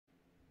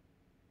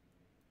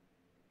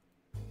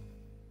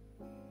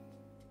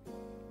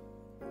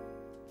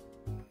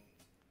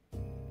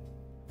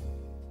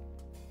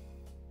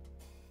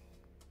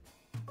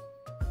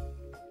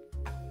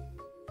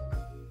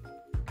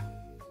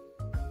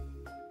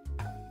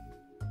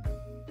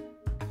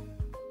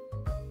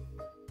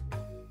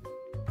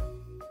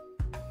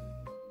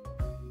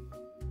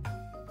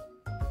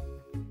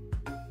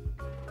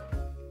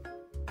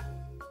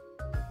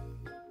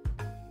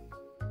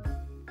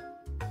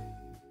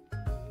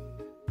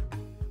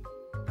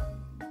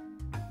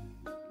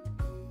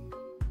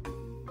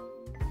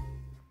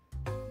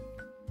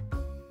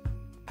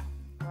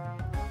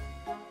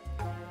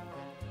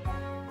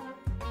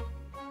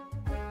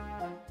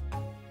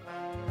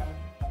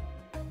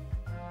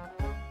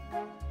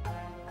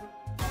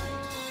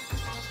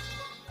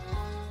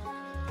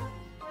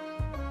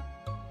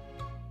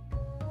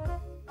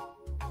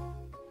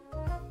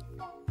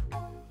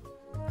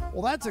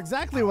Well, that's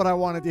exactly what I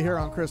wanted to hear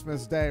on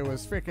Christmas Day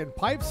was freaking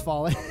pipes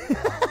falling.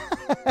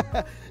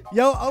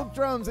 Yo, Oak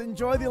Drums,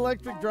 enjoy the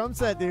electric drum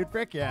set, dude.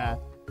 Frick yeah.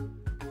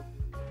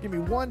 Give me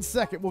 1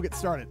 second. We'll get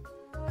started.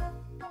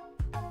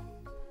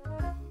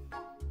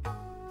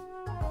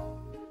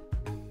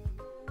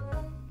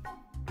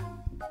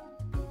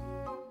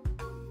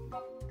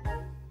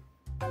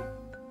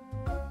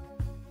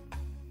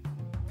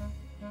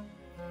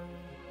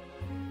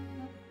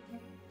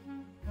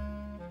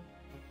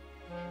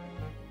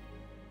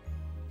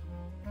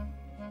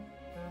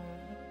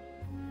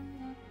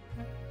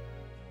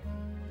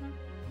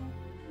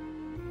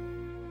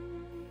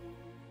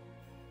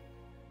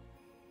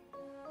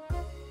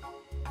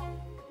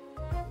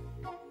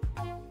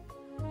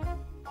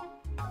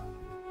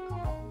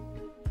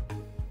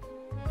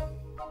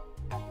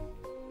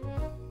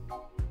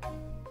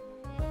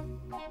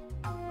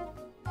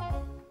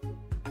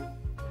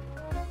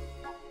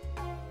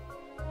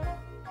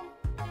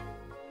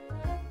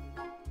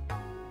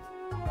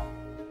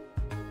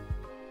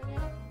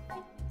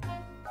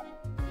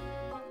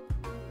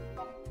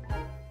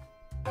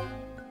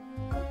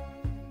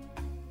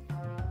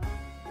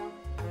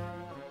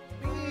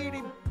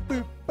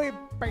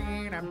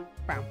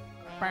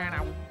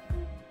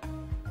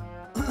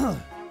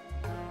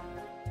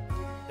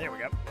 There we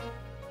go.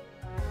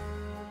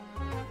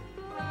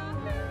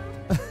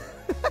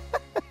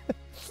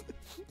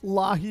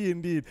 Lahi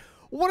indeed.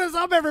 What is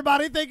up,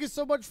 everybody? Thank you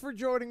so much for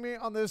joining me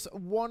on this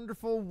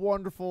wonderful,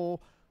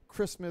 wonderful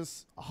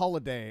Christmas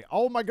holiday.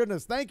 Oh my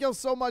goodness. Thank you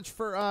so much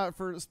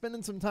for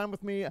spending some time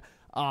with me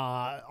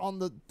on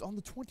the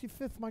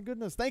 25th. My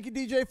goodness. Thank you,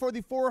 DJ, for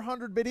the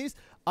 400 biddies.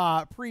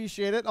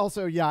 Appreciate it.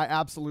 Also, yeah, I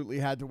absolutely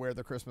had to wear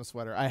the Christmas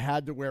sweater. I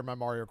had to wear my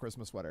Mario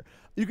Christmas sweater.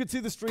 You could see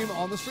the stream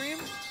on the stream.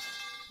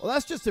 Well,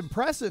 that's just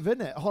impressive,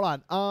 isn't it?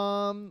 Hold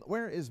on.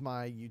 Where is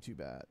my YouTube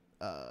at?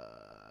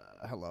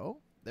 Hello?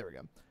 There we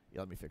go.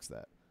 Yeah, let me fix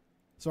that.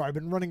 Sorry, I've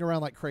been running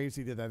around like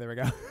crazy today. There we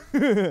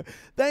go.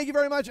 Thank you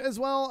very much as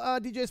well,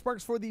 DJ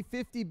Sparks, for the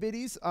 50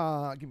 biddies.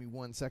 Give me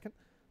 1 second.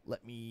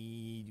 Let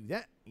me do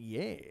that.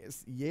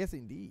 Yes. Yes,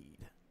 indeed.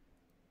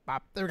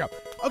 Bop. There we go.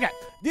 Okay.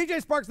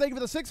 DJ Sparks, thank you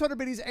for the 600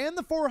 biddies and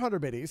the 400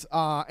 biddies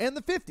and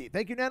the 50.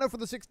 Thank you, Nano, for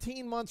the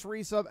 16 months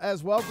resub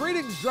as well.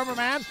 Greetings, Drummer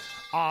Man.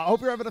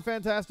 Hope you're having a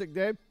fantastic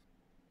day.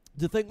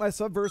 To think my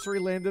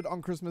subversary landed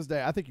on Christmas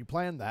Day. I think you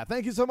planned that.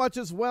 Thank you so much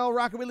as well,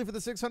 Rockin' Willie, for the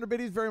 600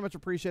 biddies. Very much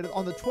appreciated.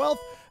 On the 12th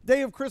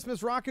day of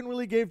Christmas, Rockin'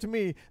 Willie gave to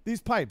me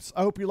these pipes.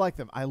 I hope you like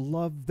them. I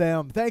love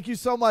them. Thank you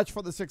so much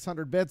for the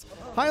 600 bits.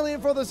 Hi,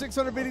 Liam, for the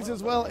 600 biddies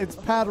as well. It's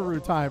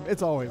Pataroo time.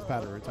 It's always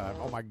Pataroo time.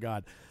 Oh, my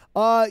God.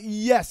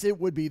 Yes, it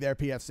would be there,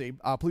 PFC.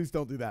 Please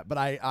don't do that. But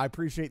I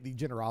appreciate the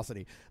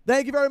generosity.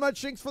 Thank you very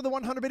much, Shinx, for the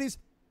 100 biddies.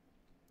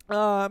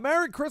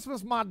 Merry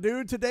Christmas, my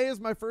dude. Today is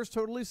my first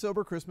totally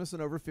sober Christmas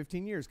in over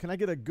 15 years. Can I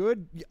get a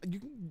good?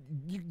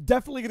 You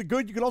definitely get a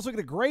good. You can also get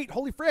a great.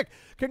 Holy frick.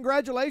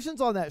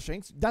 Congratulations on that,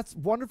 Shinx. That's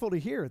wonderful to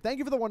hear. Thank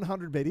you for the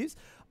 100 biddies.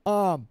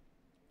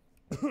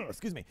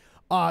 Excuse me.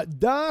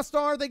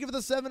 Star, thank you for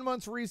the 7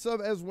 months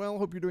resub as well.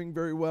 Hope you're doing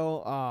very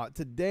well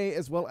today,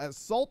 as well as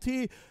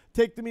Salty.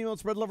 Take the meme,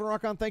 spread love and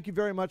rock on. Thank you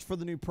very much for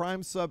the new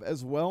Prime sub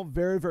as well.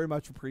 Very, very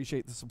much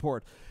appreciate the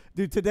support.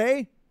 Dude,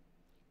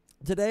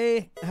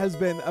 Today has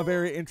been a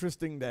very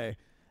interesting day,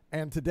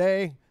 and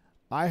today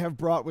I have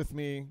brought with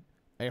me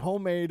a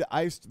homemade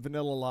iced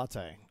vanilla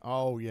latte.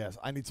 Oh yes,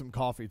 I need some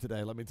coffee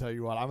today. Let me tell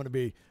you what, I'm gonna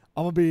be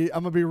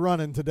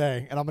running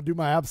today, and I'm gonna do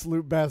my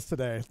absolute best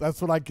today.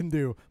 That's what I can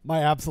do,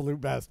 my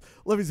absolute best.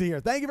 Let me see here.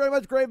 Thank you very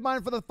much,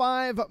 Gravemind, for the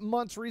 5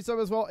 months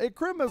resub as well.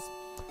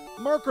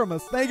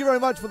 Mercrimus, thank you very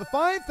much for the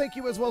 5. Thank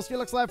you as well,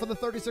 Steelix Live, for the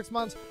 36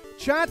 months.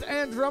 Chat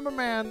and Drummer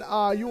Man,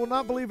 you will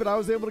not believe it. I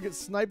was able to get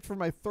sniped for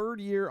my 3rd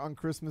year on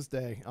Christmas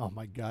Day. Oh,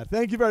 my God.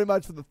 Thank you very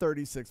much for the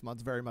 36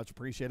 months. Very much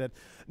appreciated.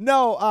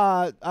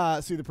 No,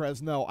 see the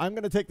prez. No, I'm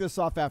going to take this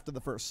off after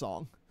the first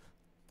song.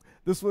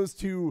 This was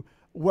to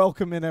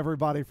welcome in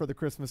everybody for the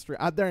Christmas tree.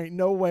 There ain't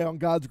no way on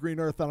God's green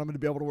earth that I'm going to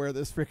be able to wear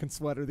this freaking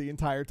sweater the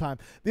entire time.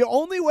 The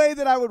only way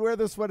that I would wear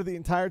this sweater the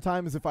entire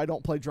time is if I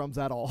don't play drums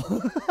at all.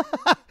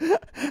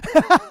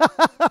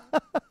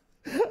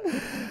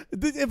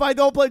 If I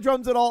don't play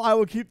drums at all, I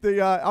will keep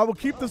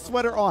the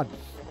sweater on.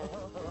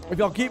 If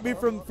y'all keep me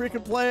from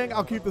freaking playing,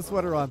 I'll keep the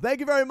sweater on. Thank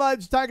you very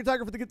much, Tiger,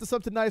 for the Get This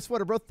Up to Nice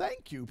sweater, bro.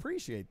 Thank you.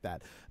 Appreciate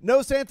that.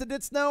 No Santa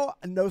did snow.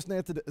 No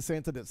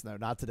Santa did snow.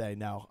 Not today,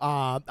 no.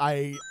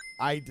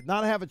 I did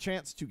not have a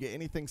chance to get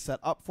anything set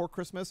up for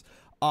Christmas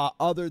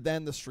other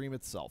than the stream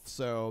itself.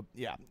 So,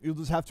 yeah, you'll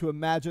just have to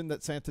imagine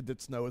that Santa did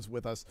snow is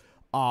with us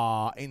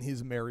in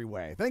his merry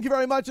way. Thank you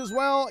very much as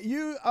well.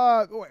 You,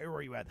 where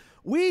are you at?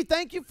 We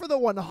thank you for the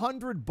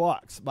 100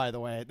 bucks, by the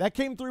way. That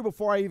came through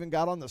before I even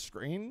got on the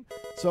screen.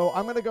 So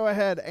I'm going to go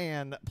ahead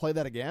and play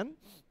that again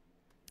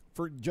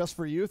just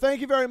for you. Thank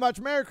you very much.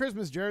 Merry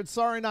Christmas, Jared.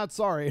 Sorry, not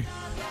sorry.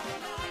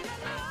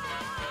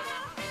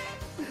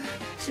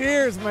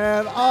 Cheers,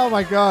 man. Oh,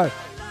 my God.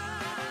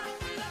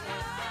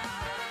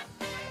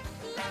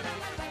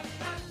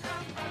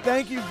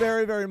 Thank you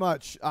very, very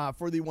much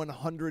for the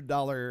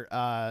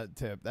 $100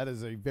 tip. That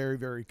is a very,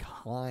 very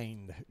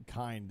kind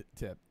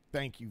tip.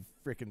 Thank you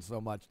freaking so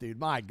much, dude.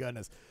 My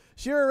goodness.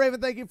 Shira Raven,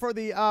 thank you for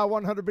the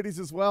 100 biddies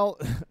as well.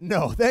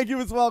 No, thank you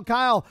as well.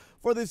 Kyle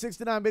for the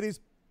 69 biddies.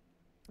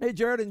 Hey,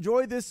 Jared,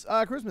 enjoy this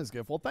Christmas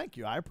gift. Well, thank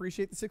you. I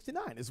appreciate the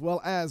 69. As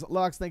well as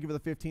Lux, thank you for the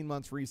 15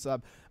 months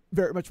resub.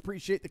 Very much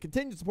appreciate the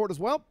continued support as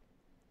well.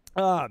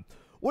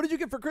 What did you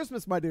get for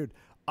Christmas, my dude?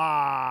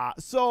 I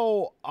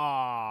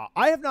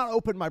have not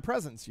opened my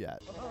presents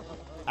yet,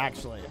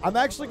 actually. I'm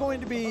actually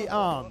going to be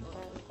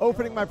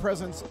opening my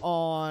presents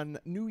on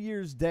New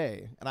Year's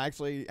Day, and I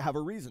actually have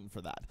a reason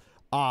for that.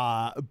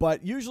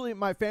 But usually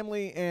my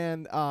family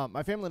and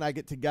I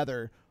get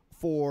together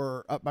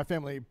for my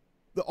family.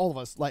 All of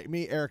us, like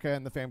me, Erica,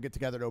 and the fam get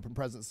together to open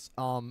presents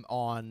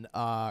on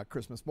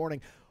Christmas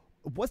morning.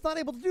 Was not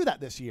able to do that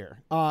this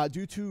year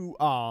due to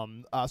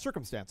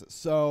circumstances.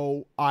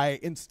 So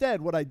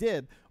what I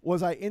did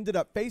was I ended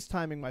up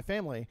FaceTiming my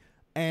family,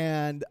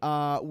 and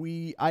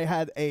I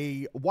had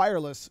a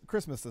wireless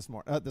Christmas this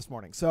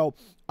morning. So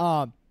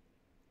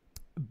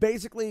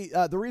basically,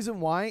 the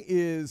reason why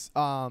is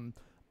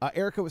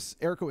Erica was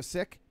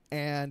sick.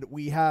 And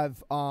we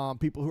have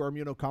people who are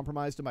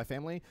immunocompromised in my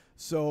family,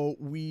 so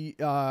we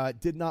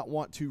did not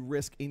want to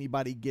risk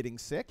anybody getting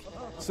sick.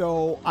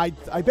 So I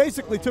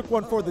basically took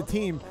one for the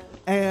team,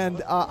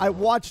 and I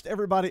watched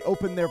everybody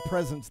open their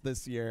presents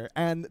this year.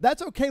 And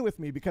that's okay with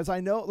me because I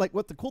know, like,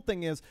 what the cool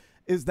thing is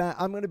that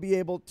I'm going to be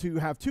able to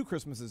have 2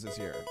 Christmases this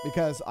year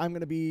because I'm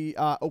going to be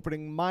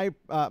opening my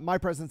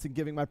presents and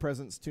giving my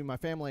presents to my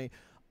family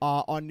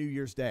on New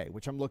Year's Day,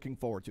 which I'm looking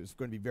forward to. It's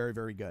going to be very,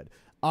 very good.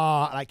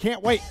 And I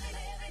can't wait.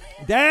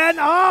 Dan,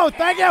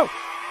 thank you.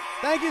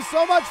 Thank you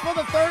so much for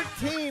the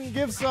 13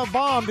 gifts of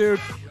bomb, dude.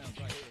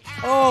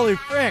 Holy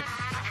frick.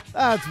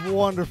 That's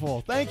wonderful.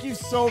 Thank you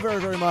so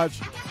very, very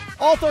much.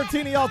 All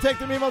 13 of y'all take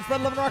the Mimo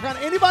Spread Love and Rock on.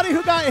 Anybody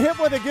who got hit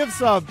with a gift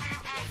sub,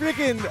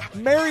 freaking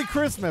Merry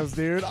Christmas,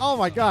 dude. Oh,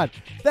 my God.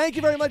 Thank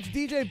you very much,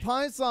 DJ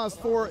Pie Sauce,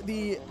 for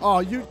the... Oh,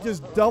 you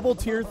just double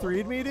tier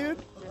 3'd me,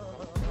 dude.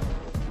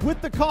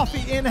 With the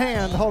coffee in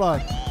hand. Hold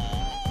on.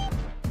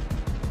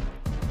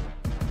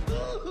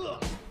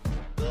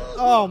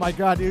 Oh, my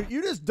God, dude.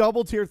 You just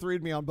double tier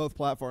 3'd me on both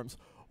platforms.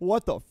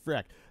 What the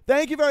frick?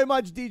 Thank you very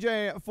much,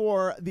 DJ,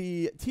 for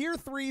the tier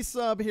 3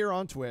 sub here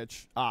on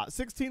Twitch.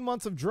 16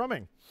 months of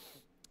drumming.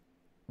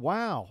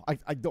 Wow.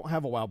 I don't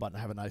have a wow button. I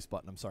have a nice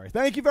button. I'm sorry.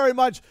 Thank you very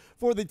much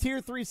for the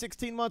tier 3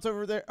 16 months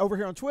over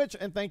here on Twitch.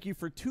 And thank you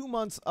for 2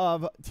 months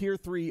of tier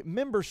 3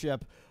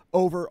 membership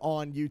over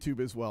on YouTube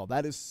as well.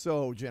 That is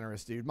so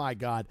generous, dude. My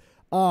God.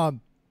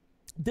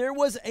 There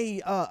was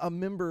a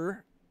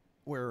member...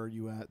 Where are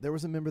you at? There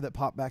was a member that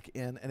popped back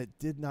in, and it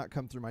did not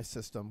come through my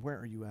system. Where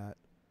are you at?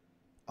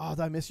 Oh,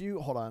 did I miss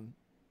you? Hold on.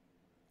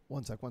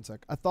 One sec.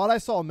 I thought I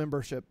saw a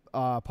membership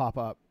pop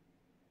up.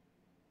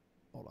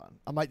 Hold on.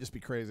 I might just be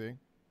crazy.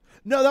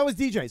 No, that was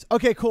DJ's.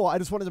 Okay, cool. I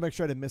just wanted to make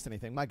sure I didn't miss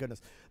anything. My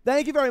goodness.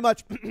 Thank you very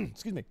much.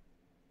 Excuse me.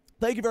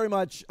 Thank you very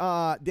much,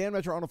 Dan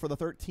Metro Arnold, for the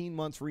 13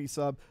 months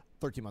resub.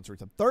 13 months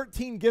resub.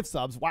 13 gift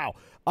subs. Wow.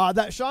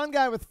 That Sean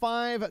guy with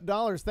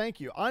 $5. Thank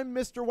you. I'm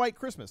Mr. White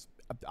Christmas.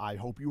 I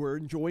hope you are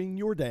enjoying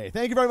your day.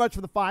 Thank you very much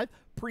for the 5.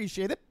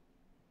 Appreciate it.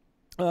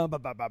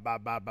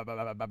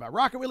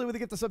 Rocket Willie with a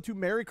gift sub to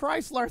Mary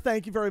Chrysler.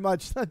 Thank you very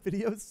much. That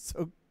video is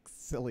so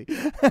silly.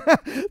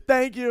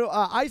 Thank you.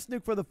 Ice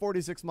Nuke for the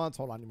 46 months.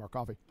 Hold on. Need more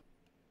coffee.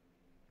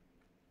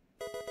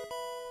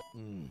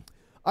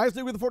 Ice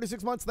Nuke with the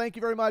 46 months. Thank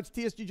you very much.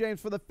 TSG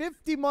James for the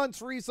 50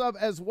 months resub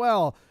as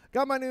well.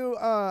 Got my new,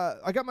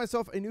 I got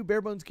myself a new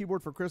bare bones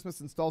keyboard for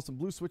Christmas. Installed some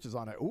blue switches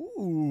on it.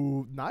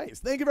 Ooh, nice.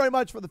 Thank you very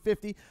much for the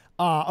 50.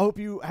 I hope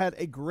you had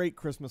a great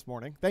Christmas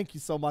morning. Thank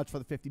you so much for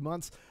the 50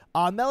 months.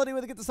 Melody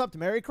with a get this up to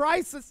Merry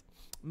Crisis.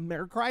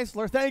 Merry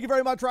Chrysler. Thank you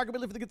very much,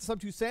 Rockabilly, for the get this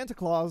up to Santa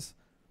Claus.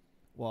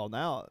 Well,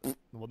 now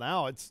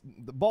it's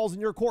the ball's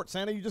in your court,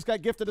 Santa. You just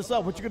got gifted us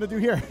up. What you going to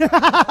do here?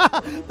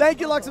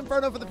 Thank you, Lux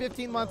Inferno, for the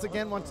 15 months.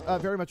 Again,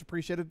 very much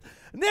appreciated.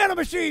 Nano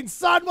Machine,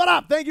 son, what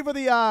up? Thank you for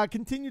the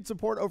continued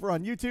support over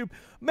on YouTube.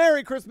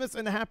 Merry Christmas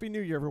and Happy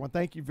New Year, everyone.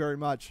 Thank you very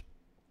much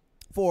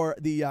for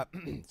the,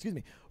 excuse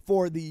me,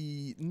 for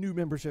the new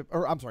membership.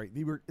 Or, I'm sorry,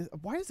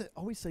 why does it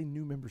always say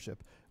new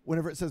membership?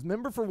 Whenever it says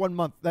member for 1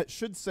 month, that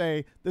should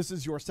say this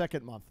is your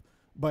 2nd month.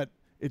 But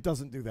it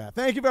doesn't do that.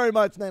 Thank you very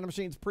much, Nano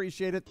Machines.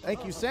 Appreciate it.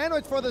 Thank you,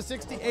 Sandwich, for the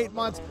 68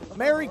 months.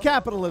 Merry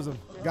capitalism.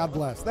 God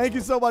bless. Thank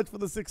you so much for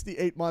the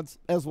 68 months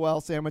as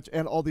well, Sandwich,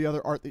 and all the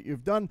other art that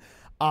you've done.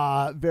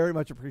 Very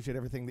much appreciate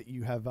everything that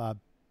you have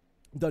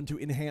done to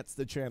enhance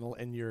the channel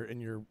in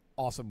your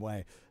awesome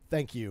way.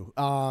 Thank you.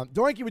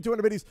 Doinky with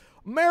 200 biddies.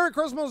 Merry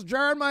Christmas,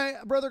 Jared. My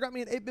brother got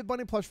me an 8-bit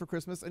bunny plush for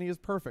Christmas, and he is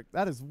perfect.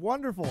 That is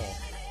wonderful.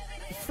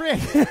 Frick.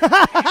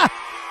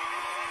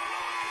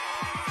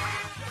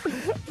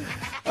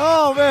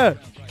 Oh, man.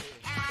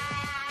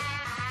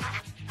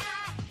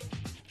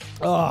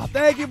 Oh,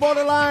 thank you,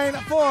 Borderline,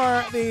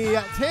 for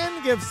the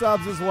 10 gift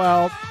subs as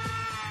well.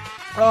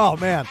 Oh,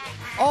 man.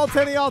 All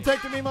 10 of y'all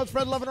take the Memo,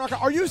 spread love and rock.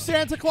 Are you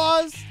Santa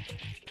Claus?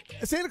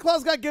 Santa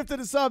Claus got gifted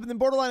a sub, and then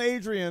Borderline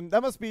Adrian.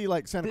 That must be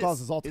like Santa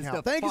Claus's alt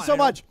account. Thank you so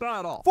much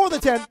for the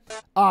 10.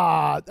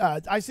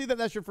 I see that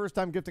that's your first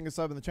time gifting a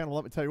sub in the channel.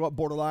 Let me tell you what,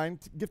 Borderline,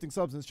 gifting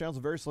subs in this channel is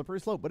a very slippery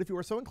slope. But if you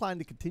are so inclined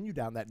to continue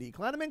down that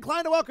decline, I'm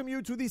inclined to welcome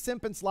you to the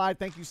Simp and Slide.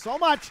 Thank you so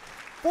much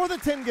for the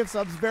 10 gift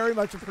subs. Very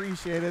much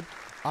appreciated.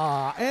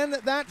 And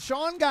that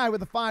Sean guy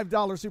with a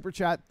 $5 super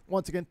chat.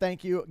 Once again,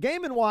 thank you.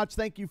 Game & Watch,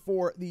 thank you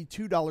for the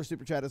 $2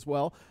 super chat as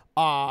well.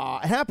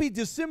 Happy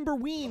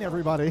December-ween,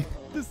 everybody.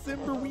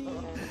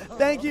 December-ween.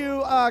 Thank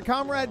you,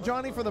 Comrade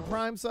Johnny, for the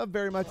Prime sub.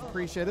 Very much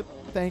appreciated.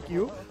 Thank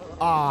you.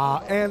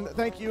 And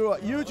thank you,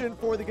 Eugen,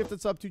 for the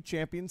gifted sub to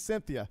Champion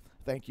Cynthia.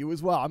 Thank you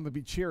as well. I'm going to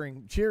be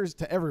cheering. Cheers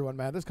to everyone,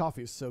 man. This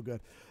coffee is so good.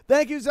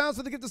 Thank you, Zounds,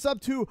 for the gifted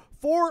sub to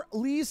For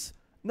Lease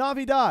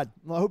Navidad.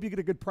 Well, I hope you get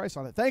a good price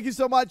on it. Thank you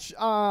so much,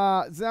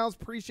 Zounds.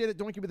 Appreciate it.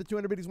 Doinky with the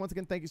 200 biddies. Once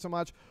again, thank you so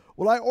much.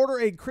 Will I order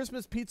a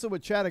Christmas pizza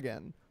with chat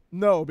again?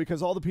 No,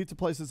 because all the pizza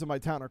places in my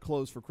town are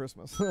closed for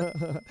Christmas.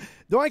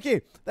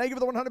 Doinky, thank you for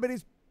the 100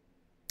 biddies.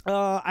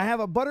 I have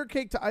a butter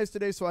cake to ice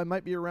today, so I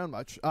might be around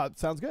much.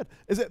 Sounds good.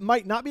 Is it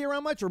might not be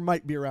around much or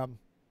might be around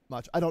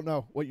much? I don't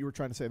know what you were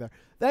trying to say there.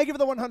 Thank you for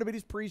the 100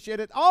 biddies. Appreciate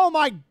it. Oh,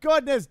 my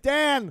goodness,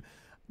 Dan.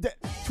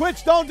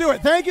 Twitch, don't do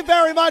it. Thank you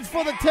very much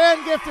for the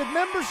 10 gifted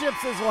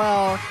memberships as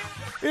well.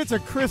 It's a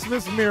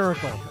Christmas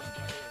miracle.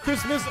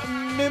 Christmas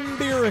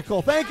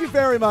miracle. Thank you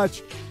very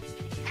much.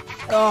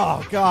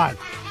 Oh, God.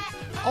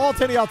 All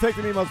 10 of y'all take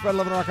the emotes, spread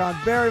love and rock on.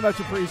 Very much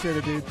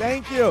appreciated, dude.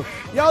 Thank you.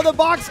 Yo, the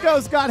box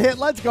ghost got hit.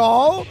 Let's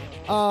go.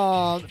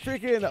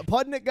 Freaking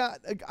Pudnick got...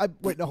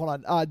 wait, no,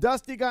 hold on.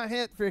 Dusty got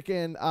hit.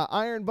 Freaking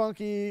Iron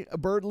Bunky,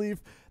 Birdleaf.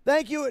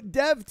 Thank you,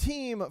 Dev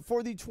Team,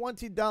 for the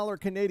 $20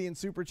 Canadian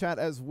super chat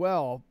as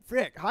well.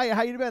 Frick, hi,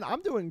 how you doing?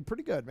 I'm doing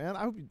pretty good, man.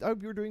 I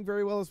hope you're doing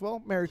very well as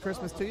well. Merry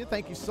Christmas to you.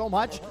 Thank you so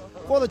much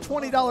for the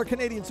 $20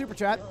 Canadian super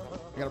chat.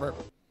 I got a burp.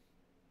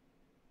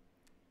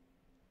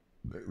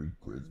 Merry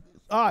Christmas.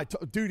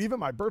 Dude, even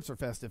my burps are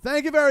festive.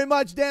 Thank you very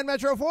much, Dan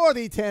Metro, for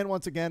the 10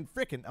 once again.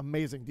 Freaking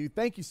amazing, dude.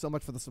 Thank you so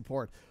much for the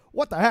support.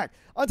 What the heck?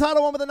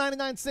 Untitled one with a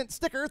 99-cent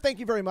sticker. Thank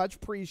you very much.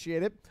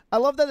 Appreciate it. I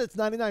love that it's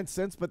 99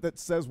 cents, but that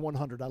says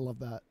 100. I love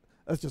that.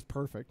 That's just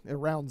perfect. It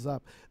rounds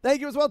up.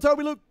 Thank you as well,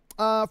 Toby Luke,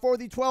 for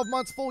the 12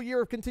 months, full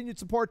year of continued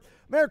support.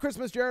 Merry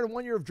Christmas, Jared, and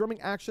 1 year of drumming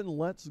action.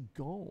 Let's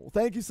go.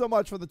 Thank you so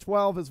much for the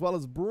 12, as well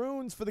as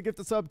Bruins for the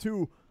gifted sub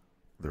to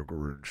the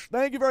Grinch.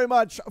 Thank you very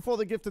much for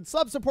the gifted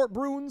sub support,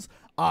 Bruins.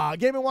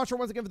 Game & Watcher,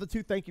 once again, for the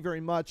 2. Thank you very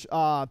much.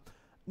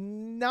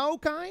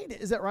 Naukaid,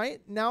 is that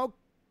right?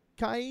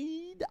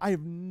 Naukaid? I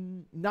have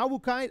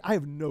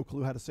no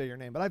clue how to say your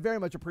name, but I very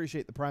much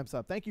appreciate the Prime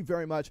sub. Thank you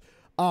very much.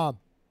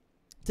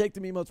 Take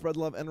the emotes, spread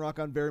love, and rock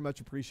on. Very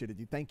much appreciated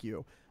you. Thank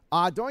you.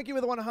 Doinky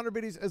with the 100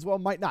 biddies as well.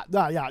 Might not.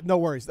 Yeah, no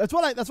worries. That's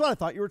what I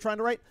thought you were trying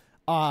to write.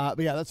 But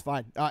yeah, that's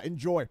fine.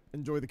 Enjoy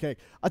the cake.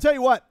 I'll tell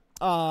you what.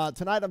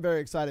 Tonight I'm very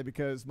excited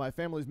because my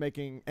family's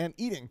making and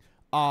eating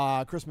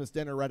Christmas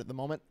dinner right at the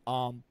moment,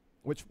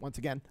 which, once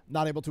again,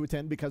 not able to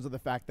attend because of the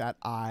fact that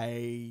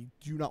I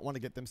do not want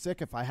to get them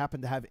sick if I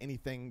happen to have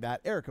anything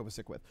that Erica was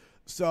sick with.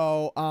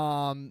 So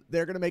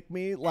they're going to make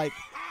me, like,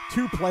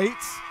 2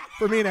 plates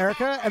for me and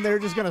Erica, and they're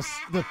just going to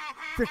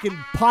freaking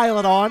pile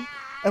it on.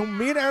 And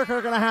me and Erica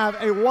are going to have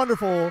a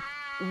wonderful,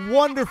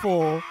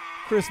 wonderful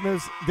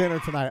Christmas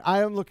dinner tonight.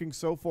 I am looking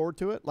so forward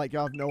to it. Like,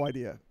 y'all have no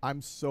idea.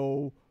 I'm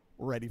so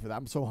ready for that.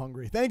 I'm so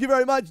hungry. Thank you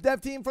very much,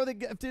 Dev Team, for the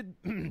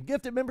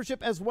gifted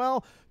membership as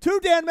well. To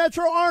Dan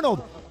Metro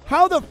Arnold.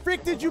 How the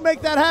frick did you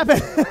make that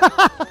happen?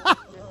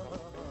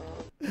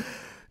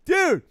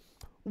 Dude,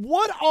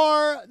 what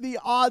are the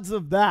odds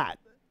of that?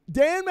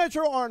 Dan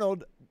Metro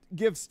Arnold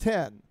gives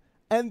 10,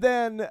 and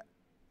then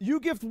you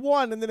gift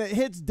 1, and then it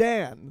hits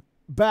Dan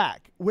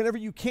back whenever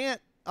you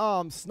can't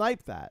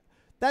snipe that.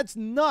 That's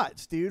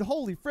nuts, dude.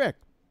 Holy frick.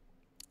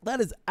 That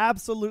is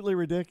absolutely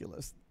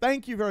ridiculous.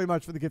 Thank you very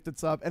much for the gifted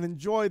sub, and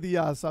enjoy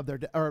the sub there,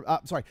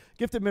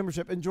 gifted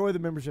membership. Enjoy the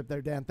membership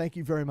there, Dan. Thank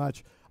you very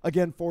much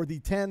again for the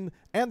 10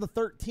 and the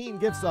 13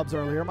 gift subs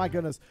earlier. My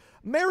goodness.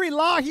 Merry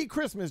Lahi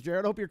Christmas,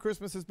 Jared. Hope your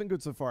Christmas has been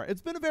good so far.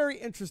 It's been a very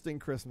interesting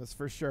Christmas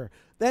for sure.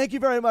 Thank you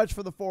very much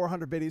for the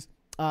 400 biddies.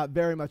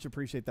 Very much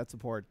appreciate that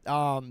support.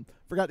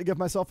 Forgot to give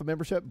myself a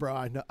membership. Bro,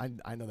 I know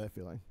that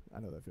feeling.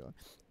 I know that feeling.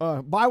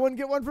 Buy one,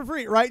 get one for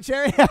free, right,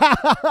 Cherry?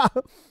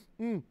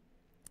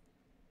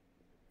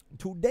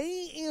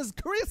 Today is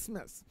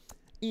Christmas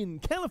in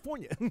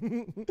California.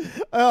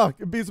 Oh,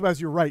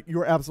 Beastmaster, you're right.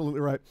 You're absolutely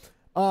right.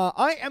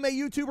 I am a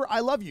YouTuber. I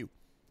love you.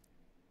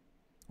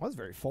 Well, that's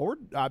very forward.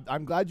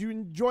 I'm glad you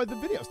enjoyed the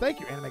videos. Thank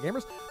you, Anime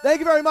Gamers. Thank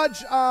you very much,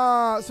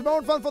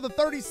 Simone Fun, for the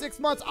 36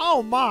 months.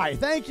 Oh, my.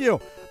 Thank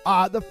you.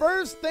 The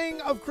first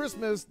thing of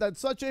Christmas that's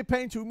such a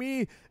pain to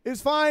me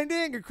is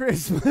finding a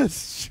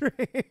Christmas tree.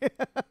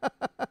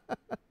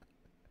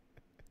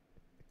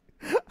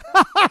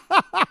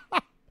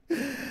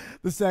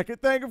 The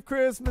second thing of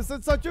Christmas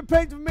that's such a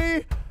pain to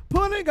me,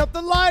 putting up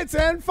the lights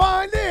and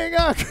finding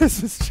a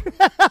Christmas tree.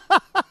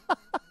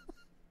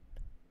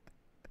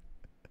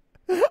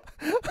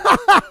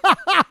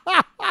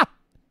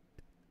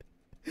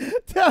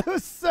 That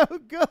was so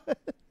good.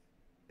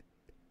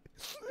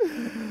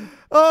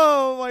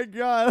 Oh my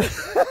god.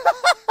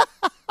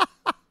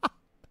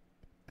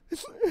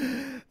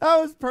 That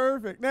was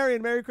perfect.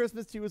 Marion, Merry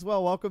Christmas to you as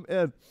well. Welcome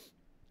in.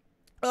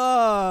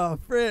 Oh,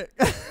 frick.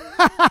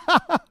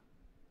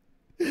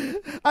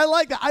 I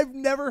like that. I've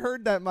never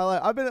heard that in my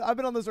life. I've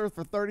been on this earth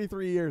for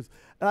 33 years,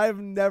 and I've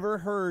never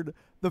heard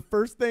the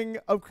first thing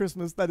of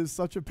Christmas that is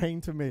such a pain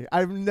to me.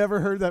 I've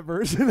never heard that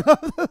version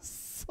of the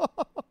song.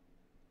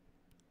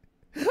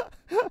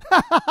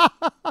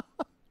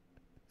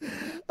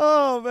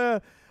 Oh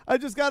man. I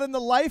just got in the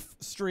live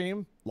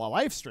stream,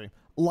 and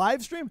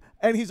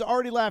he's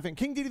already laughing.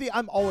 King DDD,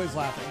 I'm always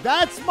laughing.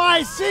 That's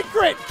my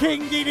secret,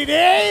 King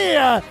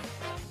DDD.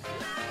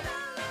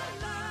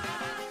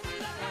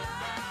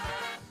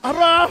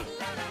 I'm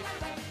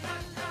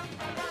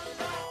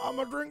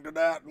gonna drink to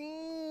that.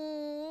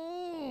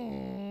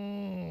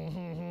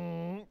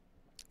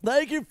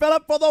 Thank you,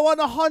 Philip, for the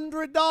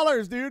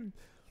 $100, dude.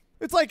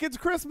 It's like it's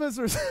Christmas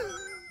or something.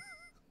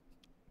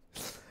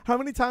 How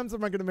many times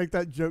am I gonna make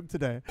that joke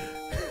today?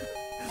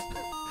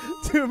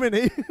 Too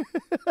many.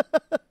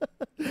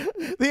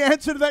 The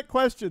answer to that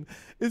question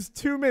is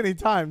too many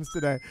times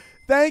today.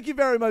 Thank you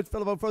very much,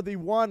 Philip, for the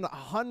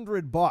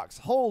 $100.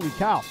 Holy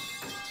cow.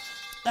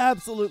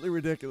 Absolutely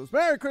ridiculous.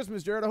 Merry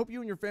Christmas, Jared. I hope you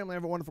and your family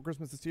have a wonderful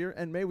Christmas this year,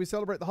 and may we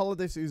celebrate the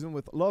holiday season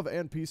with love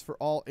and peace for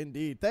all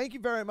indeed. Thank you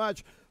very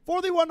much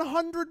for the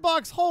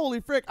 $100. Holy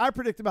frick. I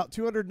predict about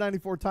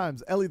 294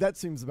 times. Ellie, that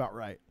seems about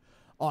right.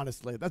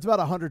 Honestly, that's about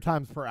 100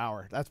 times per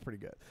hour. That's pretty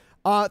good.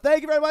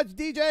 Thank you very much,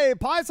 DJ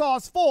Pie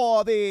Sauce,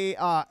 for the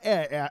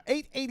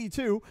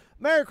 882.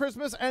 Merry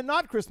Christmas and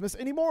not Christmas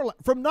anymore.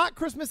 From Not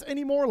Christmas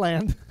Anymore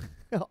Land,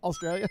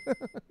 Australia.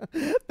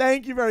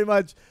 Thank you very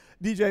much,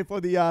 DJ, for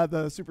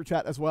the super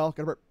chat as well.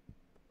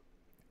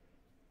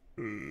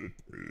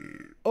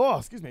 Oh,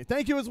 excuse me.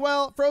 Thank you as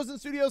well, Frozen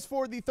Studios,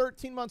 for the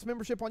 13 months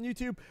membership on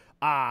YouTube.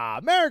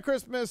 Merry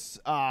Christmas.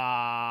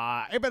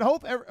 But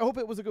hope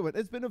it was a good one.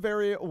 It's been a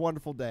very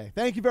wonderful day.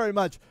 Thank you very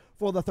much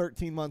for the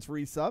 13 months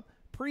resub.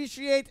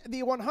 Appreciate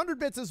the 100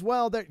 bits as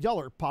well. That y'all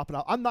are popping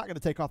out. I'm not going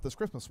to take off this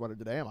Christmas sweater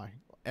today, am I?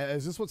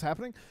 Is this what's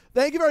happening?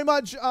 Thank you very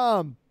much.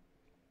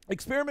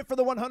 Experiment for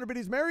the 100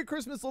 biddies. Merry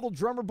Christmas, little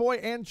drummer boy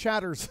and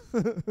chatters.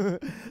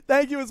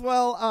 Thank you as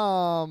well.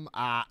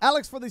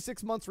 Alex for the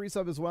 6 months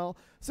resub as well.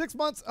 6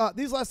 months.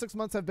 These last 6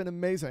 months have been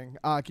amazing.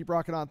 Keep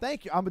rocking on.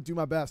 Thank you. I'm going to do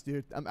my best,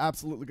 dude. I'm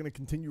absolutely going to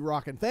continue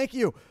rocking. Thank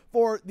you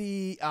for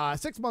the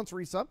 6 months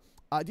resub.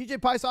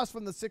 DJ Pie Sauce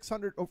from the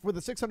 600 for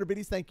the 600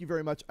 biddies. Thank you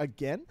very much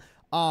again.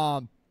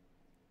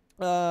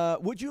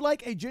 Would you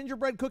like a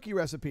gingerbread cookie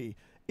recipe?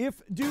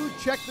 If do,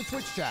 check the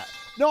Twitch chat.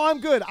 No,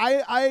 I'm good.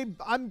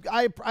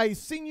 I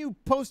seen you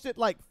post it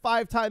like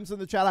 5 times in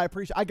the chat. I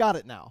appreciate. I got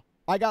it now.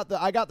 I got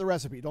the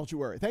recipe. Don't you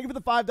worry. Thank you for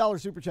the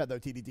 $5 super chat though,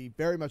 TDD.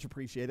 Very much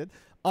appreciated.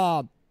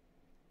 Today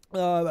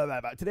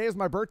is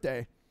my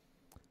birthday.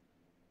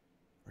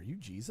 Are you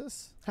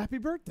Jesus? Happy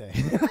birthday.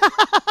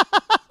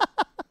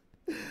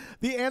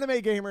 The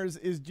Anime Gamers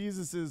is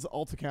Jesus's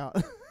alt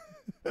account.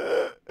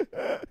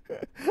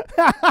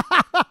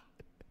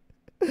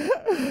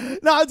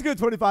 No, it's good.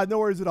 25. No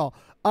worries at all.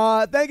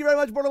 Thank you very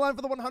much, Borderline,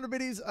 for the 100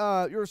 biddies.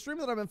 You're a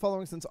streamer that I've been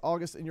following since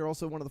August, and you're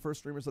also one of the first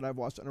streamers that I've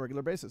watched on a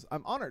regular basis.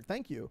 I'm honored.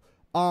 Thank you.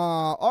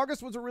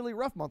 August was a really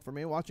rough month for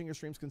me. Watching your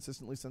streams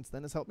consistently since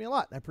then has helped me a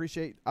lot. I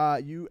appreciate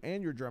you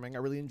and your drumming. I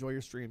really enjoy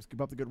your streams.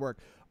 Keep up the good work.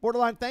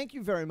 Borderline, thank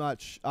you very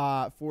much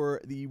for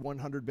the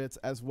 100 bits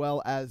as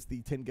well as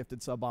the 10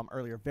 gifted sub bomb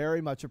earlier.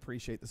 Very much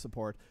appreciate the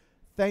support.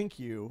 Thank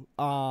you.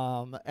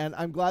 And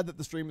I'm glad that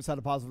the stream has had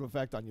a positive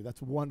effect on you.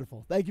 That's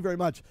wonderful. Thank you very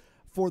much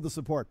for the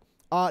support.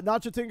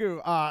 Nacho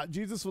Tingu,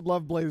 Jesus would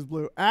love Blaze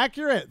Blue.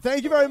 Accurate.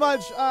 Thank you very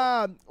much,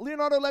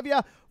 Leonardo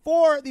Levia,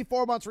 for the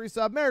 4 months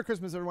resub. Merry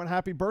Christmas, everyone.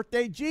 Happy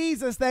birthday,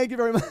 Jesus. Thank you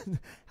very much.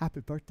 Happy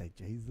birthday,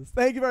 Jesus.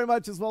 Thank you very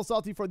much as well,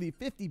 Salty, for the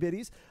 50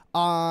 biddies.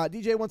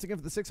 DJ, once again,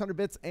 for the 600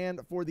 bits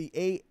and for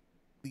the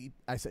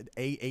I said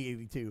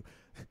A82.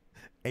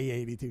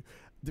 A82.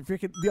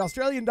 The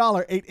Australian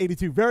dollar,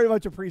 882. Very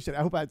much appreciated.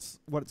 I hope that's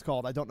what it's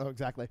called. I don't know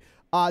exactly.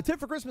 Tip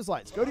for Christmas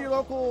lights. Go to your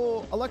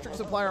local electric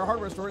supplier or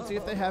hardware store and see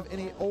if they have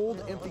any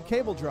old empty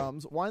cable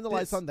drums. Wind the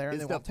lights on there and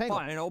they won't tangle.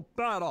 Final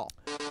battle.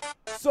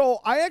 So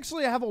I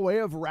actually have a way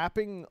of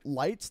wrapping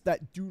lights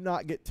that do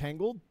not get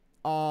tangled.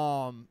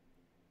 I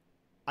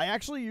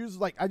actually use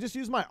I just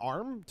use my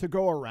arm to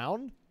go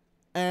around,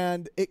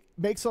 and it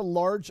makes a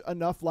large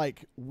enough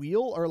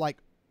wheel or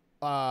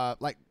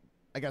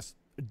I guess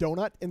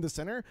donut in the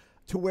center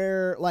to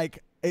where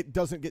it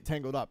doesn't get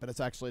tangled up, and it's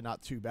actually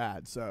not too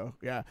bad. So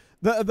yeah,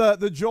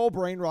 the Joel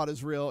brain rot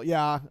is real.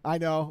 Yeah, I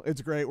know,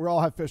 it's great. We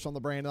all have fish on the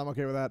brain, and I'm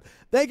okay with that.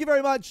 Thank you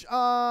very much,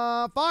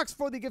 Fox,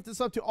 for the gifted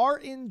sub to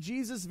RN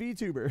Jesus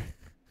VTuber.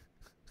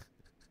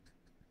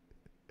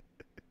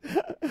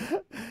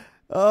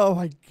 Oh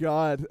my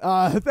God.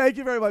 Thank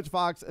you very much,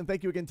 Fox, and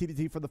thank you again,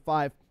 TDT, for the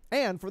 5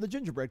 and for the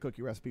gingerbread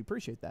cookie recipe.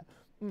 Appreciate that.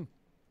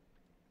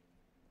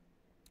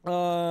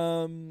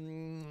 Hold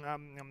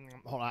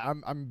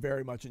on. I'm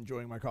very much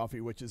enjoying my coffee,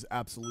 which is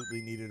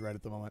absolutely needed right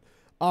at the moment.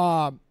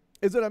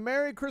 Is it a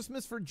Merry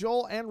Christmas for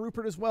Joel and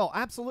Rupert as well?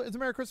 Absolutely. It's a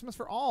Merry Christmas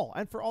for all,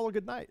 and for all a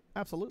good night.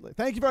 Absolutely.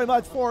 Thank you very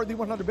much for the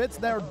 100 bits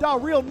there. Da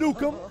Real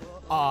Nukem.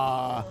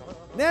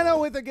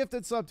 Nano with a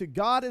gifted sub to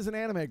God is an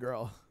Anime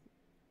Girl.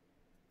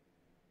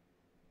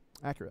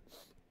 Accurate.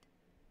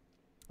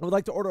 I would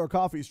like to order a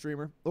coffee,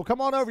 streamer. Well,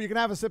 come on over. You can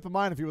have a sip of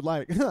mine if you would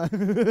like.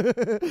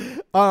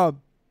 That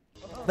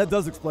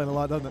does explain a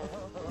lot, doesn't it?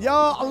 Yo,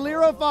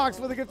 Alira Fox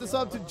with a gifted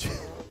sub to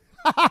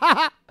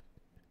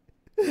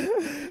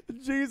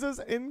Jesus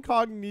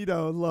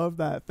Incognito. Love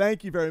that.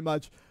 Thank you very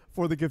much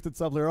for the gifted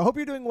sub, Lira. I hope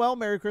you're doing well.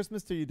 Merry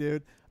Christmas to you,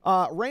 dude.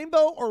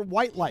 Rainbow or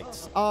white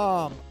lights?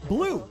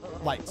 Blue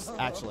lights,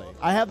 actually.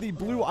 I have the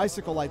blue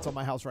icicle lights on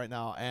my house right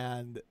now,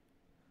 and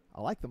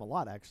I like them a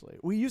lot, actually.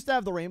 We used to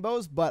have the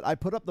rainbows, but I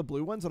put up the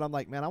blue ones, and I'm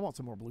like, man, I want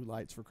some more blue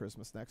lights for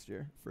Christmas next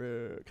year.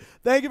 Frick.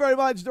 Thank you very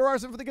much,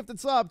 Dorarson, for the gifted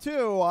sub,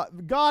 too.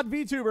 God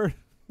VTuber.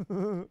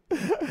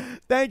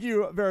 Thank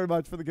you very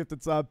much for the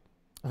gifted sub.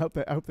 I hope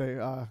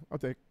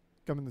they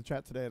come in the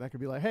chat today, and I could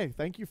be like, hey,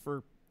 thank you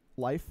for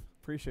life.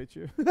 Appreciate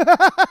you.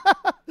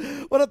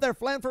 What up there,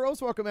 Flan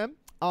Feroz? Welcome in.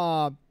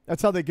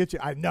 That's how they get you.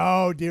 I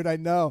know, dude. I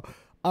know.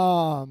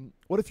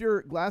 What if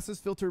your glasses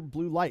filter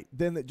blue light?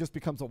 Then it just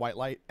becomes a white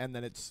light, and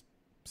then it's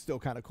still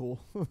kind of cool.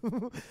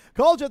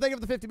 Culture, thank you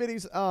for the 50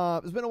 minis.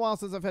 It's been a while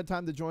since I've had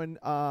time to join.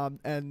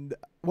 Time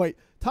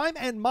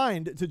and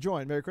mind to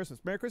join. Merry Christmas.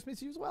 Merry Christmas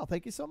to you as well.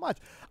 Thank you so much.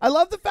 I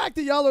love the fact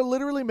that y'all are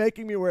literally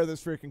making me wear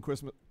this freaking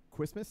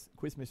Christmas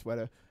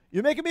sweater.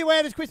 You're making me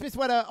wear this Christmas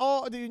sweater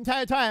all the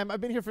entire time. I've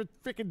been here for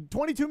freaking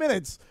 22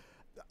 minutes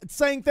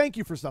saying thank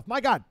you for stuff. My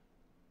God.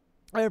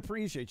 I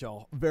appreciate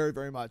y'all very,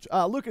 very much.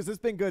 Lucas, it's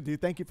been good, dude.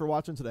 Thank you for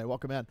watching today.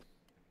 Welcome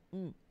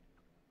in.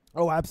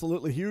 Oh,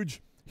 absolutely.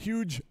 Huge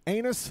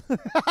anus.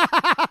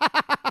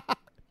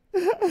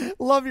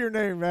 Love your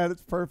name, man.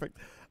 It's perfect.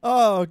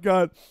 Oh,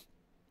 God.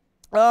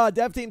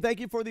 Dev team, thank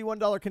you for the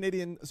 $1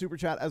 Canadian super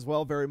chat as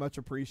well. Very much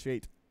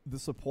appreciate the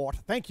support.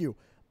 Thank you.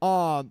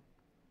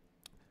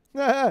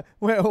 Wait,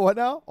 what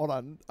now?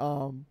 Hold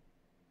on.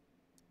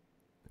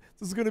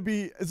 This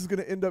is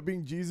gonna end up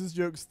being Jesus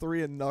Jokes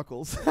 3 and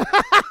Knuckles.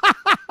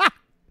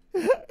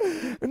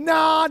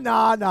 Nah.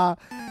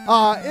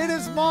 It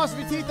is Moss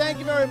VT. Thank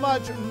you very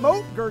much.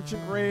 Moat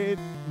Gurchin raid.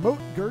 Moat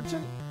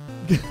Gurchin?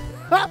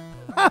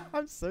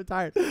 I'm so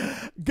tired.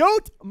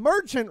 Goat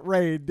Merchant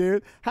raid,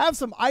 dude. Have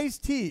some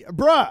iced tea.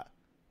 Bruh.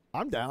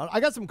 I'm down. I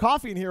got some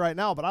coffee in here right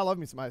now, but I love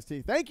me some iced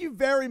tea. Thank you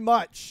very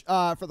much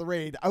for the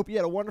raid. I hope you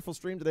had a wonderful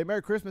stream today.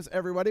 Merry Christmas,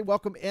 everybody.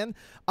 Welcome in.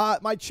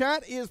 My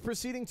chat is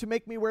proceeding to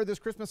make me wear this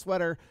Christmas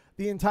sweater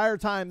the entire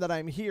time that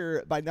I'm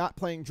here by not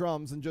playing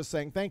drums and just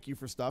saying thank you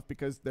for stuff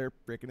because they're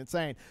freaking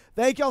insane.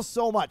 Thank y'all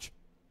so much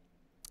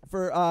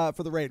for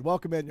the raid.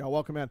 Welcome in, y'all.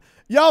 Welcome in.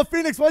 Yo,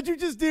 Phoenix, what'd you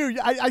just do?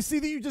 I see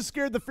that you just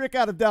scared the frick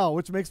out of Dell,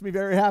 which makes me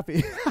very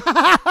happy.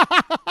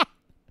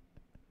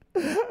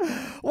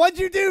 What'd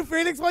you do,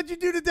 Phoenix? What'd you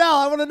do to Dell?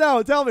 I want to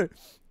know. Tell me.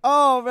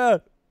 Oh,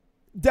 man.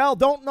 Dell,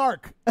 don't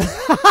narc.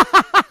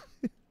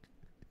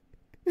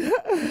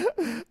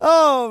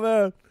 Oh,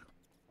 man.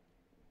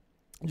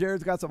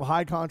 Jared's got some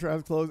high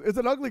contrast clothes. It's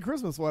an ugly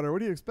Christmas sweater. What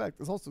do you expect?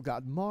 It's also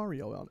got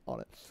Mario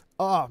on it.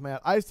 Oh, man.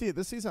 Iced tea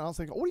this season, I was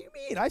thinking, what do you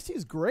mean? Iced tea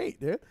is great,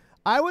 dude.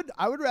 I would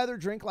rather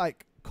drink,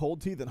 like,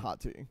 cold tea than hot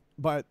tea.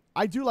 But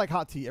I do like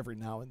hot tea every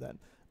now and then.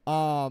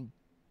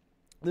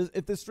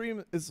 If this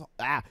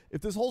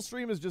whole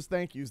stream is just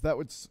thank yous, that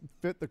would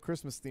fit the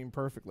Christmas theme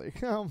perfectly.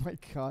 Oh my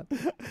God,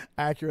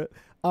 accurate.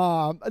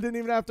 I didn't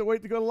even have to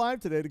wait to go live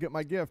today to get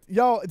my gift.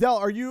 Yo, Del,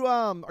 are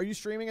you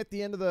streaming at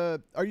the end of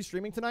the? Are you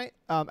streaming tonight?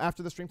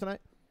 After the stream tonight?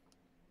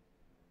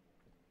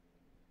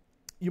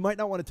 You might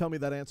not want to tell me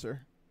that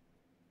answer.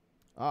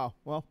 Oh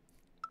well,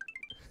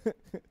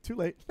 too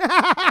late.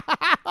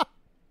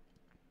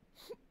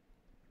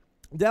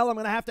 Del, I'm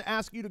gonna have to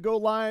ask you to go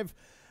live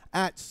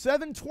at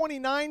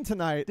 7:29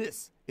 tonight.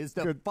 This is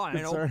the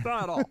final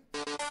battle.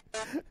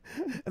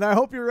 And I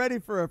hope you're ready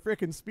for a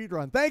freaking speed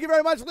run. Thank you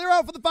very much,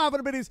 Lero, for the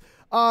 500 biddies.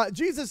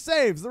 Jesus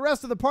saves. The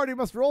rest of the party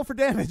must roll for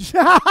damage.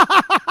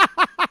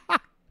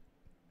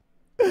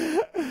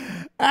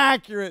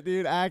 Accurate,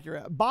 dude.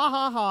 Accurate.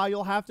 Bahaha,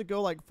 you'll have to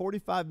go like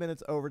 45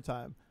 minutes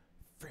overtime.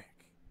 Frick.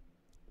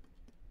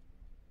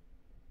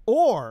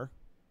 Or,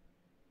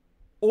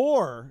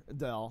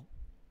 Del,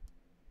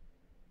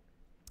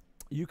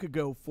 you could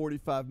go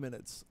 45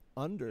 minutes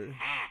under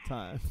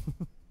time.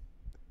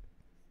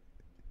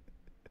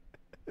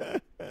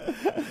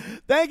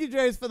 Thank you,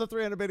 Jace, for the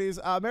 300 biddies.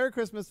 Merry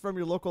Christmas from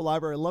your local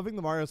library. Loving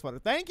the Mario sweater.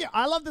 Thank you.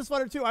 I love this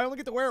sweater, too. I only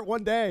get to wear it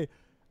one day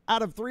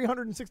out of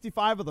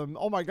 365 of them.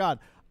 Oh, my God.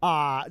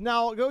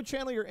 Now, go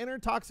channel your inner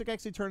Toxic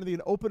X Eternity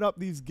and open up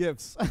these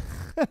gifts.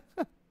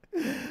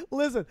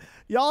 Listen,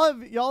 y'all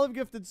have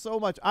gifted so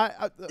much.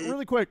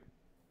 Really quick.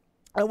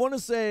 I want to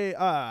say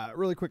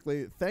really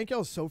quickly, thank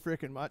y'all so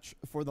freaking much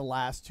for the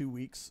last 2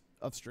 weeks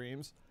of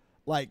streams,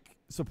 like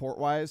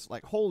support-wise.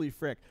 Like, holy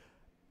frick.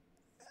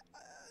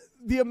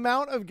 The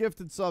amount of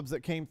gifted subs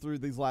that came through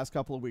these last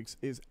couple of weeks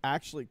is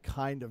actually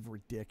kind of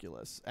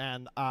ridiculous.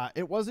 And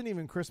it wasn't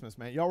even Christmas,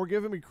 man. Y'all were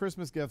giving me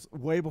Christmas gifts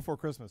way before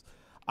Christmas.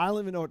 I don't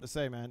even know what to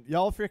say, man.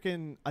 Y'all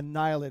freaking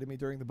annihilated me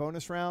during the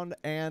bonus round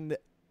and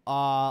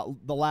the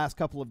last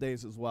couple of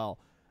days as well.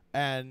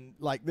 And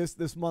like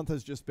this month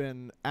has just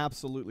been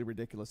absolutely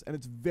ridiculous, and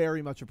it's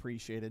very much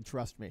appreciated.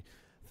 Trust me.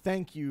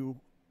 Thank you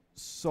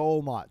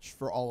so much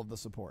for all of the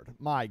support.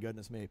 My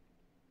goodness me.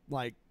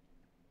 Like,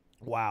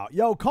 wow.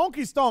 Yo,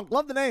 Conky Stonk.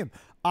 Love the name.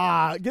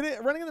 Get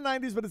it running in the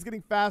 90s, but it's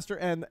getting faster,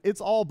 and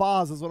It's All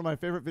Boz is one of my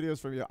favorite videos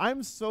from you.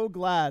 I'm so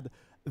glad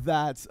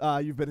that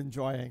you've been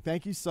enjoying.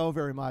 Thank you so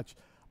very much.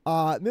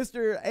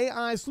 Mr.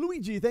 AI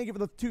Sluigi, thank you for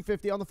the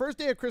 250. On the first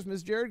day of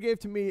Christmas, Jared gave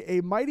to me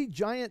a mighty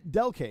giant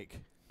Del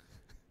cake.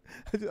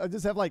 I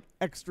just have like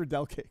extra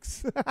Del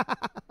cakes.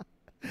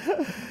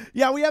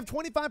 Yeah, we have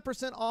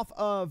 25% off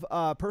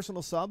of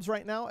personal subs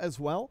right now as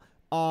well.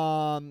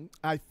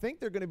 I think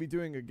they're going to be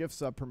doing a gift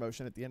sub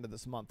promotion at the end of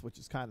this month, which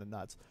is kind of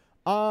nuts.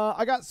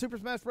 I got Super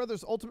Smash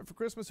Brothers Ultimate for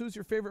Christmas. Who's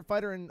your favorite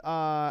fighter in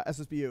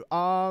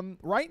SSBU?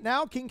 Right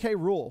now, King K.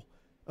 Rool.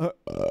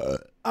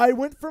 I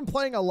went from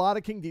playing a lot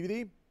of King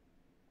Dedede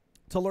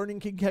to learning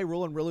King K.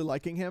 Rool and really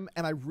liking him,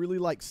 and I really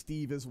like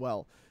Steve as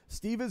well.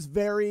 Steve is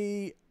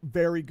very,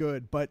 very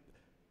good, but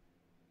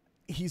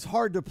he's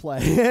hard to play.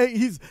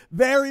 He's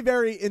very,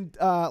 very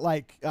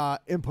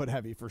input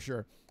heavy for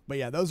sure. But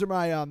yeah, those are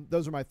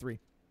my three.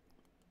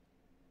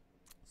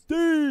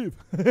 Steve.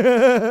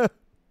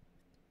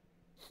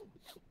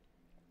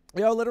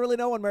 Yo, literally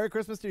no one. Merry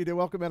Christmas to you, dude.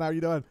 Welcome in. How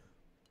you doing?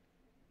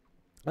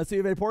 I see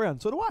a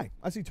Vaporeon. So do I.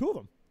 I see two of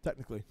them,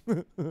 technically.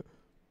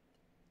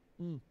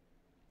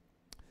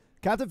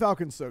 Captain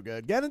Falcon's so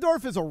good.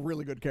 Ganondorf is a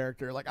really good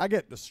character. Like, I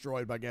get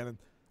destroyed by Ganon.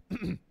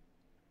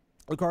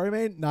 Lucario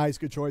main? Nice.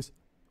 Good choice.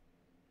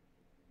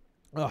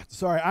 Ugh,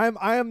 sorry.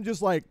 I am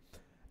just, like,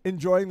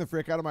 enjoying the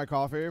frick out of my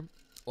coffee.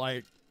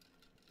 Like,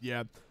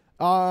 yeah.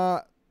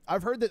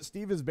 I've heard that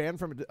Steve is banned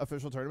from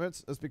official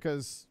tournaments. That's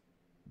because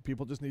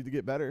people just need to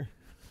get better.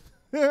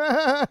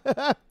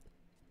 Hold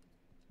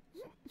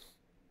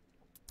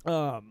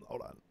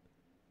on.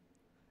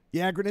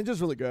 Yeah,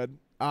 Greninja's really good.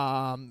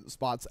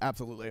 Spots,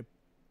 absolutely.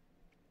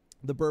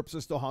 The burps are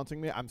still haunting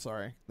me. I'm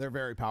sorry. They're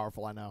very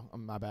powerful, I know.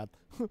 My bad.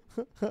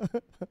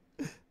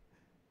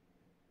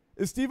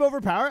 Is Steve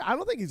overpowered? I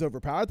don't think he's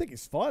overpowered. I think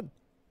he's fun.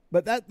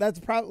 But that's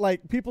probably,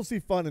 like, people see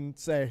fun and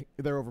say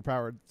they're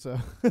overpowered, so.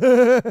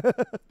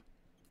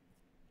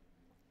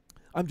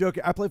 I'm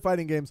joking. I play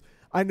fighting games.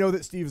 I know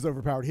that Steve is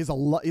overpowered. He's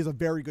a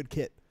very good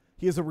kit.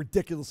 He has a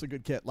ridiculously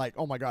good kit. Like,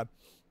 oh my god.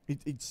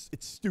 It's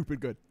stupid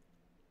good.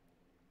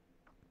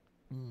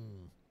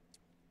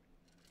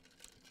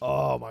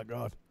 Oh my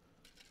god.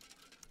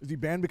 Is he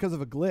banned because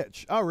of a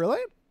glitch? Oh, really?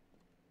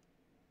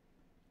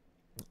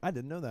 I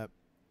didn't know that.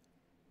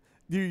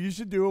 Dude, you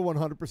should do a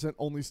 100%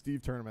 only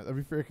Steve tournament.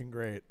 That'd be freaking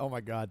great. Oh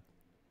my god.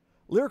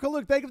 Lyrical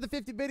Luke, thank you for the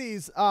 50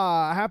 biddies.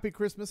 Happy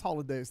Christmas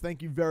holidays.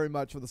 Thank you very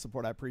much for the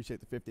support. I appreciate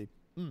the 50.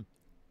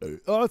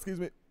 Oh, excuse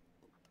me.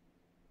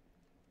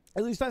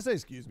 At least I say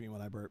excuse me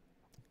when I burp.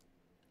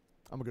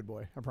 I'm a good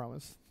boy. I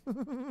promise.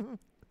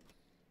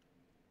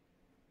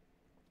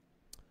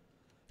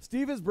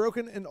 Steve is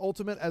broken in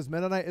Ultimate as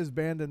Meta Knight is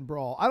banned in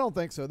Brawl. I don't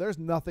think so. There's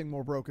nothing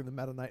more broken than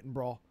Meta Knight in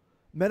Brawl.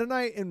 Meta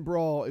Knight in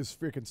Brawl is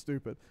freaking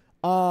stupid.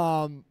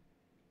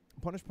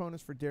 Punish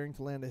opponents for daring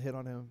to land a hit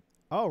on him.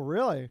 Oh,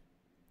 really?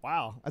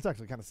 Wow. That's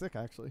actually kind of sick,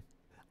 actually.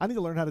 I need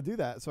to learn how to do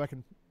that so I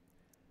can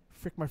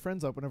frick my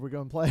friends up whenever we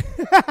go and play.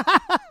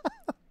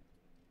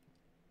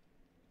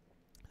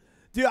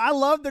 Dude, I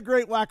love the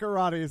Great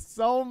Wackarati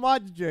so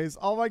much, Jace.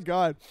 Oh, my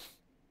God.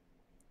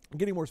 I'm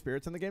getting more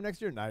spirits in the game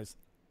next year? Nice.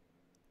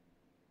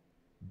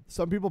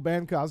 Some people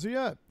ban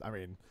Kazuya. I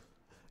mean,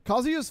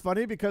 Kazuya is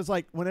funny because,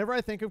 like, whenever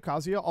I think of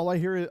Kazuya, all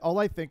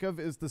I think of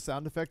is the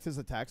sound effect his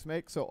attacks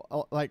make. So,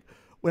 like,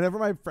 whenever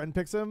my friend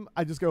picks him,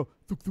 I just go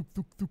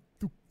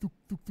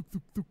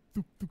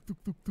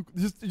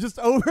just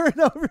over and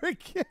over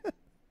again.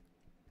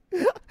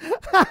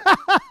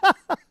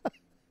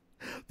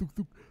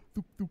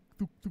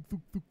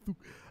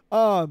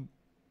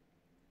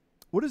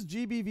 What is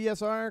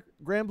GBVSR?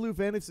 Grand Blue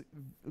Fantasy,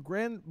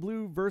 Grand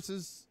Blue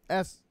versus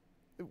S.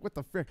 What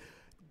the frick?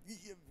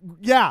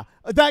 Yeah,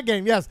 that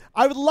game. Yes,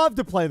 I would love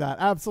to play that.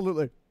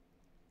 Absolutely.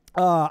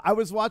 I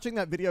was watching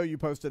that video you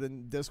posted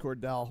in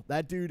Discord, Dell.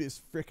 That dude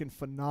is freaking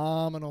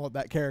phenomenal at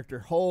that character.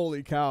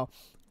 Holy cow.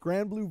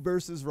 Grand Blue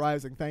versus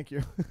Rising. Thank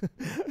you.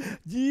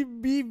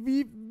 GBVSRBR.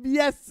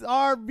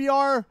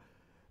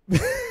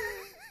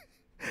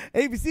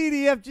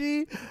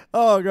 ABCDFG.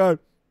 Oh, God.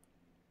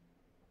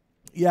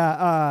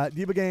 Yeah,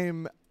 Diva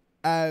game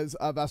as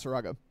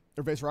Vasaraga.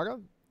 Or Vasaraga?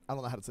 I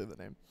don't know how to say that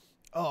name.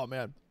 Oh,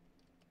 man.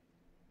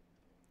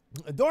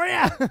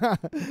 Doria!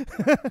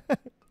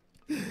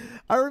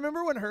 I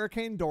remember when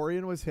Hurricane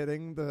Dorian was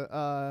hitting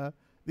the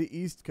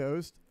East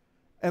Coast,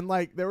 and,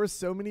 like, there were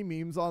so many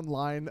memes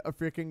online of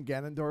freaking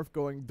Ganondorf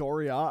going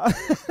Doria.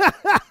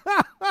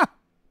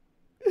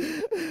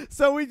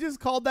 So we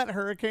just called that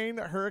Hurricane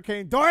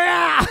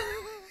Doria!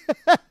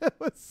 It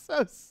was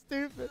so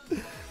stupid.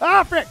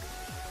 Ah, frick!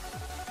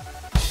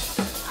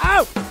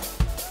 Ow!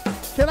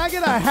 Can I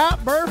get a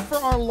hat birth for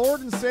our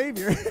Lord and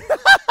Savior?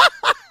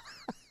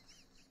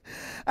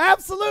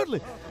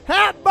 Absolutely.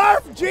 Hat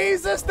Murph,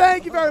 Jesus,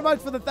 thank you very much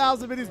for the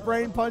 1,000 biddies.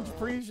 Brain Punch,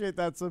 appreciate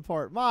that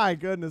support. My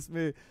goodness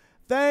me.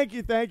 Thank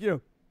you, thank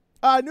you.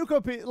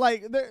 Nuko P,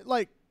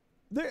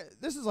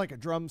 this is like a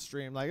drum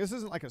stream. Like, this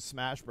isn't like a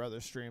Smash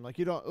Brothers stream. Like,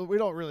 we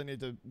don't really need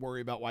to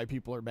worry about why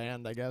people are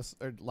banned, I guess.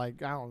 Or,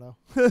 like, I don't know.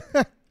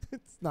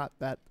 It's not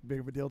that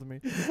big of a deal to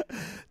me.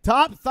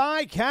 Top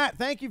Thigh Cat,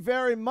 thank you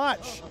very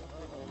much.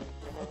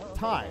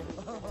 Top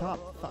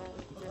thigh.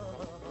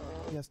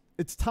 Yes,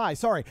 it's Thigh.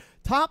 Sorry.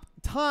 Top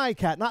Thigh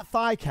Cat, not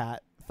Thigh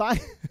Cat. Thigh.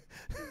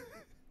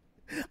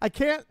 I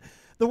can't.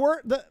 The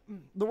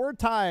word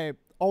Thigh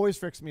always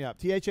fricks me up.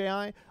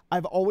 Thai.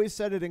 I've always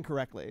said it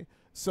incorrectly.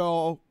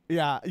 So,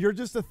 yeah, you're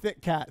just a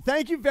thick cat.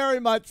 Thank you very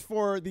much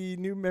for the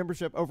new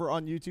membership over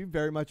on YouTube.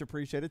 Very much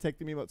appreciated. Take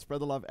the emote,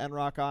 spread the love, and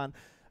rock on.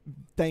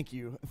 Thank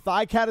you.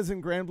 Thigh Cat is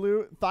in Grand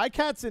Blue. Thigh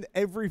Cat's in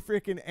every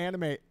freaking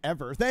anime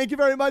ever. Thank you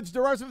very much,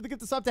 Durarson, for get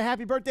this up to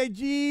happy birthday,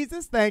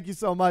 Jesus. Thank you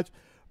so much.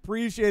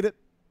 Appreciate it.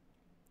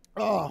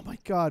 Oh, my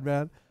God,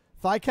 man.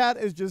 Thigh Cat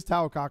is just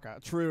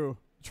Taokaka. True.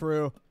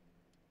 True.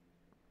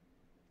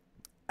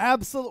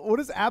 What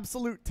is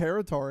absolute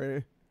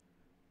territory?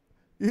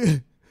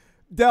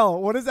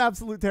 Del, what is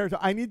absolute territory?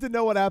 I need to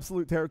know what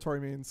absolute territory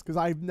means because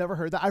I've never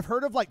heard that. I've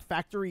heard of like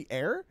factory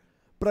air,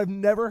 but I've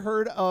never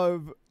heard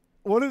of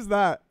what is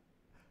that?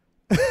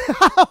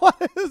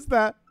 What is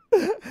that?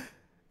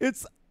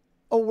 It's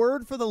a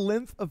word for the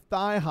length of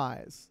thigh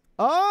highs.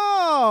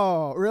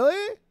 Oh,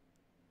 really?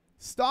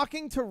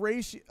 Stocking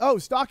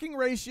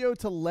ratio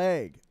to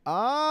leg.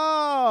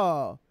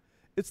 Oh.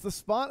 It's the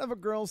spot of a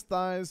girl's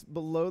thighs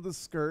below the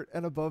skirt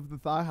and above the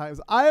thigh highs.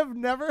 I have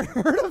never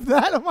heard of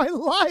that in my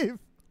life.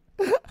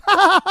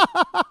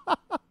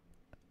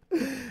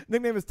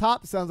 Nickname is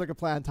Top. Sounds like a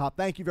plan, Top.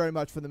 Thank you very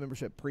much for the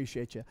membership.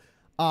 Appreciate you.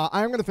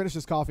 I am going to finish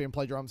this coffee and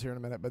play drums here in a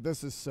minute, but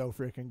this is so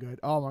freaking good.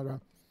 Oh my God.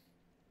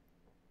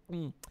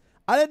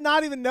 I did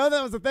not even know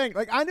that was a thing.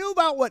 Like I know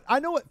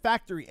what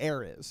factory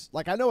air is.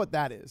 Like I know what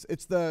that is.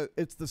 It's the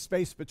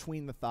space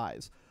between the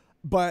thighs.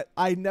 But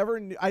I've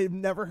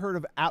never heard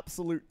of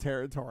absolute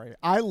territory.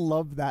 I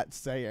love that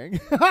saying.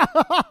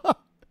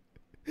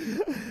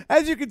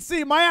 As you can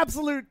see, my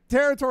absolute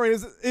territory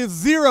is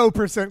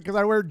 0% because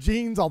I wear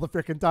jeans all the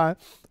frickin' time.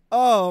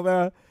 Oh,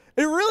 man.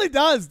 It really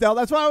does, Del.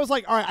 That's why I was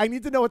like, all right, I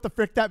need to know what the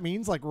frick that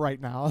means, like,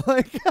 right now.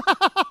 Like,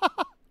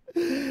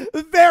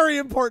 it's very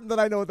important that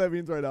I know what that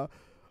means right now.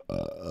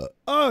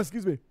 Oh,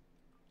 excuse me.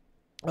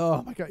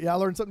 Oh, my God. Yeah, I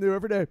learn something new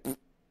every day.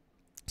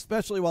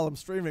 Especially while I'm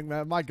streaming,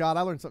 man. My God,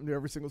 I learn something new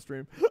every single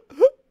stream.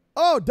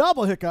 Oh,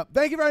 double hiccup.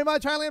 Thank you very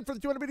much, Highland, for the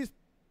 200 biddies.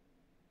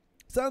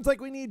 Sounds like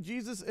we need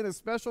Jesus in a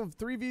special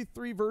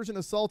 3v3 version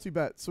of Salty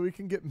Bet so we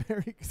can get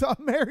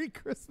Merry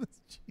Christmas,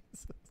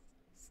 Jesus.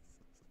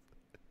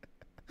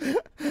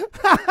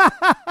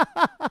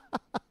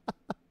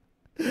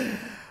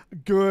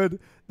 Good.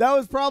 That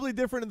was probably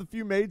different in the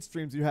few maid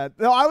streams you had.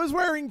 No, I was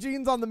wearing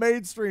jeans on the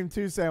maid stream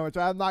too, Sandwich.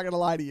 I'm not going to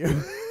lie to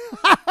you.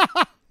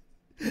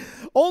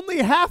 Only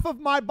half of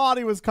my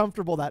body was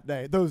comfortable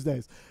those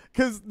days.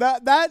 Because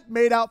that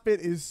maid outfit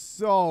is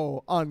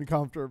so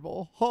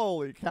uncomfortable.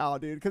 Holy cow,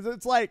 dude. Because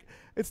it's like,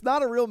 it's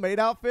not a real maid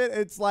outfit.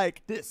 It's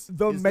like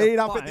the maid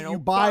outfit that you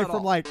buy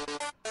from like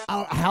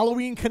a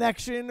Halloween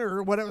Connection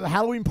or whatever, the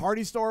Halloween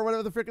Party Store or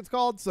whatever the frick it's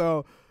called.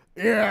 So,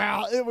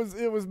 yeah, it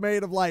was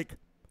made of like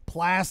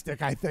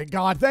plastic, I think.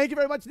 God, thank you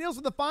very much, Niels,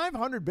 for the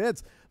 500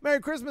 bits.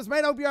 Merry Christmas, mate.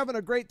 I hope you're having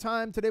a great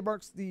time. Today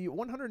marks the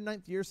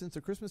 109th year since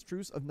the Christmas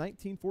truce of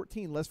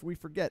 1914, lest we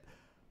forget.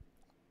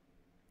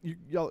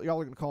 Y'all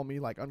are gonna call me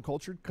like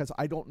uncultured because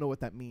I don't know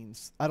what that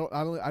means. I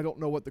don't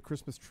know what the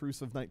Christmas truce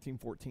of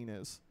 1914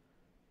 is.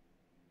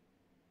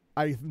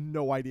 I have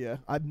no idea.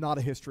 I'm not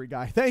a history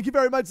guy. Thank you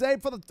very much,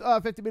 Zabe, for the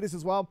 50 minutes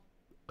as well.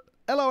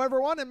 Hello,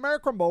 everyone, and Merry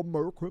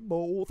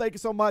Crimbo. Thank you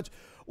so much.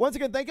 Once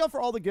again, thank y'all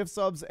for all the gift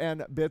subs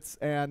and bits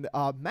and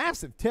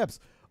massive tips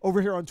over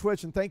here on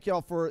Twitch, and thank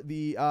y'all for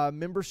the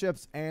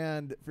memberships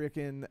and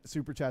freaking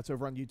super chats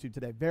over on YouTube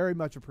today. Very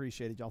much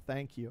appreciated, y'all.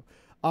 Thank you.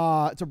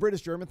 It's a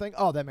British-German thing.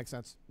 Oh, that makes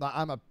sense.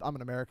 I'm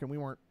an American. We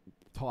weren't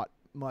taught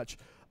much.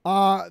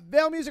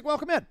 Veil Music,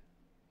 welcome in.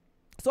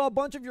 Saw a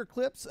bunch of your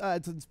clips.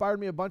 It's inspired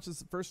me a bunch. This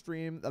is the first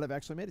stream that I've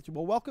actually made it to.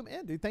 Well, welcome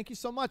in, dude. Thank you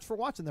so much for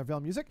watching there, Veil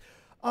Music.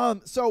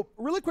 So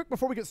really quick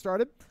before we get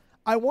started,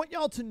 I want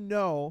y'all to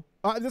know,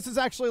 this is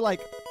actually this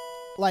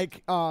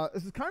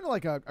is kind of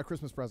like a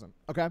Christmas present,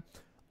 okay?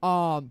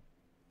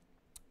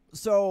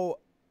 So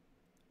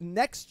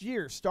next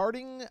year,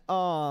 starting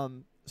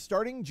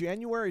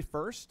January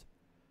 1st,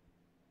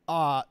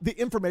 the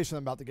information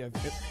I'm about to give,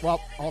 well,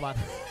 hold on.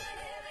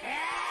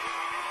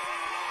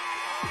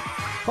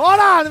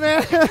 Hold on,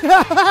 man.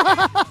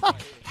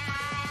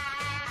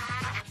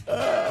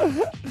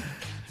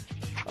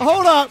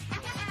 Hold up.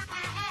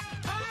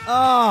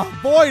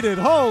 Voided.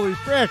 Holy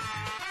frick.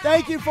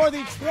 Thank you for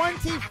the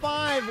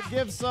 25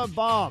 gift sub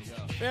bomb.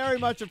 Very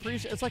much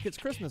appreciate. It's like it's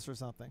Christmas or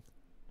something.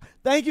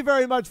 Thank you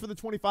very much for the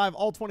 25.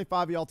 All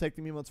 25 of y'all take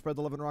the emote, spread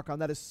the love and rock on.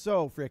 That is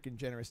so freaking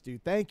generous,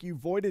 dude. Thank you,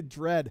 Voided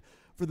Dread,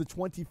 for the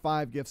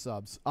 25 gift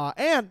subs.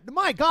 And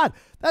my God,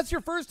 that's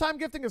your first time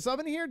gifting a sub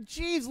in here?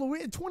 Jeez,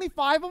 Louis,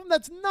 25 of them?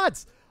 That's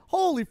nuts.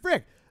 Holy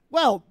frick.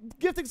 Well,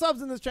 gifting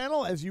subs in this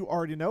channel, as you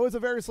already know, is a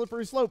very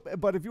slippery slope.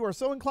 But if you are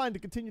so inclined to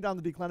continue down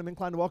the decline, I'm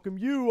inclined to welcome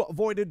you,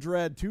 Voided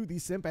Dread, to the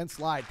Simp and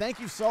Slide. Thank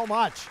you so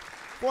much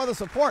for the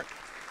support.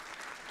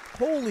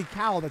 Holy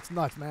cow, that's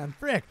nuts, man.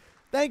 Frick.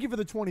 Thank you for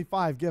the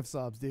 25 gift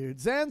subs, dude.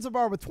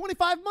 Zanzibar with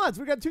 25 months.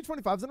 We got 2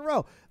 25s in a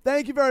row.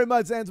 Thank you very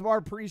much, Zanzibar.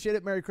 Appreciate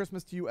it. Merry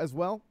Christmas to you as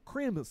well.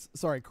 Creamus.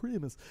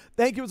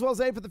 Thank you as well,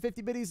 Zay, for the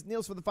 50 biddies,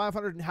 Niels for the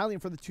 500, and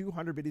Hallian for the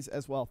 200 biddies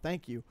as well.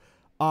 Thank you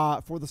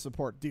for the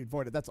support. Dude,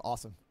 Voided, that's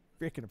awesome.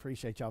 Freaking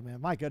appreciate y'all, man.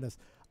 My goodness.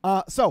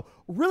 So,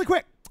 really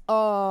quick,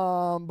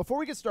 before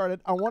we get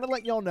started, I want to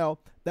let y'all know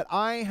that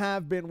I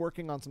have been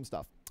working on some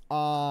stuff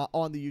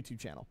on the YouTube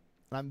channel.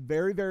 And I'm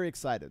very, very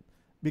excited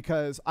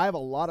because I have a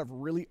lot of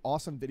really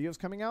awesome videos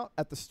coming out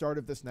at the start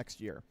of this next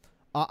year.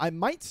 I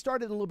might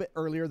start it a little bit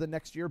earlier than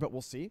next year, but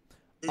we'll see.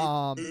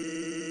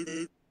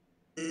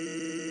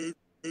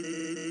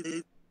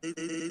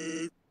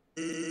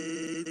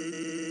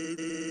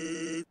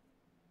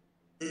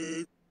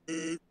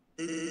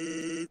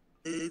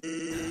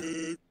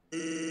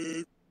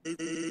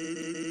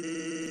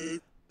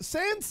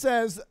 Sand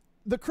says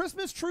the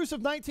Christmas truce of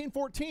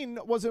 1914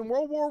 was in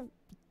World War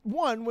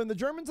I when the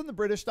Germans and the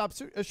British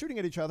stopped shooting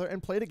at each other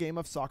and played a game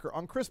of soccer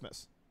on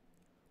Christmas.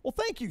 Well,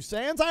 thank you,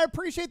 Sands. I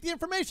appreciate the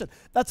information.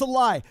 That's a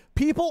lie.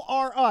 People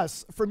Are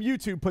Us from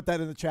YouTube put that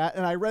in the chat,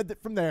 and I read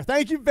it from there.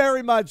 Thank you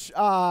very much,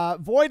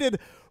 Voided,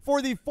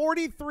 for the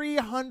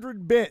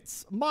 4,300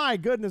 bits. My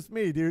goodness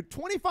me, dude.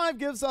 25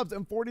 gift subs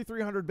and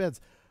 4,300 bits.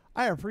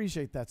 I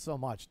appreciate that so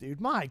much, dude.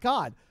 My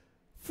God.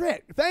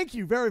 Frick. Thank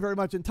you very, very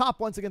much. And Top,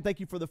 once again,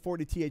 thank you for the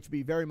 40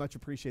 THB. Very much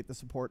appreciate the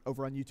support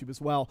over on YouTube as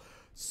well.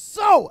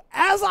 So,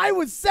 as I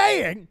was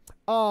saying,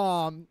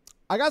 I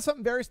got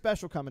something very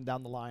special coming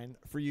down the line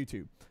for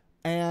YouTube.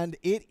 And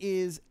it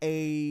is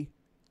a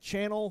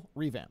channel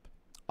revamp.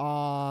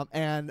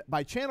 And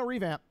by channel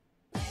revamp,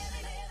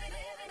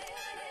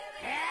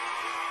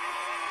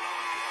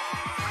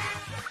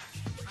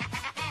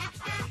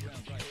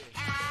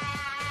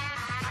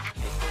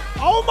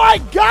 oh my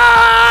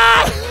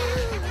God!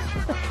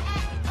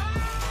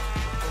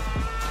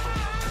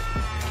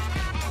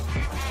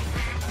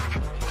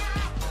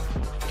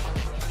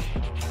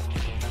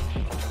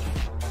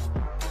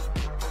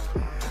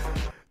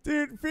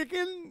 Dude,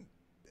 freaking,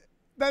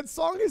 that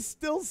song is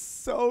still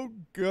so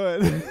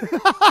good.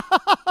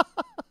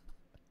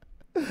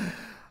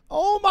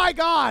 Oh my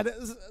God.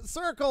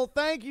 Circle,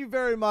 thank you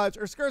very much.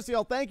 Or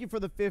Skursiel, thank you for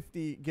the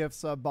 50 gift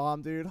sub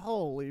bomb, dude.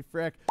 Holy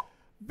frick.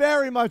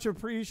 Very much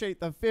appreciate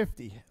the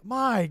 50.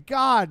 My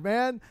God,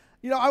 man.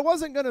 You know, I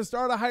wasn't going to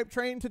start a hype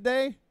train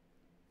today.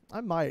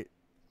 I might.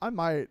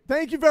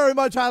 Thank you very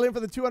much, Hylian, for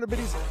the 200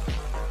 biddies.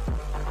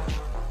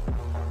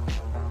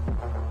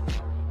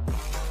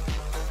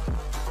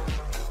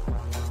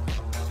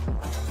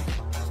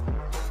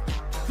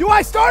 Do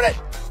I start it?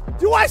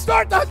 Do I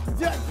start the...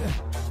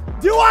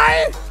 Do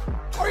I?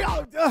 Are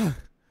y'all...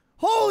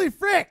 holy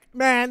frick,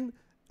 man.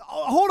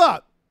 Hold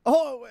up.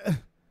 Hold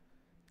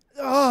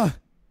on.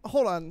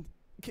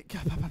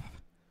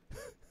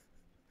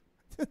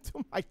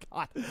 Oh my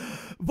God.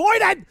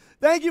 Voided!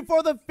 Thank you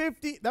for the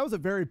 50. That was a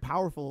very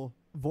powerful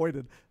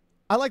Voided.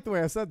 I like the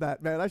way I said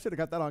that, man. I should have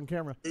got that on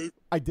camera.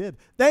 I did.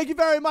 Thank you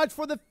very much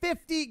for the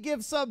 50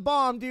 gift sub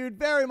bomb, dude.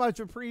 Very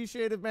much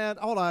appreciated, man.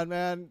 Hold on,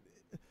 man.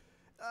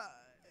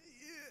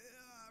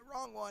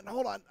 Wrong one.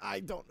 Hold on.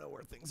 I don't know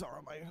where things are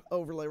on my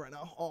overlay right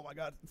now. Oh my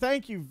God.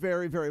 Thank you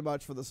very, very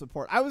much for the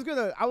support. I was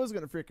gonna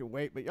freaking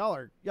wait, but y'all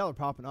are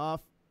popping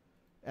off.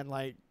 And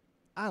like,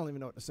 I don't even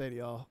know what to say to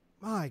y'all.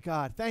 My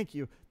God, thank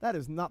you. That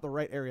is not the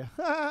right area.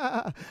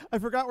 I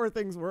forgot where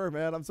things were,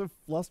 man. I'm so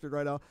flustered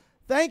right now.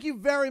 Thank you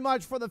very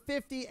much for the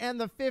 50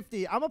 and the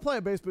 50. I'm gonna play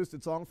a bass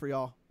boosted song for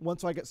y'all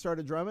once I get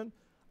started drumming.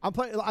 I'm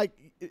playing, like,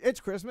 it's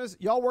Christmas.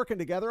 Y'all working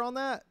together on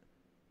that.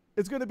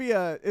 It's gonna be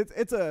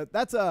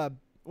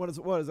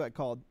what is that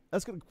called?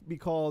 That's gonna be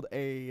called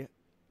a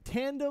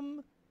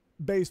tandem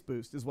bass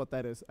boost is what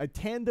that is. A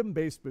tandem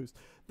bass boost.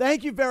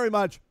 Thank you very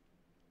much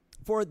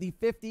for the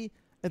 50.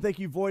 And thank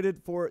you,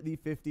 Voided, for the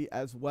 50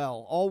 as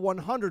well. All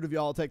 100 of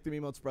y'all take the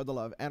emote, spread the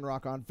love, and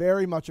rock on.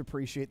 Very much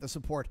appreciate the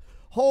support.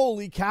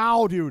 Holy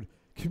cow, dude.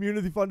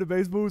 Community funded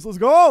bass boost. Let's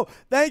go.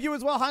 Thank you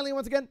as well, Hylian,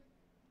 once again,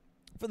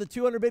 for the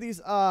 200 biddies.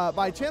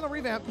 By channel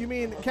revamp, you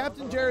mean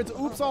Captain Jared's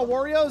Oops All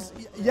Warriors?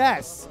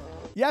 Yes.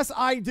 Yes,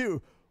 I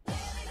do.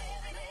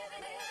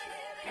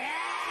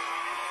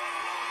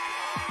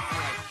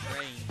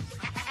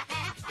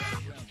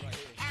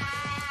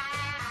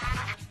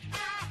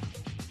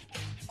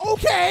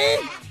 Okay.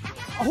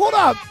 Hold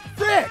up.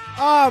 Frick.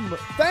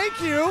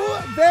 Thank you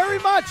very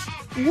much.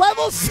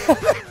 Level 7.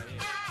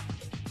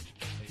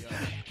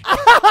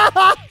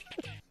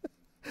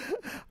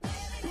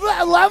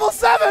 Level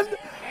 7,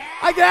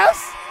 I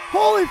guess.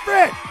 Holy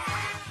frick.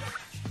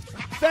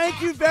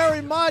 Thank you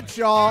very much,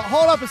 y'all.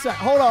 Hold up a sec.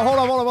 Hold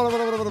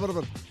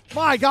on.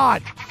 My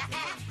God.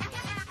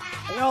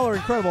 Y'all are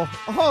incredible.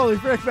 Holy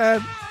frick,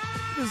 man.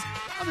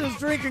 I'm just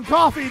drinking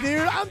coffee,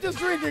 dude. I'm just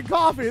drinking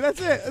coffee.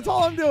 That's it. That's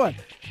all I'm doing.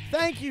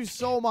 Thank you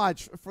so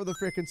much for the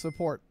frickin'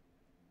 support.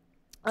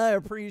 I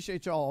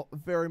appreciate y'all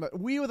very much.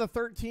 We with a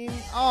 13.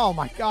 Oh,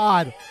 my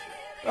God.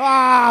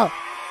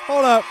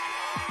 Hold up.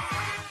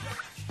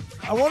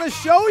 I want to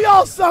show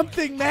y'all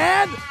something,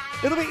 man.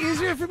 It'll be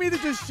easier for me to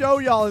just show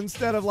y'all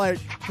instead of like,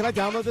 can I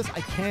download this?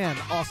 I can.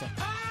 Awesome.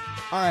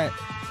 All right.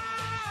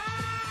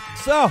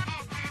 So,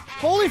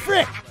 holy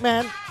frick,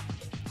 man.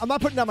 I'm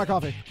not putting down my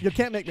coffee. You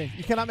can't make me.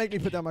 You cannot make me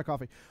put down my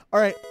coffee. All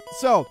right.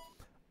 So,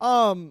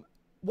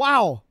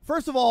 wow.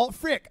 First of all,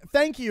 frick,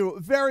 thank you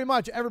very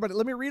much, everybody.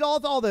 Let me read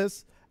all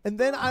this, and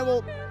then I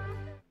will,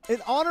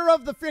 in honor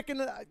of the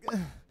frickin'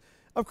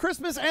 of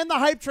Christmas and the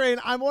hype train,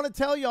 I want to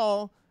tell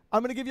y'all,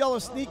 I'm going to give y'all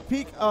a sneak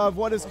peek of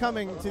what is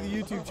coming to the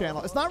YouTube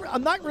channel.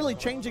 I'm not really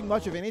changing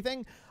much of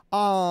anything,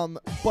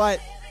 but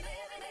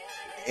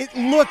it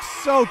looks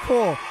so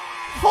cool.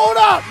 Hold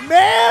up,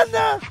 man!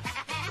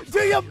 Do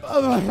you?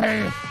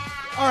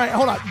 All right,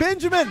 hold on.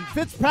 Benjamin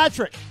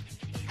Fitzpatrick.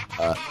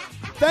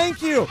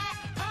 Thank you.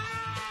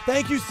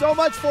 Thank you so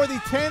much for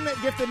the 10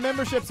 gifted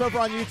memberships over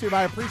on YouTube.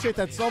 I appreciate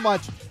that so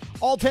much.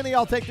 All 10 of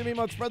y'all take the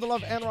emote, spread the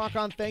love, and rock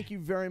on. Thank you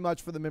very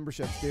much for the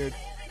memberships, dude.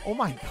 Oh,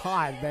 my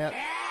God, man.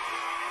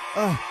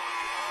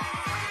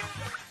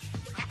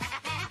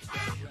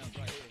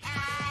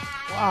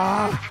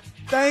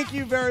 Thank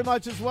you very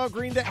much as well,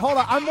 Green Day. Hold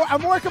on,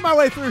 I'm working my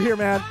way through here,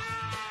 man.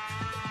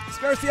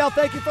 Scarciel,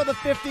 thank you for the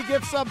 50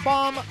 gift sub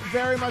bomb.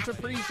 Very much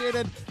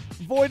appreciated.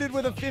 Voided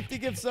with a 50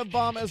 gift sub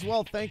bomb as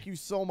well. Thank you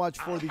so much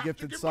for the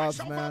gifted subs,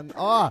 man.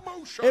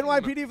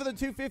 NYPD for the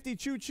 250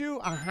 choo choo.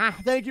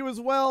 Thank you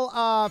as well.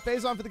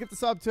 Faison for the gifted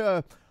sub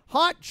to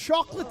Hot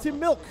Chocolate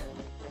Milk.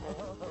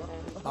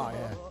 Oh,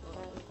 yeah.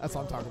 That's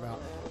what I'm talking about.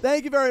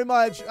 Thank you very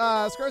much.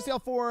 Scarciel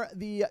for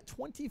the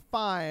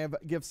 25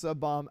 gift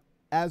sub bomb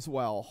as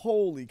well.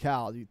 Holy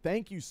cow, dude.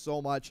 Thank you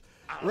so much.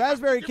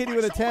 Raspberry Kitty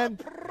with a 10.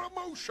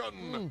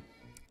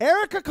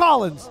 Erica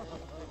Collins.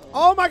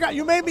 Oh, my God.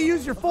 You made me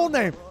use your full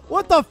name.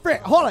 What the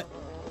frick? Hold it.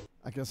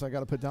 I guess I got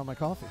to put down my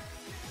coffee.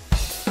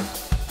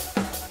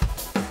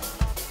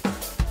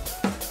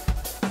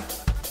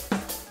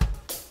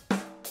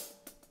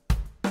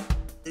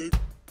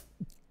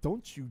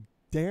 Don't you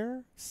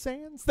dare,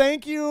 Sans.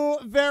 Thank you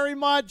very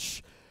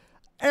much,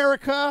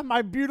 Erica,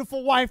 my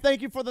beautiful wife.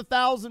 Thank you for the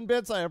 1,000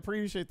 bits. I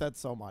appreciate that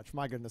so much.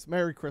 My goodness.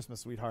 Merry Christmas,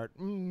 sweetheart.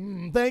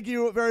 Thank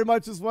you very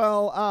much as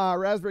well.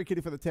 Raspberry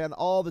Kitty for the 10.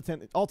 All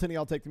 10 of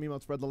y'all take the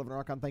emote, spread the love and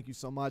rock on. Thank you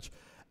so much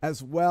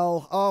as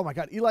well. Oh, my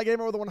God. Eli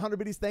Gamer with the 100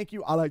 biddies. Thank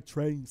you. I like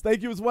trains.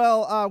 Thank you as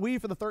well. We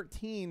for the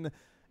 13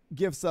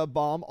 gift sub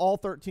bomb. All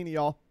 13 of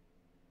y'all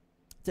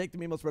take the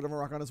emote, spread the love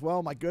and rock on as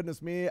well. My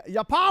goodness me.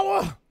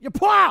 Yapawa!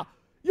 Yapwa!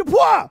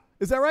 Yapwa!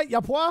 Is that right?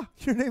 Yapwa?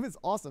 Your name is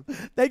awesome.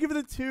 Thank you for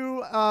the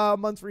 2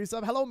 months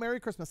resub. Hello, Merry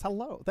Christmas.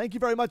 Hello. Thank you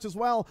very much as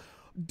well.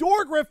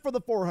 Dorgriff for the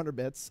 400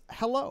 bits.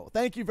 Hello.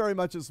 Thank you very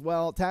much as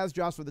well. Taz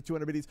Josh for the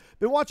 200 biddies.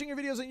 Been watching your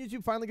videos on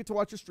YouTube. Finally get to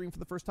watch your stream for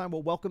the first time.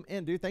 Well, welcome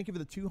in, dude. Thank you for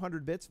the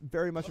 200 bits.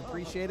 Very much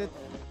appreciated.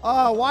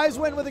 Wise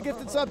Win with a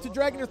gifted sub to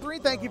Dragoner 3.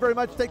 Thank you very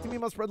much. Take the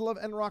memo, spread the love,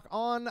 and rock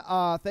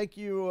on. Thank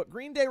you,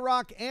 Green Day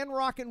Rock and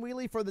Rock and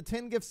Wheelie for the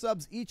 10 gift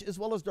subs each, as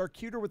well as Dark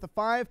Cuter with the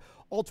 5.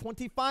 All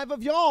 25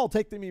 of y'all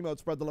take the memo,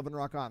 spread the love, and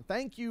rock on.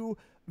 Thank you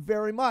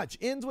very much.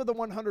 Ends with the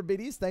 100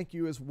 biddies. Thank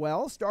you as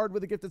well. Starred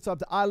with a gifted sub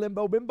to I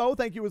Limbo Bimbo.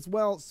 Thank you as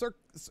well.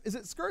 Is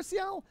it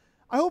Scarciel?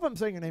 I hope I'm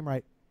saying your name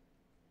right.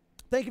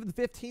 Thank you for the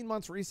 15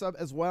 months resub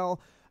as well.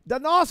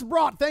 Danos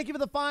Brought, thank you for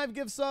the 5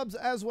 gift subs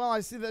as well.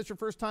 I see that's your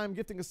first time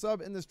gifting a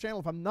sub in this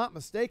channel, if I'm not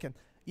mistaken.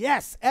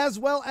 Yes, as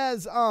well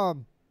as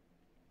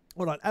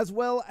as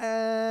well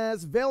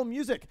as Veil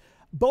Music.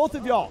 Both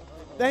of y'all,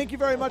 thank you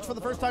very much for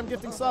the first time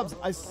gifting subs.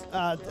 As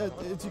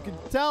you can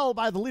tell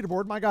by the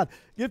leaderboard, my God,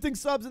 gifting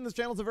subs in this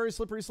channel is a very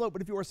slippery slope.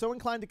 But if you are so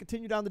inclined to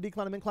continue down the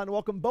decline, I'm inclined to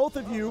welcome both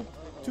of you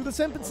to the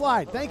Simp and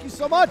Slide. Thank you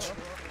so much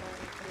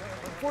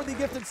for the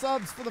gifted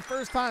subs for the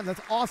first time.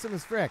 That's awesome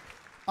as frick.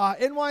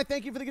 NY,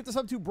 thank you for the gifted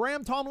sub to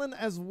Bram Tomlin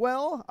as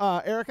well.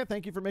 Erica,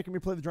 thank you for making me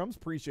play the drums.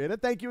 Appreciate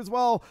it. Thank you as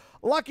well.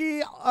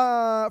 Lucky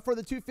for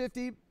the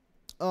 250.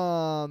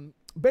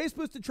 Bass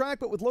boosted track,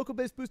 but with local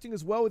bass boosting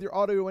as well with your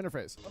audio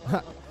interface.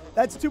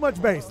 That's too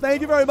much bass. Thank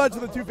you very much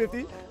for the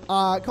 250.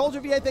 Culture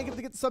VA, thank you for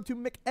the get the sub to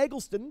Mick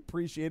Eggleston.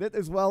 Appreciate it.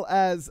 As well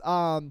as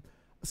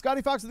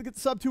Scotty Fox for the get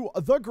the sub to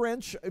The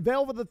Grinch.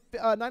 Vale for the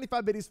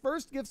 95 biddies.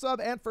 First gift sub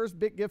and first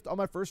big gift on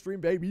my first stream,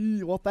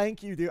 baby. Well,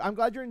 thank you, dude. I'm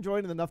glad you're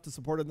enjoying it enough to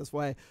support it in this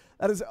way.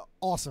 That is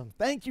awesome.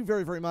 Thank you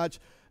very, very much.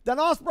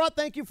 Danos Brought,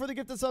 thank you for the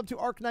gifted sub to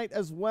Arc Knight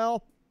as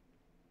well.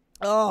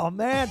 Oh,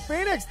 man.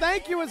 Phoenix,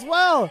 thank you as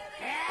well.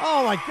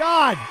 Oh, my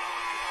God.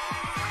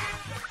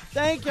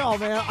 Thank y'all,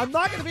 man. I'm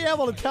not going to be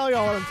able to tell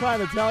y'all what I'm trying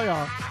to tell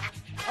y'all.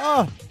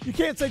 Oh, you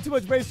can't say too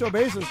much bass to a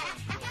bassist.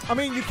 I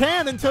mean, you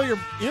can until your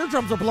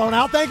eardrums are blown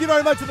out. Thank you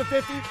very much for the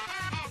 50.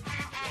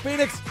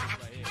 Phoenix,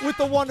 with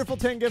the wonderful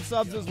 10 gift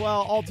subs as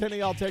well. All 10 of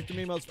y'all take the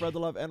memo, spread the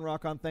love, and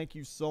rock on. Thank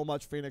you so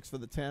much, Phoenix, for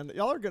the 10.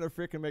 Y'all are going to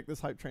freaking make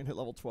this hype train hit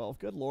level 12.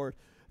 Good Lord.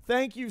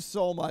 Thank you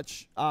so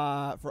much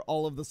for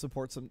all of the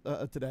support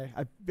today.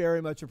 I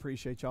very much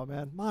appreciate y'all,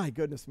 man. My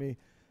goodness me.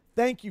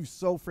 Thank you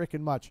so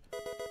freaking much.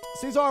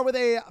 Cesar with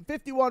a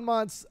 51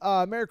 months.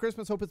 Merry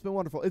Christmas. Hope it's been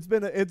wonderful. It's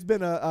been a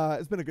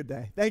good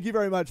day. Thank you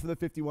very much for the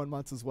 51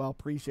 months as well.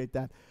 Appreciate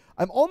that.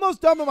 I'm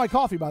almost done with my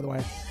coffee, by the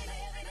way.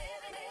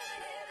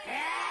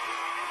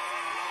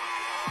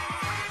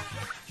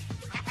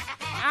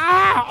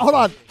 Ah, hold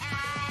on.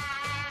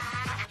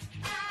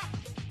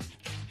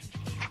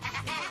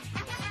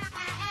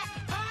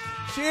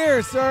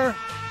 Cheers, sir.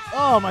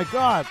 Oh my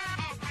God.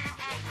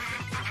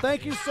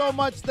 Thank you so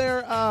much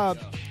there.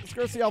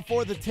 Scursy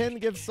for the 10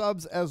 gift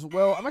subs as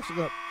well. I'm actually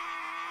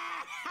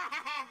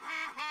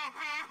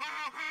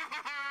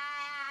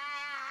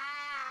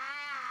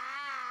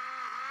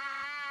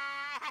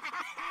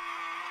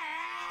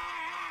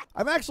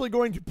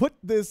gonna to put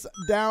this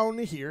down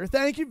here.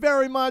 Thank you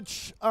very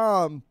much.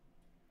 Oh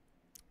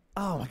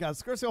my God,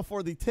 Scursy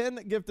for the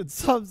 10 gifted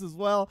subs as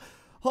well.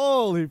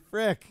 Holy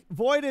frick.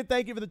 Voided,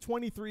 thank you for the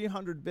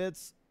 2,300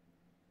 bits.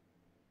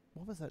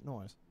 What was that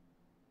noise?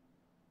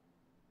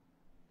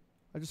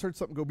 I just heard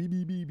something go beep,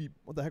 beep, beep, beep.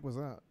 What the heck was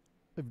that?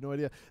 I have no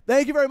idea.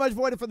 Thank you very much,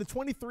 Voided, for the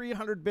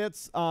 2,300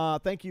 bits.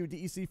 Thank you,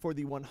 DEC, for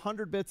the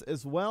 100 bits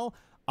as well.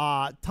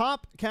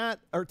 Top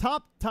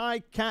Tie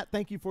Cat,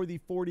 thank you for the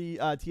 40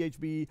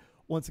 THB.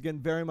 Once again,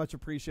 very much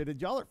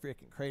appreciated. Y'all are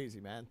freaking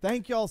crazy, man.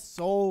 Thank y'all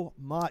so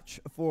much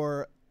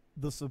for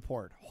the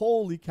support.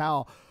 Holy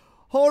cow.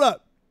 Hold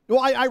up.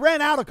 Well, I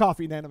ran out of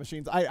coffee, Nano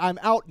Machines. I'm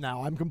out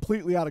now. I'm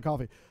completely out of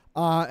coffee.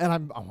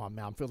 And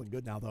I'm feeling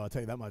good now, though. I'll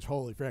tell you that much.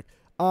 Holy frick.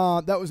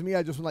 That was me.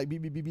 I just went like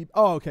beep, beep, beep, beep.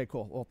 Oh, okay,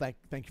 cool. Well, thank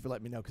you for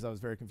letting me know because I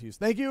was very confused.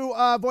 Thank you,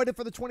 Voided,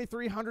 for the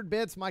 2,300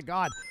 bits. My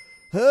God.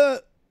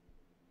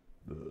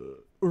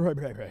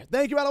 Right.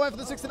 Thank you, by the way, for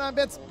the 69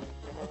 bits.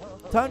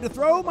 Time to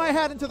throw my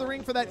hat into the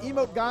ring for that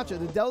emote gotcha.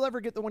 Did Del ever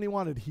get the one he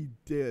wanted? He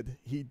did.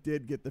 He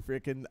did get the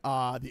freaking,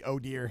 the oh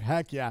dear.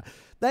 Heck yeah.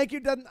 Thank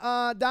you,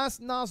 Das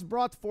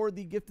Nasbrat, for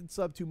the gifted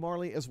sub to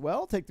Marley as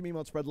well. Take the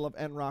emote, spread the love,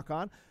 and rock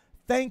on.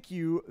 Thank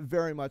you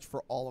very much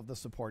for all of the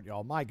support,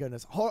 y'all. My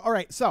goodness. All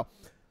right, so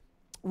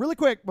really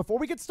quick, before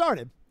we get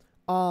started,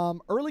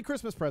 early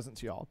Christmas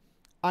presents, y'all.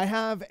 I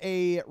have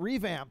a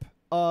revamp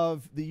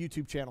of the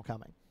YouTube channel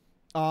coming.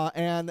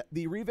 And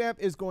the revamp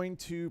is going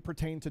to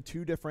pertain to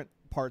two different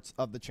parts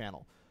of the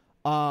channel.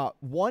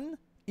 One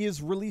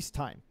is release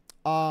time.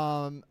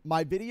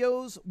 My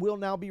videos will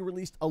now be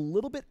released a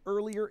little bit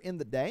earlier in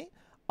the day,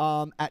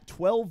 at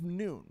 12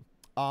 noon.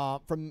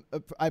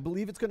 I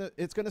believe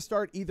it's gonna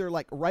start either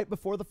like right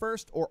before the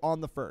 1st or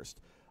on the 1st.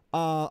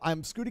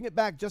 I'm scooting it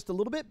back just a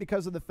little bit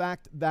because of the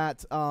fact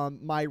that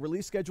my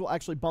release schedule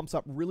actually bumps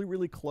up really,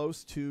 really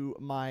close to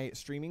my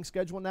streaming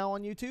schedule now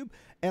on YouTube,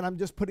 and I'm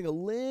just putting a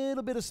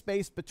little bit of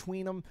space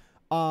between them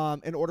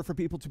in order for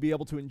people to be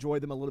able to enjoy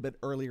them a little bit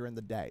earlier in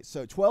the day.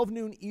 So 12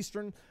 noon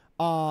Eastern,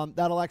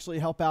 that'll actually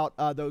help out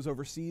those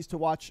overseas to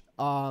watch,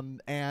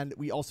 and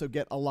we also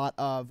get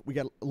we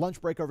get lunch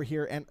break over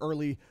here and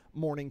early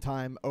morning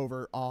time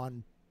over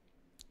on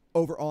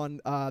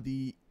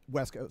the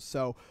West Coast.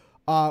 So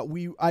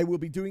I will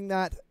be doing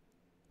that.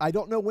 I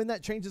don't know when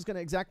that change is going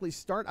to exactly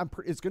start.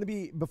 It's going to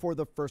be before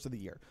the 1st of the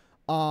year,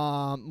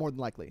 more than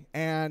likely.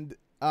 And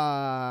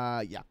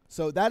yeah,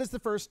 so that is the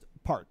first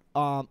part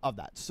of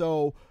that.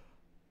 So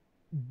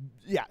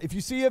yeah, if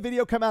you see a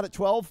video come out at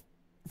 12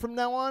 from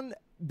now on,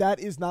 that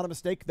is not a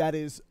mistake. That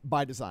is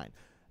by design.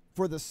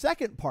 For the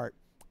second part,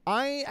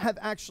 I'm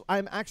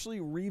actually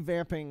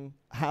revamping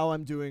how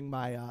I'm doing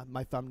my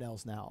my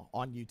thumbnails now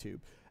on YouTube.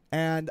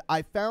 And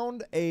I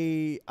found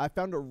a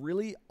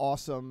really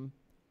awesome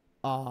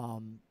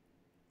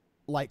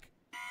like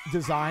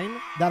design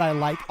that I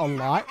like a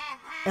lot,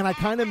 and I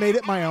kind of made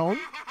it my own.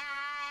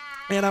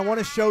 And I want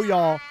to show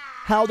y'all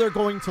how they're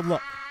going to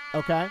look,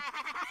 okay?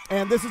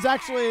 And this is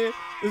actually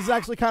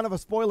kind of a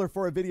spoiler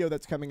for a video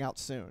that's coming out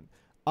soon,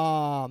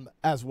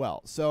 as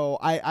well. So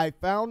I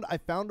found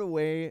a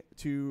way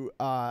to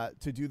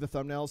do the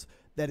thumbnails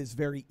that is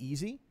very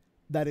easy,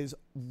 that is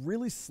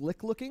really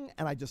slick looking,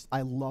 and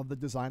I love the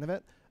design of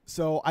it.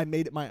 So I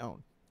made it my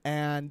own.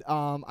 And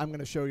I'm going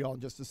to show y'all in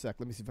just a sec.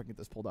 Let me see if I can get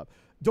this pulled up.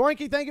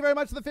 Doinky, thank you very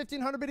much for the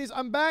 1,500 biddies.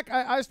 I'm back.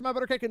 I iced my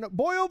butter cake, and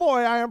boy, oh boy,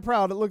 I am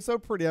proud. It looks so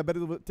pretty. I bet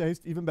it'll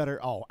taste even better.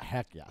 Oh,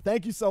 heck yeah.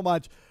 Thank you so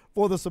much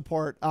for the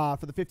support, for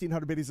the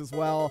 1,500 biddies as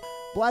well.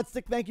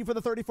 Bladstick, thank you for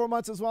the 34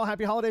 months as well.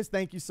 Happy holidays.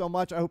 Thank you so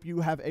much. I hope you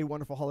have a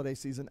wonderful holiday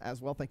season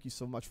as well. Thank you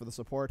so much for the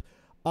support.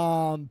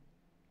 There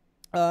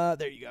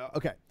you go.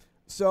 Okay.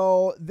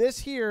 So this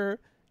here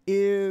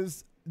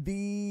is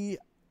the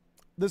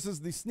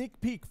sneak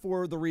peek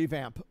for the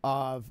revamp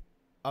of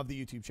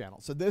the YouTube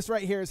channel. So this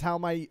right here is how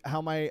my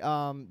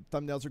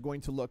thumbnails are going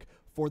to look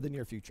for the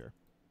near future.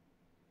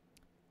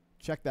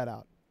 Check that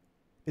out.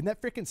 Isn't that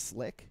freaking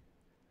slick?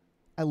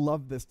 I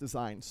love this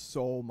design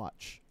so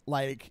much.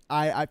 Like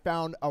I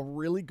found a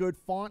really good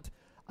font.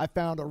 I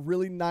found a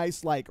really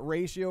nice like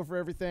ratio for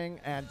everything,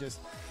 and just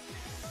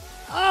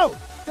Oh,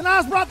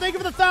 Ganasbrat, thank you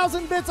for the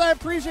 1,000 bits. I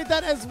appreciate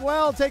that as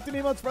well. Take the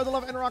emotes, spread the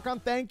love, and rock on.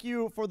 Thank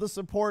you for the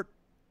support.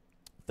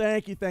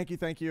 Thank you, thank you,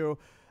 thank you.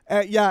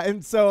 Yeah,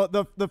 and so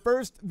the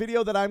first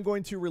video that I'm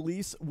going to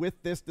release with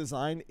this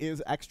design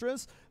is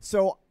extras.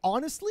 So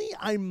honestly,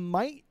 I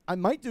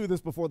might do this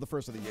before the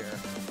first of the year.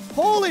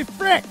 Holy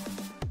frick!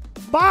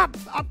 Bob!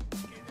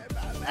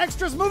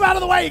 Extras, move out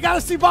of the way. You got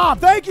to see Bob.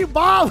 Thank you,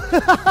 Bob.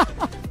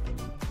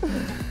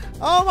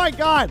 Oh, my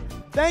God.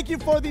 Thank you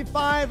for the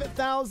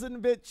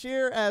 5,000-bit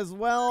cheer as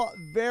well.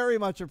 Very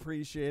much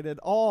appreciated.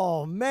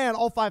 Oh, man.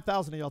 All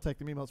 5,000 of y'all take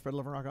the emotes. Spread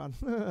love and rock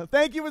on.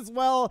 Thank you as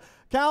well.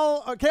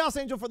 Chaos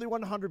Angel for the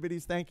 100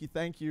 biddies. Thank you.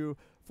 Thank you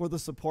for the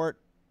support.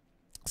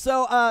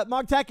 So,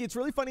 Mogtaki, it's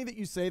really funny that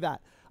you say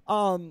that.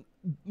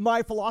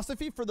 My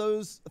philosophy for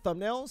those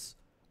thumbnails,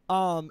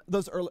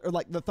 those early, or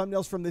like the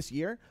thumbnails from this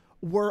year,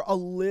 were a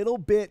little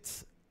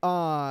bit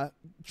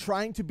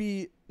trying to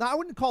be, now I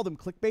wouldn't call them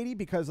clickbaity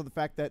because of the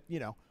fact that, you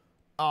know,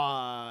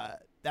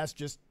 that's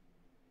just,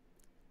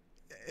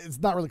 it's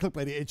not really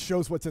clickbaity. It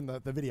shows what's in the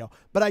video.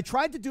 But I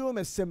tried to do them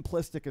as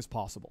simplistic as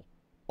possible.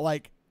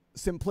 Like,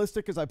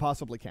 simplistic as I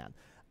possibly can.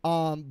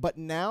 But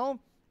now,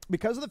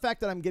 because of the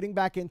fact that I'm getting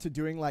back into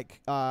doing,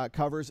 like,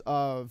 covers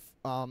of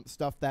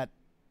stuff that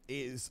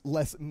is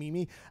less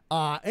memey,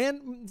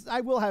 and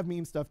I will have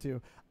meme stuff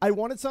too. I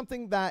wanted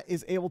something that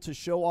is able to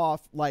show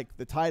off, like,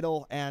 the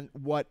title and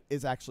what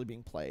is actually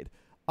being played.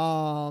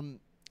 And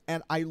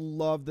I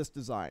love this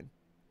design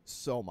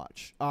so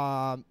much.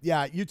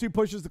 Yeah, YouTube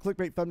pushes the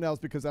clickbait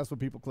thumbnails because that's what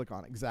people click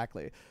on.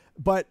 Exactly.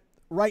 But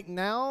right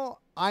now,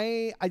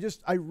 I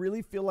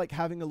really feel like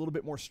having a little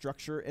bit more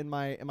structure in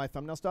my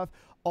thumbnail stuff.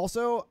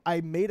 Also,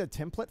 I made a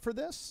template for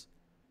this.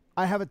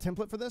 I have a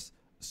template for this.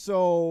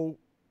 So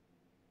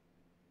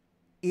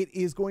it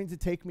is going to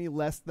take me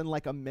less than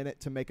like a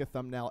minute to make a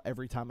thumbnail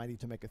every time I need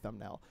to make a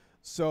thumbnail.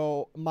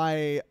 So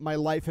my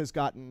life has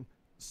gotten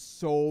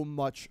so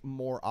much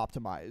more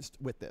optimized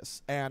with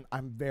this, and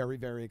I'm very,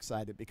 very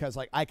excited because,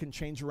 like, I can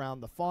change around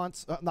the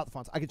fonts, not the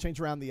fonts, I can change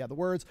around the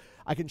words,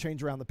 I can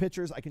change around the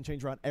pictures, I can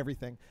change around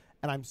everything,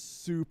 and I'm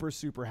super,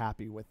 super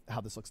happy with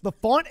how this looks. The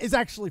font is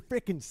actually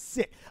freaking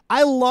sick.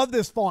 I love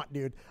this font,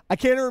 dude. I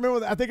can't even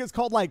remember. I think it's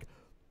called, like,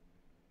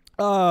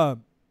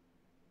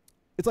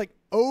 it's like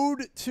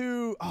Ode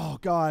to, oh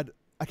God,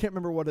 I can't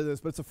remember what it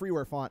is, but it's a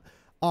freeware font.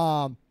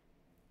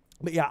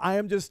 But yeah,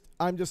 I'm just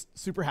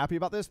super happy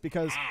about this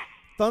because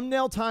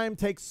thumbnail time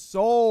takes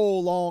so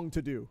long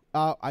to do.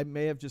 I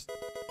may have just,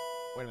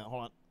 wait a minute,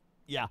 hold on.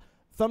 Yeah,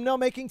 thumbnail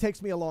making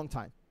takes me a long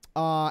time.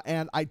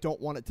 And I don't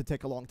want it to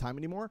take a long time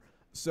anymore.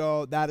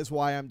 So that is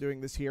why I'm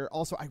doing this here.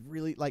 Also, I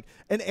really like,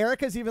 and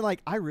Erica's even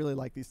like, I really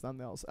like these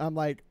thumbnails. I'm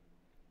like,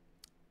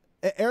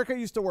 Erica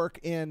used to work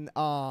in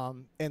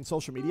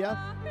social media,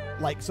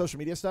 like social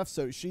media stuff,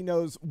 so she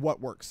knows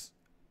what works.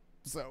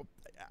 So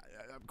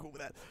I'm cool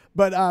with that.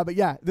 But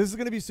yeah, this is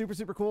going to be super,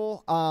 super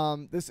cool.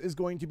 This is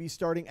going to be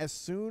starting as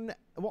soon,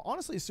 well,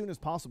 honestly, as soon as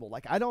possible.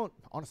 Like, I don't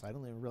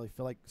even really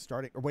feel like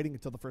starting or waiting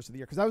until the first of the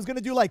year because I was going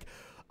to do like,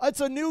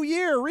 it's a new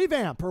year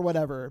revamp or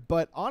whatever.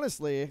 But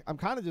honestly, I'm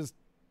kind of just,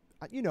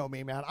 you know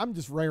me, man. I'm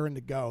just raring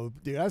to go,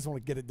 dude. I just want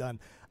to get it done.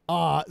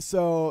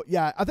 So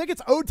yeah, I think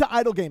it's Ode to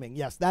Idle Gaming.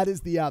 Yes, that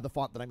is the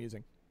font that I'm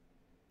using.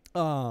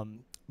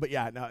 But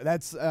yeah, no,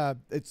 that's,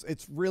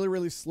 it's really,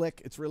 really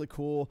slick. It's really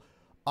cool.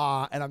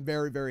 And I'm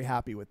very, very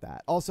happy with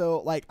that.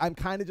 Also, like, I'm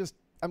just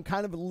a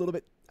little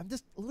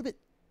bit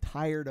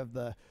tired of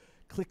the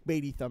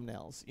clickbaity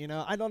thumbnails. You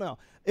know, I don't know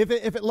if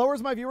it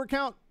lowers my viewer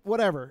count,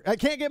 whatever. I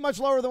can't get much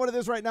lower than what it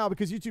is right now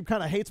because YouTube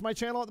kind of hates my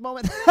channel at the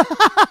moment.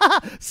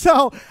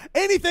 So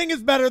anything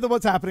is better than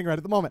what's happening right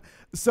at the moment.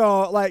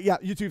 So, like, yeah,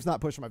 YouTube's not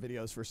pushing my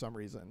videos for some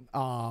reason.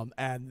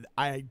 And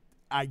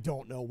I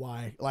don't know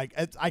why. Like,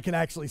 I can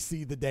actually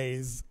see the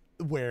days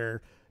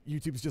where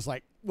YouTube's just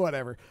like,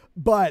 whatever.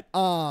 But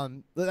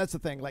that's the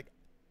thing. Like,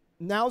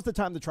 now's the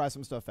time to try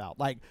some stuff out.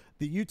 Like,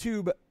 the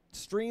YouTube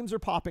streams are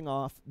popping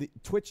off. The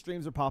Twitch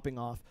streams are popping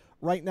off.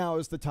 Right now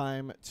is the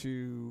time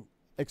to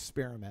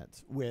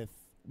experiment with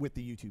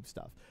the YouTube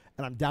stuff.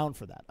 And I'm down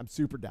for that. I'm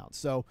super down.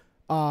 So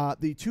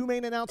the two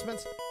main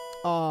announcements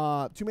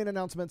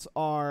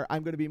are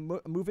I'm going to be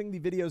moving the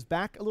videos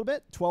back a little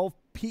bit, 12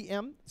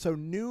 p.m. So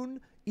noon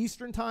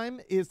Eastern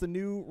time is the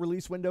new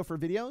release window for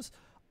videos.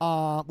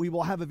 We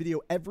will have a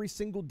video every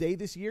single day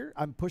this year.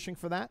 I'm pushing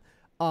for that.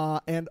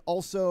 And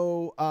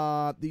also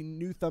the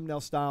new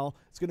thumbnail style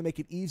is going to make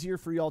it easier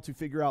for y'all to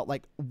figure out,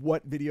 like,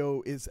 what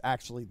video is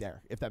actually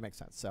there, if that makes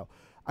sense. So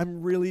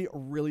I'm really,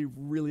 really,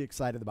 really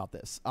excited about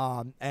this.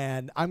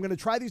 And I'm going to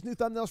try these new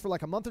thumbnails for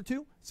like a month or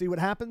two, see what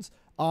happens.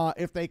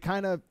 If they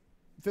kind of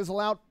fizzle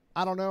out,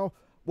 I don't know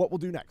what we'll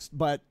do next.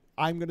 But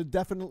I'm going to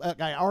definitely,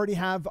 I already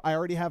have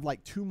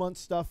like 2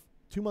 months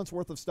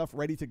worth of stuff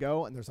ready to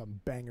go, and there's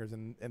some bangers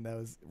in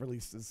those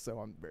releases, so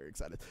I'm very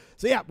excited.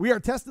 So yeah, we are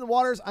testing the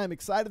waters. I'm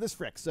excited as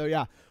frick. So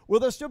yeah,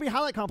 will there still be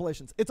highlight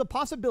compilations? It's a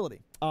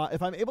possibility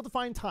if I'm able to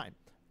find time.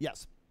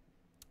 Yes.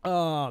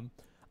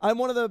 I'm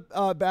one of the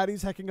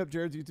baddies hacking up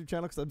Jared's YouTube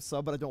channel because I'm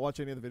sub, but I don't watch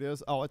any of the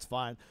videos. Oh, it's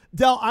fine.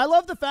 Del, I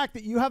love the fact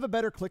that you have a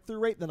better click-through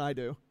rate than I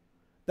do.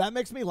 That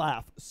makes me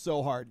laugh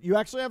so hard. You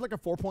actually have like a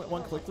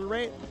 4.1 click-through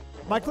rate.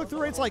 My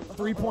click-through rate's like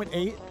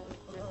 3.8,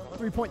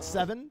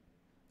 3.7.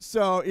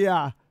 So,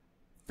 yeah.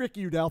 Frick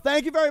you, Dell.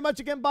 Thank you very much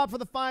again, Bob, for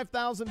the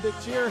 5,000-bit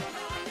cheer.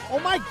 Oh,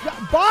 my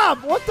God.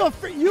 Bob, what the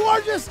frick? You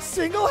are just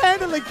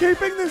single-handedly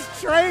keeping this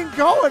train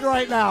going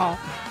right now.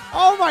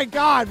 Oh, my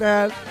God,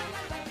 man.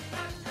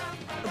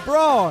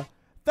 Bro,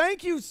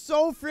 thank you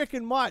so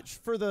freaking much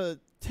for the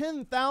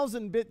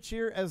 10,000-bit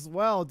cheer as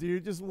well,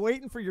 dude. Just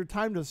waiting for your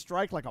time to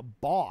strike like a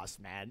boss,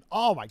 man.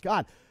 Oh, my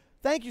God.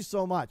 Thank you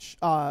so much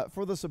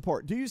for the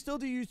support. Do you still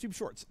do YouTube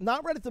Shorts?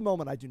 Not right at the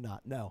moment. I do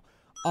not, no.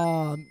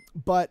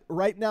 But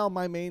right now,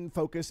 my main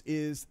focus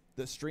is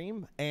the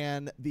stream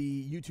and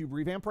the YouTube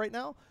revamp right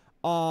now.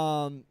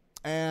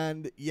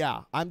 And,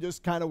 yeah, I'm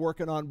just kind of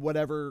working on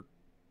whatever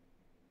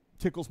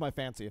tickles my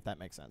fancy, if that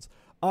makes sense.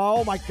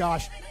 Oh, my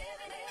gosh.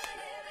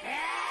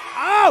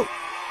 Oh!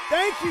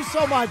 Thank you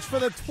so much for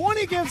the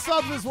 20 gift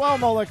subs as well,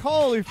 Molek.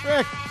 Holy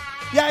frick.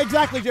 Yeah,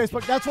 exactly,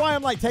 J-Spook. That's why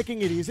I'm, like,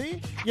 taking it easy,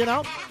 you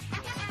know?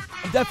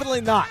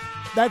 Definitely not.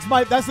 That's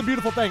the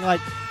beautiful thing. Like,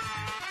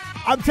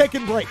 I'm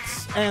taking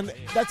breaks, and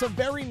that's a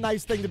very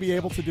nice thing to be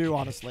able to do,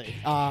 honestly,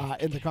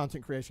 in the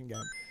content creation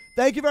game.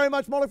 Thank you very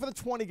much, Molek, for the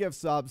 20 gift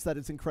subs. That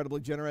is incredibly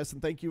generous.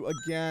 And thank you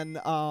again,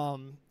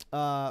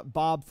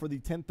 Bob, for the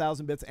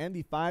 10,000 bits and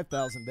the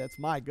 5,000 bits.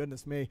 My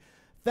goodness me.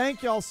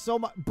 Thank y'all so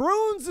much.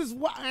 Bruins is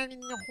what?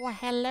 Well,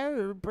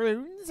 hello,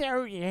 Bruins.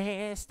 Oh,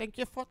 yes. Thank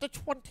you for the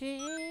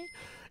 20.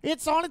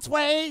 It's on its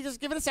way.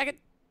 Just give it a second.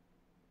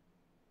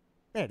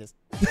 There it is.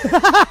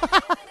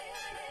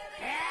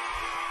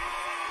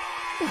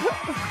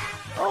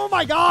 Oh,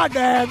 my God,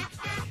 man.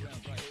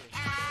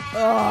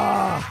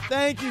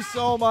 Thank you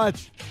so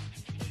much.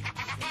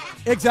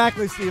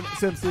 Exactly,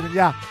 Steven.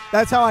 Yeah,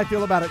 that's how I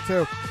feel about it,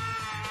 too.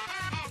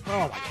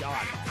 Oh, my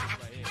God.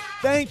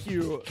 Thank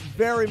you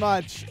very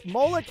much.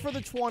 Molek for the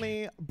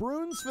 20,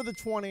 Bruins for the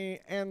 20,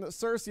 and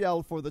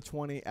Cerciel for the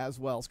 20 as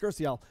well.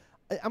 Cerciel,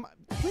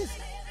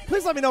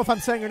 please let me know if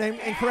I'm saying your name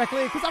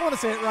incorrectly, because I want to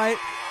say it right.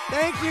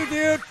 Thank you,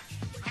 dude.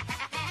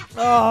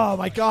 Oh,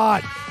 my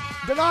God.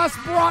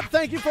 Danas Brought,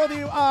 thank you for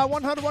the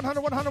 100,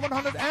 100, 100,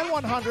 100, and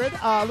 100.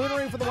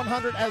 Lunary for the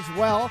 100 as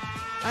well.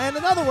 And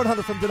another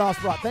 100 from Danas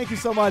Brought. Thank you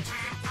so much.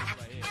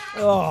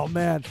 Oh,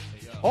 man.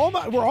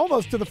 We're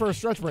almost to the first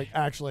stretch break,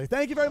 actually.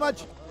 Thank you very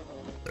much.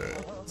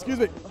 Excuse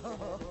me.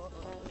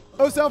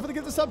 Osel for the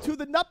gifted sub to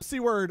the Nupsy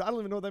word. I don't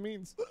even know what that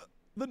means.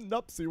 The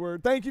Nupsy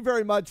word. Thank you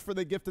very much for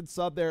the gifted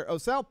sub there,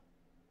 Osel.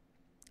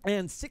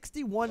 And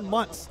 61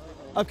 months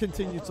of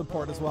continued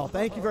support as well.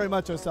 Thank you very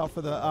much, Osel,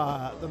 for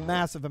the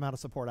massive amount of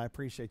support. I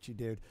appreciate you,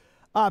 dude.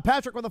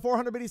 Patrick with the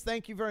 400 biddies.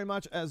 Thank you very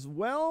much as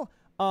well.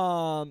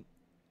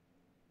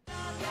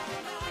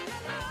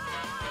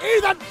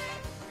 Ethan,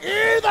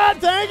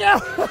 thank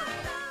you.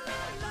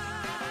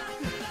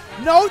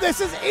 No, this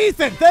is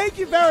Ethan. Thank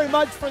you very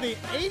much for the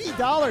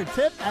 $80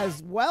 tip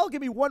as well.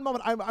 Give me one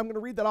moment. I'm going to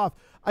read that off.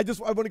 I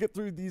want to get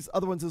through these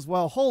other ones as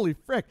well. Holy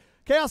frick.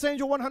 Chaos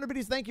Angel, 100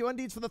 biddies. Thank you.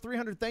 Undeeds for the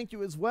 300. Thank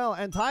you as well.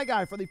 And Ty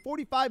Guy for the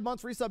 45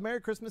 months resub.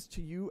 Merry Christmas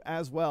to you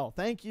as well.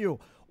 Thank you.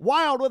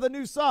 Wild with a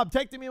new sub.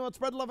 Take to me and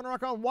spread love and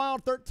rock on.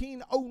 Wild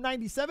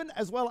 13097,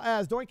 as well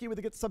as Doinky with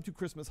a get sub to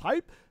Christmas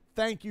hype.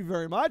 Thank you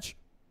very much.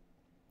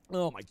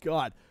 Oh my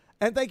God.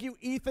 And thank you,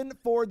 Ethan,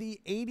 for the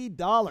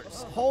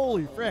 $80.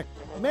 Holy frick.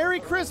 Merry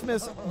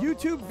Christmas,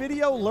 YouTube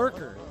video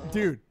lurker.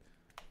 Dude,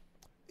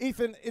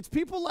 Ethan, it's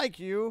people like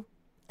you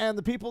and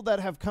the people that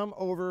have come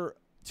over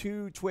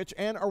to Twitch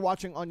and are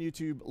watching on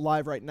YouTube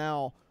live right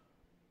now.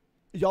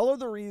 Y'all are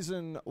the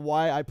reason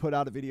why I put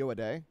out a video a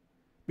day,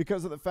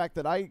 because of the fact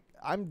that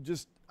I'm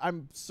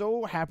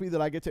so happy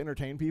that I get to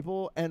entertain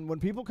people. And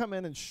when people come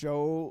in and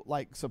show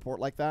like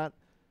support like that,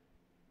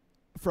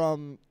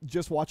 from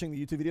just watching the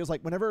YouTube videos,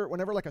 like whenever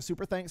like a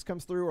super thanks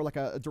comes through or like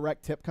a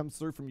direct tip comes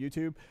through from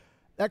YouTube,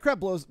 that crap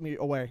blows me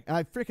away, and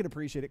I freaking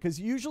appreciate it, because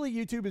usually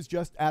YouTube is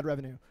just ad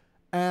revenue.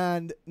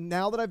 And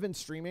now that I've been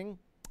streaming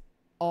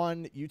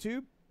on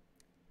YouTube,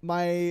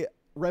 my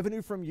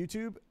revenue from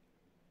YouTube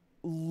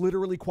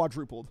literally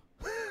quadrupled.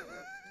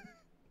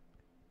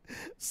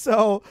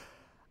 So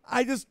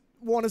I just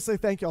want to say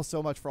thank y'all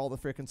so much for all the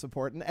freaking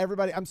support. And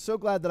everybody, I'm so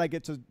glad that I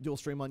get to dual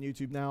stream on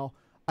YouTube now.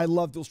 I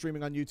love dual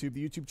streaming on YouTube.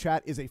 The YouTube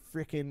chat is a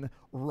freaking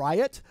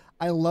riot.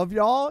 I love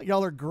y'all.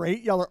 Y'all are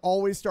great. Y'all are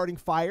always starting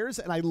fires,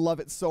 and I love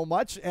it so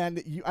much.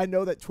 And I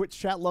know that Twitch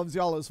chat loves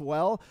y'all as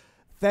well.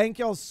 Thank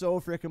y'all so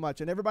freaking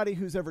much. And everybody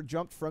who's ever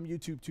jumped from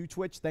YouTube to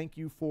Twitch, thank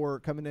you for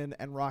coming in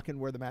and rocking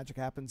where the magic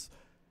happens.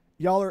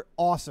 Y'all are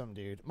awesome,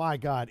 dude. My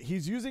God.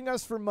 He's using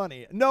us for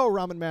money. No,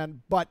 Ramen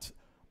Man, but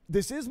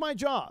this is my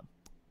job.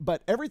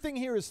 But everything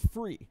here is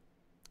free.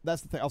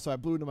 That's the thing. Also, I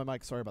blew into my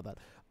mic. Sorry about that.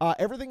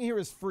 Everything here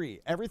is free.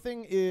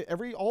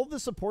 All the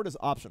support is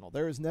optional.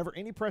 There is never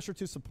any pressure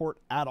to support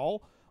at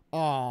all,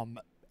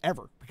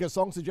 ever, because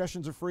song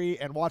suggestions are free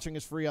and watching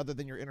is free other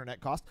than your internet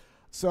cost.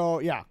 So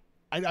yeah,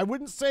 I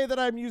wouldn't say that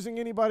I'm using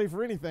anybody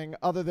for anything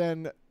other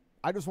than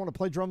I just want to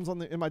play drums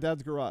in my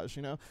dad's garage,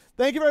 you know.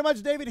 Thank you very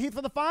much, David Heath,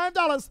 for the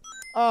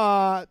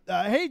 $5.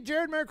 Hey,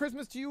 Jared, Merry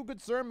Christmas to you,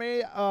 good sir.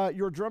 May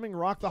your drumming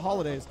rock the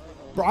holidays.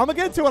 Bro, I'm going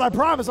to get to it. I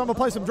promise I'm going to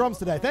play some drums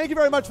today. Thank you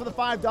very much for the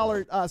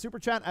 $5 super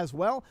chat as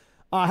well.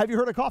 Have you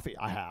heard of coffee?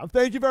 I have.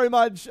 Thank you very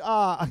much.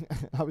 I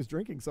was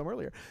drinking some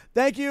earlier.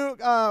 Thank you,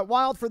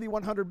 Wild, for the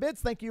 100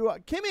 bits. Thank you,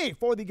 Kimmy,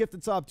 for the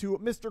gifted sub to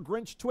Mr.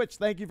 Grinch Twitch.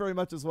 Thank you very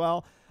much as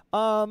well.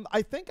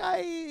 I think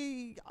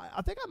I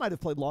might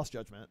have played Lost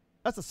Judgment.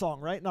 That's a song,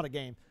 right? Not a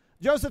game.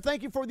 Joseph,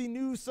 thank you for the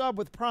new sub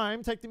with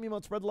Prime. Take the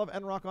emote, spread the love,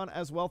 and rock on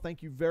as well.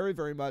 Thank you very,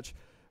 very much.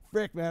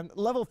 Frick, man.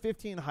 Level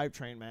 15 hype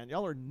train, man.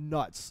 Y'all are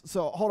nuts.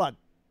 So hold on.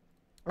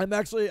 I am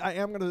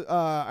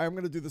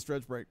gonna do the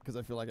stretch break because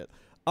I feel like it.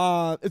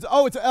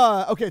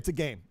 Okay, it's a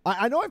game.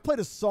 I know I've played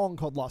a song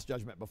called Lost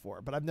Judgment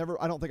before, but I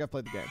don't think I've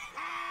played the game.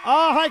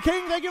 Hi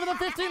King, thank you for the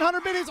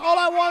 1,500 biddies. All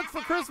I want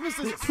for Christmas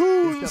is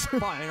tunes. The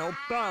final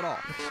battle.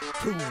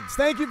 Tunes.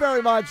 Thank you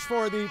very much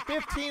for the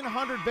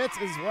 1,500 bits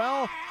as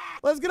well.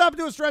 Let's get up and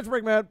do a stretch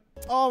break, man.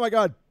 Oh my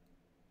god.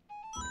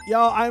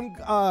 Yo,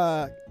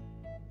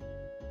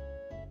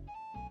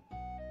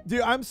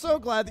 dude, I'm so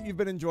glad that you've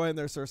been enjoying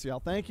there,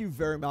 Cerciel. Thank you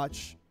very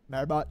much.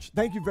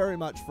 Thank you very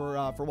much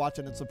for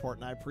watching and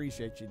supporting. I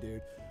appreciate you,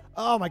 dude.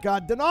 Oh my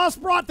god. Danos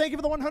Brought, thank you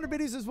for the 100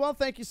 biddies as well.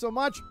 Thank you so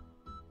much.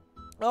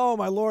 Oh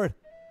my lord.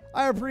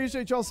 I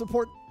appreciate y'all's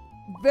support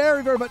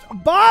very, very much.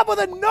 Bob with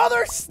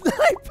another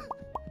snipe.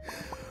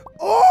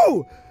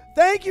 Oh,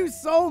 thank you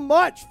so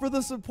much for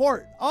the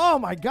support. Oh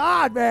my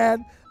god,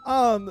 man.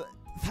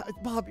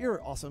 Bob,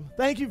 you're awesome.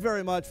 Thank you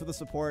very much for the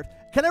support.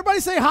 Can everybody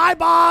say hi,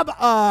 Bob?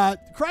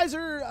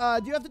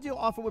 Kreiser, do you have to deal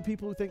often with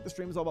people who think the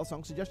stream is all about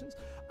song suggestions?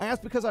 I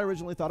asked because I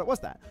originally thought it was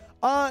that.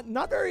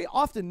 Not very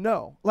often,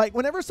 no. Like,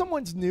 whenever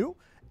someone's new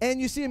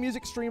and you see a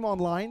music stream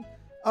online,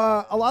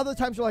 a lot of the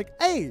times you're like,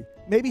 hey,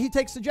 maybe he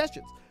takes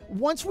suggestions.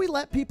 Once we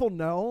let people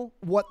know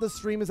what the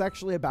stream is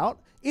actually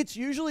about, it's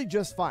usually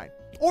just fine.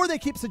 Or they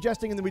keep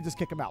suggesting and then we just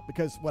kick them out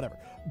because whatever.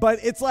 But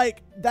it's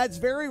like, that's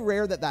very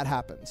rare that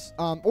happens.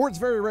 Or it's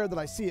very rare that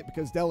I see it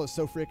because Dell is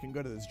so freaking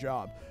good at his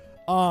job.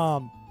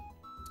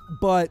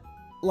 But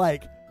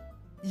like,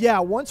 yeah,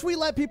 once we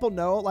let people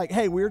know, like,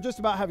 hey, we're just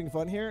about having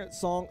fun here.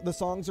 The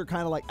songs are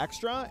kind of like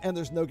extra and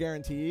there's no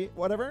guarantee,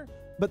 whatever.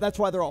 But that's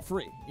why they're all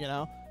free, you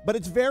know? But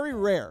it's very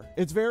rare.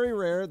 It's very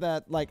rare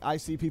that like I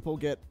see people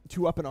get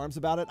too up in arms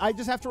about it. I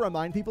just have to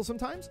remind people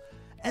sometimes.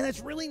 And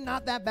it's really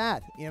not that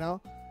bad, you know?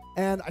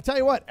 And I tell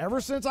you what, ever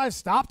since I've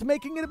stopped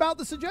making it about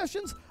the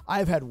suggestions,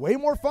 I've had way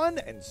more fun,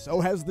 and so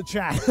has the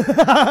chat.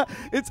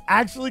 It's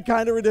actually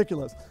kind of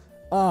ridiculous.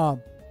 Yo,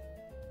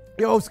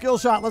 skill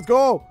shot, let's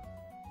go.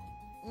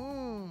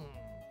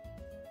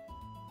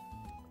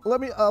 Let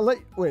me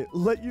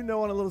let you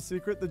know on a little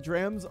secret. The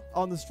drams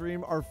on the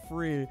stream are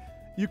free.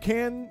 You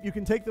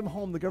can take them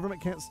home. The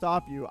government can't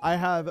stop you. I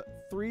have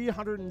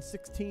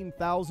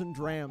 316,000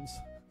 drams.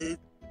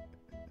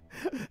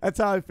 That's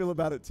how I feel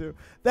about it, too.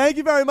 Thank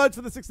you very much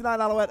for the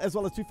 69 Alouette, as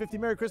well as 250.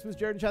 Merry Christmas,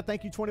 Jared and chat.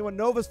 Thank you, 21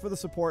 Novus, for the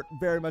support.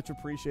 Very much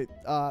appreciate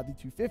the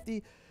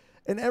 250.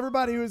 And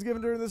everybody who was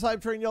given during this hype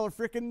train, y'all are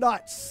freaking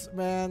nuts,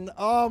 man.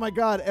 Oh, my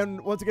God.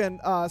 And once again,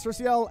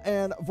 Cerciel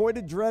and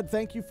Voided Dread,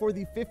 thank you for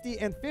the 50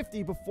 and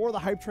 50 before the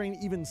hype train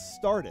even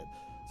started.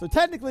 So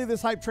technically,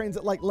 this hype train's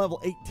at, like,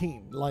 level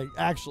 18. Like,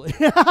 actually.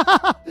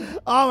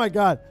 Oh, my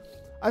God.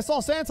 I saw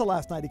Santa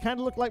last night. He kind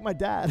of looked like my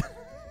dad.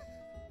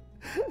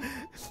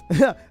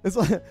 Yeah, it's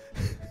like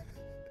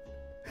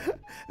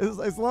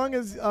as long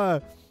as you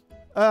know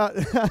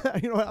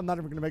what, I'm not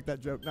even gonna make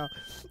that joke now.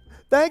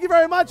 Thank you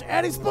very much,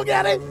 Eddie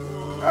Spaghetti.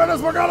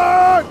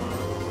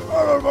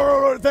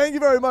 Thank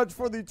you very much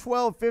for the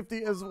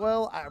 1250 as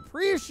well. I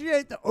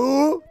appreciate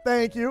the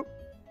thank you.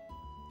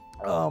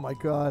 Oh my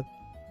god,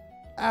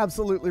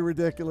 absolutely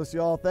ridiculous,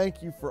 y'all.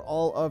 Thank you for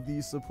all of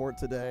the support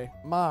today.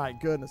 My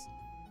goodness.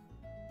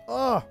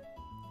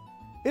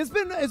 It's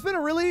been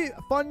a really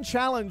fun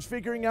challenge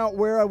figuring out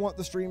where I want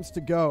the streams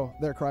to go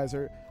there,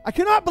 Kreiser. I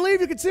cannot believe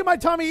you can see my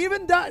tummy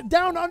even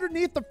down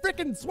underneath the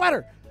freaking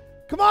sweater.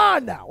 Come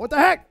on now. What the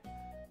heck?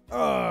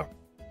 I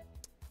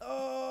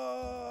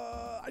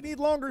need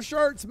longer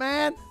shirts,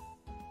 man.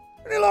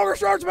 I need longer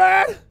shirts,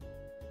 man.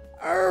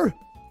 Oh,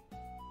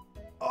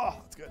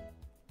 that's good.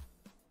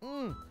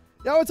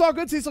 Yo, it's all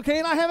good, Cecil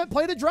Kane. I haven't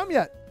played a drum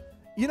yet.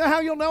 You know how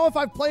you'll know if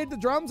I've played the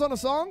drums on a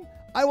song?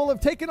 I will have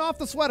taken off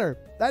the sweater.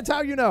 That's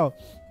how you know.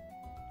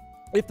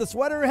 If the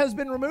sweater has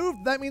been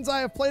removed, that means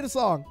I have played a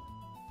song.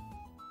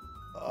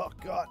 Oh,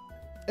 God.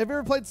 Have you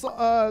ever played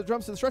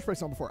drums to the Stretch Break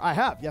song before? I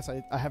have. Yes,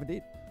 I have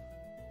indeed.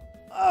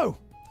 Oh.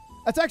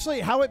 That's actually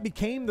how it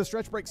became the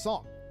Stretch Break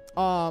song.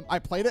 I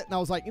played it, and I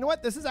was like, you know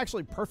what? This is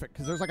actually perfect,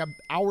 because there's like an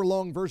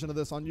hour-long version of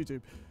this on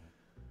YouTube.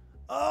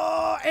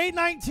 Oh,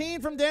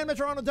 819 from Dan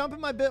Metrano. Dumping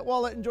my bit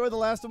wallet. Enjoy the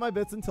last of my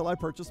bits until I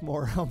purchase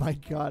more. Oh, my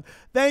God.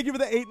 Thank you for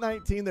the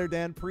 819 there,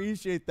 Dan.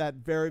 Appreciate that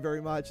very,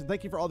 very much. And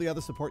thank you for all the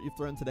other support you've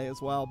thrown today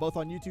as well, both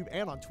on YouTube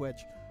and on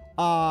Twitch.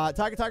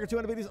 Tiger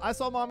 200 videos. I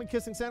saw Mom and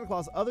kissing Santa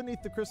Claus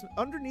underneath the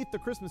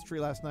Christmas tree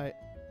last night.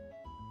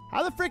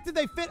 How the frick did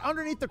they fit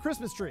underneath the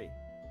Christmas tree?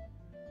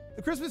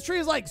 The Christmas tree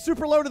is like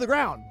super low to the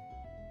ground.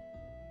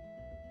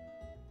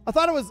 I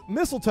thought it was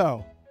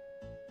mistletoe.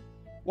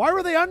 Why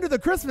were they under the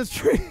Christmas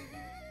tree?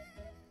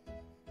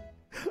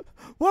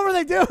 What were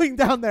they doing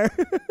down there?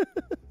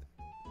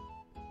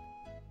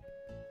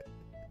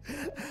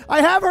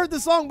 I have heard the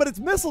song, but it's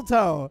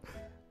mistletoe.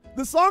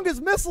 The song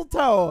is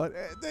mistletoe.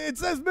 It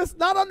says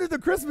not under the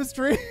Christmas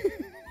tree.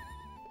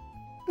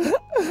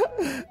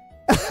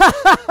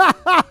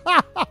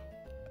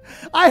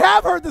 I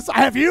have heard this.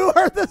 Have you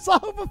heard this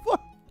song before?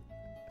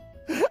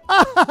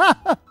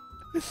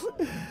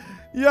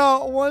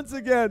 Yo, once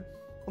again,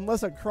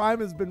 unless a crime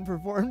has been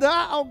performed.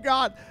 Oh,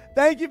 God.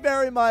 Thank you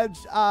very much,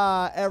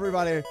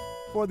 everybody,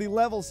 for the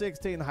level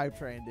 16 hype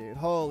train, dude.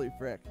 Holy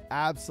frick.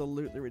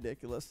 Absolutely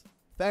ridiculous.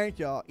 Thank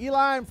y'all.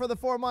 Eli, for the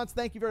 4 months,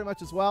 thank you very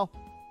much as well.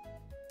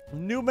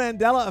 New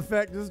Mandela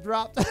effect just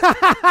dropped.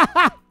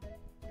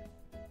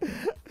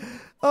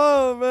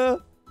 Oh, man.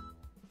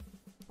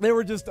 They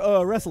were just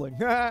wrestling.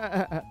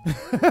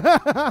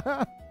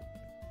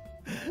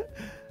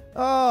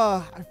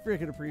 Oh, I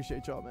freaking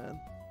appreciate y'all, man.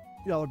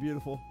 Y'all are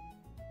beautiful.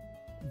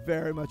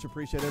 Very much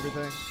appreciate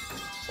everything.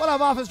 What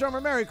up, Office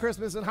Drummer? Merry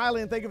Christmas and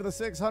highly and thank you for the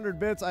 600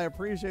 bits. I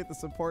appreciate the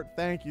support.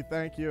 Thank you.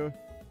 Thank you.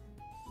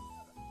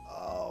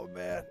 Oh,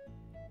 man.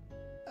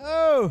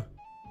 Oh.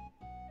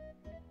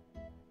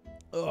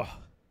 Ugh.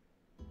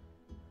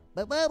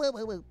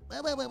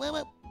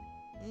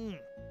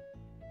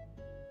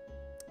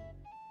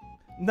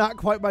 Not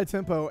quite my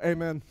tempo.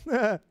 Amen.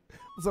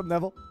 What's up,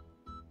 Neville?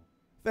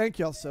 Thank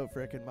y'all so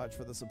freaking much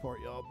for the support,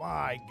 y'all.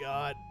 My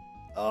God.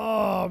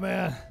 Oh,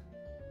 man.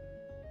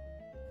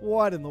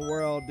 What in the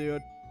world,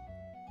 dude?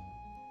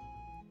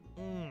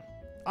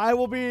 I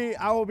will be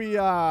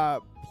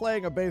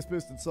playing a bass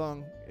boosted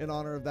song in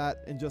honor of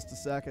that in just a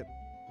second.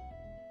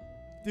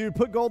 Dude,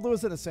 put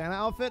Goldlewis in a Santa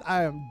outfit?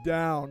 I am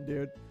down,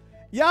 dude.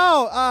 Yo,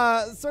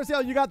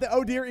 Sorciel, you got the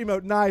oh dear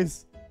emote.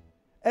 Nice.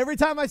 Every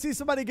time I see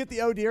somebody get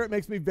the oh dear, it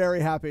makes me very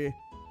happy.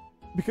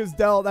 Because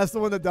Dell, that's the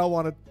one that Dell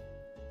wanted.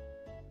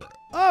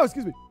 Oh,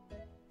 excuse me.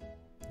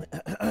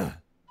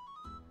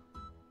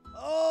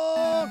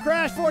 Oh,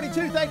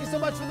 Crash42, thank you so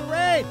much for the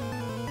raid.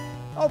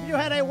 Hope you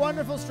had a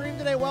wonderful stream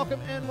today.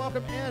 Welcome in,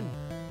 welcome in.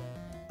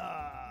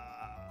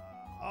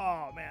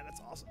 Oh, man,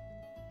 that's awesome.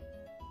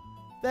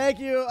 Thank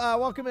you.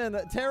 Welcome in,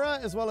 Tara,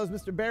 as well as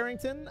Mr.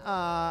 Barrington.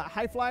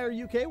 High Flyer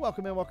UK,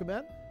 welcome in, welcome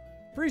in.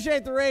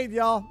 Appreciate the raid,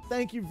 y'all.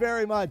 Thank you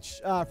very much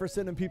for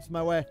sending peeps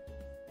my way.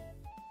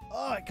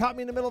 Oh, it caught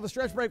me in the middle of a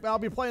stretch break, but I'll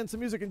be playing some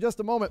music in just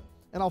a moment.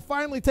 And I'll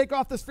finally take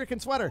off this freaking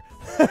sweater.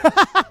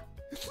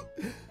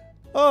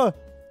 Oh.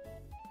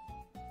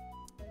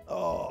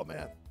 Oh,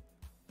 man.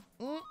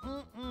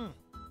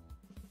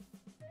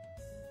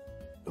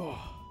 Oh.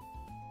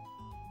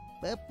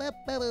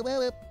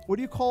 What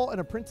do you call an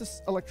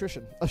apprentice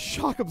electrician? A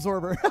shock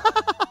absorber.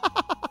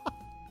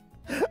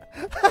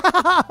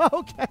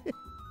 Okay.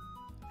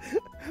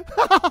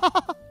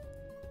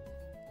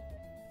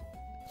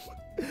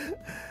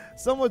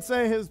 Some would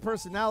say his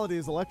personality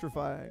is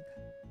electrifying.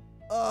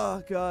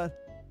 Oh, God.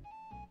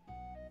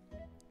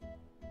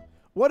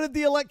 What did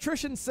the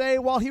electrician say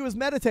while he was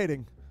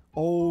meditating?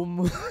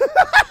 Om.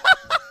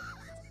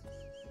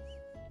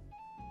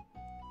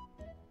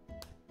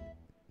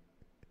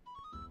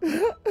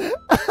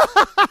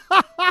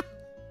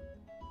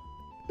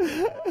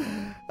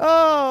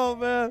 Oh,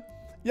 man.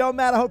 Yo,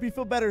 Matt, I hope you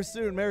feel better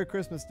soon. Merry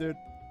Christmas, dude.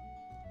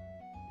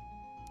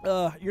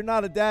 You're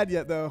not a dad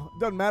yet, though.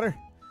 Doesn't matter.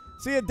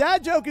 See, a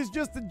dad joke is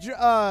just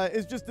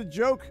a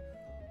joke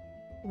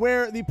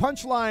where the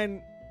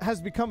punchline has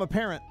become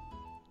apparent.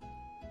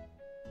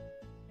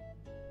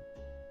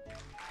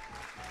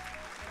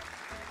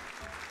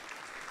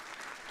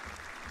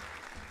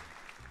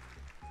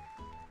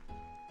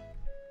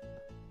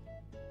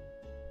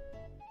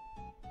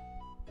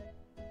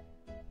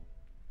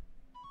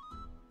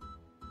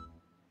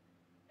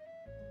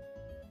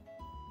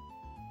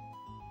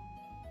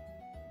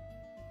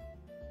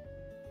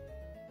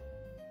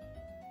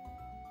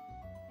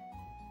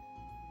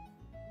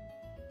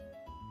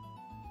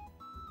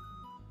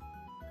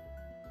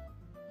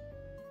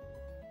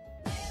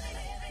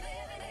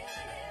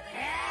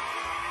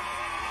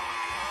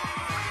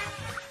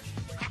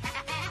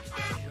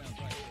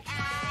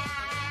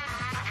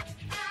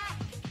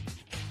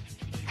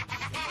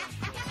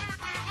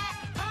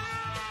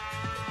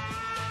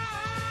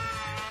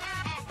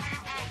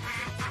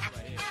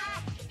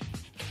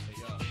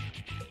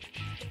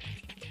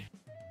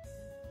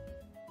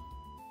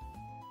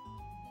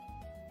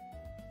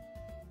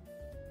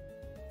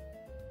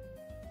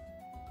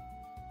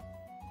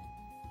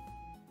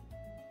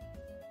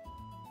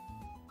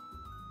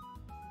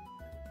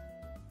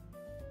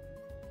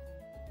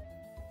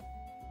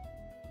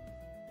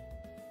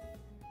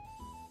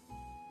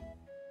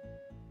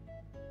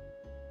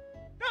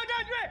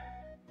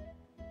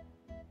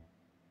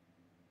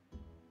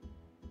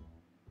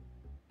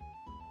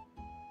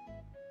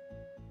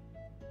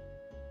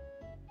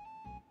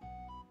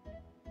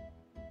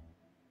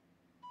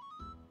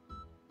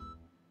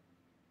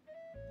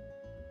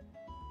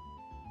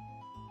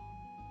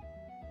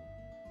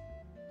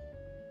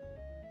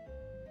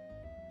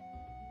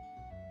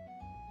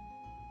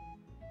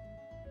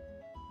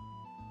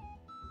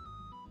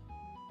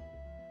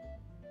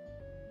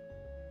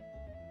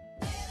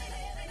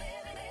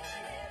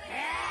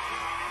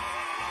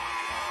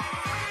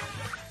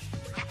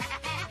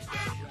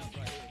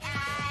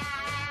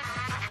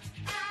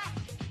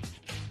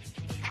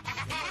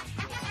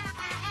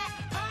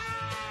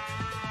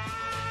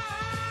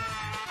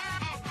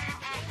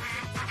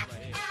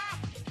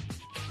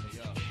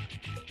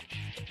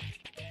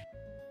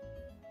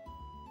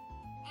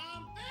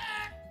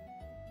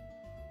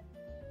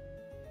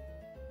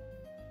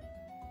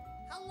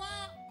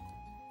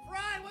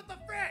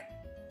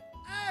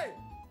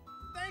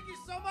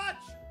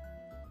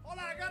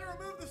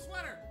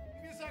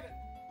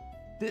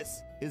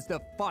 This is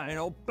the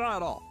final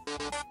battle.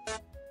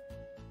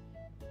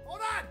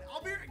 Hold on.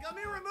 Let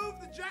me remove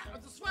the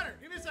sweater.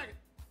 Give me a second.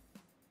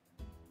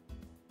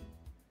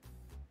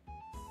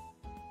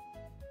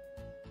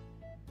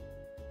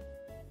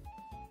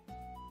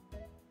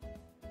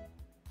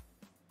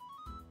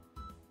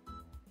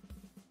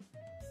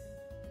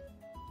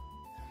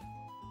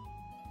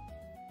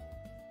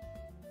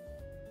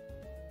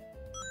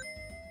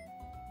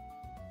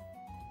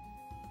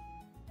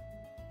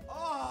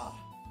 Oh,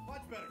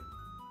 much better.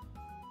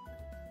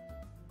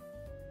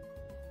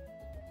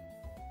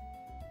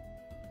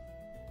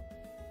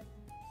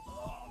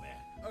 Oh, man.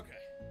 Okay.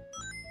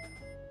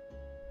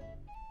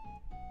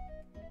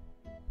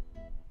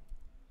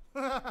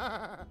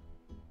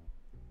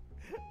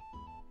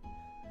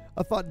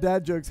 I thought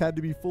dad jokes had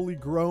to be fully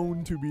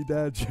grown to be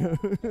dad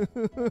jokes.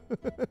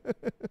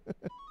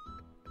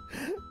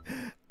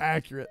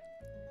 Accurate.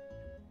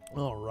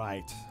 All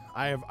right.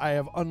 I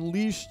have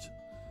unleashed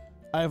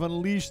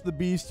the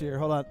beast here.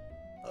 Hold on.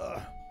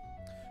 Ugh.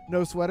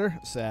 No sweater?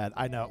 Sad.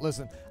 I know.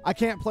 Listen, I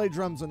can't play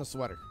drums in a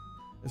sweater.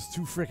 It's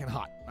too freaking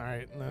hot. All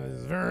right.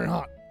 It's very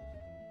hot.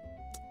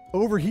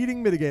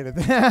 Overheating mitigated.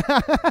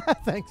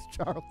 Thanks,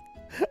 Charles.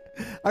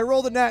 I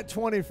rolled a nat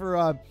 20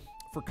 for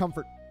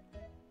comfort.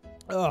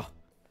 Ugh.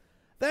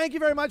 Thank you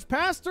very much,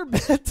 Pastor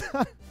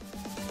Bedtime.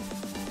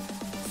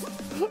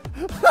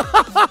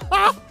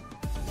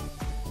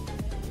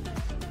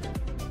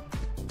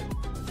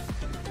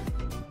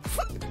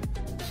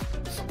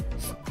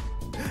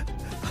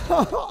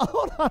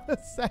 Hold on a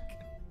second.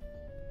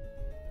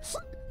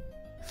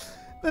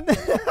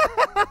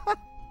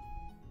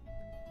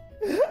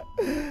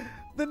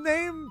 The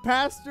name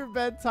Pastor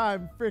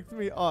Bedtime fricked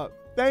me up.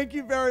 Thank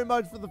you very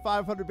much for the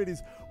 500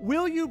 biddies.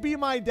 Will you be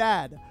my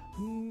dad?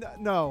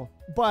 No,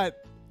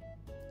 but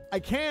I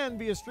can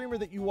be a streamer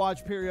that you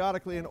watch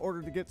periodically in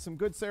order to get some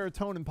good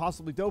serotonin,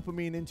 possibly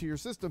dopamine into your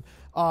system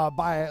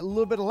by a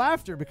little bit of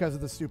laughter because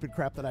of the stupid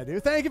crap that I do.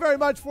 Thank you very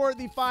much for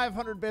the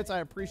 500 bits. I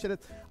appreciate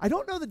it. I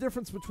don't know the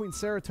difference between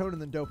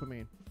serotonin and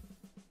dopamine.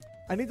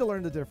 I need to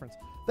learn the difference.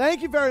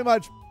 Thank you very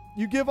much.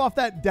 You give off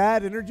that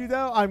dad energy,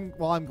 though.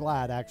 I'm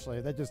glad, actually.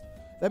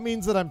 That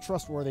means that I'm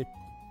trustworthy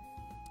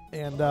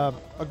and a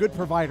good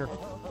provider.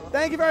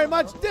 Thank you very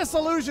much,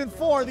 Disillusion,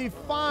 for the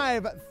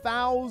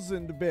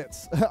 5,000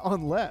 bits.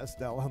 Unless.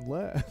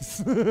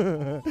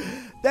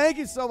 Thank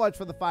you so much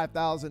for the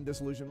 5,000,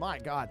 Disillusion. My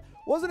God.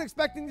 Wasn't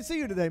expecting to see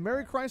you today.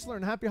 Merry Chrysler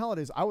and happy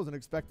holidays. I wasn't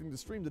expecting to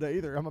stream today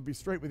either. I'm going to be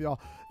straight with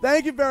y'all.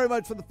 Thank you very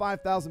much for the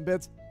 5,000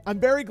 bits. I'm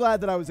very glad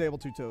that I was able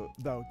to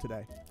though,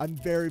 today. I'm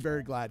very,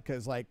 very glad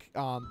because, me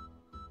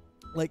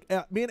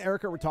and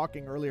Erica were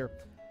talking earlier,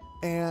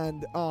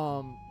 and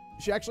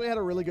she actually had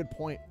a really good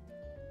point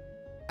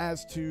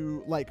as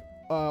to why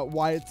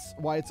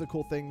it's a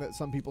cool thing that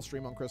some people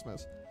stream on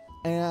Christmas.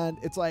 And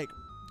it's like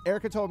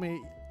Erica told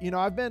me,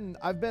 I've been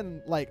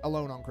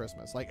alone on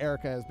Christmas. Like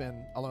Erica has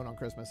been alone on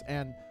Christmas,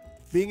 and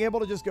being able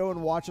to just go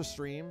and watch a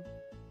stream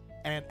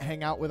and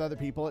hang out with other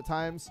people at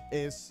times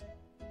is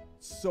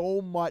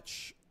so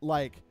much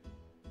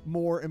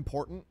more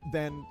important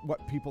than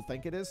what people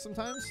think it is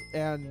sometimes.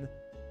 And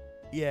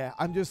yeah,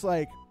 I'm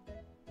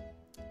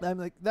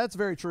like, that's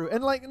very true.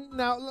 And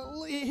now,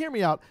 hear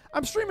me out.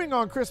 I'm streaming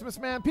on Christmas,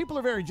 man. People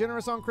are very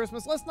generous on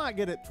Christmas. Let's not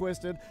get it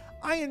twisted.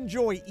 I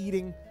enjoy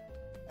eating,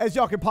 as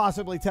y'all can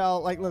possibly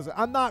tell. Listen,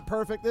 I'm not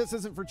perfect. This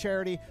isn't for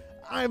charity.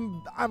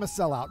 I'm a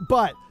sellout.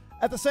 But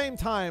at the same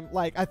time,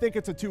 I think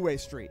it's a two-way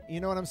street.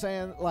 You know what I'm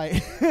saying? I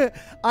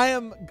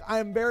am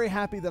very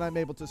happy that I'm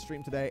able to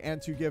stream today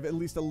and to give at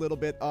least a little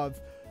bit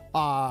of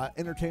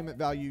entertainment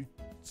value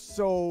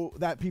so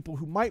that people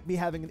who might be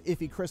having an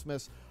iffy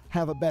Christmas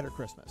have a better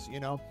Christmas,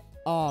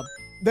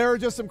 There are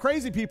just some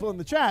crazy people in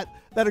the chat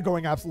that are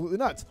going absolutely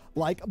nuts,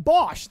 like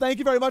Bosch. Thank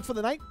you very much for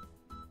the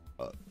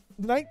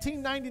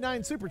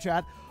 1999 super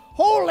chat.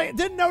 Holy,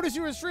 didn't notice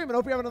you were streaming.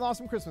 Hope you're having an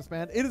awesome Christmas,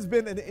 man. It has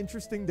been an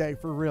interesting day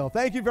for real.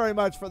 Thank you very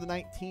much for the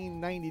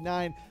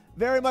 1999.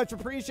 Very much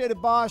appreciated,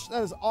 Bosch.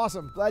 That is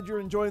awesome. Glad you're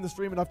enjoying the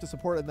stream enough to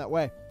support it in that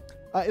way.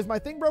 Is my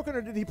thing broken,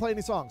 or did he play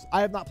any songs?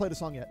 I have not played a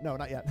song yet. No,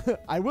 not yet.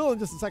 I will in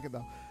just a second,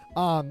 though.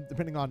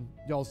 Depending on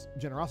y'all's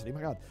generosity. My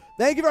God.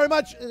 Thank you very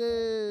much.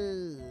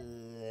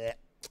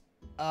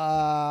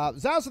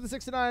 Zaus with the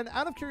 69.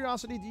 Out of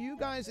curiosity, do you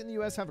guys in the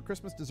U.S. have a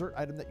Christmas dessert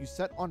item that you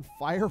set on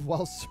fire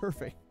while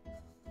surfing?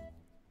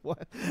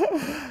 What?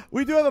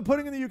 We do have a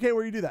pudding in the U.K.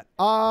 where you do that.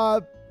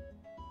 Not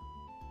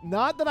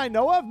that I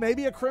know of.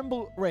 Maybe a creme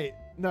brulee. Wait,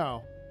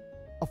 no.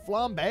 A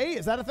flambe?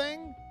 Is that a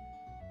thing?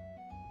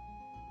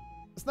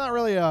 It's not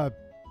really a...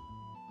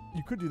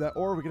 You could do that,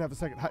 or we could have a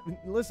second.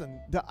 Listen,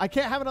 I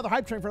can't have another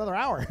hype train for another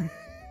hour.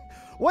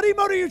 What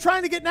emote are you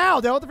trying to get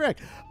now, Dale? What the frick?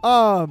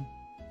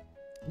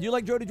 You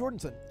like Joey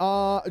Jordanson?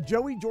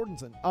 Joey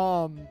Jordanson.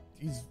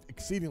 He's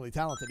exceedingly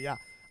talented, yeah.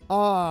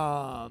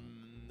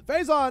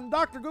 Faison,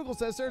 Dr. Google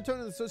says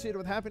serotonin is associated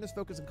with happiness,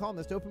 focus, and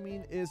calmness.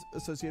 Dopamine is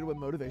associated with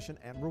motivation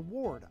and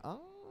reward.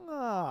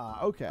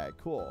 Ah, okay,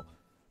 cool.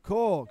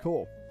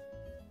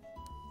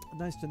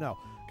 Nice to know.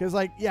 Because,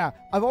 yeah,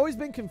 I've always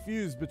been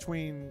confused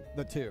between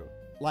the two.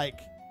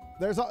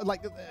 there's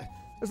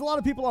a lot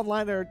of people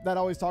online there that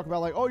always talk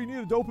about like, oh, you need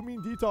a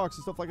dopamine detox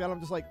and stuff like that. I'm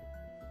just like,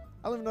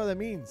 I don't even know what that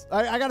means.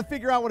 I got to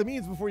figure out what it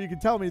means before you can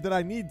tell me that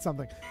I need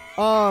something.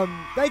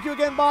 Thank you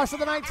again, Bosch, for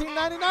the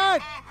 1999.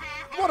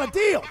 What a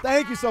deal.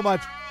 Thank you so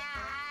much.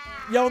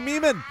 Yo,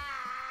 Meeman.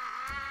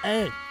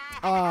 Hey,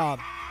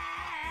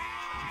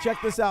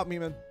 check this out,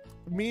 Meeman.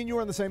 Me and you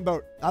are in the same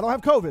boat. I don't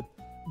have COVID,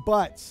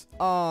 but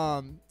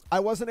I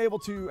wasn't able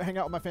to hang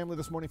out with my family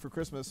this morning for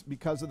Christmas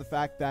because of the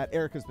fact that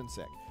Erica's been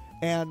sick.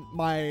 And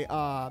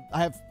I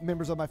have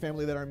members of my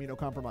family that are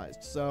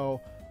immunocompromised.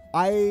 So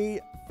I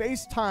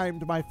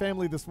FaceTimed my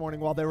family this morning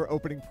while they were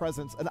opening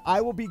presents, and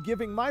I will be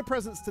giving my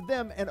presents to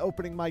them and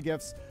opening my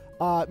gifts.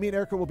 Me and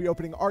Erica will be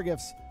opening our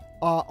gifts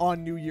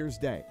on New Year's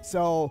Day.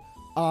 So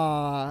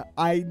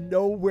I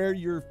know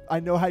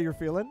how you're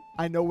feeling.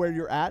 I know where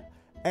you're at.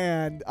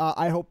 And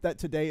I hope that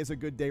today is a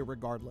good day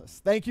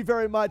regardless. Thank you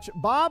very much,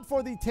 Bob,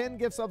 for the 10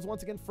 gift subs.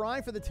 Once again, Fry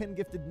for the 10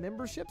 gifted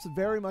memberships.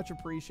 Very much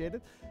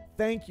appreciated.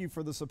 Thank you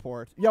for the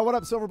support. Yo, what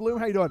up, Silver Bloom?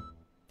 How you doing?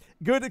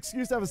 Good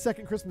excuse to have a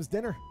second Christmas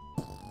dinner.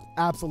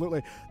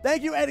 Absolutely.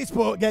 Thank you, Eddie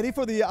Spaghetti,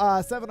 for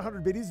the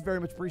 700 biddies. Very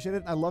much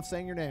appreciated. I love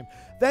saying your name.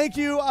 Thank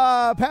you,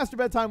 Pastor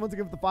Bedtime, once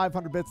again for the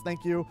 500 bits.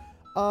 Thank you.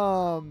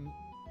 Born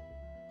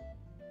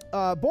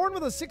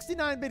with a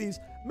 69 biddies.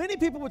 Many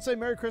people would say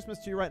Merry Christmas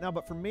to you right now,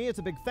 but for me, it's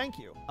a big thank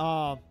you.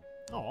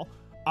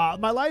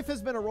 My life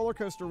has been a roller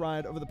coaster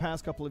ride over the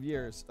past couple of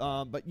years,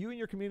 but you and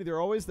your community are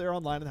always there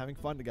online and having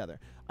fun together.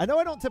 I know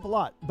I don't tip a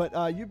lot,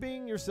 but you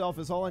being yourself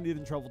is all I need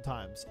in troubled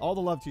times. All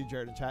the love to you,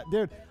 Jared and chat.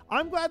 Dude,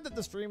 I'm glad that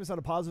the stream has had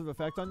a positive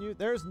effect on you.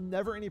 There's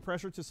never any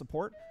pressure to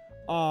support,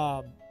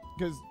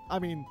 because, I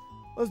mean,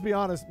 let's be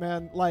honest,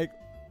 man, like,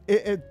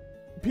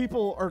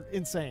 people are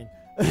insane.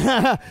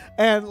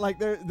 And like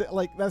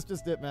that's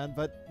just it, man.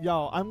 But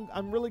yo,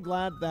 I'm really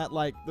glad that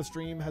like the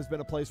stream has been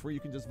a place where you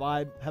can just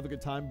vibe, have a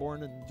good time,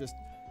 Born, and just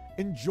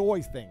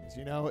enjoy things.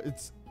 You know,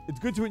 it's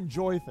good to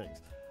enjoy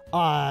things.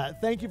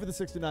 Thank you for the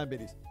 69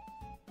 biddies.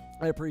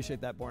 I appreciate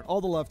that, Born.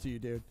 All the love to you,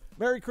 dude.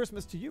 Merry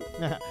Christmas to you.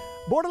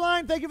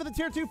 Borderline, thank you for the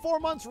tier 2 4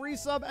 months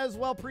resub as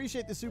well.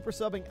 Appreciate the super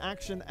subbing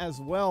action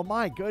as well.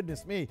 My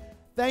goodness me.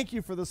 Thank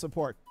you for the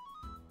support.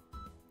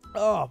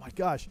 Oh my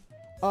gosh.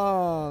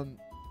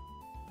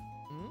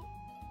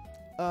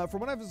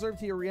 From what I've observed,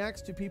 he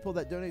reacts to people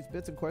that donates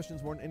bits and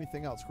questions more than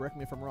anything else. Correct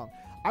me if I'm wrong.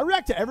 I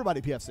react to everybody,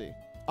 PFC.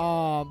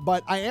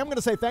 But I am going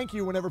to say thank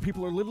you whenever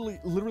people are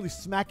literally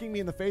smacking me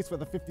in the face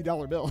with a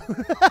 $50 bill.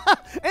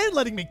 And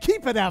letting me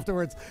keep it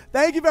afterwards.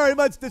 Thank you very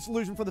much, Stitch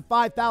Illusion, for the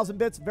 5,000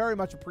 bits. Very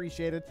much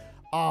appreciated.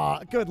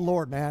 Good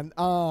Lord, man.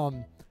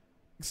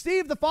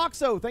 Steve the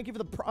Foxo, thank you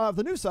for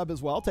the new sub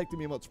as well. Take the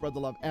emote, spread the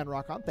love, and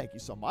rock on. Thank you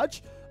so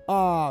much.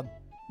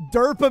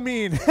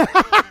 Dopamine.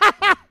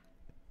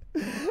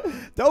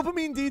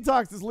 Dopamine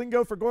detox is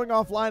lingo for going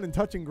offline and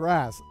touching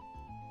grass.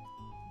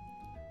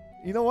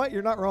 You know what?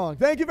 You're not wrong.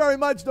 Thank you very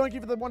much. Thank you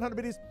for the 100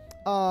 biddies.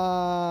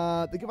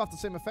 They give off the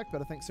same effect, but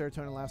I think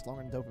serotonin lasts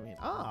longer than dopamine.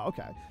 Ah,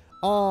 okay.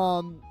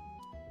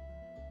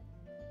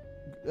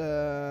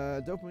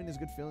 Dopamine is a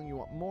good feeling you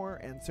want more,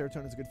 and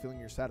serotonin is a good feeling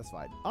you're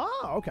satisfied.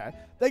 Ah, okay.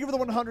 Thank you for the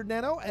 100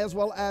 nano, as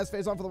well as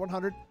Phase On for the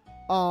 100.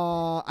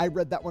 I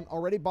read that one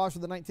already. Bosch for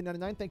the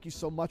 1999. Thank you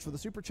so much for the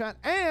super chat.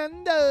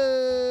 And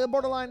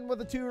Borderline with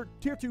the tier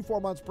 2 4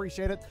 months.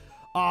 Appreciate it.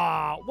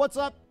 What's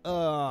up?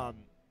 Want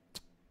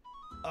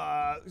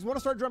to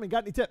start drumming?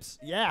 Got any tips?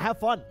 Yeah, have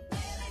fun.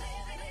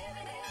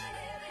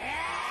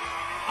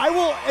 I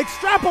will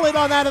extrapolate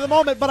on that in a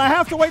moment, but I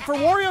have to wait for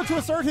Wario to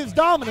assert his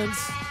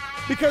dominance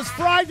because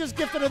Fry just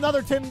gifted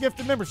another 10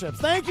 gifted memberships.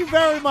 Thank you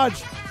very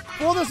much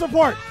for the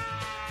support.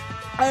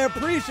 I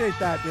appreciate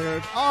that,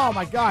 dude. Oh,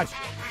 my gosh.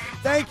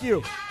 Thank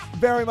you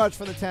very much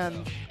for the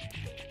 10.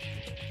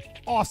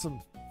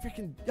 Awesome.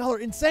 Freaking, y'all are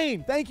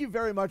insane. Thank you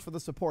very much for the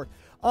support.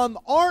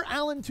 R.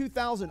 Allen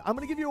 2000, I'm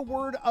going to give you a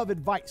word of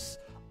advice.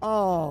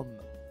 I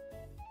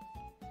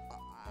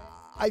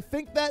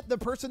think that the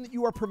person that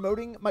you are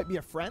promoting might be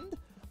a friend.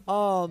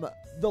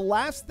 The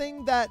last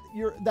thing that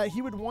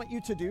he would want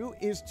you to do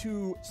is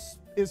to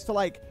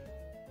like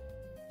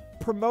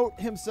promote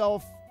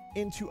himself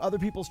into other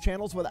people's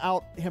channels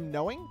without him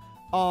knowing.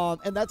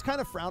 And that's kind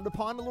of frowned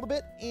upon a little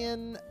bit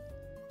in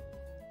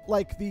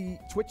like the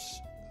Twitch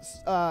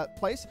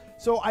place.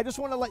 So I just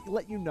want to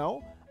let you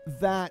know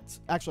that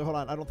actually, hold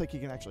on. I don't think he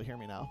can actually hear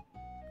me now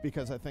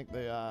because I think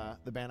the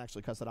band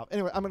actually cuts it off.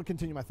 Anyway, I'm going to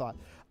continue my thought.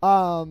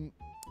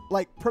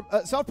 Like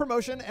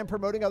self-promotion and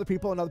promoting other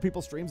people and other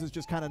people's streams is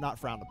just kind of not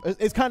frowned upon.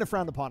 It's kind of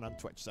frowned upon on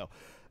Twitch. So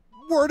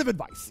word of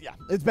advice. Yeah,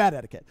 it's bad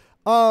etiquette.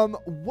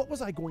 What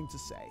was I going to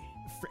say?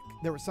 Frick.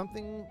 There was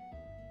something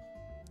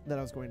that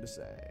I was going to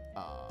say.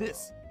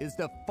 This is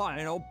the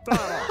final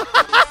battle.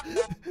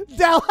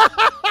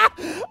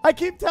 I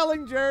keep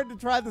telling Jared to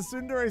try the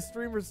Tsundere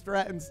streamer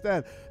strat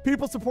instead.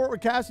 People support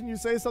with cash and you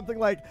say something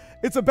like,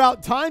 it's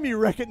about time you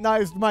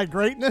recognized my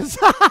greatness.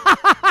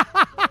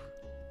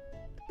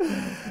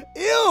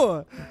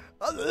 Ew.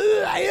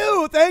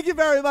 Thank you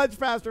very much,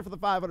 Pastor, for the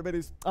 500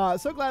 biddies.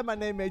 So glad my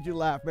name made you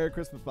laugh. Merry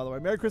Christmas, by the way.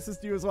 Merry Christmas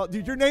to you as well.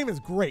 Dude, your name is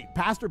great.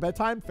 Pastor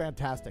Bedtime,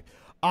 fantastic.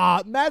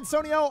 Mad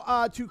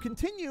Sonio, to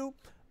continue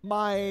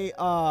my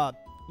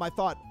my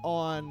thought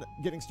on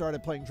getting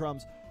started playing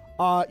drums,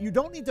 you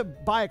don't need to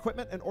buy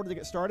equipment in order to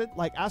get started.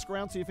 Like, ask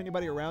around, see if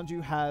anybody around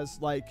you has,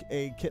 like,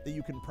 a kit that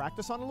you can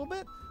practice on a little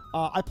bit.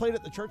 I played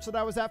at the church that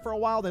I was at for a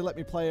while. They let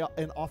me play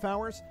in off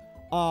hours,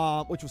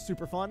 which was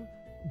super fun.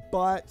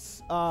 But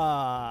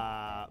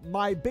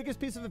my biggest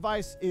piece of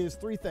advice is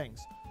 3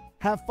 things.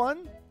 Have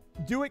fun,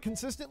 do it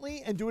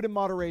consistently, and do it in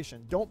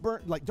moderation. Don't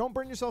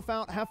burn yourself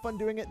out. Have fun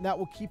doing it, and that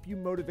will keep you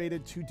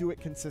motivated to do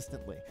it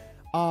consistently.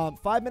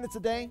 5 minutes a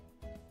day.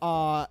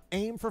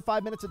 Aim for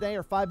 5 minutes a day,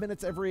 or 5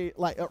 minutes every,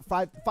 like,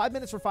 5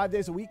 minutes for 5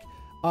 days a week.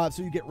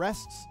 So you get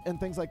rests and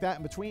things like that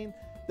in between.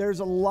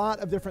 There's a lot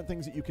of different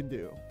things that you can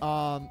do.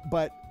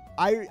 But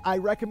I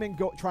recommend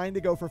trying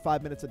to go for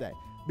 5 minutes a day,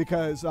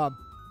 because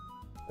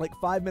like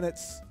 5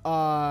 minutes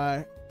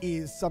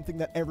is something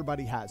that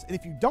everybody has. And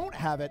if you don't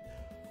have it,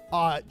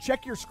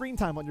 check your screen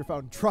time on your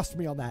phone. Trust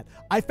me on that.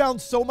 I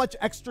found so much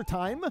extra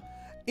time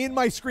in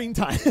my screen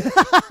time.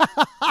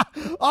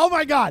 Oh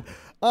my God.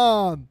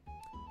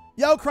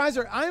 Yo,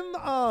 Kreiser, I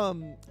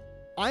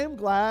am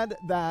glad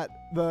that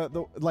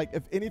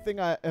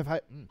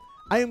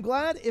I am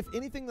glad if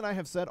anything that I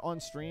have said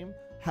on stream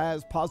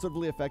has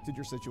positively affected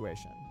your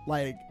situation.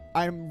 Like,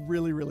 I'm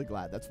really, really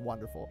glad. That's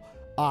wonderful.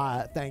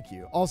 Thank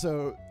you.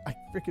 Also, I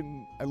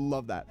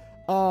love that.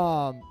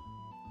 I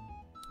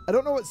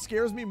don't know what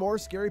scares me more,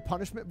 scary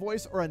punishment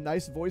voice or a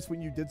nice voice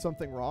when you did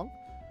something wrong.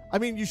 I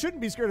mean, you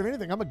shouldn't be scared of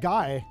anything. I'm a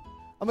guy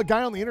on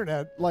the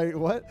internet. Like,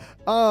 what?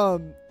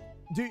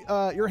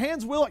 Your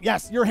hands will,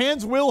 yes, your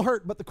hands will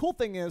hurt. But the cool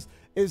thing is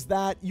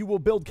that you will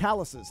build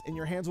calluses and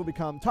your hands will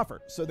become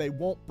tougher, so they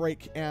won't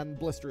break and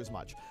blister as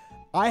much.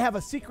 I have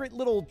a secret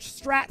little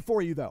strat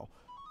for you, though.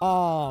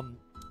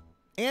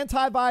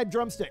 Anti-vibe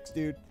drumsticks,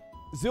 dude.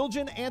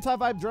 Zildjian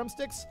anti-vibe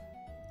drumsticks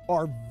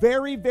are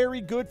very, very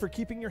good for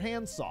keeping your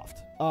hands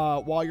soft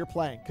while you're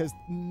playing, because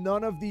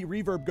none of the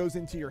reverb goes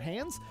into your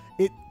hands.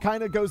 It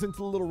kind of goes into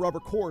the little rubber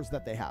cores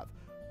that they have.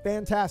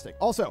 Fantastic.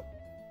 Also,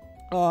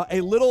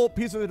 a little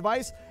piece of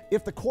advice: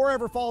 if the core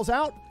ever falls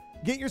out,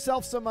 get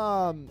yourself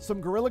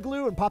some Gorilla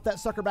Glue and pop that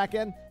sucker back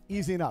in.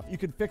 Easy enough. You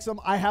can fix them.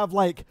 I have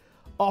like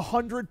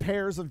 100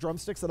 pairs of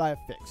drumsticks that I have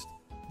fixed,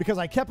 because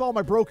I kept all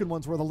my broken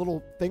ones where the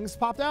little things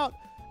popped out,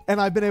 and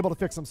I've been able to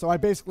fix them. So I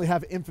basically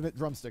have infinite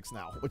drumsticks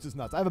now, which is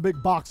nuts. I have a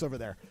big box over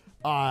there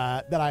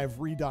that I have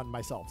redone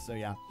myself. So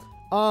yeah.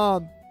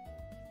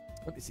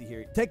 Let me see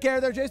here. Take care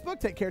there, Jacebook.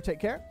 Take care. Take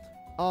care.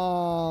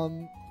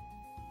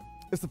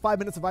 It's the 5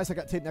 minutes advice I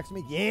got taped next to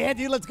me. Yeah,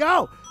 dude, let's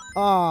go.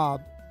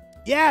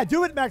 Yeah,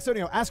 do it,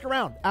 Maxonio. Ask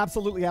around.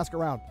 Absolutely ask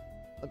around.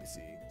 Let me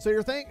see. So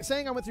you're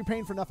saying I went through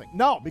pain for nothing?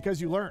 No,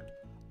 because you learned.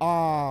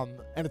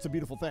 And it's a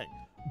beautiful thing.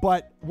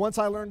 But once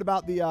I learned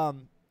about the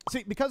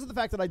see, because of the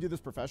fact that I do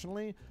this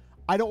professionally,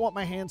 I don't want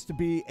my hands to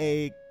be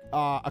a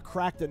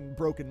cracked and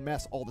broken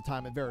mess all the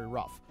time and very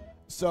rough.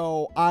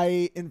 So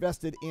I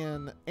invested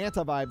in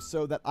anti-vibes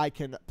so that I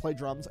can play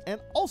drums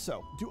and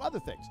also do other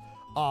things.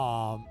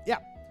 Yeah.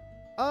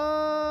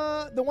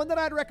 The one that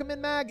I'd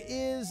recommend, Mag,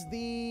 is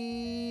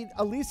the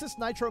Alesis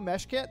Nitro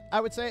Mesh Kit. I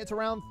would say it's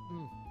around,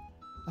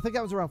 I think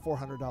that was around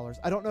 $400.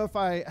 I don't know if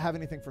I have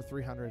anything for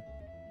 $300.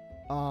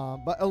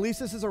 But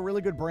Alesis is a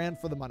really good brand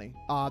for the money.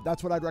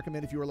 That's what I'd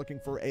recommend if you were looking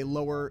for a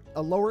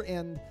lower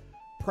end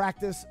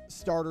practice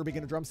starter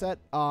beginner drum set.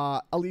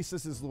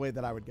 Alesis is the way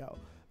that I would go.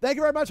 Thank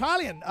you very much,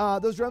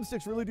 Hylian. Those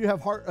drumsticks really do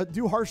have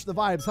harsh the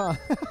vibes, huh?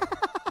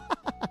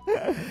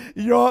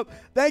 Yup.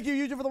 Thank you,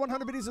 Yuja, for the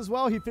 100 biddies as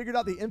well. He figured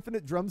out the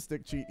infinite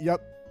drumstick cheat.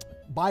 Yep.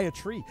 Buy a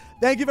tree.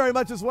 Thank you very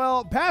much as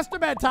well, Pastor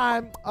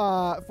Bedtime,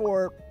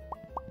 for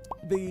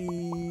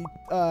the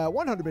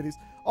 100 biddies.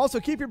 Also,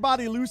 keep your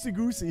body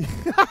loosey-goosey.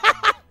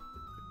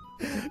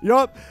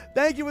 Yup.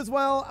 Thank you as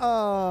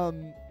well.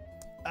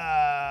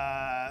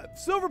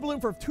 Silver Balloon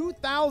for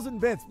 2,000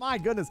 bits. My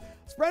goodness.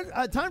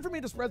 Time for me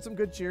to spread some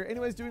good cheer.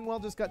 Anyways, doing well.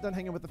 Just got done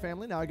hanging with the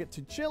family. Now I get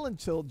to chill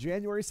until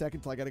January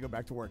 2nd till I got to go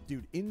back to work.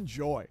 Dude,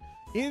 enjoy.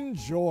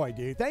 Enjoy,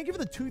 dude. Thank you for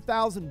the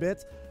 2,000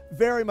 bits.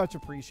 Very much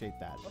appreciate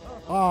that.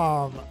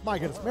 My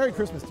goodness. Merry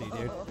Christmas to you,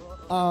 dude.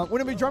 We're going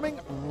to be drumming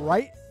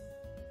right.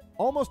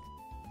 Almost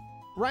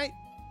right.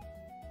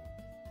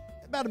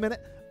 About a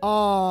minute.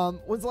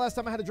 When's the last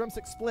time I had a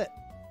drumstick split?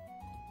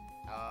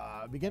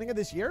 Beginning of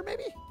this year,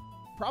 maybe?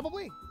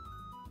 Probably.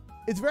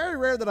 It's very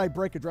rare that I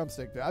break a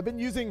drumstick. I've been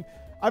using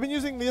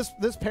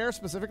this pair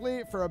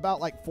specifically for about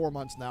like 4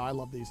 months now. I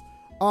love these.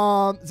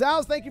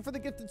 Zals, thank you for the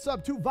gifted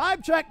sub to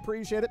Vibe Check.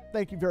 Appreciate it.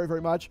 Thank you very,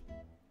 very much.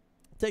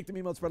 Take the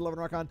memo, spread love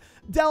and rock on.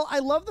 Del, I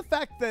love the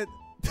fact that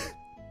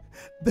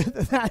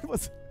that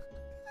was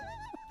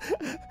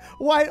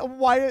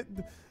why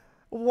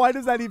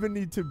does that even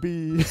need to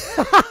be?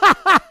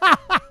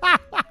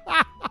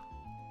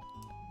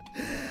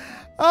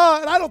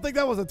 And I don't think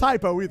that was a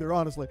typo either,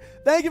 honestly.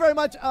 Thank you very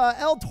much,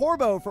 El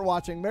Torbo, for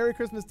watching. Merry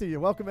Christmas to you.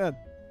 Welcome in.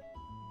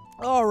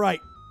 All right.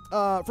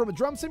 From a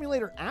drum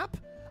simulator app,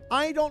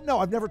 I don't know.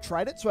 I've never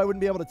tried it, so I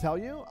wouldn't be able to tell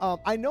you.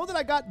 I know that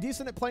I got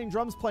decent at playing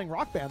drums, playing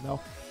Rock Band,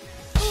 though.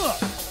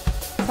 Ugh.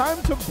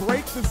 Time to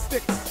break the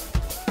sticks.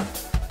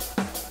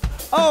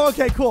 Oh,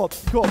 okay, cool.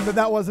 Cool. Then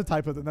that was a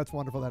typo, then. That's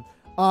wonderful, then.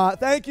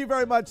 Thank you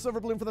very much,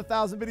 Silverbloom, for the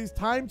 1,000 biddies.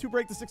 Time to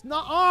break the sticks.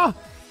 No.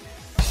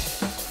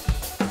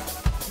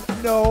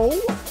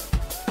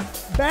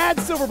 Bad,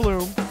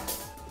 Silverbloom.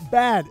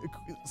 Bad.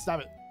 Stop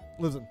it.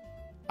 Listen.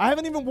 I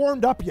haven't even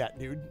warmed up yet,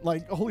 dude.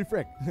 Like, holy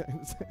frick.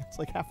 It's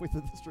like halfway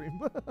through the stream.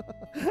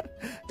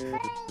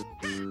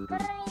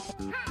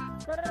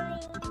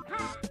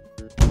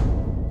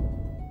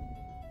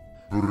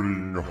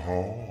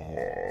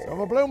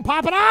 Silverbloom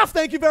popping off.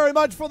 Thank you very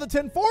much for the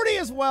 1040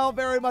 as well.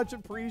 Very much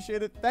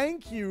appreciate it.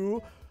 Thank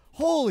you.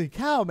 Holy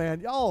cow, man.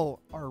 Y'all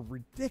are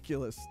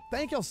ridiculous.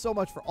 Thank y'all so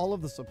much for all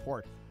of the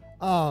support.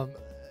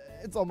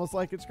 It's almost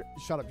like it's...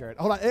 Shut up, Jared.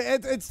 Hold on.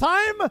 It's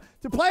time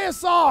to play a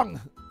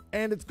song.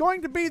 And it's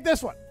going to be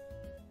this one.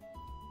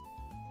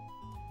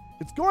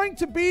 It's going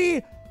to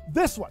be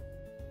this one.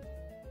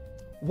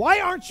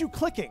 Why aren't you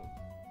clicking?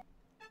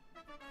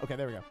 Okay,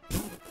 there we go.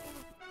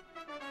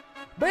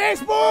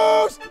 Bass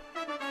boost!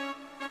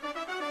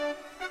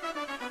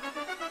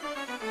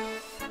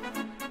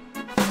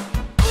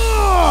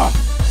 Ugh!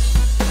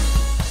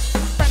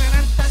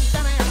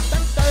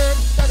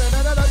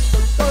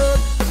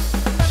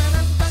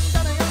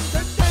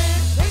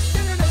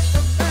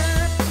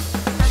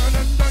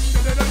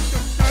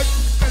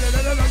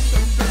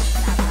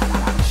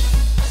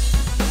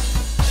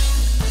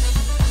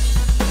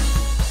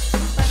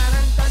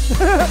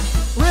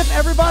 Rip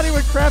everybody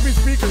with crappy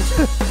speakers.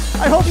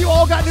 I hope you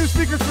all got new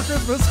speakers for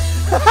Christmas.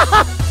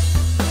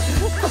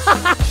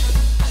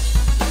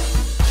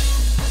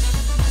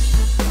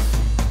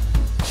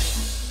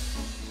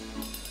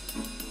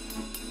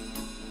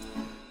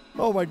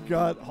 Oh my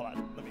God. Hold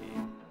on. Let me.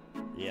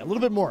 Yeah, a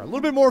little bit more. A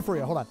little bit more for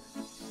you. Hold on.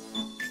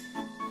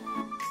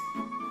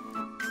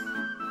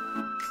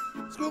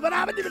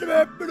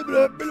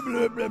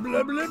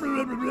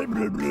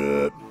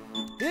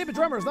 The Ape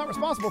Drummer is not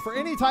responsible for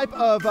any type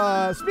of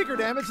speaker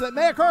damage that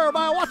may occur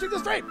while watching the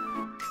stream.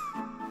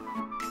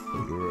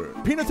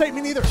 Peanut tape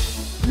me neither.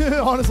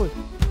 Honestly.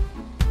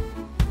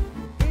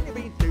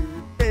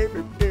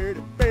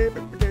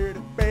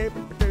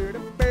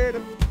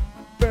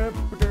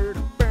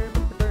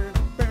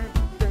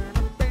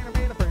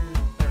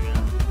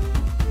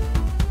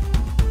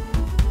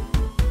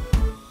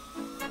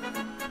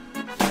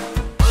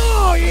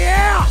 Oh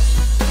yeah!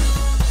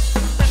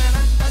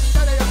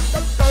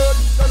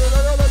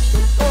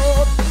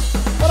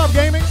 What up,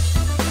 gaming?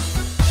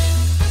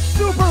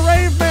 Super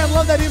Rave Man,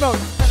 love that emote.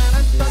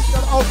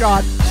 Oh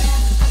God.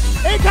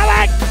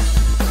 Incoming!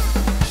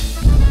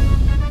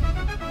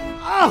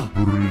 Oh!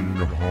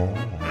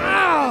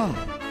 Oh!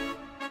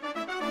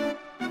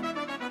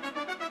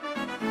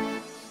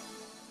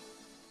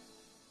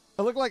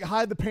 I look like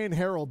Hide the Pain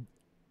Harold.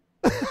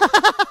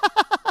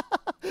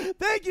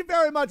 Thank you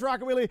very much,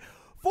 Rocket Wheelie,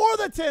 for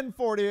the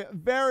 1040.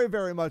 Very,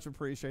 very much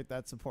appreciate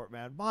that support,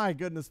 man. My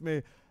goodness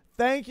me.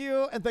 Thank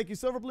you, and thank you,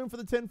 Silverbloom, for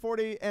the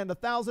 1040, and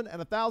 1,000, and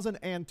 1,000,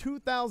 and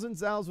 2,000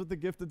 Zows with the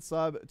gifted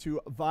sub to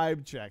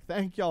Vibe Check.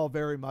 Thank y'all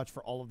very much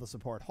for all of the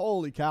support.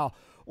 Holy cow.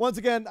 Once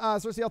again,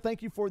 Cersei,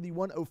 thank you for the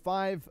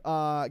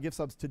 105 gift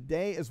subs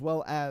today, as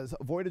well as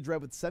Voided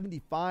Dread with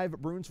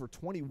 75, Bruins for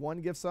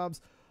 21 gift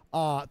subs.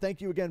 Thank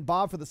you again,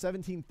 Bob, for the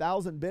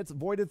 17,000 bits,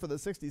 Voided for the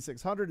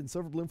 6,600, and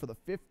Silverbloom for the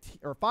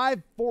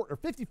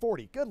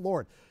 5040. Good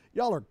Lord.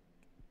 Y'all are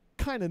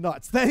kind of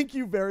nuts. Thank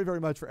you very, very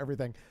much for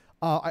everything.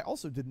 I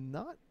also did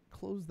not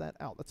close that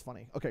out. That's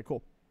funny. Okay,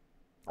 cool.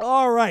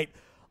 All right.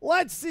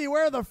 Let's see.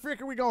 Where the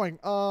frick are we going?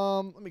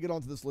 Let me get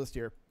onto this list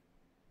here.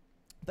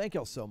 Thank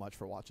y'all so much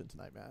for watching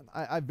tonight, man.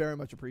 I very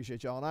much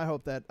appreciate y'all, and I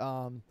hope that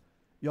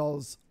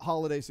y'all's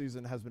holiday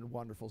season has been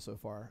wonderful so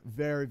far.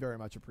 Very, very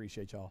much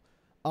appreciate y'all.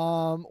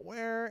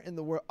 Where in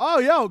the world? Oh,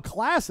 yo,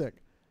 classic.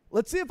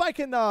 Let's see if I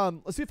can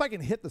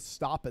hit the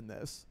stop in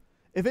this.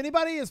 If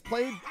anybody has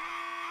played...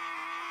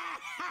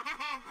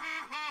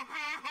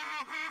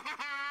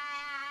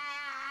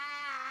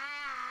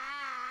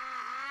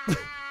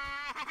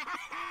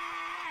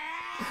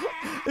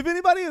 If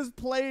anybody has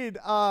played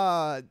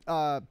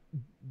DDR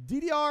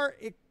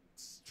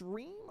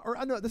Extreme, or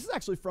no, this is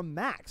actually from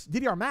Max,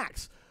 DDR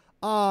Max.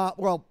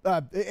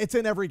 It's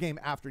in every game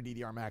after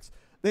DDR Max.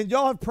 Then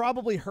y'all have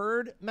probably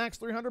heard Max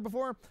 300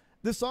 before.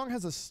 This song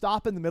has a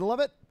stop in the middle of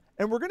it,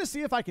 and we're going to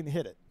see if I can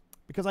hit it,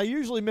 because I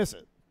usually miss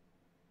it.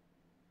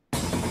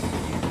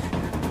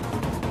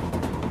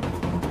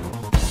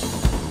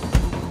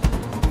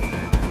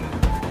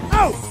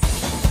 Oh!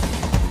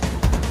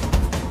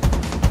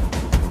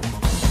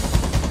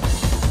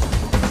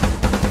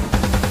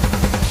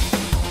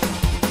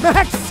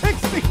 Max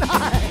 69!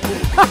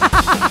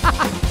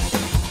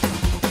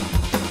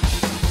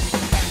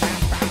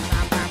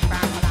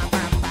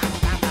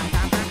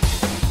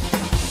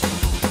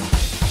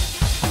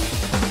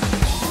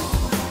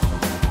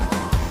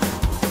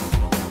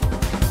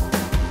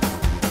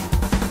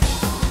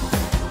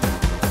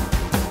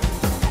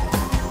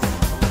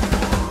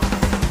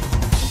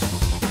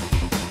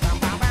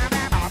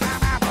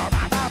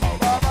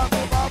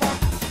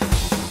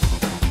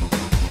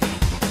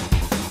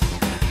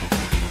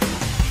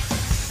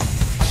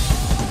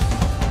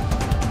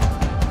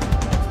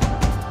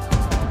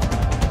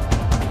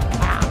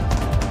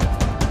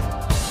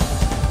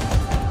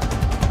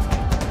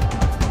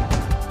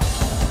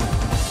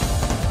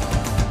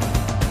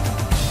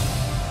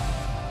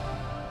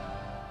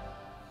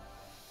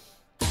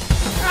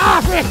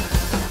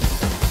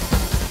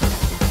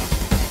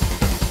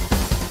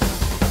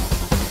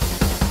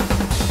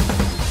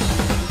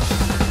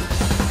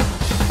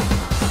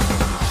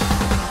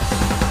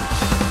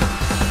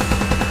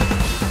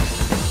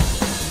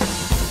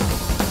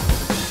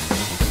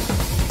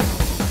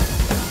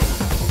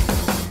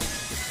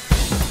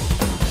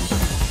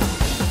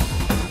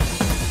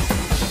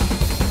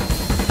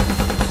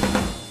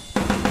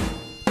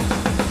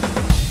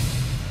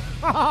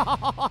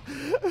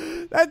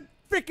 That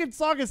freaking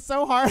song is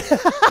so hard.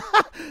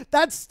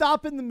 That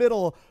stop in the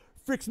middle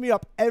freaks me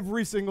up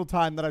every single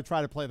time that I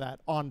try to play that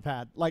on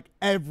pad. Like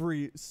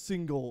every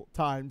single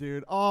time,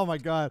 dude. Oh my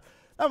god.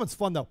 That one's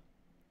fun though.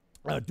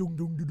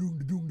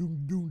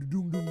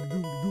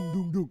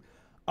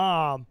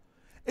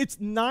 It's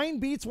 9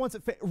 beats once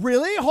it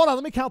really? Hold on,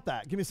 let me count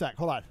that. Give me a sec.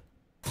 Hold on.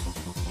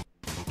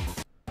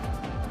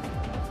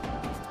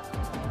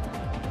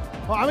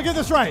 Well, I'm gonna get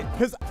this right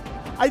because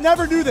I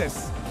never knew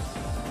this.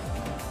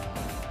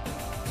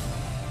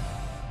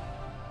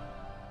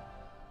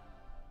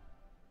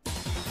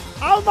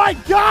 Oh my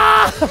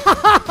god!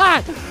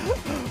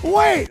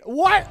 Wait,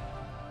 what?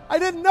 I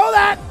didn't know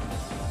that.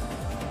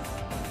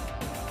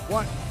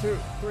 1, 2,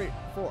 3,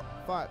 4,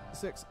 5,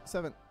 6,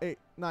 7, 8,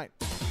 9.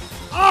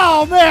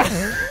 Oh man!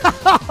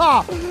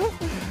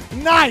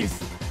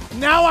 Nice.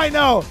 Now I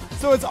know.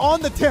 So it's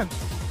on the 10th,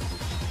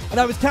 and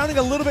I was counting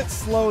a little bit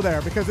slow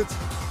there because it's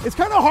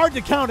kind of hard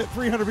to count at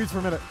 300 beats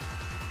per minute.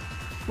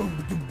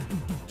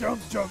 Jump,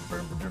 jump,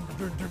 jump,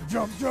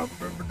 jump,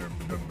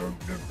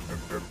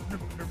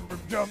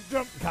 jump,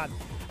 jump. God,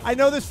 I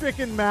know this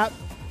freaking map.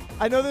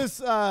 I know this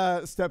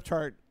step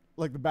chart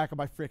like the back of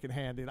my freaking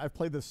hand, dude. I've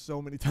played this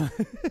so many times.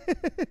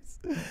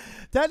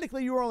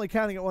 Technically, you were only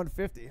counting at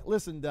 150.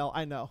 Listen, Del,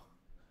 I know.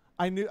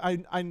 I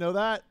know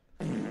that,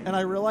 and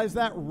I realized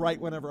that right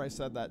whenever I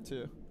said that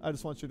too. I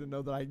just want you to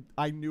know that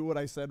I knew what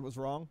I said was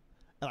wrong,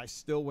 and I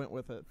still went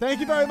with it. Thank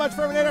you very much,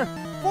 Ferminator,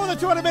 for the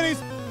 200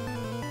 minis.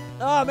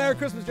 Merry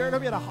Christmas, Jared.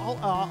 Hope you had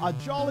a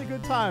jolly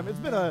good time. It's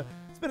been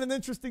an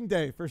interesting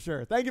day for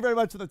sure. Thank you very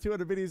much for the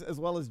 200 minis, as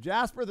well as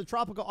Jasper, the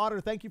Tropical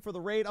Otter. Thank you for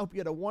the raid. I hope you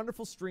had a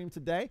wonderful stream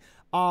today.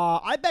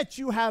 I bet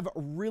you have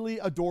really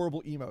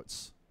adorable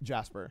emotes,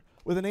 Jasper.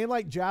 With a name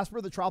like Jasper,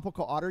 the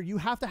Tropical Otter, you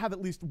have to have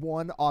at least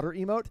one otter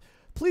emote.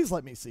 Please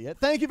let me see it.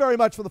 Thank you very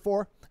much for the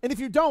 4. And if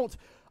you don't,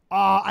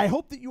 I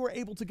hope that you are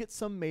able to get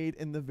some made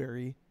in the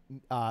very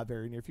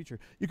near future.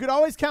 You could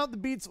always count the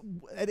beats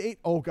at 8.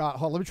 Oh god,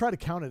 hold on. Let me try to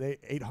count at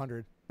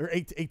 800 or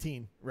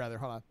 18 rather.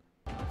 Hold on.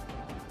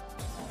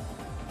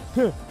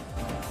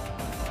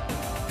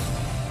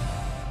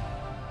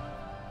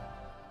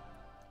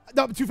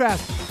 No, too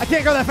fast. I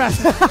can't go that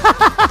fast.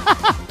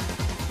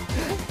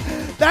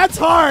 That's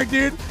hard,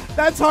 dude.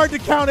 That's hard to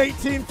count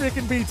 18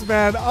 freaking beats,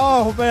 man.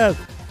 Oh man,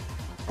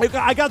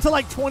 I got to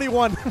like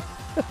 21.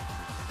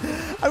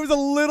 I was a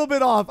little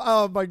bit off.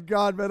 Oh my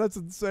god, man, that's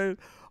insane.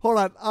 Hold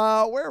on.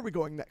 Where are we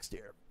going next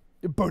here?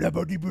 God,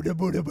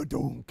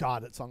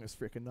 that song is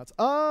freaking nuts.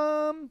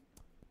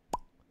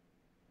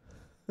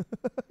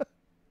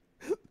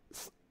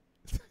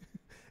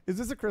 Is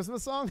this a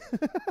Christmas song?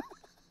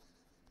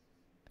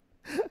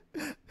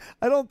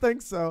 I don't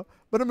think so,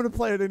 but I'm going to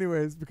play it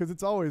anyways because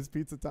it's always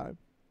pizza time.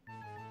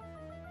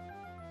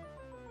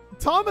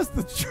 Thomas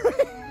the Train.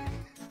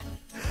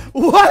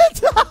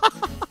 What?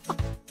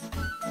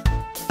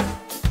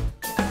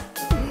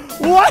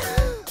 What?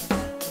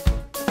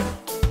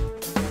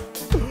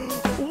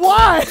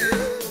 Why?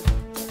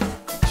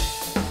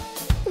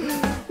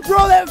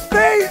 Bro, that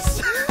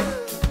face!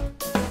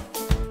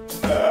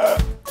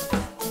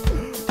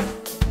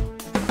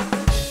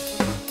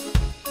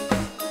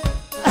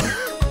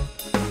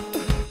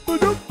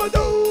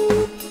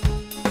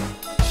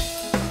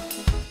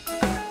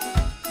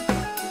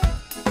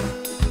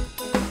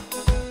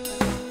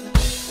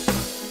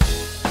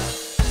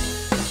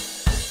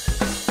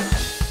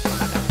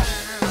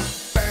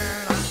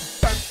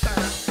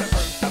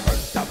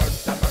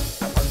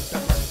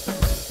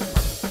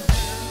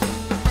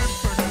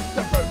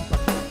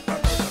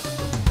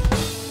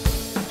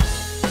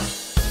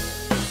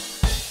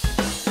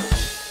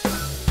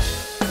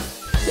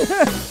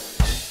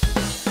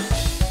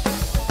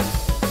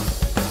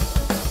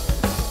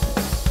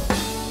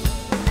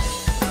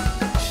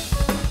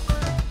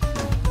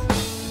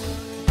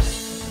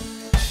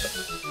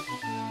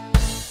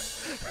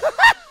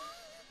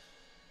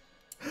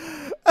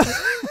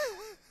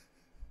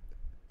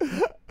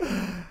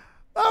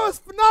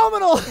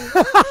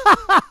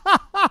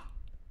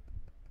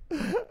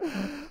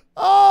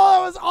 Oh,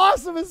 that was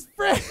awesome as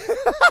frick.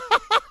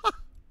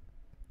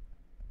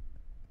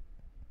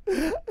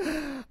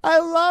 I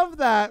love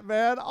that,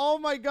 man. Oh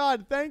my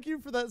god, thank you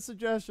for that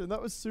suggestion.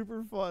 That was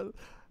super fun.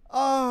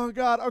 Oh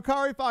god,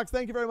 Okari Fox,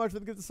 thank you very much for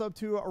the good sub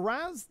to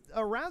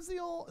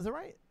Raziel. Is that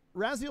right?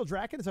 Raziel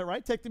Draken, is that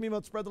right? Take the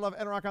emote, spread the love,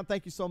 and rock on.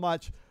 Thank you so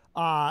much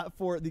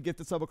for the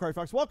gifted sub, Okari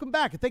Fox. Welcome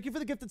back, and thank you for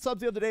the gifted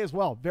subs the other day as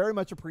well. Very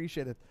much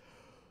appreciated.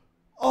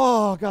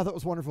 Oh god, that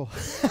was wonderful.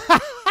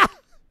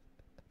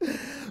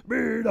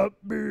 Beat up,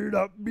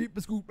 beat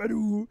the scoop,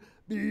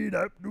 beat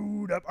up,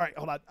 dood up. All right,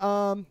 hold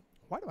on.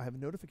 Why do I have a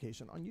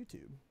notification on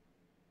YouTube?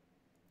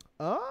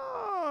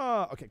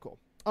 Oh, okay, cool.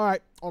 All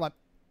right, hold on.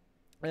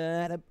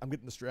 I'm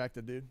getting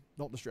distracted, dude.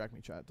 Don't distract me,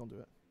 chat. Don't do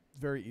it.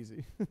 It's very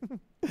easy.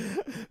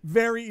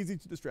 Very easy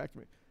to distract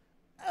me.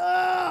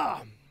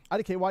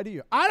 IDK, why do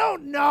you? I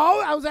don't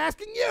know. I was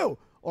asking you.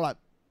 Hold on.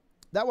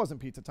 That wasn't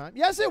pizza time.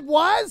 Yes, it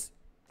was.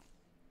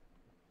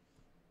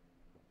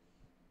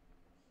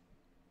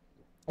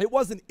 It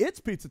wasn't It's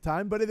Pizza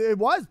Time, but it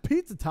was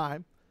pizza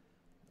time.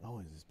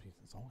 Always is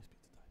pizza. It's always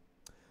pizza time.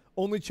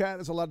 Only chat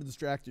is allowed to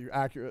distract you.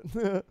 Accurate.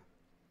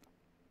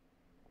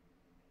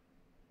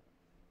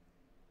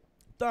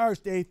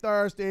 Thirsty,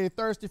 thirsty,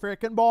 thirsty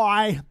frickin'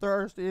 boy.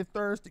 Thirsty,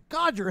 thirsty.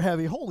 God, you're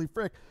heavy. Holy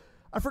frick.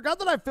 I forgot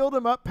that I filled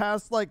him up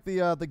past like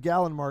the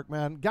gallon mark,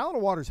 man. Gallon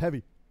of water's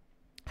heavy.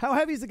 How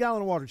heavy is a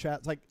gallon of water, chat?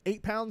 It's like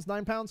 8 pounds,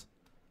 9 pounds?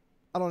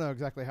 I don't know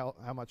exactly how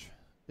much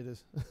it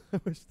is. I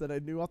wish that I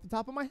knew off the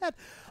top of my head.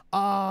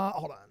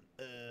 Hold on.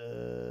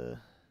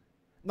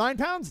 9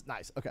 pounds?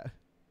 Nice. Okay.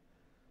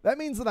 That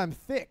means that I'm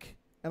thick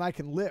and I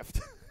can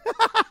lift.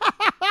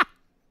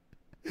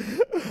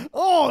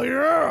 Oh,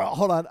 yeah.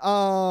 Hold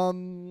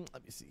on.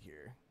 Let me see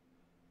here.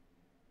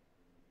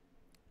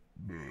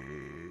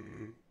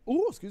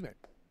 Ooh, excuse me.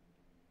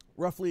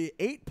 Roughly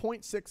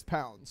 8.6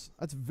 pounds.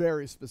 That's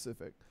very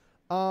specific.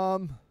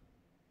 Oh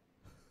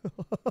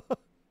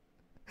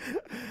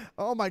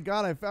my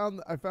God, I found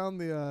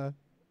the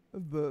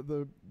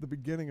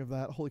beginning of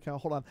that. Holy cow.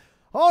 Hold on.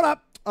 Hold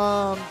up.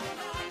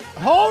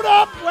 Hold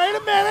up. Wait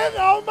a minute.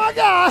 Oh my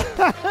God.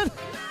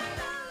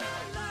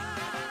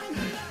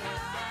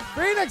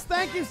 Phoenix,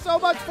 thank you so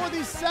much for the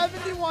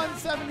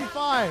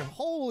 71.75.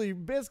 Holy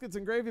biscuits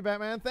and gravy,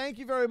 Batman. Thank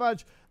you very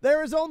much.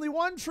 There is only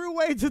one true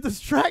way to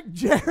distract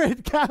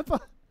Jared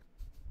Kappa.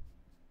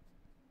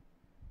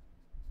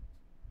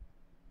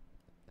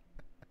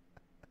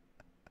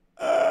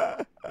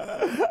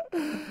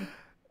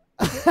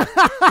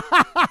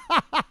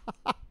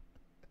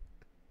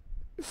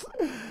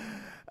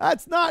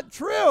 That's not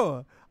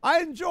true.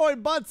 I enjoy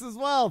butts as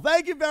well.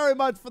 Thank you very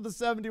much for the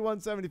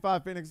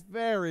 71.75, Phoenix.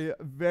 Very,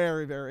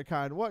 very, very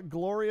kind. What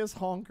glorious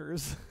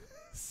honkers,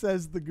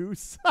 says the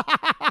goose.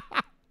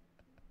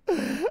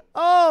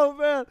 Oh,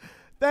 man.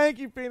 Thank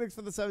you, Phoenix,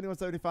 for the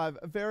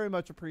 71.75. Very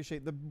much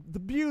appreciate the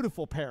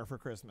beautiful pair for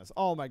Christmas.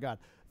 Oh, my God.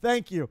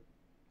 Thank you.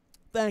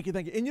 Thank you,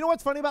 thank you. And you know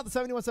what's funny about the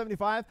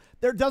 71.75?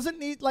 There doesn't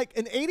need, like,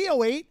 an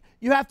 8008,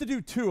 you have to do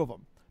 2 of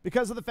them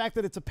because of the fact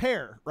that it's a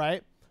pair,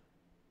 right?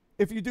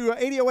 If you do an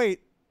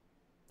 8008,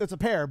 that's a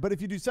pair. But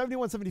if you do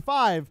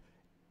 71.75,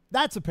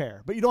 that's a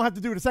pair. But you don't have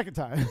to do it a second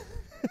time.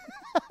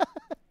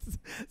 Does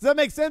that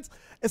make sense?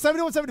 And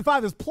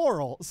 71.75 is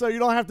plural, so you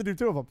don't have to do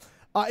 2 of them.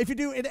 If you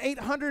do an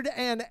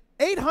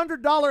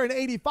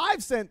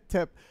 $800.85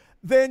 tip,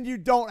 then you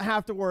don't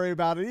have to worry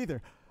about it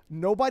either.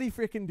 Nobody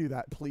freaking do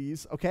that,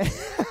 please, okay?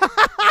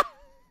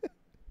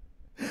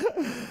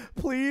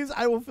 Please,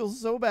 I will feel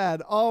so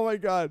bad. Oh, my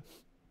God.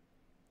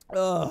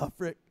 Ugh,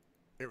 frick.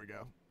 Here we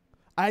go.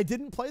 I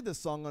didn't play this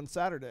song on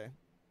Saturday.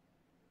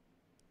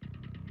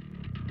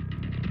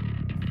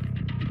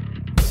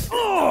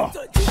 Oh!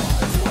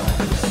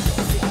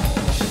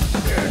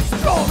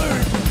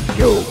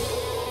 You.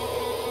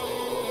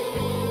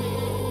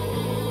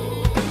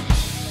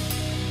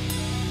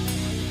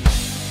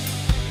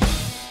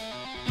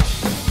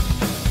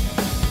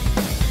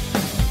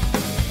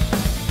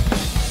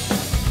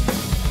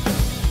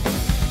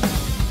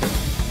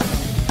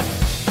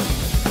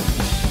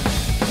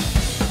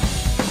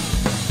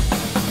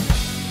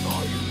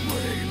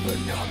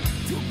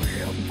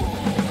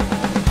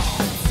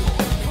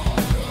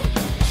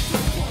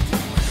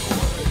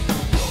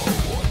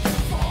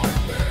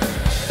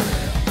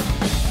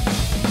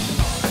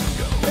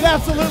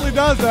 Absolutely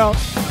does, though.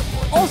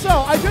 Also,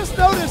 I just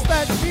noticed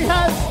that she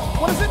has,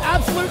 what is it,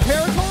 absolute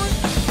territory?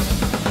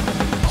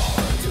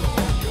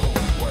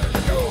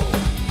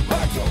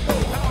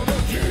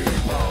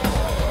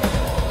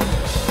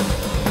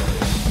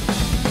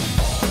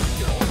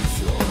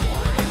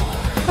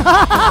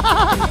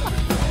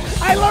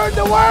 I learned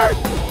the word!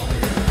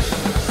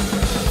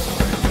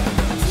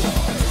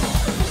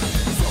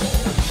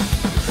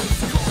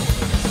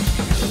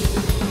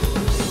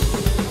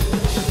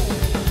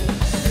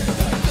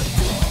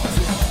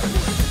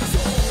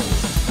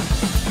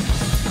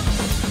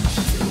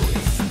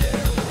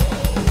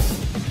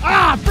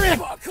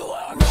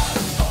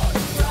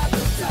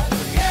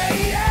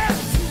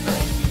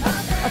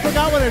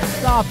 When it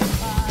stopped.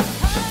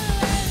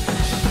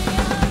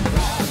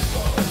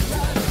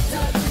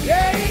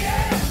 Yeah,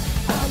 yeah.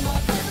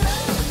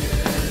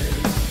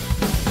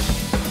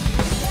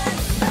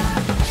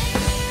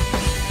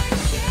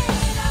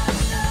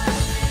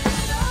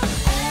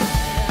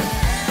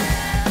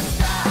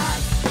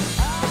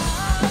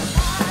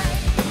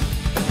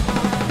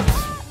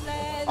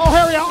 Oh,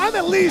 Harry, I'm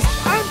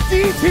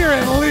D tier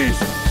at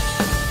least.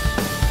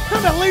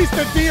 I'm at least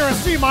a D or a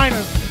C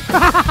minus.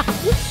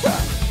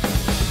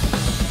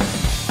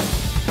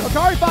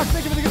 Atari Fox,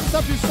 thank you for the gift of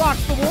sub to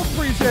socks. The wolf,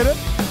 appreciate it.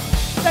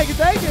 Thank you,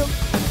 thank you.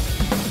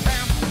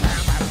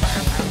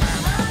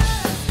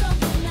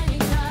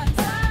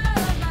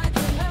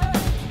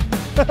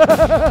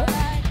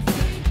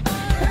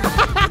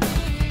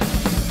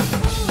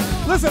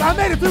 Listen, I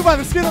made it through by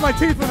the skin of my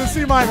teeth with a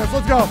C minus.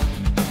 Let's go.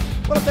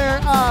 What up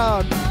there?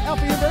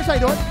 Alfie Universe, how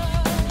you doing?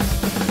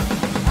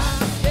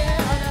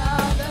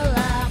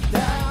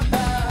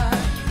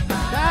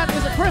 That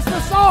is a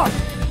Christmas song.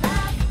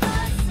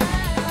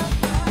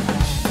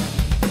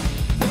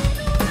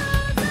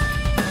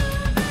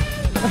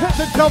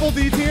 The double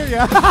D tier,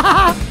 yeah.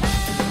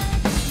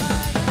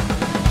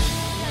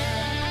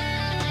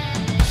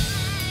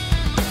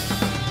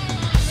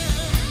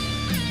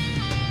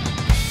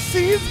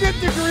 These get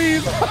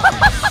degrees.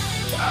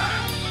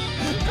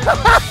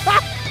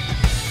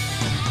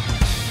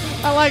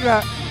 I like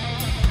that.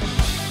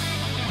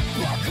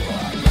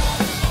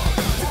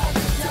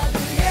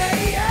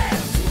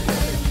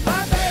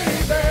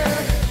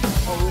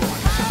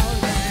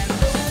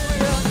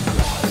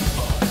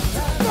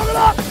 Look it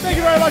up. Thank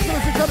you very much for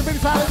the 600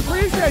 bits. I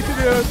appreciate you,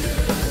 dude.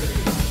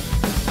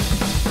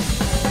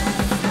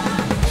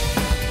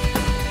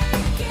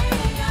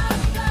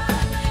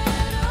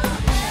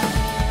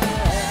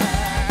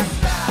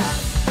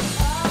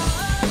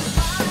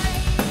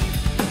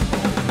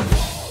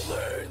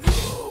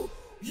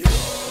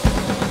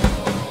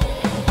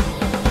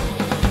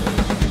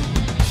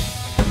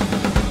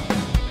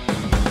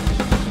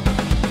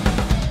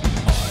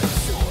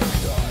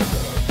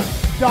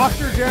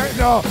 Dr. Jared,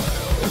 no.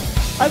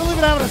 I don't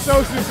even have an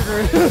associate's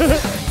degree.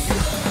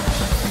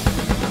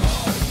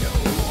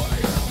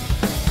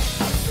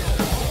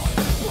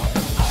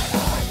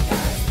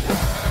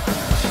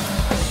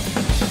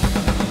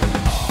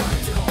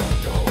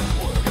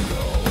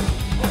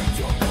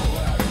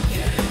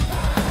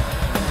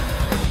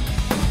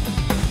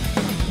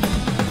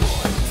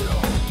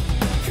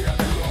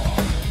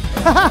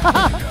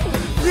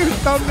 You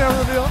thumbnail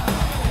reveal.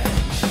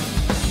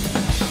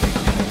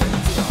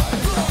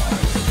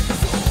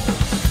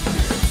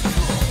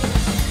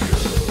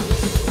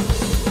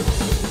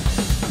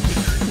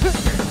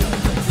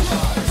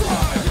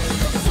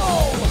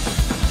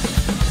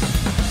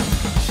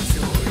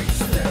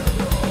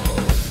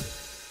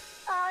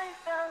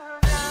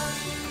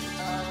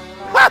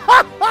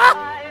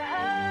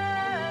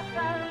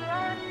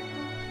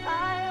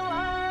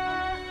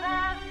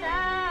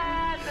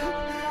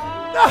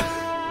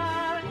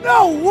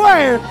 No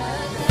way!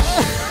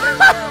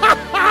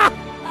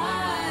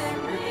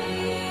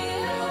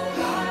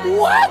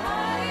 What?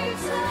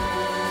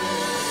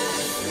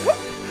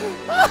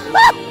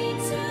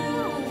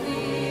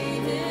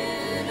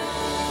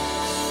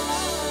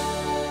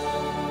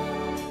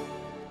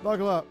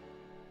 Buckle up.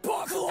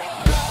 Buckle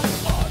up.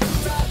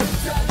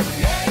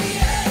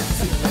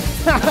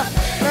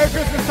 Merry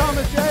Christmas,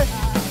 Thomas J.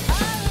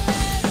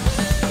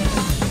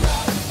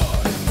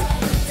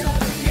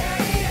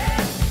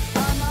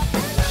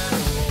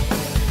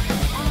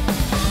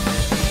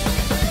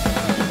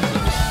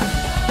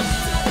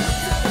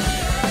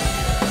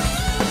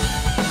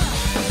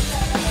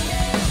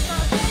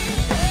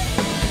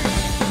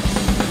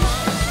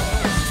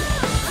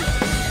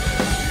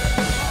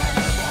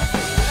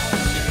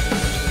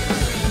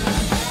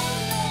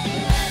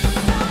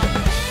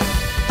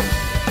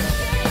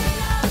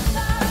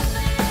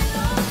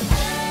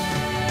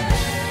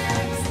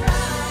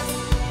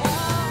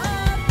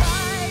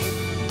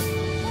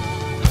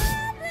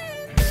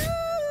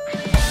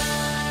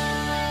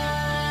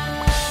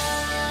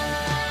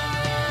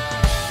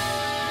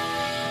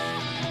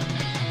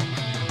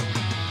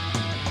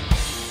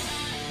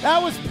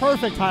 That was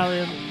perfect,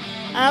 Hylian.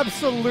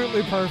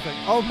 Absolutely perfect.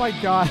 Oh my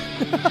god.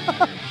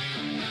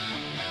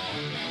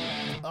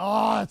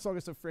 Oh, that song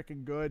is so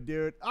freaking good,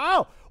 dude.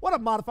 Oh, what up,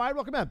 Modified?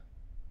 Welcome in.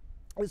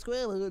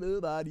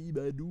 Dude, I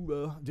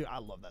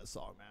love that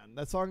song, man.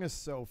 That song is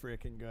so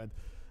freaking good.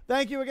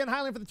 Thank you again,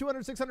 Hylian, for the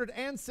 200, 600,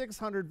 and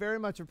 600. Very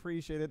much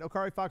appreciated.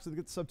 Okari Fox with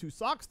the good sub 2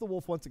 socks. The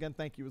Wolf, once again,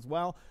 thank you as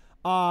well.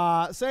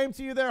 Same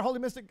to you there, Holy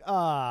Mystic.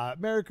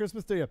 Merry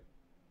Christmas to you.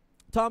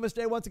 Thomas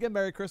J, once again,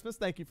 Merry Christmas.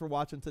 Thank you for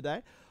watching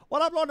today.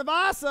 What up, Lord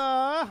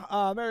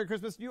Navasa? Merry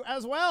Christmas to you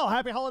as well.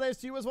 Happy holidays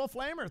to you as well,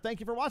 Flamer. Thank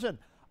you for watching.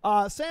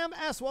 Sam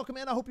S, welcome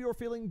in. I hope you are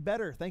feeling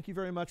better. Thank you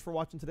very much for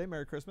watching today.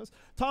 Merry Christmas.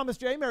 Thomas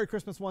J, Merry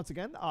Christmas once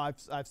again. I've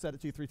said it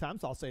to you 3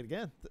 times. I'll say it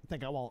again.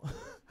 Think I won't.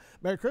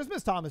 Merry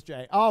Christmas, Thomas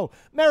J. Oh,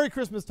 Merry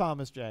Christmas,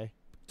 Thomas J.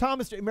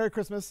 Thomas J, Merry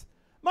Christmas.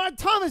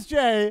 Thomas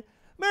J,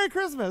 Merry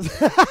Christmas.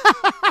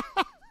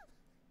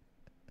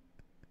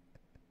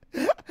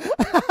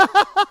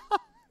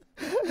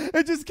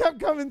 It just kept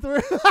coming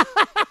through.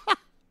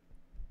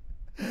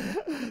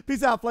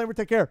 Peace out, Flamer.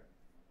 Take care.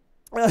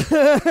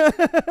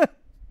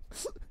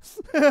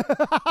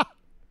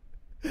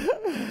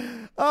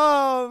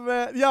 Oh,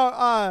 man.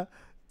 Yo,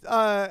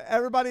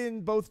 everybody in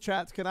both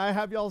chats, can I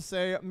have y'all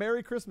say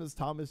Merry Christmas,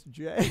 Thomas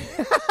J?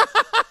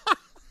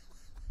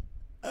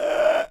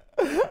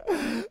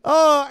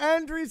 Oh,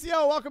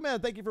 Andresio, welcome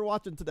in. Thank you for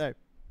watching today.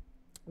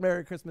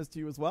 Merry Christmas to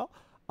you as well.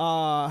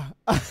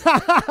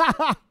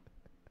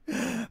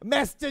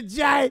 Mr.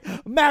 J,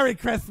 Merry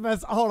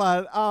Christmas. Hold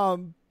on.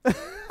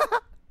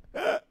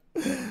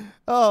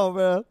 Oh,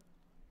 man.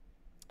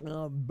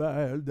 I'm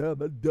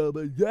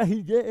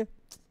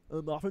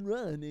off and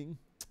running.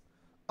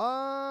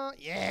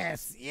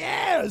 Yes,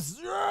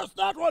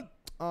 that one.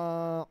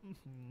 Wow,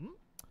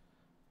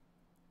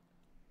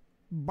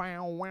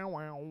 wow,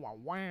 wow, wow,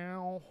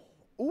 wow.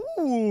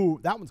 Ooh,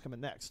 that one's coming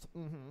next.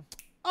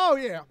 Oh,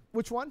 yeah.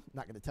 Which one?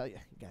 Not going to tell you.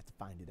 You got to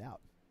find it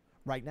out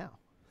right now.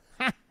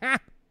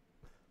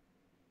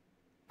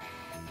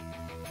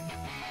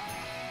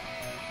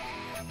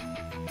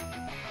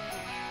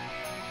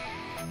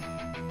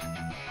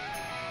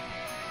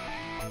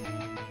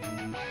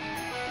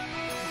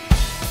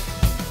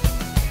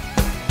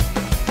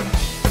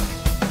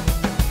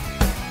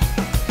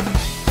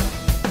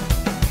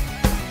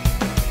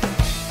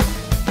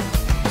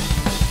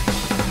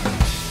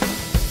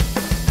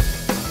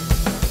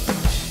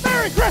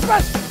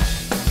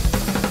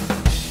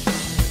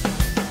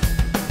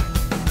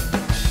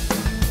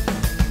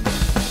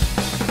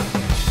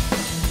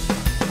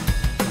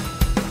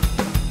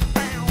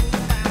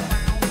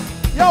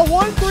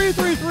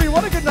 333.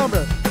 What a good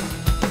number.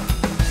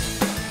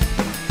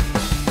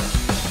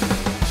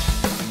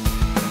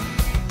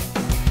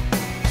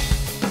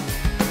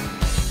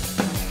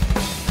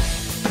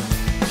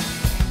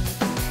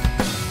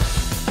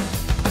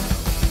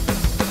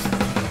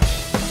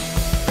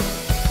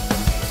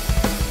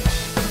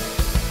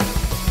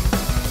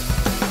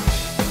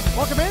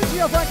 Welcome in,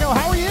 Gio Franco.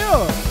 How are you?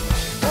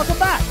 Welcome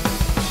back.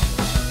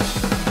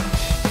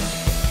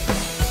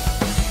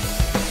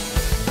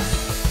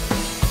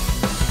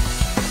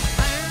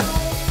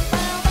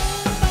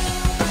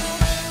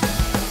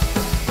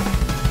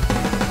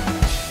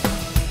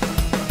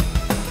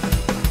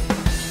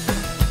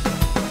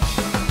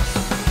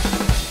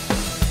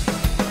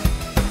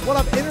 What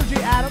up, Energy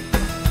Adam?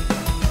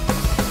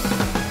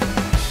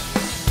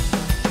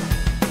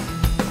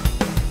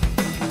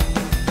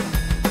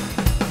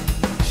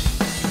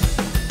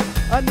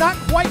 Not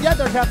quite yet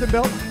there, Captain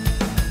Bill.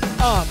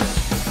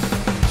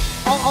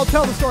 I'll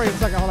tell the story in a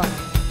second. Hold on.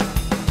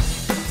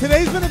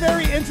 Today's been a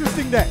very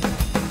interesting day.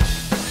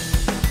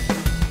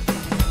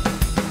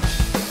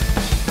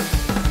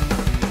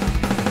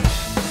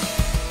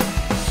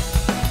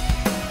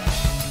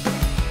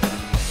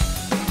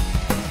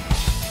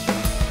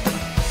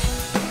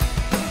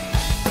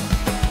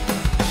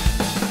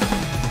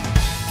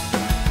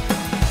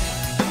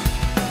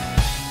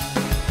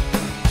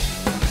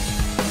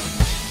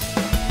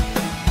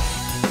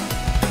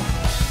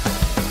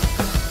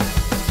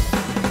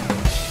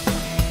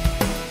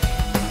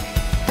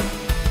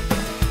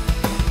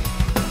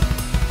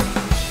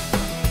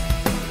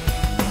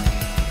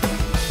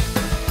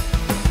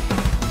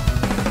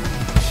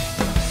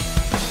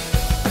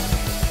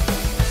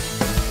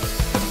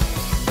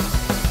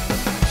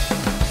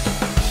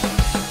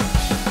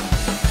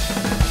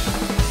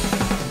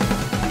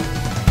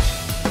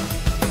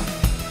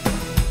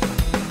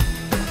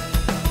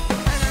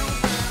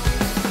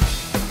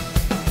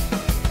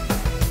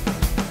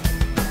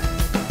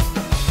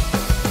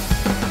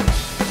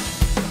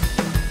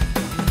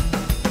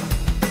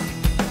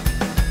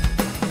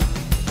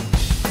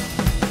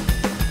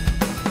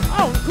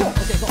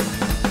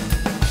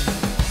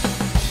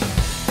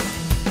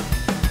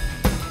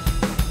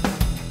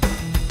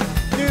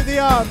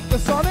 The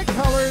Sonic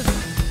Colors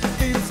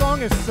theme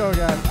song is so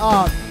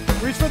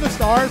good. Reach for the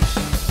Stars.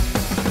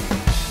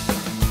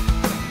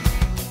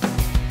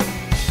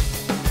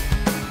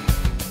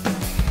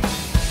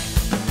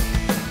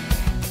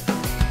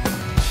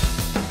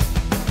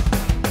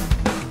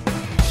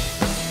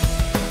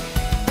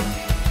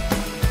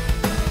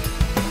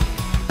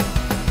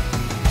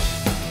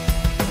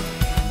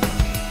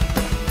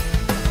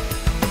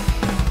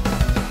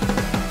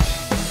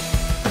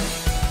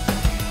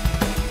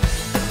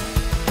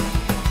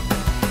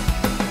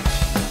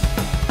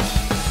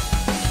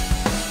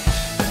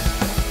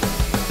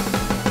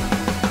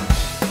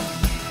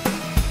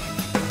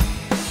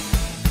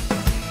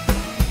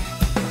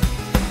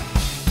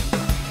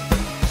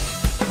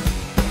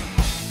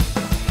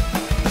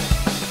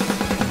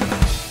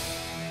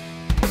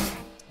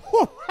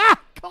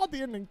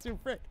 The ending too,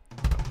 frick.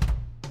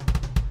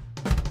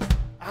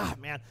 Ah,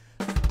 man.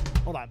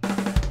 Hold on.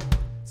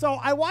 So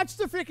I watched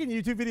a freaking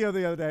YouTube video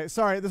the other day.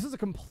 Sorry, this is a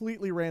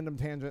completely random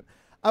tangent.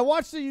 I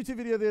watched a YouTube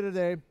video the other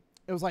day.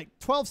 It was like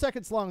 12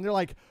 seconds long. They're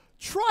like,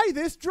 try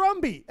this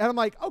drum beat. And I'm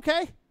like,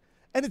 okay.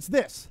 And it's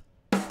this.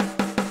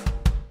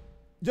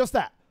 Just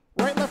that.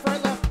 Right,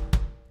 left,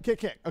 kick,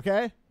 kick.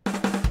 Okay?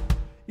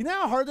 You know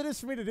how hard that is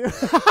for me to do?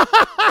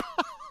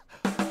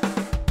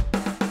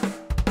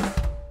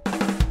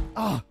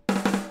 Ah.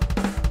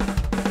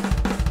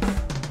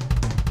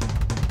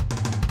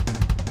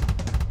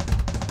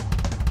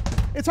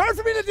 It's hard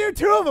for me to do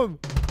two of them.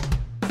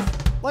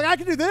 Like, I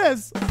can do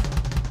this.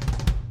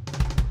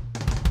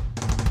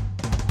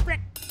 Frick.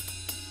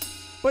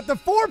 But the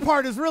four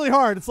part is really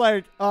hard. It's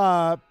like,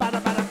 bada,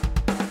 bada.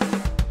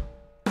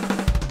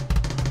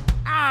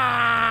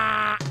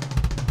 Ah.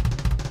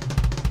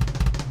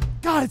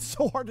 God, it's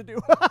so hard to do.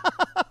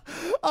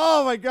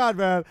 Oh, my God,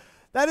 man.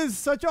 That is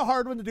such a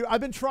hard one to do.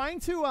 I've been trying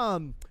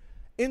to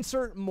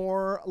insert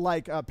more,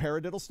 like,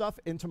 paradiddle stuff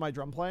into my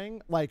drum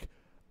playing. Like,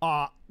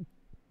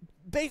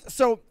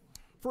 so,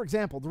 for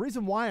example, the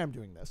reason why I'm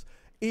doing this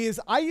is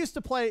I used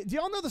to play. Do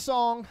y'all know the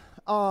song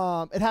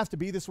It Has to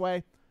Be This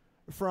Way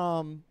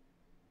from,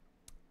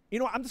 you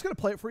know what, I'm just going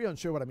to play it for you and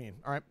show what I mean.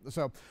 All right.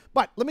 So,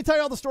 but let me tell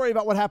you all the story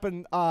about what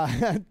happened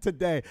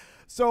today.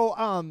 So,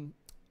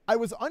 I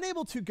was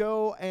unable to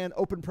go and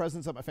open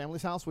presents at my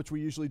family's house, which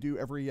we usually do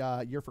every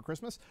year for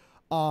Christmas,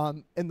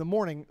 in the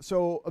morning.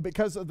 So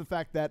because of the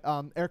fact that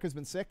Erica's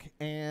been sick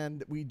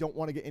and we don't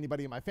want to get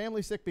anybody in my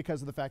family sick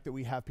because of the fact that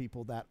we have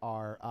people that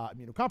are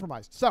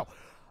immunocompromised. So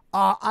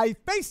I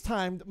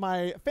FaceTimed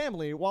my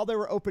family while they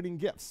were opening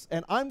gifts,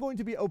 and I'm going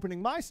to be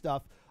opening my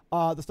stuff,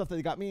 the stuff that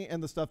they got me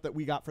and the stuff that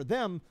we got for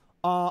them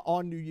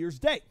on New Year's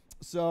Day.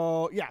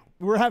 So yeah,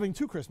 we're having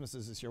 2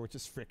 Christmases this year, which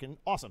is freaking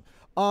awesome.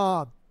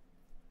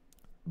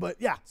 But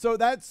yeah, so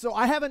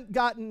I haven't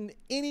gotten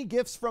any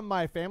gifts from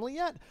my family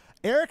yet.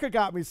 Erica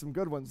got me some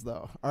good ones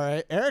though. All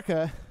right,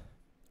 Erica.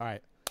 All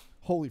right,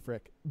 Holy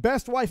frick.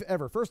 Best wife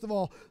ever. First of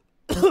all,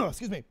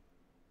 excuse me.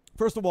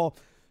 First of all,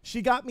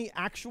 she got me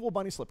actual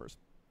bunny slippers.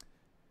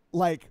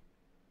 Like,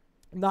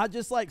 not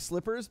just like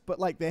slippers, but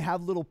like they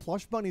have little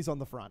plush bunnies on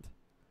the front.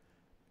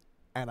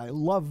 And I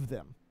love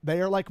them. They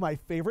are like my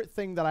favorite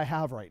thing that I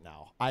have right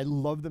now. I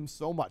love them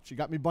so much. She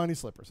got me bunny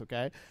slippers,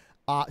 okay?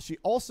 She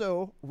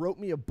also wrote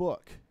me a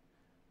book.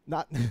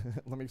 Let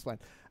me explain.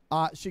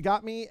 She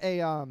got me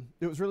it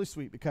was really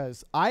sweet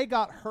because I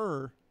got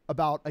her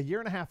about a year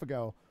and a half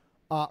ago,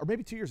 or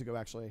maybe 2 years ago,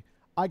 actually.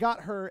 I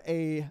got her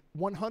a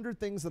 100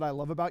 Things That I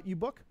Love About You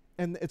book.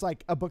 And it's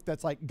like a book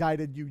that's like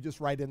guided. You just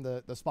write in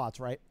the spots,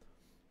 right?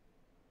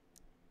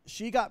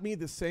 She got me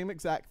the same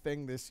exact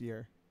thing this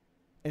year.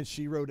 And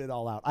she wrote it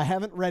all out. I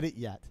haven't read it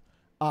yet.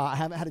 I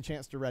haven't had a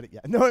chance to read it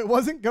yet. No, it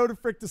wasn't Go to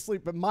Frick to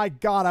Sleep, but my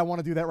God, I want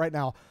to do that right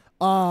now.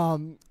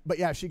 But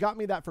yeah, she got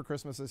me that for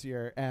Christmas this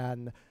year,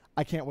 and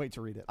I can't wait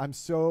to read it. I'm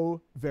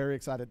so very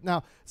excited.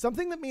 Now,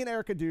 something that me and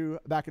Erica do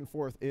back and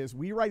forth is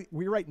we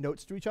write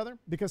notes to each other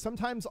because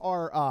sometimes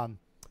our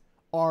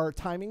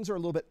timings are a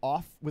little bit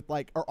off with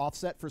like our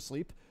offset for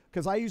sleep.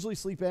 Because I usually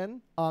sleep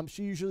in.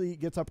 She usually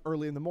gets up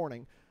early in the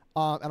morning,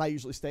 and I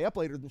usually stay up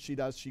later than she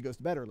does. She goes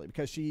to bed early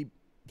because she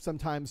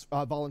sometimes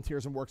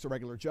volunteers and works a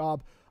regular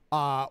job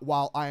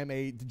while I am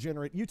a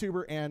degenerate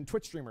YouTuber and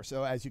Twitch streamer.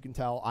 So as you can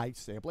tell, I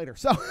stay up later.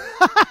 So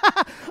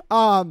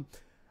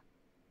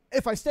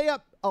if I stay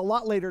up a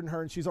lot later than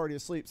her and she's already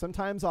asleep,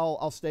 sometimes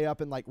I'll stay up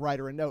and like write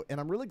her a note. And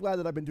I'm really glad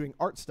that I've been doing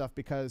art stuff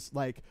because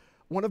like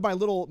one of my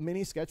little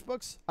mini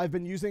sketchbooks I've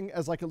been using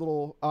as like a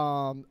little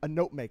a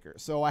note maker.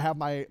 So I have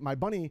my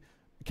bunny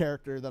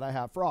character that I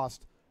have,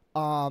 Frost,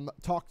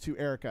 talk to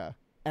Erica,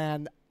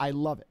 and I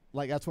love it.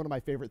 Like that's one of my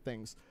favorite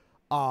things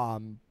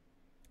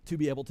to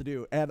be able to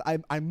do. And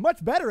I'm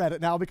much better at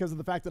it now because of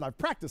the fact that I've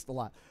practiced a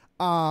lot.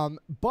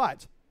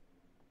 But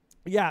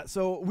yeah,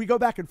 so we go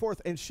back and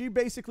forth, and she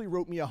basically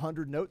wrote me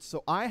 100 notes.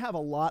 So I have a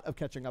lot of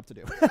catching up to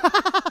do.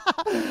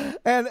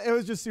 And it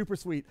was just super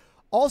sweet.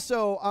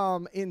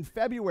 Also, in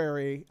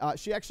February,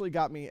 she actually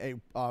got me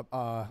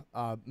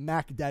a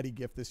Mac Daddy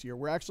gift this year.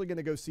 We're actually going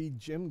to go see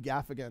Jim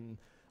Gaffigan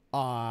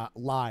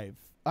live.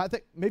 I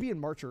think maybe in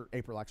March or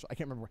April, actually. I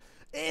can't remember.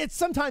 It's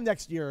sometime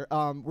next year.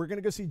 We're going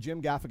to go see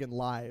Jim Gaffigan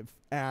live.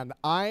 And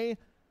I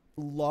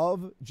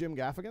love Jim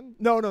Gaffigan.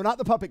 No, not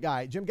the puppet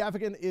guy. Jim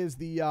Gaffigan is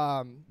the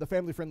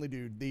family-friendly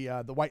dude,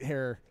 the white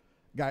hair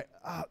guy.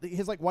 He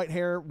has like white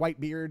hair, white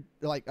beard,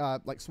 like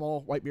small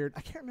white beard.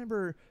 I can't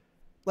remember.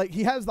 Like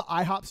he has the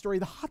IHOP story,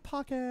 the Hot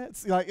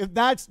Pockets. Like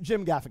that's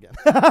Jim Gaffigan.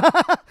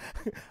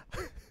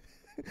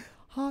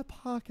 Hot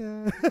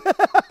Pocket.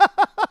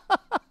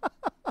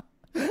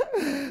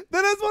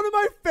 That is one of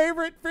my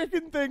favorite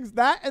freaking things.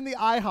 That and the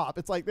IHOP.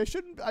 It's like they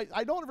shouldn't.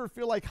 I don't ever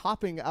feel like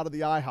hopping out of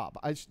the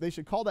IHOP. They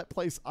should call that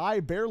place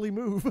I Barely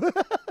Move.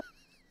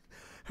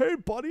 Hey,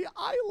 buddy,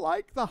 I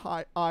like the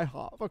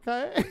IHOP.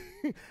 Okay,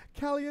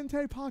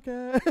 Caliente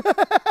Pocket.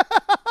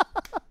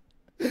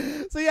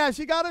 So yeah,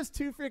 she got us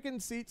 2 freaking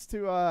seats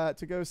to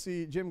go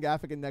see Jim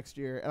Gaffigan next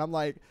year, and I'm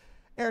like,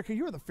 Erica,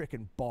 you were the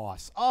freaking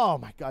boss. Oh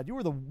my God, you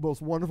were the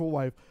most wonderful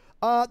wife.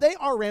 They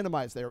are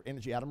randomized. They're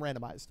Energy Atom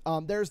randomized.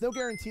 There's no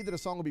guarantee that a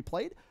song will be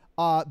played,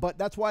 but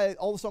that's why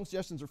all the song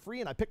suggestions are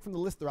free, and I pick from the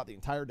list throughout the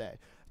entire day.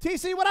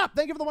 TC, what up?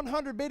 Thank you for the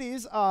 100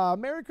 biddies.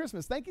 Merry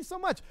Christmas. Thank you so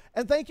much.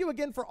 And thank you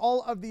again for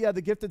all of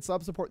the gifted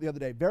sub support the other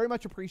day. Very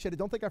much appreciated.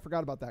 Don't think I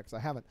forgot about that because I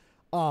haven't.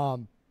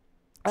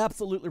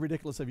 Absolutely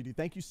ridiculous of you, dude.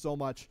 Thank you so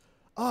much.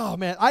 Oh,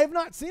 man. I have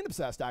not seen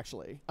Obsessed,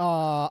 actually.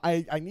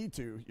 I need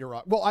to. You're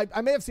right. Well,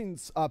 I may have seen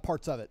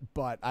parts of it,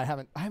 but I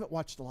haven't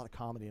watched a lot of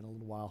comedy in a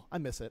little while. I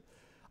miss it.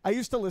 I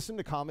used to listen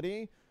to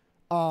comedy.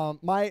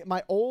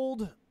 My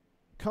old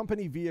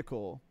company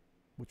vehicle,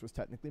 which was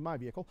technically my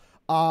vehicle,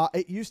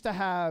 it used to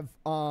have,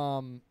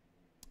 what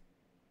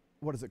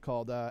is it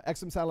called?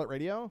 XM Satellite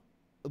Radio.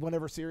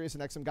 Whenever Sirius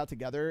and XM got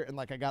together, and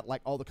like I got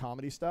like all the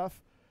comedy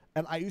stuff.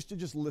 And I used to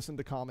just listen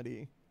to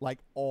comedy like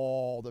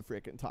all the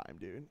freaking time,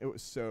 dude. It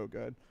was so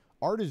good.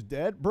 Art is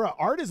dead? Bruh,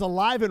 Art is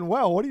alive and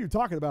well. What are you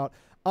talking about?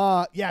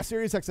 Yeah,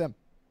 Sirius XM.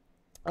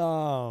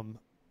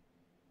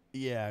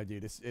 Yeah,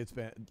 dude, it's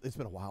been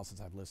a while since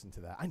I've listened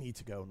to that. I need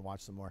to go and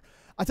watch some more.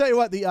 I'll tell you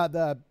what,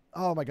 the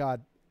oh my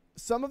God.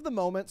 Some of the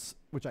moments,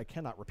 which I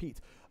cannot repeat,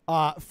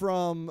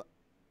 from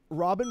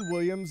Robin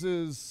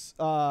Williams's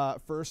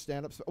first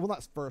stand-up, well,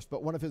 not first,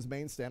 but one of his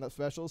main stand-up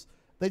specials,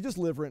 they just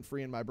live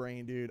rent-free in my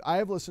brain, dude. I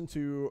have listened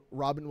to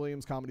Robin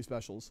Williams comedy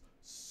specials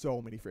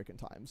so many freaking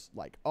times.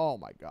 Like, oh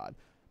my God.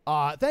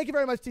 Thank you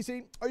very much,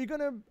 TC.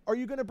 Are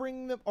you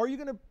bringing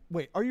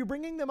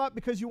them up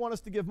because you want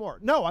us to give more?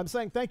 No, I'm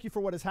saying thank you for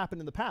what has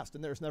happened in the past,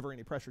 and there's never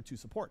any pressure to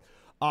support.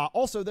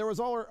 Also, there was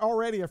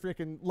already a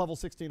freaking level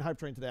 16 hype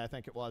train today, I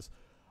think it was.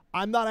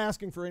 I'm not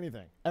asking for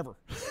anything, ever.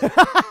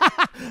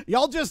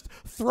 Y'all just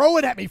throw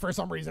it at me for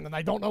some reason, and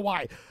I don't know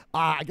why.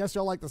 I guess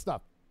y'all like the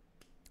stuff.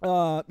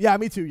 Yeah,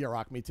 me too,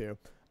 Yarok, me too.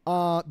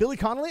 Billy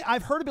Connolly?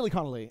 I've heard of Billy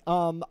Connolly.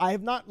 I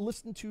have not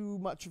listened to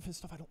much of his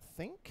stuff, I don't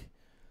think.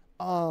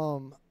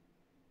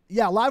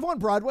 Yeah, Live on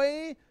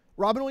Broadway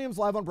Robin Williams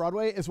live on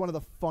Broadway is one of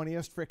the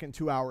funniest freaking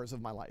 2 hours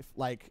of my life,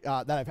 like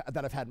that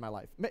I've had in my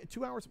life.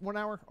 2 hours, 1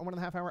 hour, or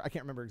 1.5 hours. I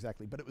can't remember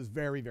exactly, but it was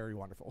very, very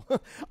wonderful.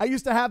 I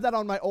used to have that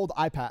on my old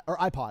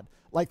iPod,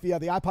 like the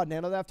iPod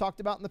Nano that I've talked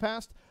about in the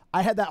past.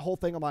 I had that whole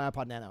thing on my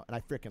iPod Nano, and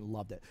I freaking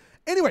loved it.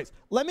 Anyways,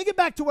 let me get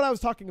back to what I was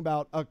talking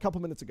about a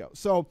couple minutes ago.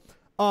 So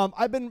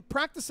I've been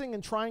practicing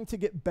and trying to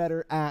get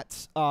better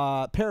at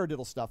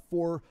paradiddle stuff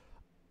for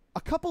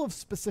a couple of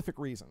specific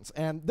reasons,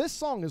 and this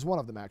song is one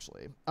of them,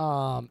 actually.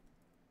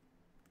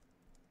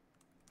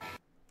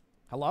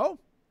 Hello?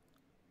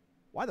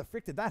 Why the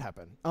frick did that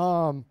happen?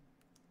 Hello?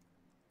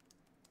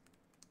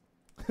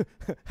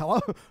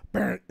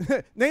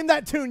 Name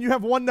that tune. You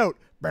have one note.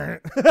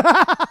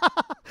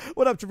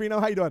 What up, Trevino?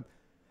 How you doing?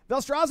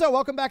 Velstrazo,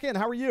 welcome back in.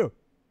 How are you?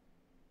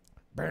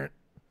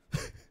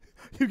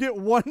 You get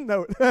one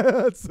note.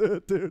 That's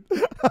it, dude.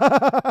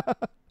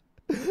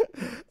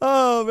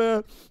 Oh,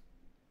 man.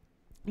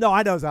 No,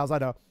 I know, Zals. I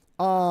know.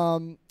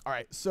 All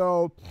right,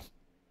 so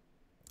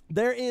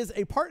there is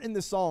a part in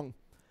this song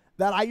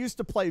that I used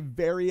to play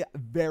very,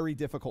 very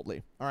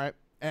difficultly, all right?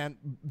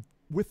 And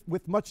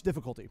with much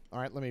difficulty,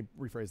 all right? Let me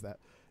rephrase that.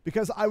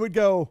 Because I would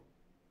go,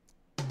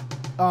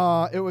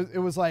 it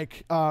was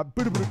like,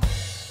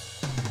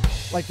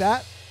 like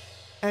that.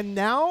 And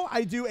now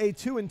I do a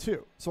 2 and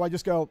 2. So I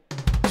just go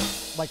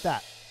like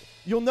that.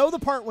 You'll know the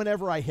part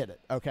whenever I hit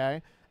it,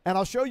 okay? And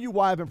I'll show you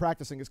why I've been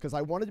practicing is because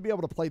I wanted to be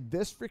able to play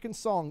this freaking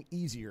song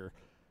easier,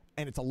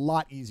 and it's a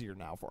lot easier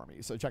now for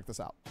me. So check this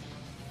out.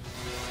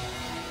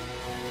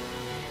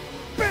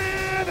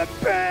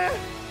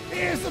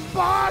 It's the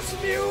boss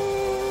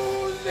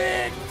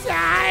music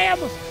time.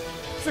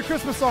 It's a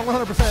Christmas song,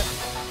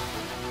 100%.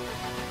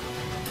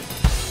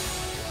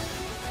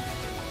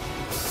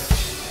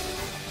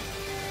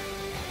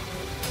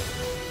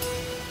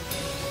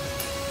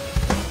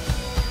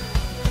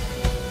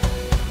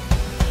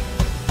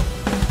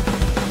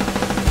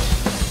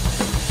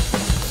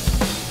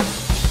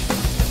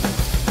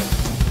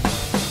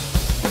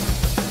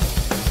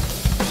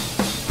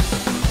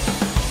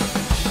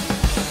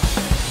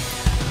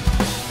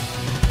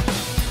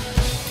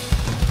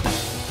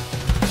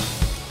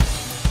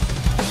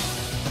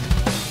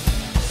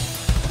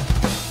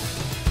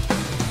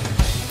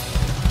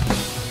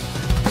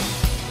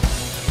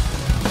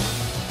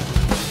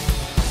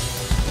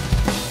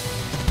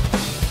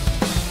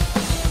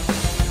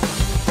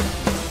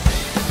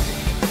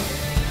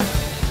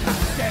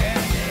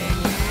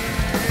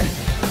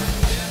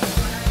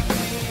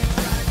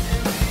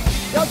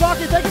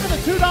 Thank you for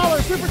the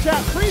 $2 super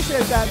chat.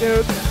 Appreciate that,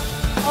 dude.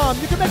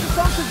 You can make a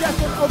song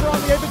suggestion over on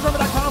the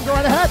 8bitdrummer.com. Go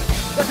right ahead.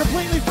 They're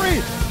completely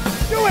free.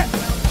 Do it.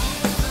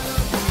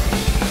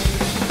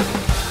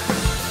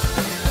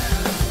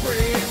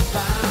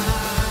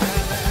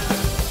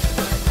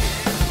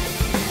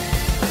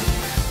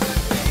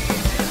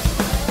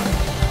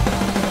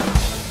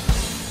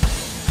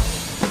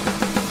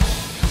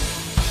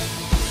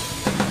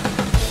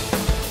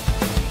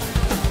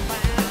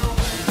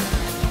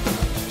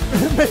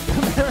 Make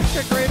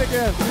America great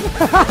again.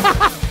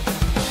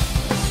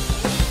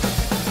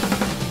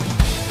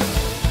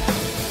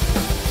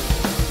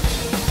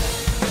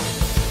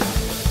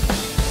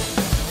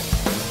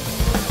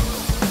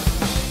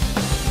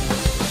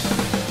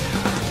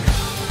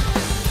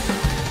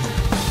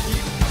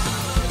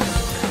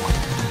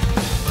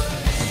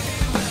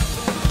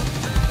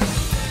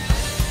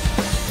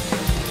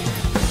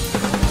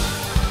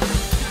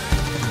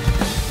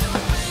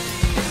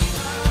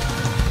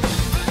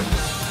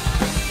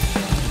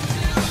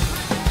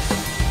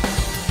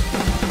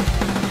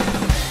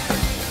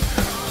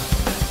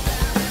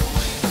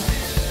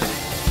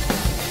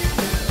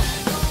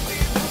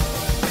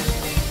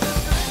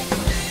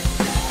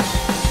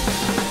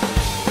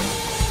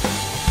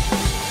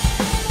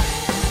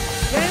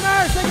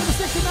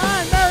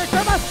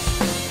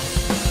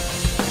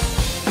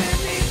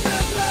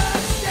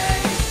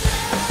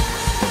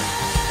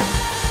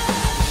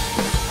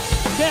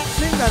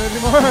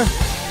 Anymore.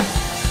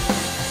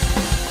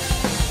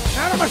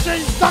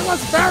 Nanomachines,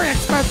 Douglas, very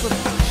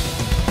expensive.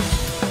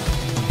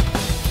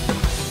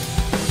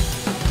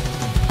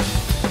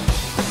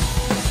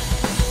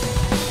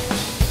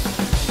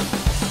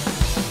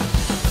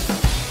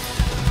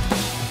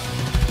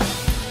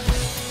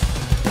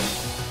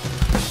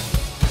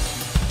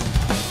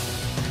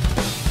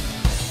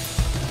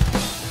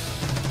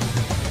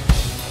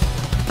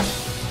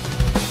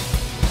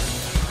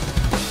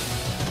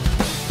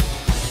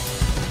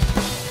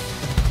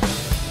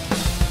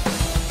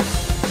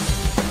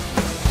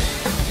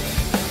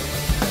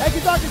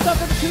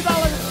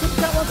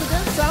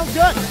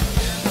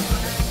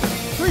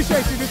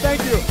 Appreciate you, dude.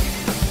 Thank you.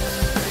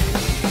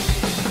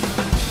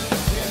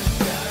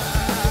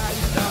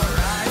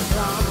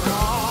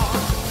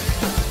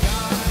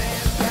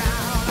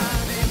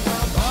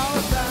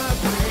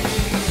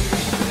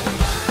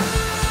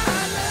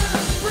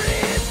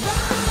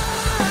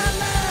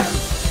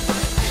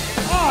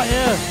 Oh,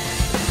 yeah.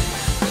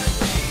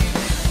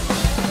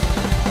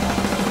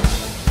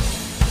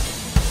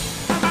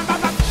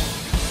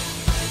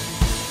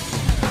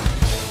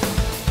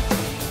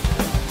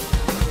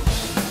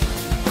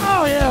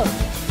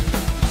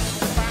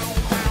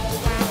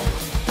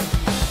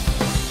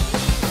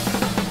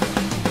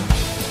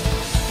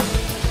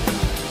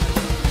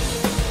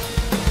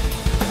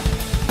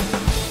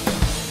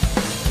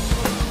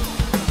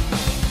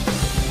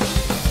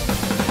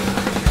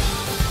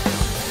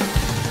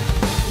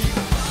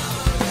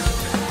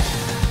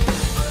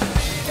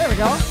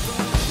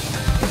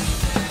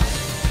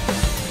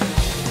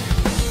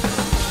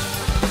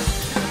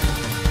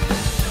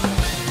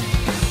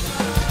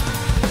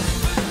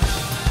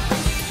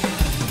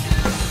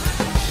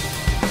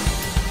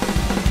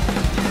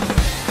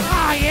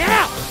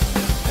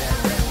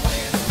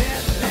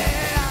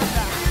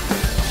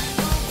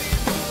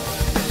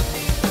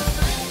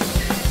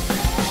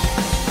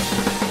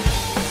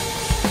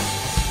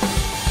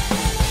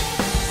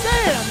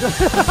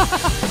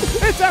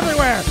 It's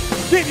everywhere.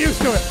 Get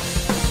used to it.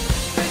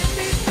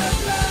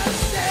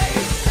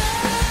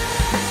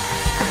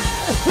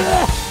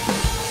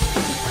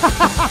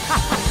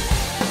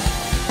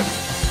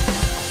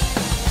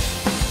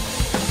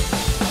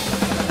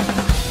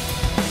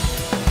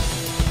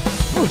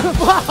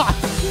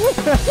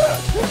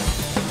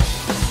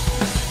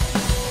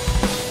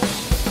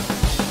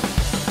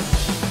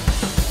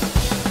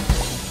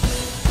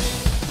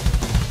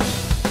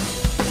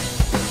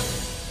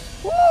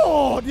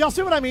 Whoa! Do y'all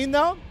see what I mean,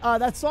 though?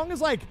 That song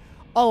is like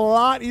a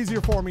lot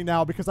easier for me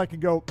now because I can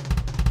go.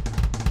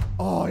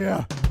 Oh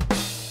yeah.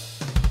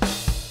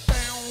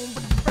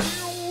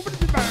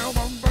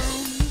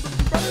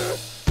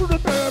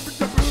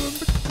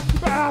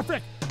 Ah,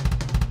 frick.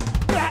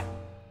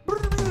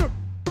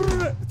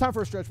 It's time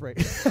for a stretch break.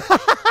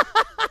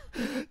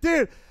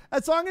 Dude,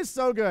 that song is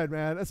so good,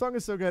 man. That song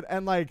is so good.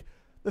 And like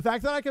the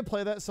fact that I can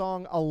play that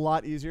song a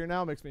lot easier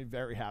now makes me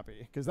very happy.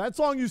 Because that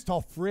song used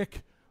to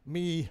frick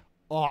me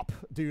up,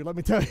 dude. Let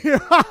me tell you.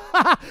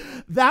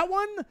 That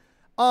one,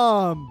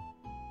 now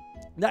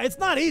it's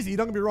not easy,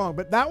 don't get me wrong,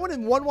 but that one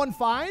in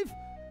 115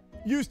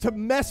 used to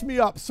mess me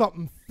up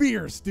something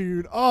fierce,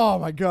 dude. Oh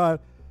my god.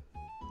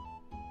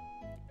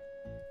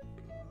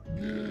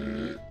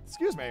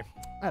 Excuse me.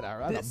 I had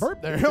a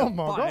burp there. Oh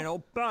my god.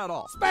 Final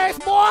battle. Space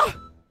boy!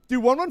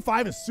 Dude,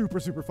 115 is super,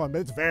 super fun, but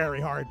it's very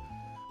hard.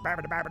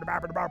 Thank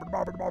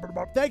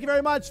you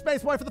very much,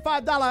 Space Boy, for the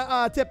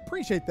 $5 tip.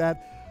 Appreciate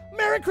that.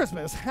 Merry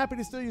Christmas. Happy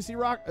to see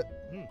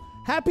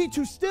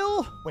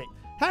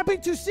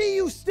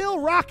you still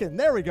rocking.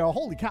 There we go.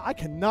 Holy cow, I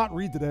cannot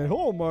read today.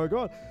 Oh my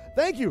god.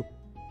 Thank you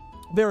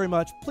very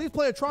much. Please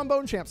play a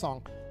trombone champ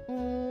song.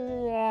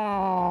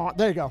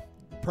 There you go.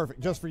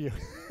 Perfect, just for you.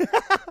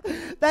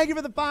 Thank you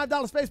for the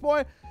 $5 Space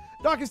Boy.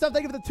 Darky Stuff,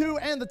 thank you for the 2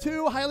 and the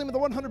 2. Highland with the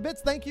 100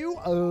 bits, thank you.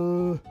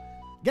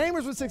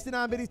 Gamers with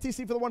 69 biddies,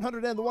 TC for the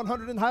 100 and the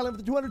 100, and Highland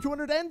with the 200,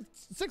 200, and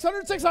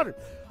 600, 600.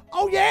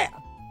 Oh yeah!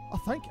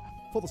 Oh, thank you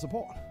for the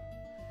support.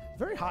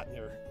 Very hot in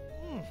here.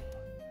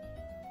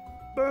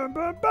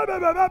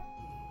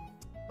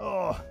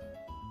 Oh.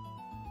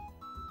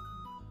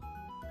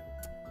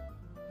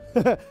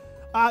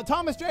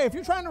 Thomas J, if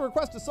you're trying to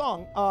request a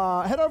song,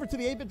 head over to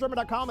the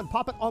 8bitdrummer.com and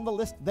pop it on the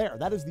list there.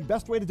 That is the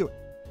best way to do it.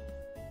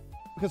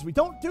 Because we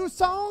don't do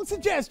song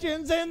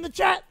suggestions in the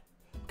chat.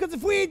 Because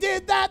if we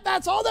did that,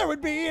 that's all there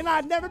would be, and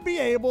I'd never be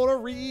able to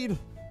read.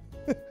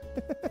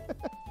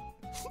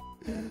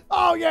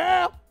 Oh,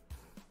 yeah.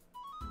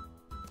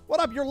 What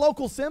up, your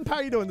local simp?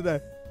 How you doing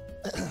today?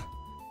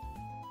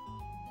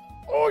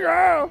 Oh,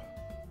 yeah.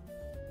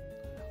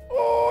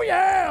 Oh,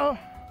 yeah.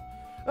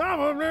 I'm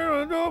a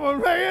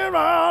little playing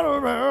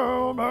around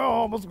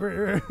on my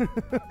screen.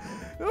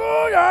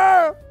 Oh,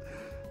 yeah.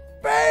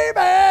 Baby.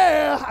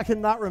 I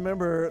cannot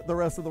remember the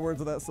rest of the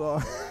words of that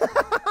song.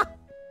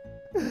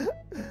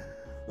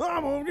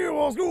 I'm gonna give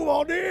on school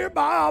all day,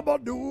 ba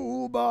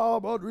do,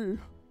 ba do.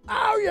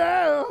 Oh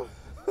yeah,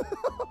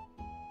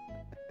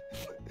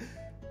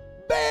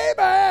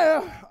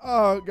 baby.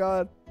 Oh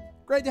god,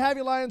 great to have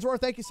you, Lions Roar.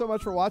 Thank you so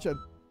much for watching.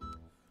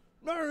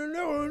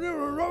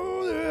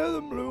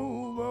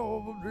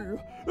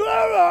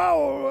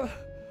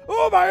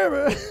 Oh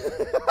baby,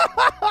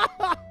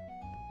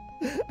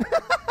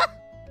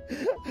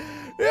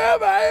 yeah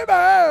baby.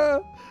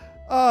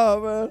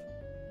 Oh man.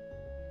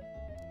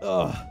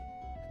 Oh.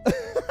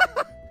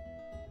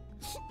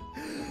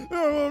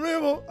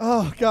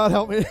 Oh, God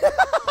help me.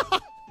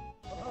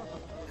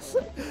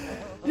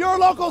 Your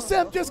local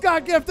simp just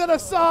got gifted a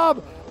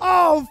sub.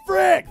 Oh,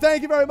 frick.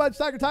 Thank you very much,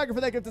 Tiger Tiger,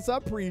 for that gifted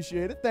sub.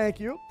 Appreciate it.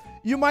 Thank you.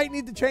 You might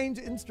need to change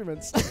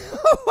instruments.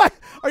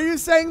 Are you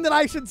saying that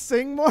I should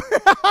sing more?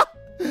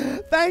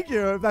 Thank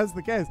you, if that's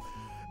the case.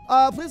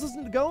 Please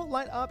listen to Go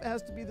Light Up. It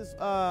has to be this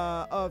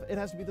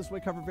way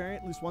cover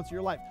variant at least once in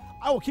your life.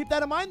 I will keep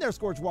that in mind there,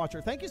 Scourge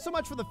Watcher. Thank you so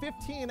much for the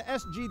 15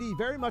 SGD.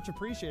 Very much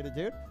appreciated,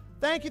 dude.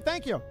 Thank you,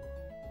 thank you.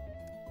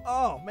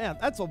 Oh man,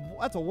 that's a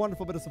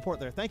wonderful bit of support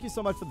there. Thank you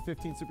so much for the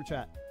 15 super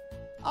chat.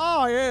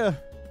 Oh yeah,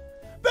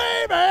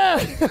 baby.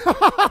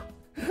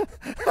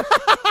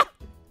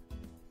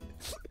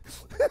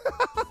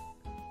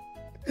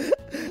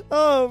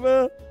 Oh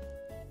man.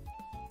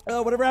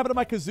 Whatever happened to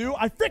my kazoo?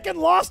 I freaking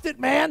lost it,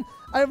 man.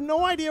 I have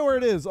no idea where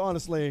it is,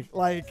 honestly.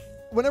 Like,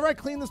 whenever I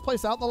cleaned this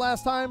place out the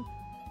last time,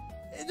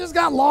 it just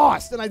got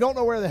lost, and I don't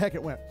know where the heck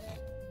it went.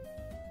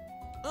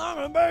 I'm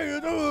a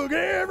baby to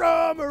get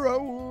from a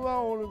roll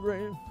on the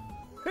green.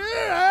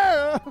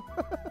 Yeah.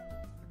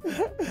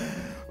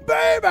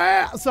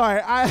 Baby.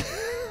 Sorry, I'm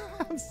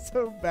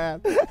so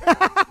bad.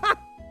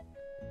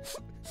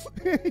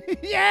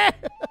 Yeah.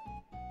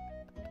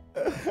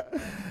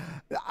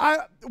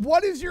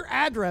 What is your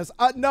address?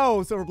 No,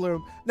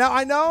 Silverbloom. Now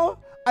I know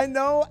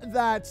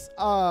that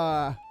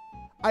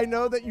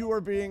you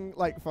are being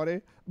like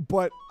funny,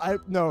 but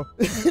no.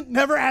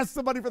 Never ask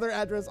somebody for their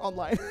address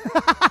online.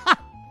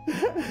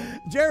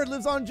 Jared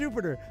lives on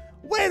Jupiter.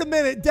 Wait a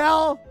minute,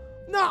 Dell.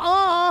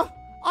 Nuh-uh.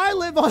 I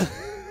live on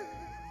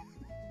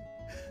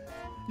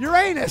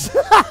Uranus.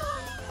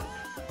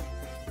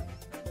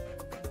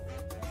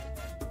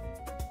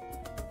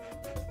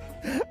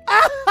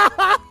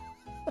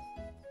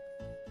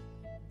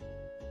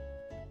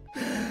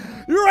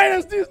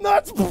 Uranus, these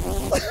nuts.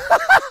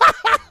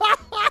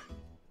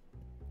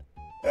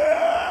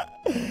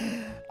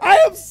 I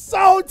am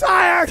so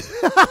tired.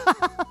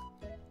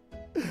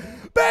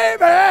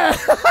 Baby.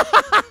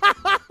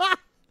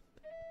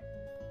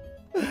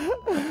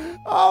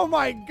 Oh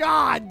my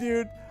God,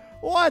 dude.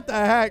 What the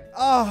heck?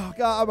 Oh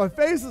God, my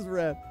face is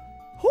red.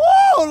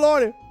 Whoa,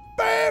 Lordy.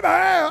 Baby.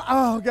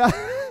 Oh God.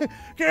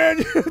 Can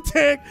you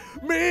take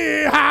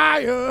me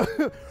higher?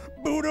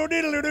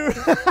 Boo-doo-diddle-doo.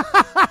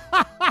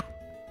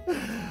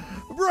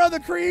 Brother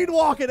Creed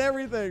walking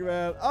everything,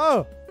 man.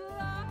 Oh.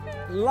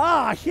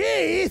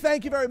 Lahi.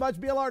 Thank you very much,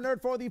 BLR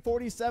Nerd, for the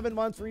 47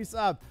 months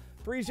resub.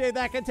 Appreciate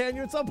that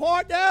continued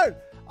support, dude.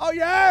 Oh,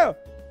 yeah.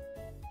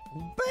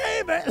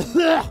 Baby.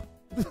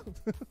 Baby.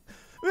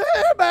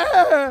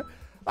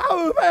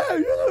 Oh,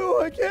 man.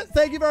 You can't.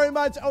 Thank you very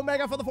much,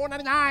 Omega, for the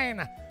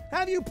 $4.99.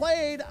 Have you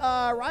played,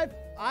 have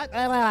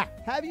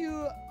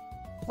you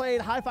played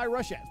Hi-Fi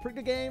Rush yet? It's a pretty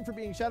good game for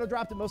being shadow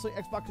dropped and mostly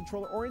Xbox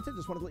controller oriented.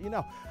 Just wanted to let you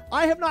know.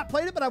 I have not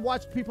played it, but I've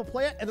watched people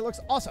play it, and it looks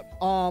awesome.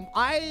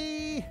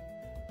 I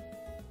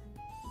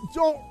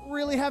don't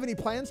really have any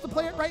plans to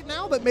play it right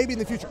now, but maybe in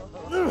the future.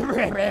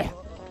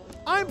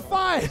 I'm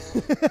fine.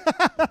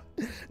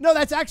 No,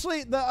 that's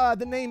actually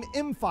the name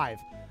M5.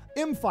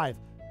 M5.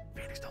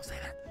 Phoenix, don't say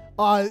that.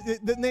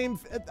 The name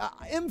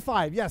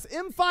M5. Yes,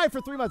 M5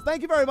 for 3 months.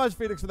 Thank you very much,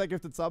 Phoenix, for that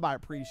gifted sub. I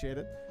appreciate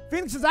it.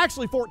 Phoenix is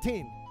actually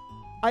 14.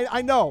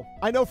 I know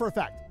for a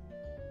fact.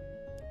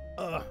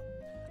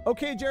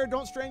 Okay, Jared,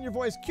 don't strain your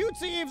voice.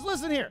 Cutesy Eves,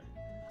 listen here.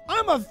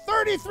 I'm a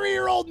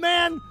 33-year-old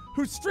man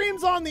who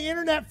streams on the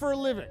internet for a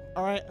living,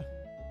 all right?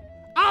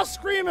 I'll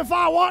scream if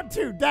I want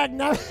to,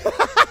 dagnabbit.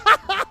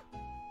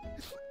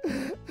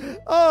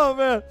 Oh,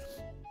 man.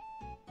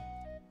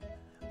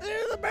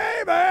 It's a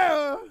baby.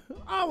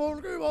 I will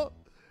scream.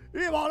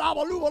 It's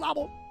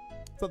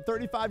a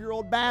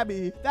 35-year-old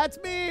babby. That's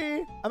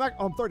me.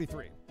 I'm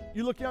 33.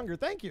 You look younger.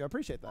 Thank you. I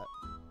appreciate that.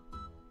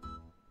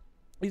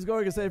 He's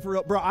going to say for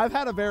real. Bro, I've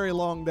had a very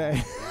long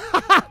day.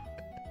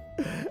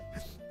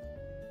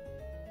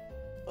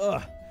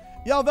 Ugh.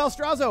 Yo,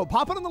 Velstrazo,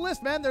 pop it on the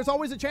list, man. There's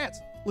always a chance.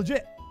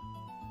 Legit.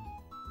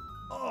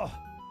 Ugh.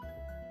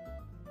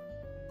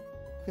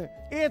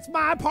 It's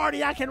my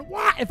party. I can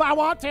what if I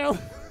want to.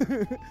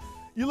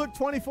 You look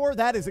 24.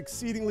 That is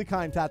exceedingly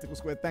kind, Tactical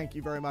Squid. Thank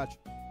you very much.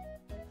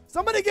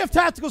 Somebody give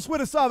Tactical Squid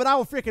a sub, and I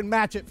will freaking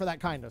match it for that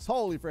kindness.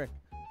 Holy frick.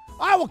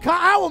 I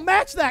will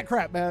match that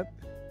crap, man.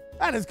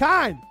 That is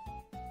kind.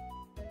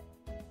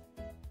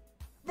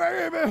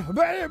 Baby,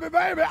 baby,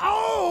 baby.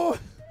 Oh,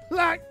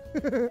 like.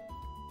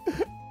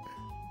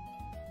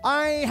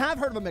 I have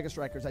heard of Omega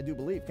Strikers, I do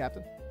believe,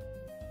 Captain.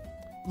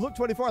 Look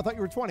 24. I thought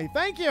you were 20.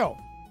 Thank you.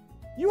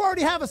 You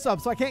already have a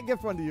sub, so I can't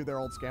gift one to you there,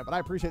 old scamp, but I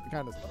appreciate the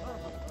kindness.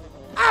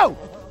 Ow!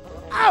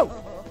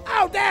 Ow!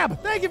 Ow, dab!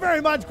 Thank you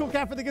very much, Cool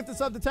Cat, for the gifted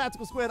sub to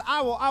Tactical Squid.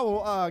 I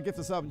will gift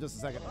a sub in just a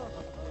second.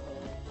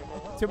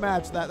 To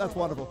match that. That's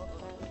wonderful.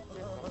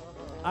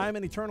 I'm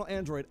an eternal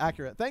android.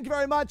 Accurate. Thank you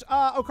very much,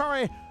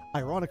 Okari.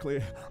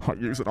 Ironically, I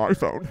use an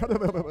iPhone.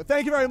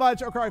 Thank you very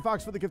much, Okari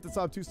Fox, for the gifted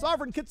sub to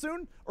Sovereign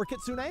Kitsune, or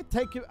Kitsune.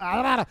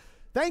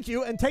 Thank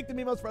you, and take the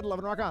Memos, spread love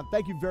and rock on.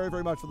 Thank you very,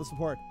 very much for the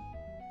support.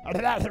 I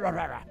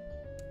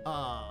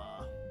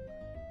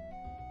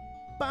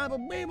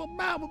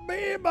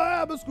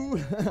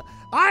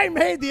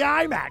made the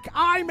iMac.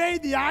 I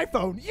made the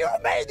iPhone. You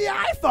made the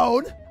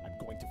iPhone? I'm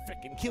going to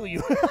freaking kill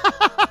you.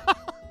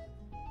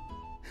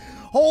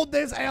 Hold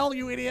this L,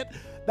 you idiot.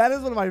 That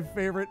is one of my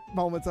favorite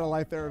moments in a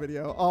Life Thera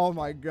video. Oh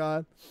my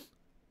God.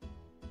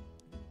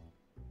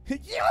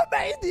 You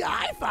made the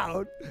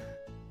iPhone.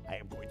 I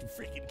am going to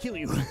freaking kill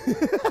you.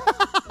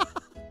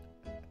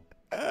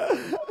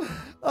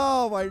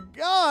 Oh my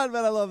God,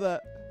 man, I love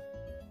that.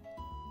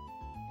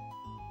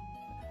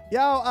 Yo,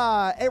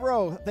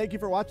 Aro, thank you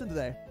for watching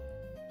today.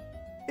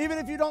 Even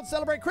if you don't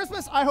celebrate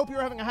Christmas, I hope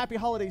you're having a happy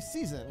holiday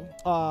season,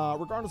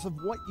 regardless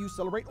of what you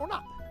celebrate or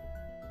not.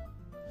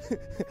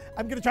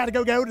 I'm going to try to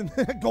go gold and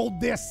gold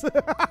this.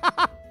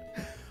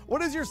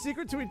 What is your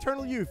secret to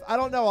eternal youth? I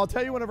don't know. I'll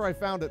tell you whenever I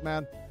found it,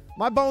 man.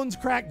 My bones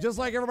cracked just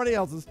like everybody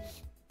else's.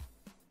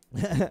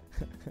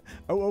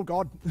 Oh,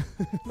 God.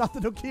 Not the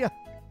Nokia.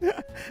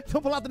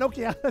 Don't pull out the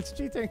Nokia. That's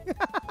cheating.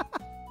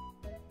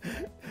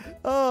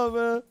 Oh,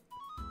 man.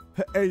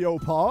 Hey, yo,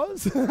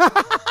 pause.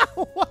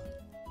 What?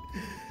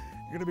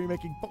 You're going to be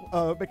making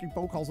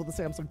phone calls with a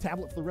Samsung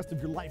tablet for the rest of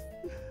your life.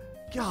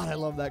 God, I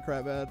love that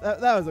crap, man.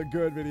 That was a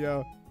good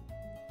video.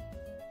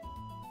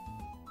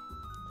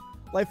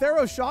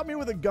 Lythero shot me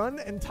with a gun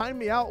and timed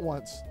me out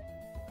once.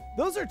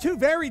 Those are two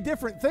very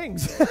different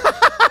things.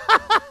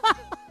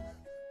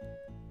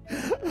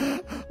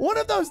 One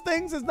of those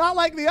things is not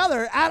like the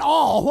other at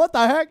all. What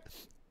the heck?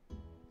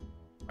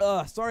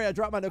 Sorry, I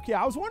dropped my Nokia.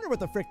 I was wondering what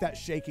the frick that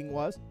shaking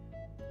was.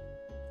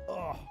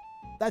 Ugh.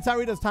 That's how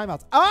he does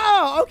timeouts.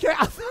 Oh, okay.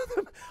 I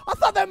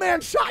thought that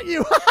man shot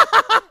you.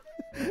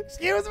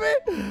 Excuse me?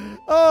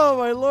 Oh,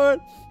 my Lord.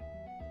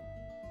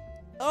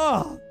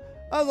 Oh,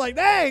 I was like,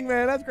 dang,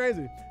 man, that's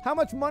crazy. How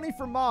much money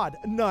for mod?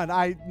 None.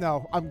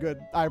 No, I'm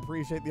good. I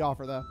appreciate the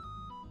offer, though.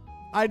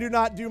 I do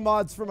not do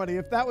mods for money.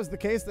 If that was the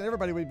case, then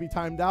everybody would be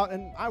timed out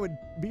and I would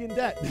be in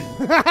debt.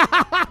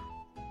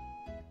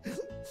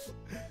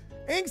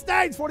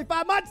 Inkstains,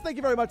 45 months. Thank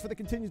you very much for the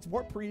continued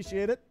support.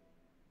 Appreciate it.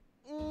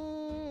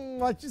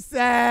 What you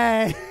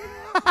say?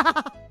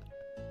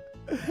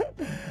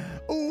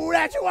 Ooh,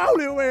 that you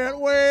only went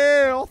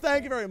well.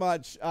 Thank you very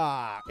much,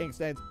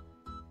 Inkstains.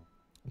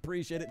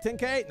 Appreciate it.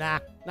 10K? Nah,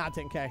 not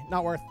 10K.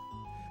 Not worth.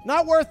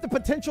 Not worth the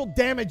potential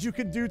damage you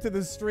could do to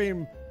this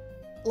stream.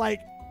 Like,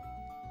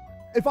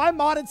 if I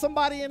modded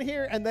somebody in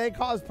here and they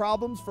caused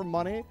problems for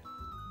money,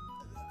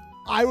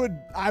 I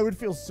would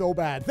feel so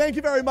bad. Thank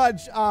you very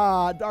much,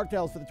 Dark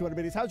Tales, for the 200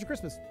 biddies. How's your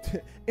Christmas?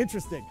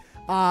 Interesting.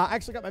 I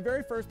actually got my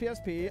very first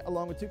PSP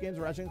along with 2 games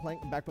of Ratchet &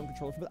 Clank and Backbone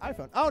controller for the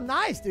iPhone. Oh,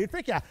 nice, dude.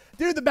 Frick yeah.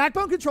 Dude, the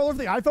Backbone controller for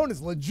the iPhone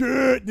is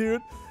legit,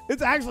 dude.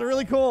 It's actually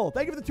really cool.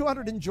 Thank you for the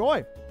 200.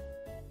 Enjoy.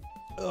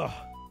 Ugh.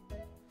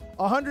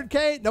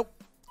 100K? Nope.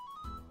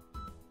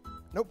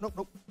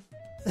 Nope.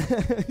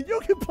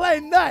 You can play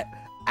nut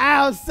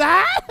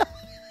outside?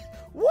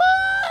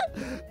 What?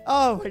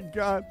 Oh, my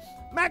God.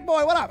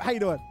 MacBoy, what up? How you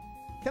doing?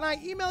 Can I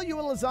email you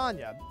a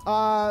lasagna?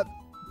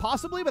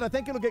 Possibly, but I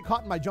think it'll get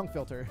caught in my junk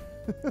filter.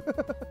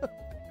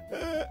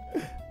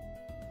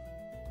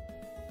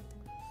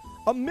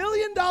 $1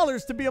 million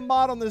to be a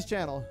mod on this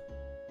channel.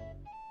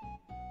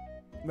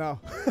 No.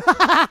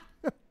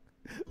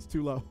 It's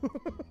too low.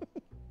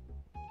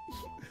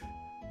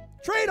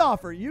 Trade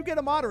offer. You get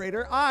a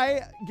moderator.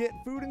 I get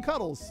food and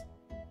cuddles.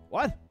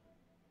 What?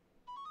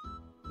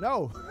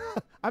 No.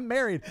 I'm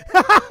married.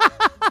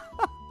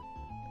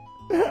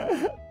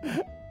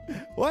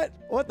 What?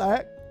 What the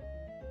heck?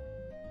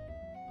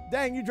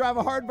 Dang, you drive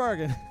a hard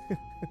bargain.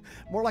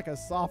 More like a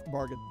soft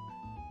bargain.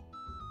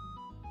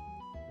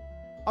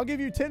 I'll give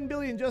you 10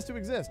 billion just to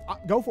exist.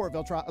 Go for it,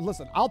 Viltron.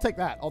 Listen, I'll take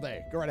that all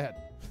day. Go right ahead.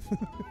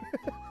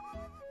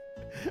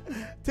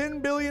 10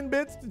 billion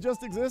bits to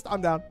just exist.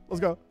 I'm down. Let's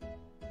go.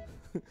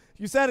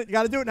 You said it. You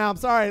got to do it now. I'm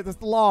sorry. That's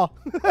the law.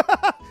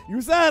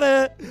 You said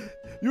it.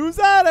 You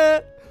said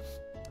it.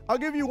 I'll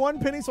give you 1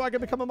 penny so I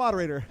can become a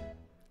moderator.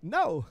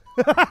 No.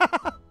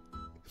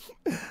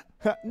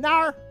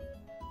 Nar.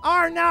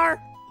 Nar.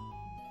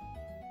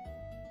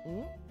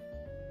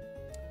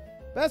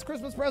 Best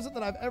Christmas present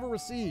that I've ever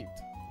received.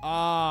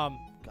 God,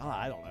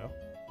 I don't know.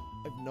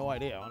 I have no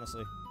idea,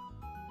 honestly.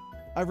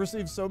 I've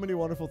received so many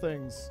wonderful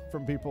things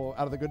from people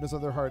out of the goodness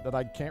of their heart that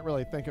I can't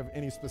really think of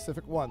any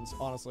specific ones,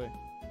 honestly.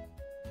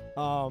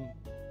 Oh,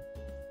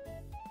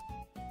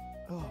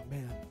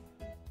 man.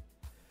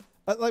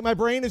 Like, my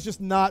brain is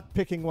just not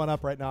picking one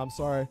up right now. I'm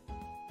sorry.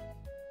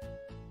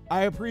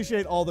 I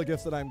appreciate all the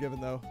gifts that I'm given,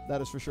 though.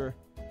 That is for sure.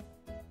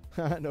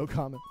 No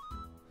comment.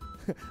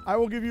 I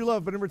will give you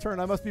love, but in return,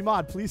 I must be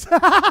mod, please.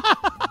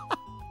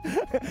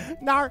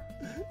 Nar.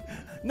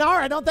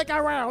 Nar, I don't think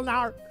I will.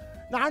 Nar.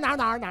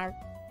 Nar.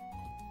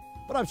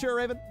 What up, Sure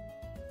Raven?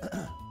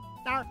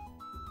 Nar.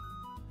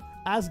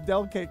 Ask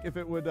Del Cake if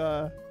it would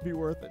be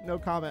worth it. No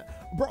comment.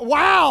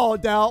 Wow,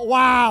 Del.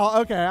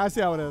 Wow. Okay, I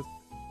see how it is.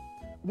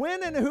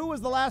 When and who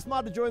was the last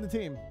mod to join the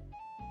team?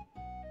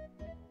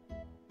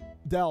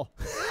 Del.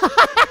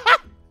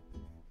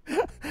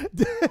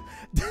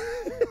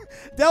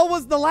 Del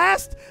was the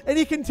last, and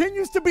he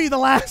continues to be the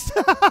last.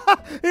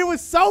 He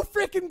was so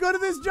freaking good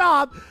at his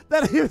job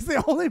that he was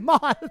the only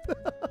mod.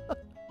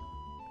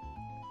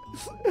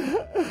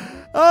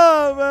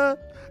 Oh, man.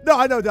 No,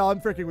 I know, Del.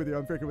 I'm freaking with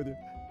you.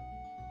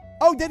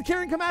 Oh, did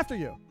Kieran come after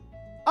you?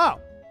 Oh.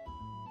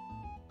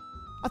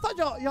 I thought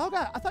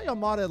y'all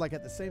modded like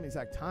at the same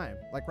exact time,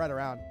 like right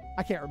around.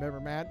 I can't remember,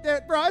 man.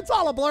 Dude, bro, it's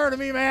all a blur to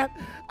me, man.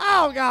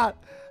 Oh, God.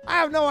 I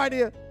have no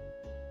idea.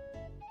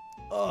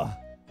 Ugh.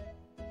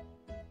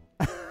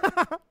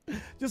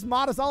 Just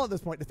mod us all at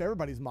this point. If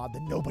everybody's mod,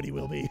 then nobody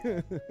will be.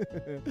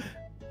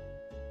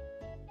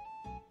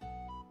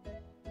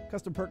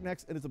 Custom perk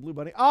next, and it's a blue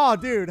bunny. Oh,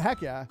 dude,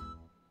 heck yeah.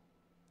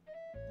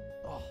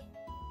 Oh.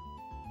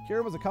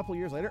 Kieran was a couple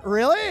years later.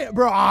 Really?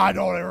 Bro, I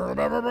don't even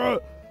remember, bro.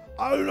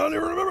 I do not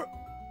even remember.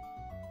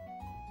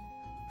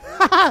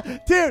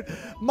 Dude,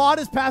 mod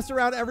is passed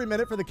around every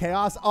minute for the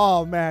chaos.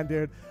 Oh, man,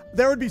 dude.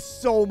 There would be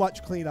so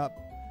much cleanup.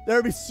 There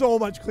would be so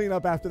much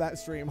cleanup after that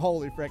stream.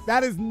 Holy frick.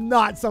 That is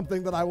not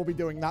something that I will be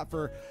doing. Not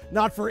for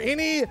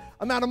any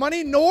amount of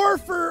money, nor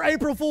for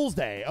April Fool's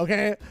Day,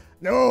 okay?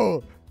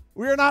 No.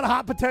 We are not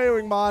hot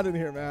potatoing mod in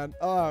here, man.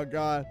 Oh,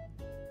 God.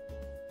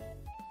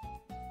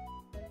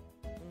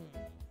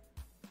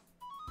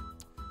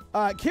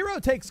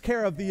 Kiro takes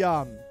care of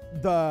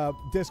the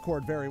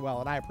Discord very well,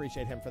 and I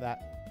appreciate him for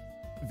that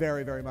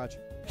very, very much.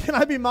 Can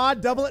I be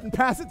mod, double it, and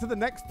pass it to the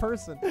next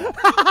person?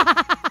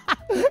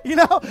 You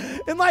know,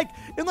 in like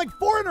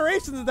 4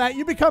 iterations of that,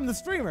 you become the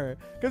streamer.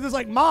 Because there's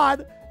like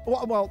mod.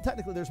 Well,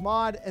 technically there's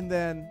mod and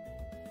then...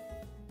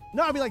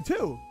 No, it'd be like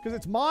 2. Because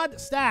it's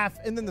mod, staff,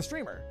 and then the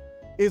streamer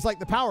is like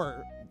the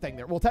power thing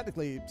there. Well,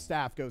 technically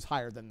staff goes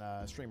higher than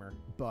the streamer,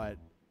 but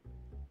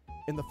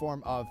in the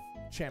form of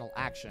channel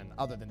action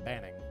other than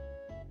banning.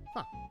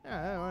 Huh.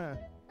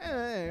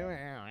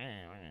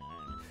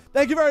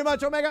 Thank you very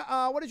much, Omega.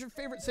 What is your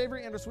favorite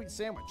savory and or sweet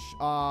sandwich?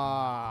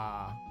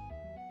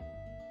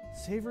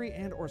 Savory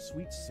and or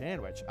sweet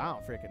sandwich. I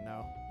don't freaking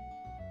know.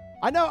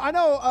 I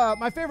know,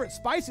 my favorite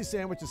spicy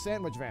sandwich is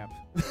Sandwich Vamp.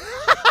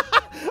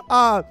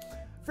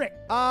 Frick.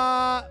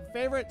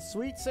 Favorite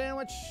sweet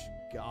sandwich?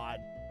 God.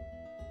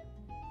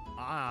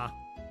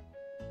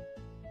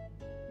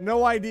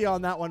 No idea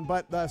on that one,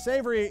 but the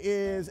savory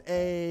is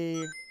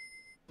a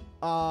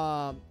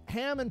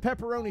ham and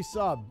pepperoni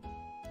sub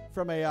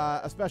from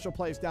a special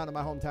place down in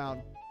my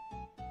hometown.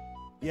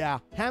 Yeah,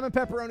 ham and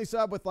pepperoni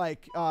sub with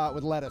like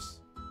with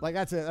lettuce. Like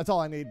that's it. That's all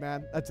I need,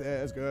 man. That's it.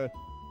 It's good.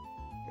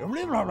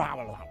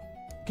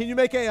 Can you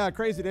make a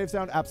Crazy Dave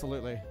sound?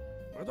 Absolutely.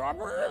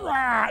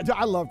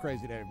 I love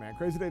Crazy Dave, man.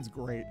 Crazy Dave's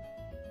great.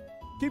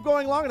 Keep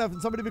going long enough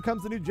and somebody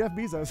becomes the new Jeff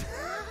Bezos.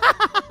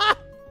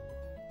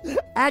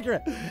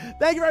 Accurate.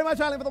 Thank you very much,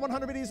 Eileen, for the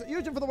 100 biddies.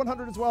 Eugene for the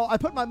 100 as well. I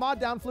put my mod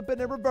down, flip it,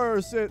 and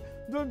reverse it.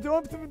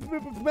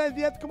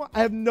 Come on. I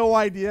have no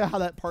idea how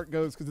that part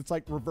goes because it's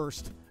like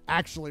reversed.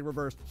 Actually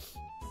reversed.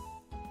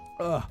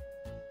 Ugh.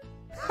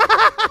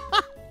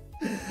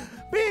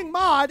 Being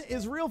mod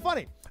is real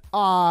funny.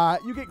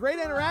 You get great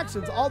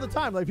interactions all the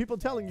time, like people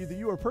telling you that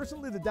you are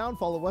personally the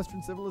downfall of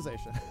Western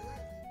civilization.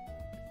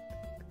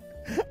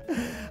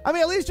 I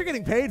mean, at least you're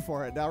getting paid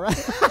for it now,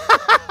 right?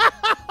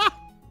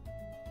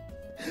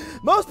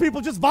 Most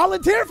people just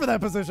volunteer for that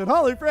position.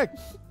 Holy frick.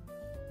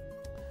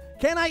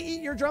 Can I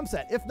eat your drum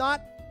set? If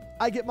not,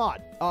 I get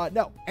mod.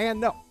 No and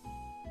no.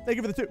 Thank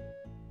you for the 2.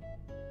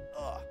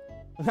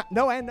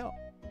 No and no.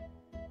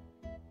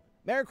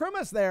 Merry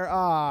Christmas there,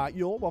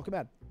 Yule. Welcome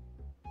in.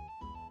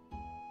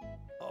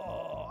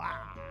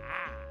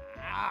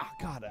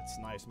 God, that's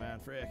nice, man.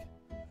 Frick.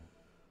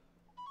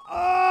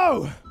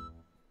 Oh!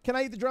 Can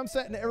I eat the drum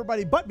set and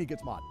everybody but me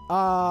gets mod?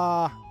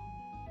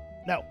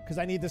 No, because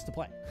I need this to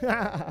play.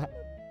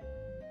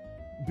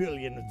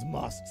 Billions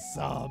must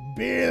sub.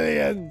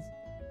 Billions!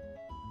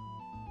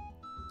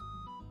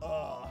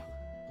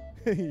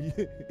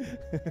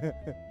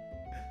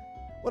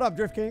 What up,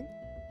 Drift King?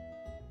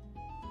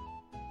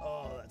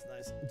 Oh, that's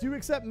nice. Do you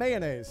accept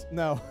mayonnaise?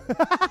 No.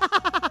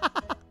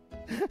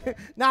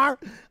 Nar.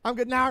 I'm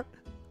good, nar.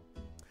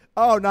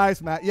 Oh,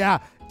 nice, Matt. Yeah,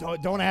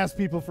 don't ask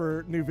people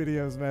for new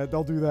videos, man.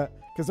 Don't do that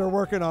because they're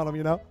working on them,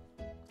 you know?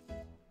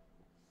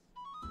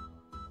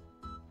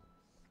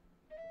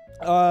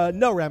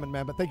 No, Ramen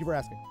Man, but thank you for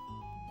asking.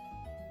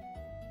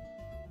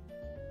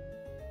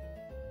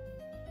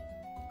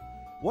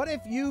 What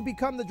if you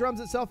become the drums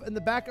itself and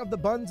the back of the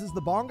buns is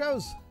the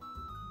bongos?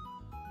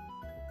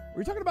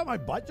 Were you talking about my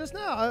butt just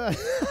now?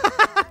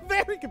 I'm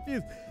very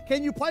confused.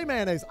 Can you play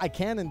mayonnaise? I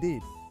can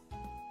indeed.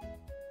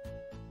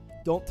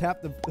 Don't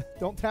tap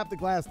the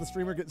glass. The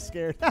streamer gets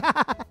scared.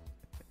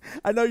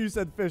 I know you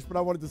said fish, but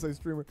I wanted to say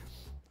streamer.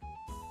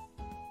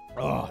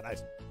 Oh,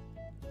 nice.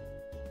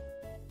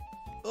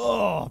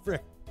 Oh,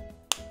 frick.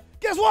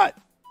 Guess what?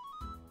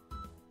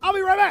 I'll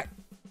be right back.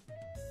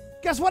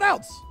 Guess what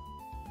else?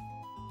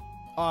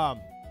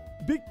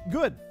 Be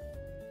good.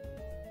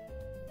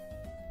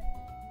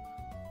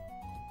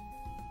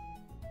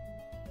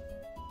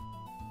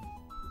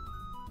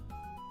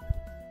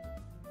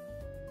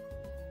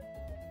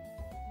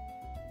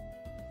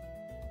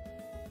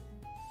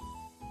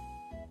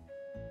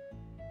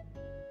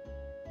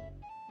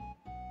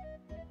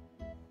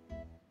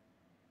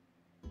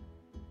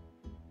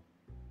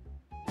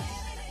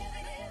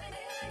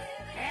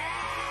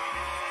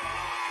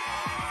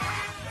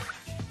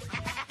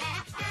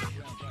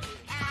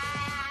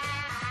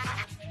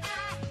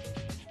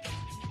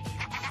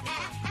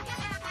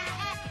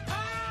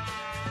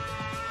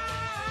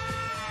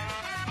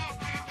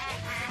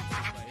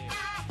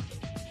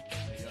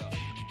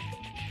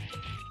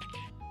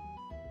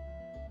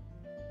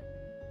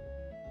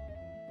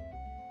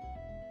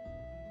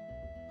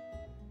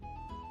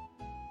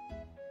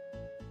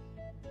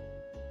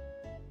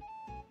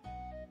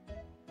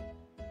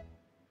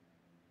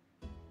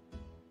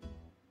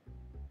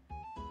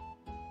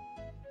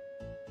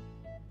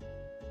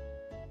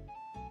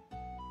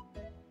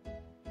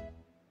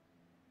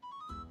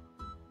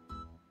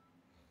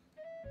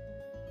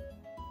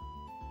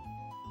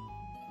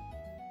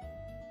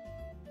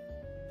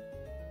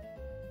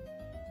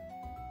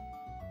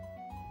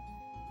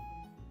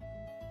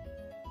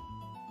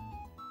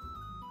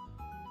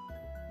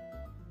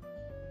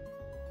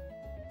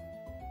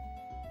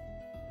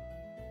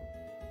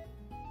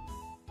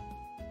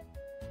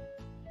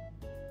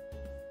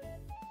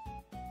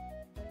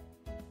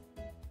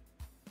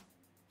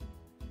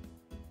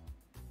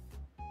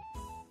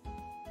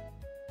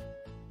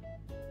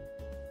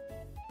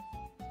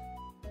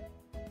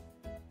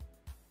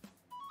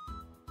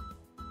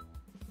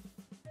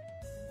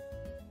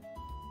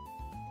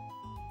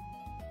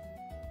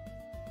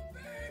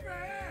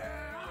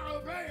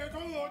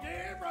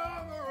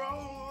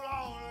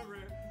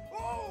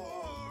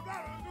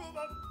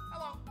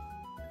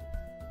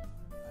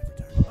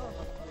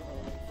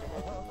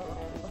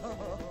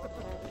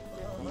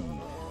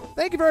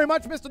 Thank you very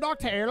much, Mr.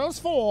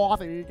 Noctails, for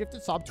the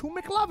gifted sub to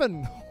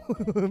McLovin.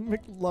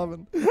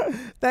 McLovin.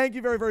 Thank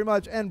you very, very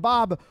much. And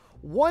Bob,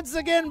 Once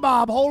again,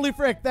 Bob, holy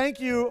frick, thank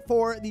you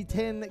for the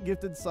 10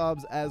 gifted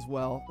subs as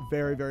well.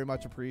 Very, very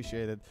much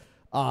appreciated.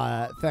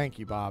 Thank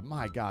you, Bob.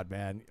 My God,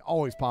 man.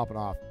 Always popping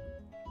off.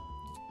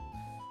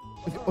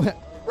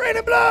 Rain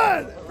and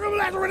blood from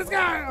Lazarus in the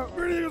sky.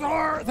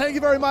 Thank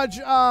you very much,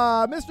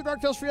 Mr.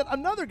 Darktails, for yet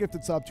another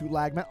gifted sub to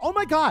Lagman. Oh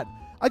my God,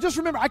 I just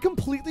remember I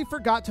completely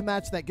forgot to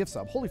match that gift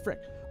sub. Holy frick!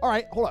 All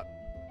right, hold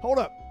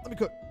up. Let me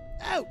cook.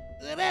 Oh,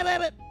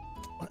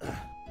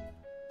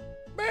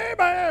 baby,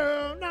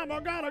 now I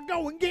gotta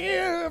go and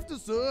gift a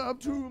sub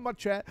to my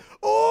chat.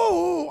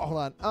 Oh,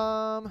 hold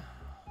on.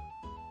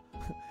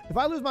 If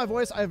I lose my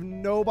voice, I have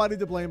nobody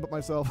to blame but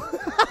myself.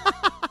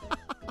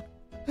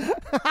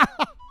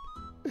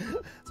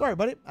 Sorry,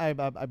 buddy. I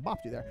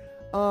bopped you there.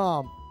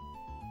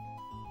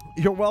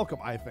 You're welcome,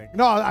 I think.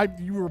 No,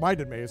 you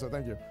reminded me, so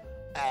thank you.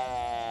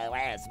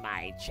 Where's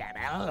my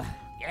channel?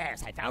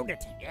 Yes, I found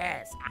it.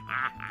 Yes.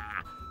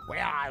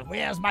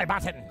 Where's my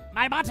button?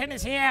 My button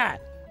is here.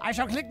 I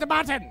shall click the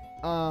button.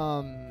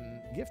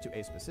 Gift to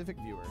a specific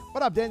viewer.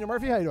 What up, Daniel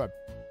Murphy? How you doing?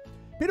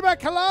 Peter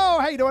Beck, hello.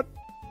 How you doing?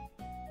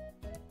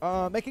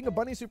 Making a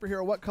bunny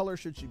superhero. What color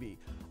should she be?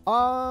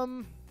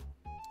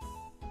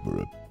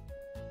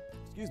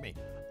 Excuse me.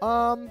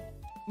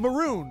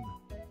 Maroon.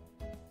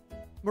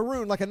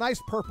 Maroon, like a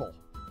nice purple.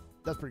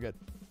 That's pretty good.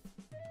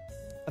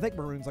 I think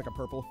maroon's like a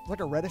purple. It's like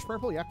a reddish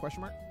purple? Yeah,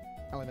 question mark?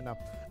 I don't even know.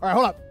 All right,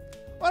 hold up.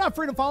 What up,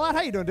 Freedom Fallout?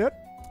 How you doing, dude?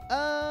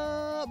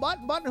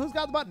 Button. Who's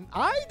got the button?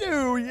 I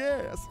do,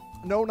 yes.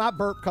 No, not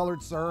burp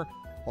colored, sir.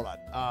 Hold on.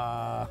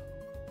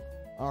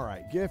 All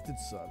right, gifted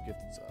sub.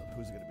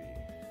 Who's it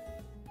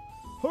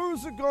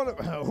gonna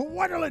be?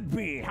 What'll it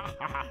be?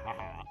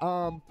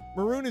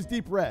 Maroon is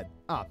deep red.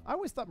 I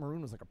always thought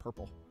maroon was like a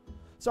purple.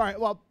 Sorry,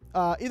 well,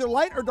 either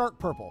light or dark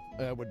purple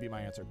would be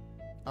my answer.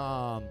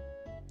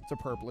 It's a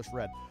purplish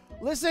red.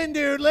 Listen,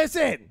 dude,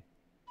 listen.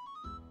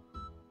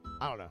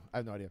 I don't know. I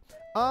have no idea.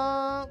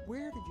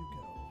 Where did you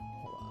go?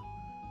 Hold on.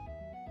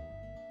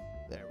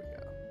 There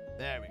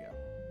we go.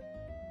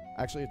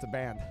 Actually, it's a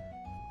band.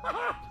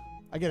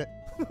 I get it.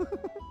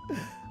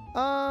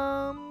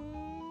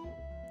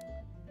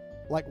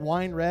 Like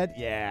wine red?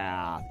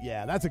 Yeah,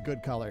 that's a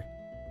good color.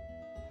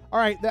 All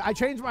right, I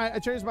changed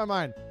my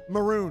mind.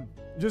 Maroon.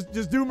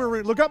 Just do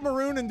maroon. Look up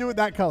maroon and do it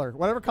that color.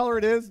 Whatever color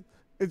it is.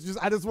 It's just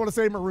I just want to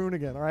say maroon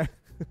again, all right?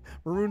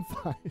 Maroon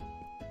 5.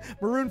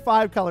 Maroon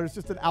 5 color is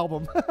just an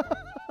album.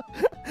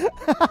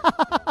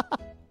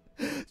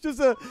 just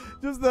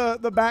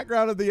the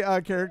background of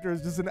the character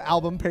is just an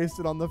album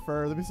pasted on the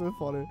fur. That'd be so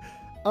funny.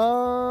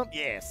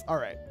 Yes. All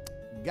right.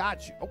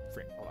 Got you. Oh,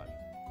 frick. Hold on.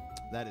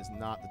 That is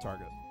not the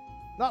target.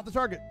 Not the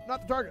target.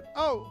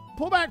 Oh,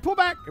 pull back.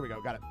 Here we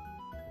go. Got it.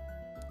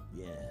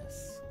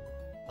 Yes.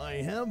 I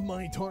have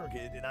my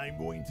target, and I'm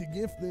going to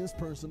gift this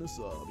person a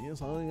sub.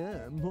 Yes, I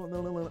am.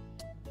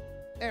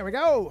 There we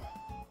go.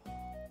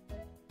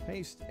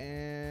 Paste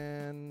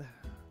and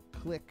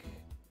click.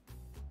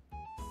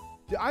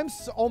 Dude,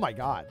 oh my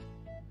God.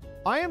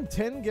 I am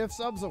 10 gift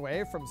subs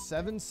away from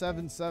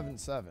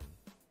 7777.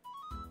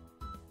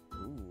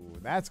 Ooh,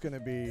 that's gonna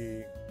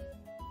be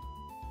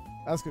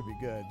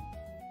good.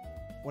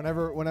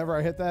 Whenever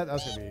I hit that,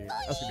 that's gonna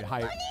be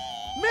hype.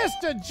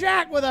 Mr.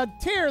 Jack with a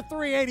tier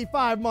 3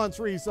 85 months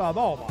resub.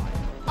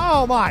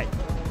 Oh my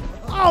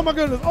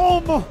goodness.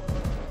 Oh my.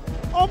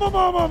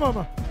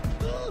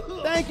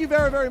 Thank you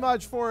very, very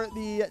much for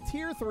the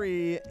tier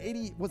 3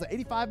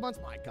 85 months?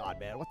 My God,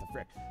 man, what the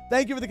frick.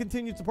 Thank you for the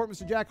continued support,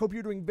 Mr. Jack. Hope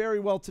you're doing very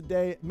well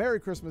today. Merry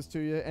Christmas to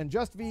you. And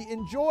Just V,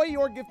 enjoy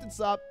your gifted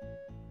sub.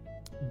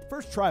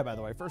 First try, by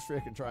the way. First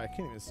freaking try.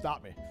 Can't even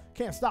stop me.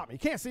 Can't stop me.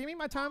 Can't see me.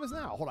 My time is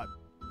now. Hold on.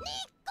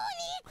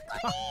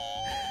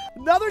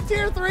 Another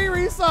tier 3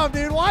 resub,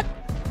 dude. What?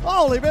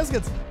 Holy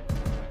biscuits.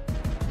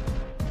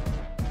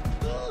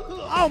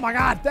 Oh my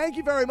God. Thank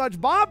you very much,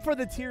 Bob, for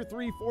the tier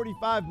 3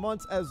 45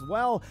 months as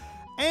well.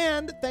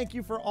 And thank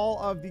you for all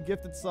of the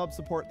gifted sub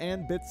support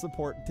and bit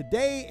support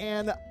today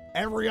and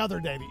every other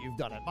day that you've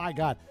done it. My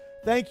God.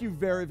 Thank you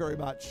very, very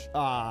much,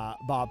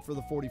 Bob, for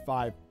the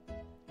 45.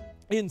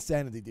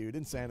 Insanity, dude.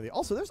 Insanity.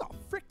 Also, there's a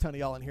frick ton of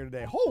y'all in here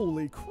today.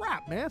 Holy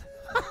crap, man.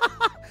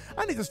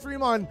 I need to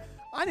stream on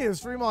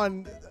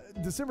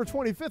December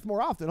 25th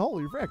more often.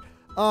 Holy frick.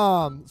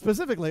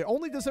 Specifically,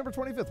 only December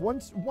 25th.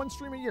 One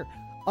stream a year.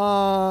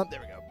 There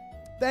we go.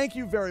 Thank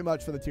you very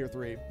much for the tier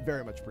 3.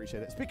 Very much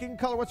appreciate it. Speaking of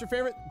color, what's your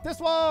favorite? This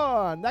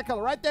one. That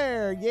color right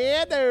there.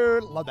 Yeah,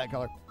 dude. Love that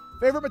color.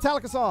 Favorite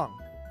Metallica song?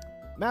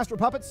 Master of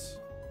Puppets.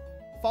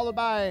 Followed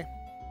by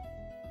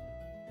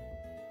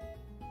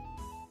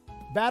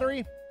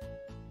Battery.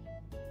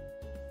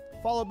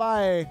 Followed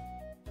by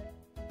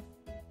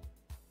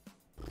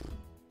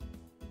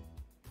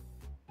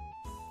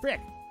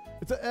frick.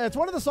 It's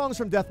one of the songs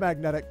from Death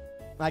Magnetic.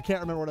 I can't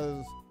remember what it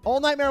is. All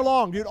Nightmare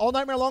Long, dude. All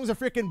Nightmare Long is a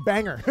freaking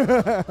banger.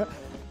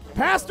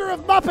 Pastor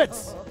of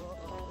Muppets.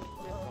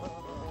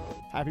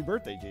 Happy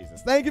birthday,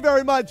 Jesus. Thank you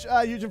very much,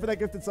 Eugene, for that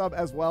gifted sub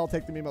as well.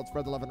 Take the meme out,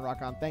 spread the love, and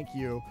rock on. Thank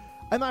you.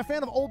 Am I a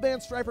fan of Old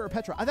Band, Striper, or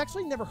Petra? I've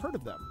actually never heard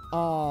of them,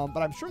 but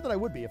I'm sure that I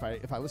would be if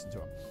I listened to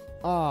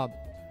them.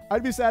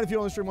 I'd be sad if you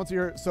only stream once a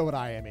year. So would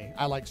I, Amy.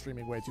 I like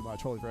streaming way too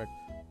much. Holy frick.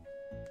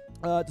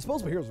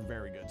 Disposable Heroes is a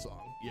very good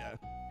song. Yeah.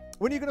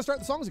 When are you going to start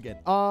the songs again?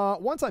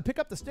 Once I pick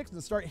up the sticks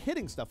and start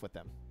hitting stuff with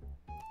them.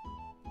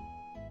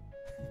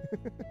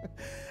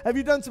 Have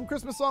you done some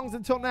Christmas songs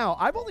until now?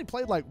 I've only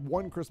played like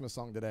one Christmas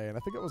song today, and I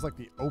think it was like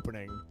the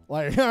opening.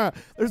 Like,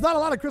 there's not a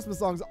lot of Christmas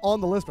songs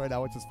on the list right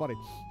now, which is funny.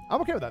 I'm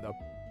okay with that, though.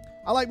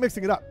 I like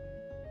mixing it up.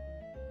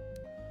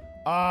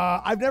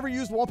 I've never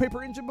used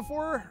Wallpaper Engine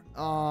before,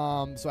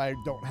 so I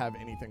don't have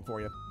anything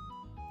for you.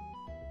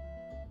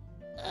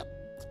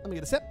 Let me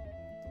get a sip.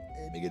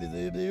 Let me get a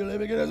sip. Let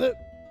me get a sip.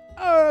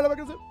 Let me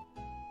get a sip.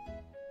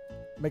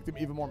 Make them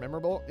even more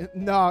memorable.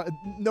 No,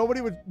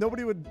 nobody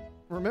would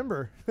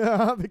remember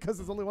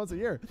because it's only once a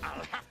year.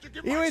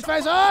 Ewe's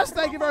Face Us,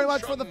 thank you very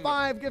much for the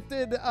 5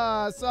 gifted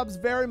subs.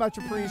 Very much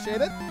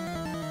appreciated.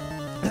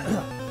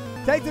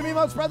 Take the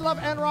emote, spread the love,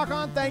 and rock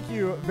on. Thank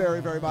you very,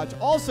 very much.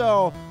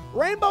 Also,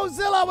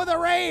 Rainbowzilla with a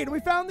raid.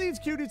 We found these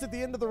cuties at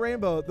the end of the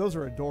rainbow. Those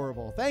are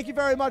adorable. Thank you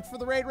very much for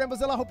the raid,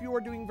 Rainbowzilla. Hope you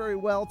are doing very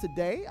well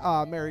today.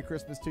 Merry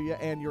Christmas to you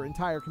and your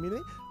entire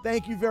community.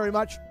 Thank you very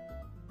much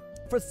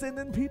for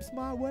sending peeps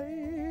my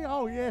way.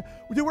 Oh, yeah.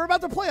 Dude, we're about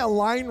to play a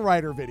Line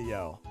Rider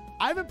video.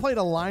 I haven't played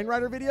a Line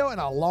Rider video in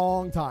a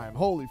long time.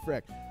 Holy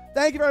frick.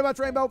 Thank you very much,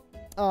 Rainbow.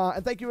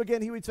 And thank you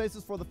again, Huey's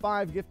Faces, for the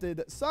 5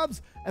 gifted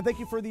subs. And thank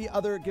you for the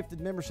other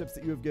gifted memberships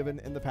that you have given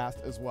in the past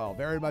as well.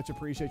 Very much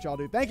appreciate y'all,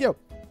 dude. Thank you.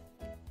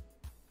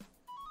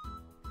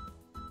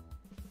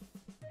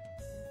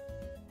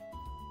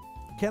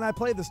 Can I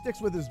play the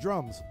sticks with his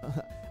drums?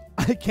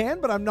 I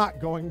can, but I'm not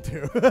going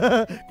to.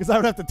 Because I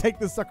would have to take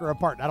this sucker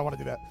apart. I don't want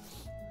to do that.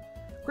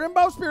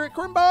 Crimbo Spirit,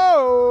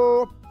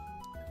 Crimbo!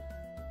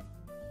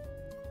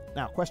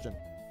 Now, question.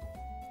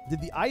 Did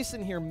the ice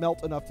in here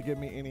melt enough to give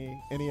me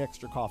any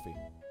extra coffee?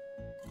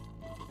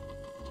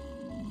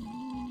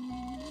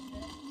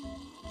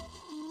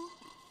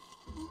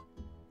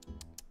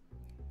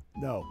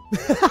 No.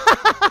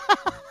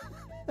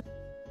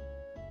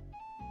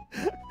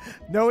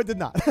 No, it did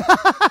not.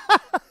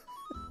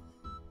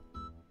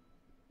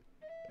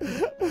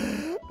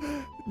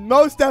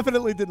 Most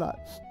definitely did not.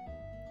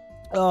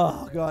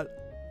 Oh, God.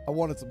 I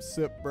wanted some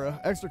sip, bro.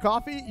 Extra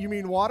coffee? You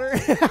mean water?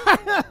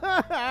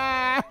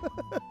 I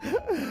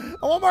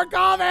want more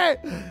coffee.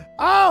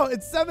 Oh,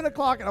 it's 7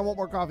 o'clock and I want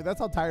more coffee. That's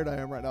how tired I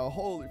am right now.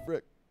 Holy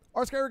frick.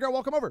 Our scary girl,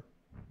 welcome over.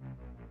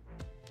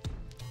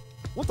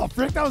 What the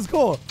frick? That was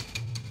cool.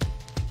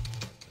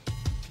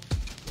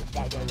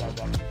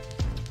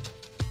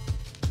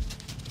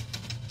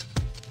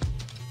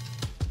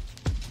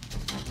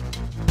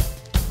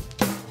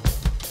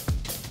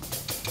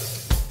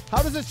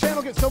 How does this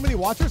channel get so many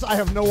watchers? I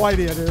have no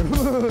idea, dude.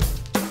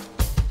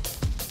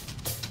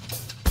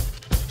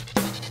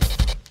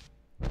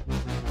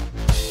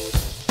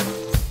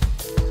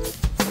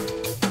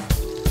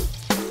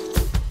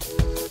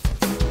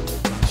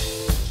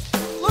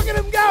 Look at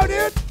him go,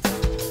 dude.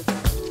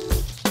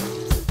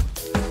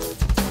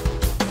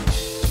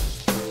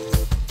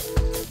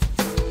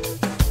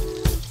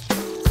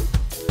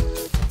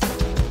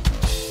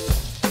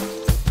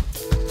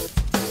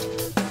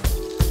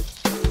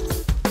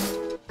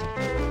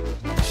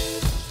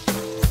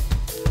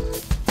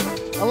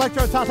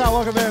 Electro Tata,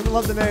 welcome in.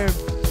 Love the name.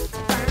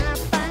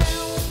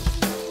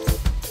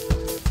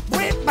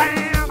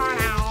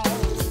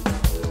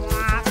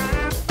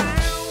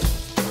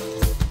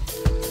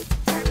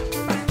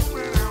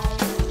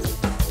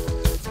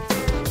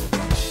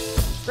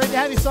 Great to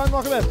have you, son.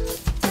 Welcome in.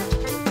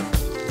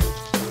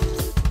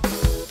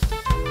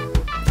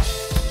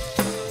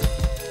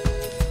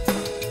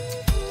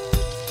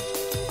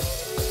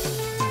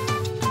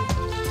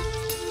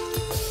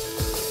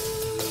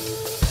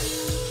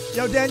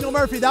 Yo, Daniel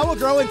Murphy, that will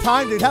grow in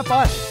time, dude. Have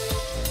fun.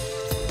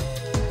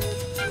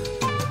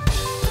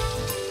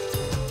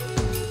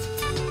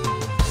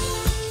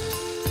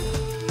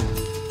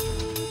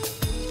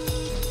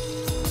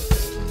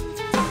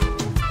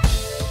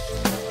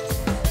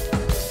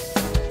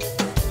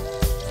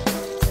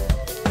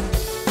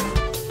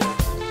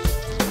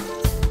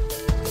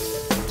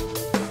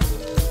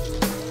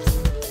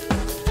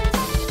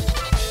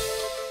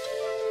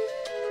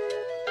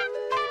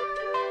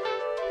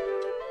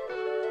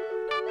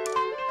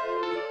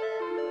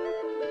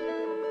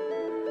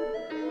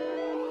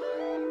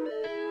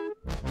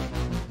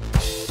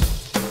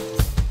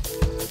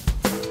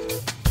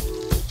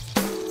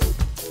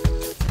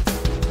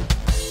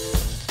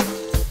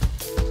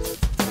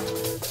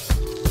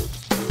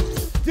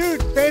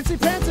 Fancy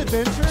Pants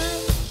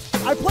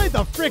Adventure? I played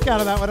the frick out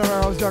of that whenever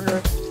I was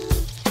younger.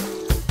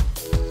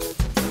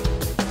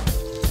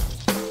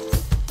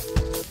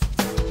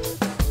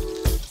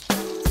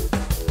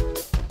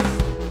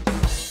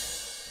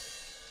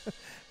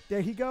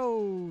 There he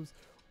goes.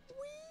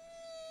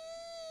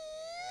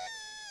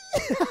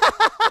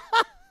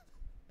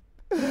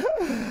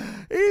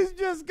 He's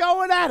just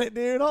going at it,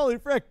 dude. Holy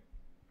frick.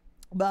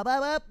 Ba ba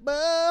ba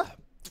ba.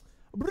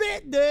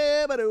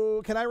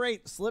 Can I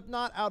rate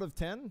Slipknot out of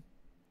 10?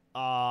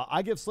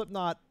 I give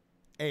Slipknot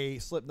a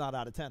Slipknot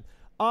out of 10.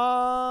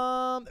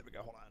 There we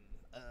go. Hold on.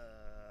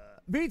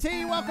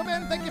 VT, welcome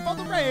in. Thank you for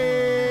the raid.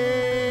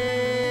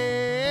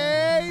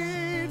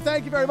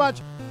 Thank you very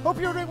much.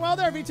 Hope you're doing well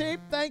there, VT.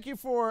 Thank you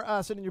for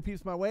sending your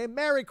peeps my way.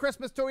 Merry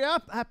Christmas to you.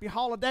 Happy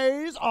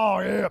holidays.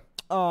 Oh, yeah.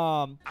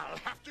 I'll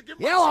have to give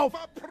Yellow.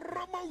 myself a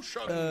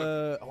promotion.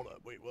 Hold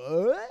up. Wait,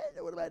 what?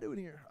 What am I doing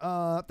here?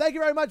 Thank you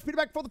very much, Peter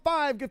Beck, for the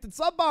 5 gifted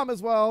sub bomb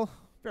as well.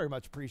 Very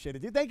much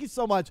appreciated, dude. Thank you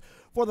so much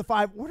for the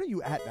 5. What are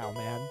you at now,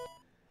 man?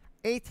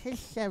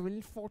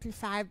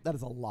 8745. That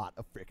is a lot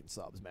of freaking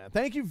subs, man.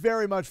 Thank you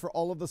very much for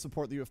all of the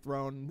support that you have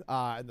thrown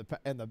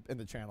in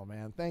the channel,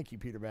 man. Thank you,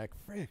 Peter Beck.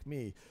 Frick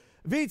me.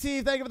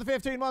 VT, thank you for the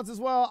 15 months as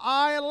well.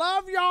 I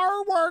love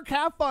your work.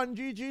 Have fun,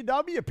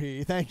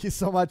 GGWP. Thank you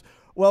so much.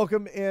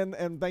 Welcome in,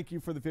 and thank you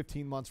for the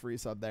 15 months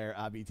resub there,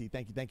 VT.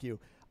 Thank you, thank you.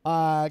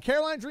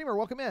 Caroline Dreamer,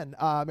 welcome in.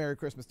 Merry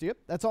Christmas to you.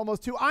 That's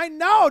almost 2. I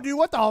know, dude.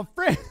 What the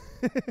frick?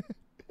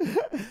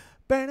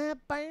 There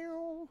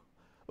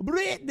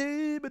we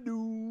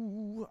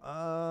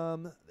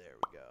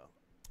go.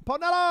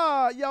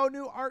 Ponella, yo,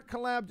 new art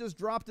collab just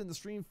dropped in the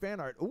stream fan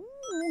art.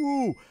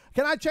 Ooh,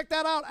 can I check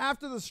that out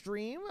after the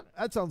stream?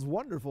 That sounds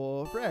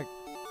wonderful. Frick.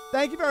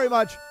 Thank you very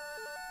much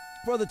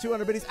for the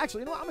 200 biddies.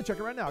 Actually, you know what? I'm going to check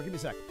it right now. Give me a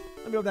sec.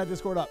 Let me open that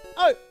Discord up.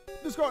 Oh,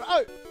 Discord.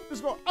 Oh,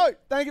 Discord. Oh,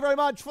 thank you very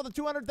much for the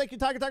 200. Thank you,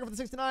 Tiger for the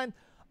 69.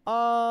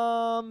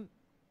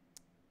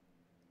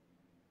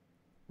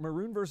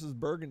 Maroon versus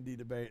Burgundy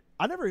debate.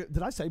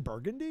 Did I say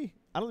Burgundy?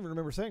 I don't even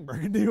remember saying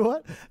Burgundy.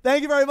 What?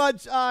 Thank you very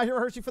much, Hero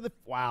Hershey, for the,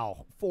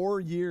 4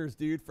 years,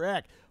 dude.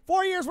 Frick.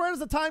 4 years. Where does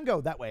the time go?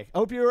 That way. I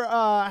hope you're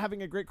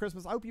having a great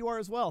Christmas. I hope you are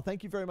as well.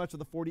 Thank you very much for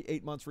the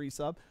 48 months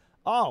resub.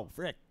 Oh,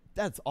 frick.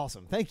 That's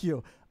awesome. Thank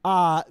you.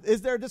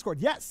 Is there a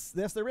Discord? Yes.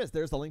 Yes, there is.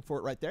 There's the link for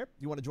it right there.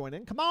 You want to join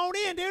in? Come on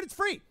in, dude. It's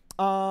free.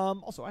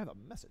 Also, I have a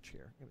message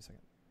here. Give me a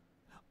second.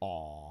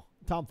 Aw.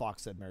 Tom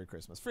Fox said Merry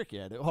Christmas. Frick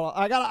yeah, dude. Hold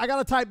on. I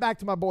gotta type back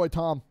to my boy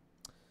Tom.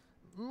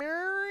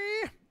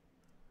 Merry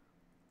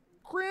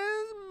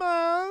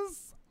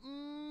Christmas,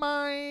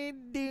 my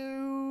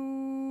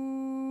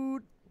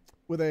dude.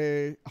 With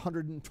a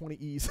 120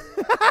 E's.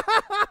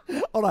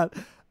 Hold on.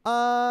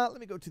 Let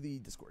me go to the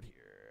Discord here.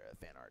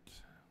 Fan art.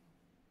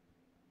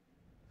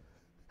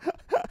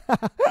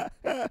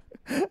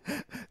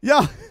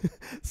 Yo,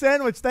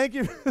 Sandwich, thank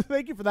you.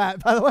 Thank you for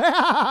that, by the way.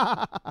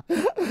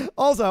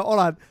 Also, hold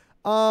on.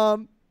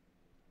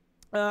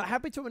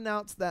 Happy to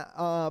announce that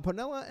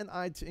Ponella and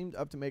I teamed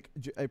up to make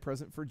a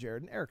present for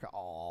Jared and Erica.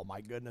 Oh,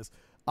 my goodness.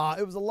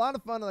 It was a lot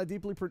of fun, and I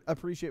deeply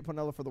appreciate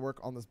Ponella for the work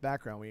on this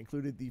background. We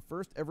included the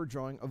first ever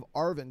drawing of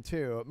Arvin,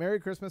 too. Merry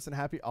Christmas and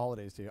happy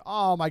holidays to you.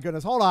 Oh, my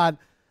goodness. Hold on.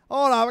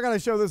 Hold on. I got to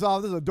show this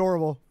off. This is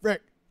adorable.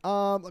 Frick.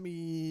 Let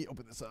me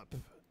open this up.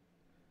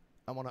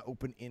 I want to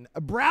open in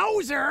a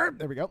browser.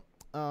 There we go.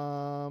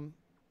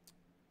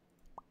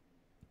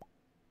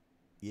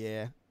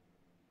 Yeah.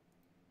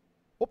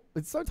 Oh,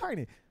 it's so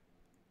tiny.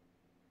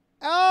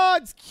 Oh,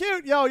 it's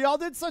cute. Yo, y'all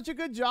did such a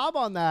good job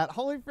on that.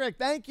 Holy frick.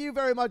 Thank you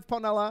very much,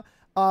 Ponella.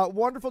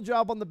 Wonderful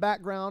job on the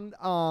background.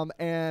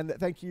 And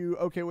thank you,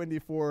 OK Wendy,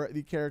 for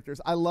the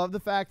characters. I love the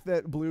fact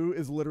that Blue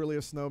is literally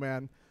a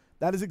snowman.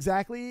 That is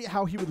exactly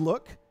how he would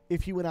look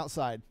if he went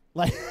outside.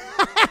 Like,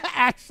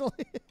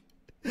 actually.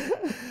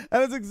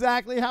 That is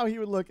exactly how he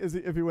would look if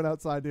he went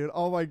outside, dude.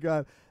 Oh, my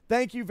God.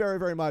 Thank you very,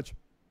 very much.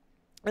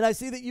 And I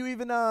see that you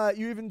even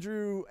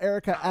drew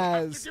Erica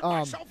as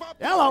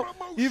hello.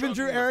 You even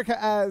drew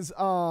Erica as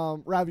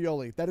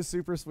Ravioli. That is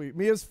super sweet.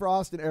 Mia's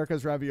Frost and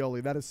Erica's Ravioli.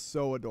 That is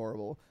so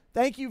adorable.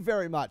 Thank you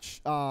very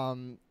much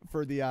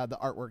for the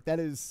artwork. That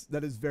is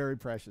very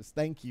precious.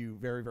 Thank you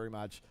very, very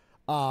much.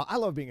 I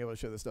love being able to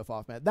show this stuff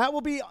off, man. That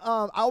will be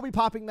I'll be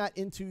popping that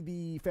into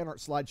the fan art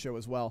slideshow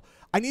as well.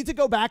 I need to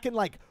go back and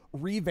like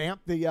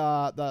revamp the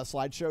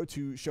slideshow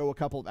to show a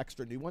couple of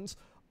extra new ones.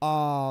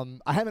 I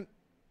haven't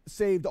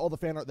saved all the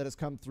fan art that has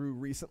come through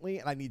recently,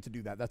 and I need to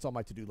do that. That's on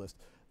my to-do list.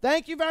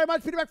 Thank you very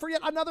much, Peter Beck, for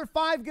yet another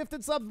 5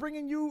 gifted subs,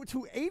 bringing you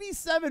to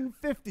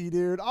 8750,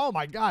 dude. Oh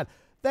my God.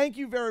 Thank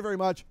you very, very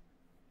much.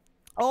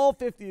 All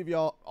 50 of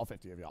y'all,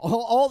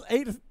 all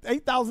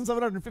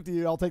 8,750 of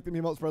y'all take the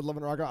emote, spread love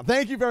and rock on.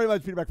 Thank you very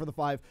much, Peter Beck, for the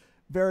 5.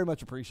 Very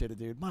much appreciated,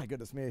 dude. My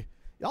goodness me.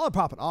 Y'all are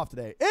popping off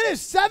today. It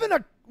is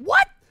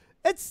what?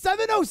 It's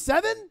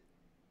 7:07?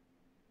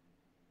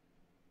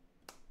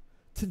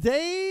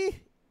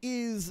 Today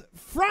is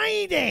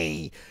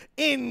Friday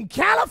in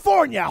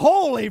California.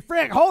 Holy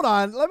frick. Hold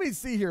on. Let me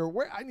see here.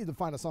 Where I need to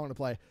find a song to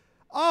play.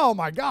 Oh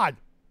my God.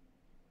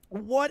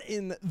 What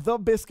in the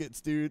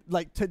biscuits, dude?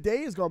 Like,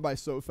 today is going by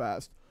so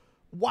fast.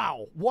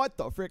 Wow. What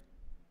the frick?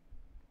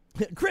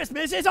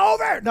 Christmas is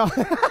over. No.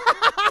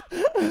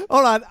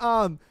 Hold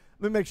on. Let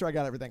me make sure I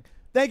got everything.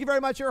 Thank you very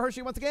much, Hero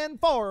Hershey, once again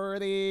for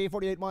the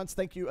 48 months.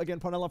 Thank you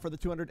again, Ponella, for the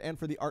 200 and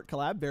for the art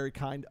collab. Very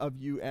kind of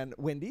you and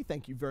Wendy.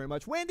 Thank you very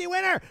much. Wendy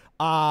winner.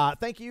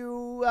 Thank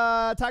you,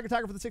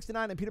 Tiger for the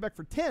 69 and Peter Beck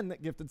for 10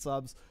 gifted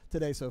subs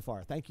today so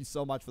far. Thank you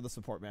so much for the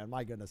support, man.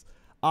 My goodness.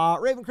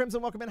 Raven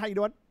Crimson, welcome in. How you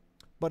doing?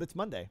 But it's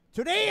Monday.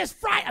 Today is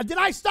Friday. Did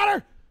I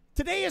stutter?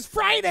 Today is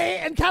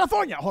Friday in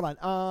California. Hold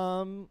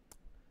on.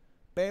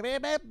 Baby,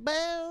 baby,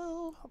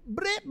 boo.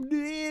 Brip,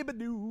 dip,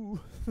 doo.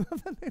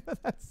 The name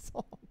of that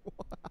song.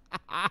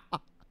 I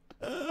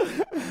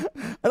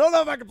don't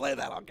know if I can play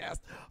that on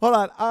cast. Hold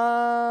on.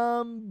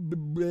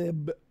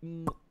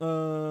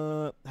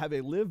 Have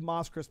a Live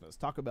Moss Christmas.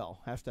 Taco Bell.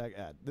 Hashtag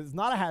ad. This is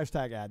not a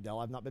hashtag ad, Del.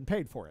 I've not been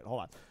paid for it.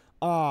 Hold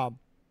on.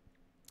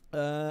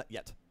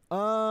 Yet.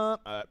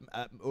 What?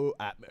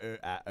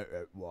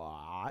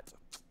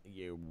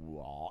 You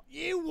what?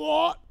 You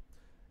what?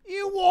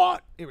 You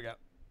what? Here we go.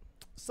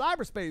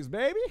 Cyberspace,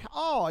 baby.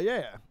 Oh,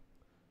 yeah.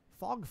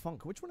 Fog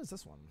Funk. Which one is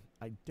this one?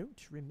 I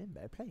don't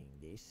remember playing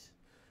this.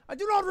 I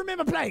do not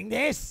remember playing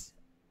this.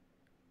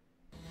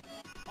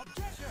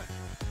 Objection!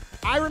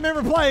 I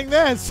remember playing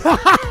this.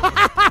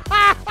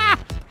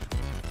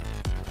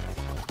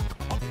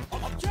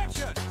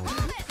 Objection!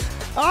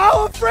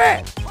 Oh,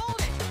 Fred.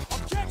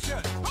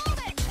 Objection!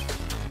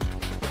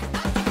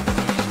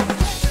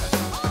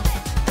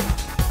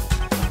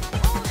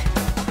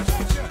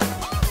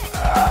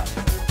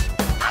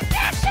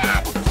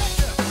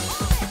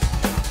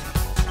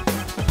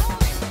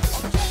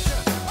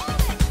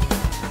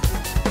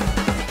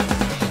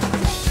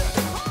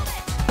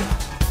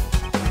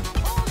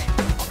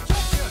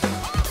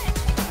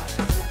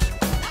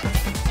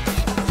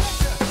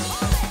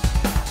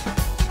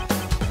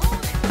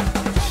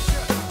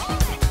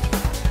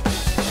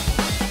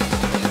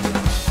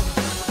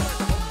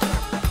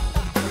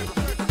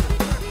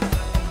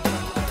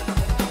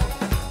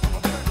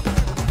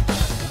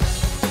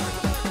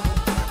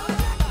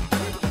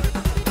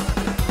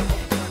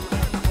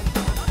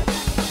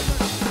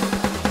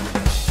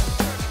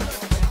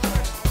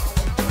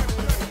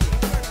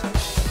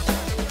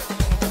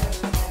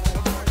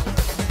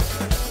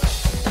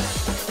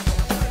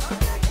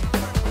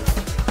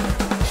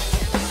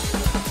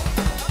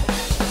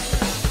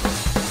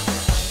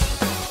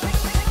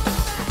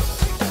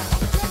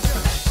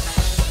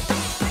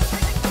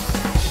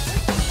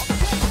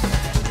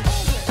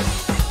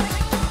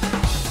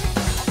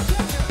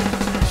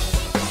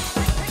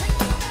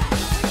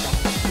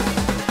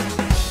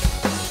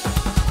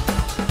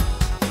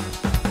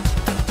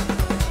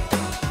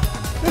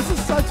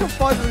 Such a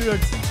fun remix.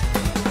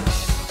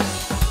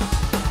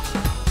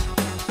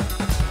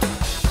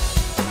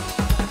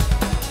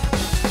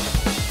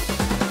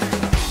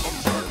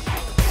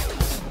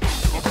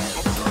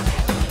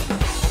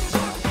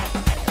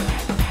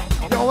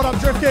 Yo, what up,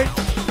 Drift King?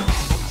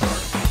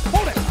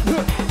 Hold it.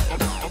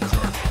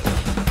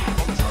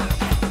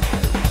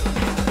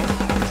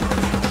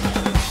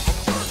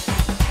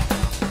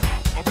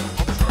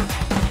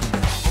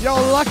 Yo,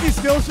 lucky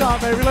skill shot,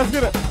 baby. Let's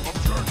get it.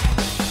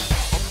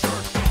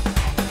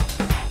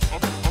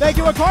 Thank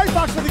you, a card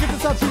box, for the gift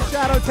of sub to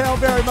Shadowtail.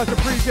 Very much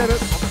appreciate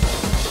it.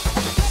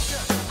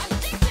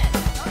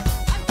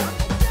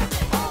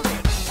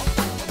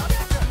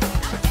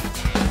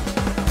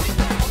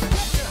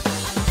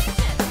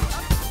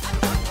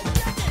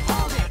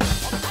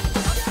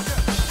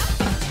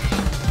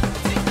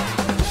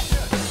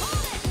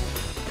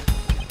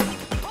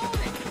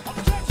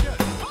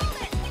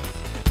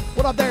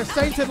 What up there,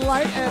 Sainted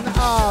Light and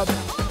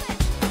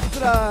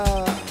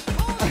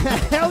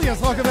hell yes,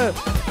 welcome in.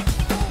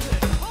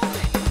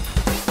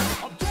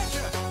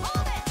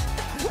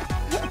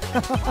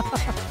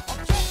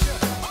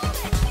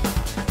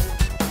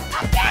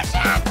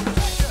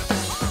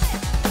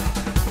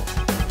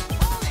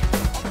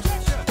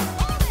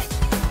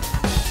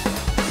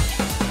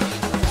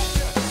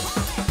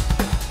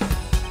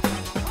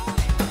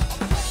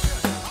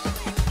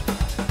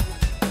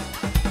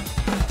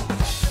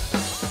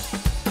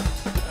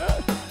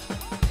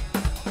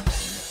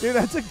 Dude,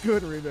 that's a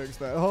good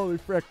remix, man. Holy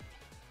frick.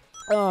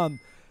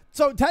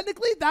 So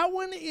technically that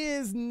one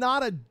is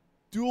not a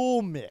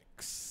dual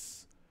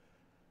mix.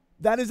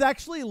 That is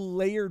actually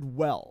layered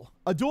well.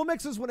 A dual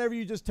mix is whenever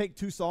you just take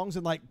two songs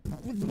and like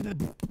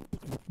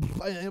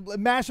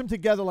mash them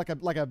together like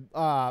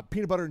a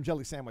peanut butter and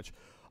jelly sandwich.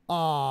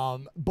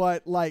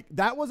 But like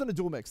that wasn't a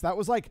dual mix. That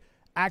was like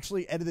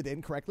actually edited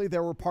in correctly.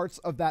 There were parts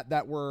of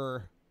that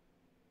were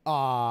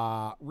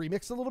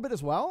remixed a little bit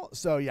as well.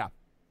 So yeah.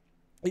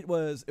 It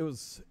was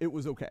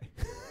okay.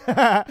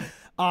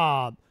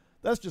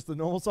 That's just the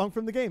normal song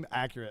from the game.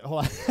 Accurate.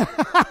 Hold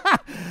on.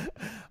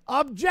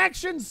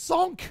 Objection,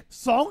 Sonk.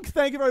 Sonk,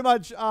 thank you very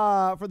much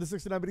for the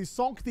 69, but he's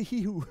Sonk the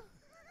He-Hoo.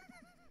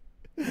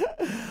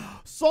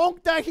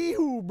 Sonk the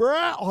He-Hoo,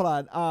 bruh. Hold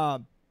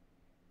on.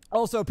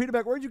 Also, Peter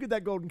Beck, where'd you get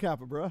that golden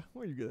kappa, bruh?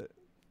 Where'd you get it?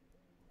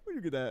 Where'd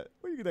you get that?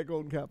 Where'd you get that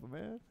golden kappa,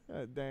 man?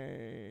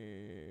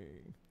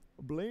 Dang.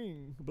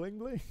 Bling, bling,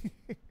 bling.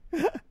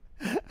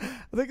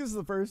 I think this is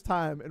the first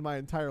time in my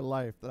entire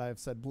life that I've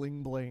said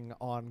bling bling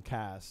on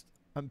cast.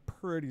 I'm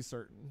pretty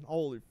certain.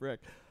 Holy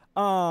frick.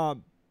 Yo,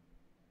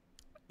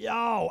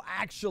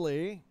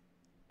 actually,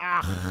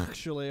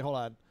 hold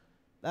on.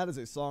 That is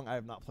a song I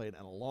have not played in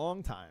a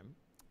long time.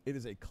 It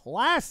is a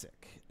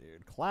classic,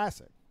 dude.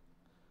 Classic.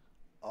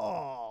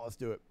 Oh, let's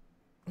do it.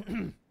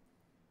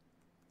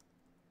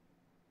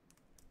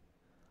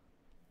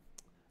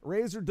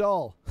 Razor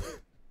Dull.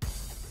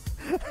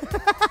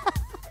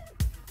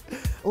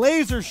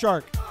 Laser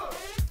Shark.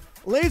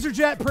 Laser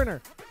Jet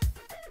Printer.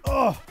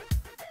 Oh.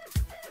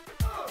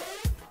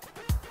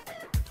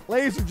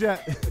 Laser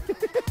Jet.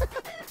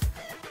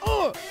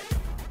 Oh.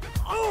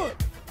 Oh.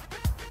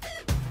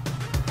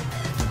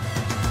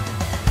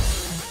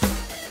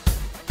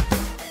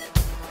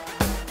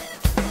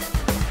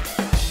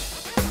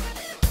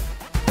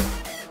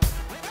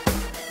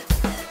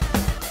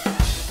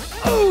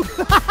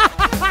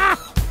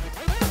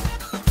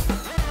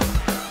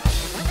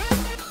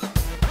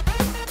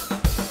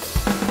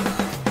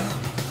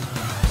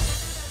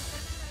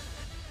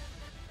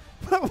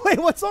 Wait,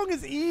 what song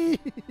is E?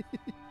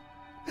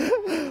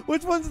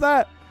 Which one's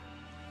that?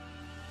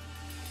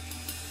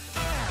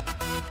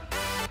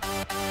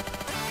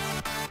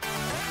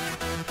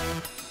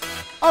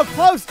 Oh,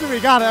 Close to Me.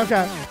 Got it.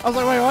 Okay. I was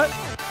like, wait, what?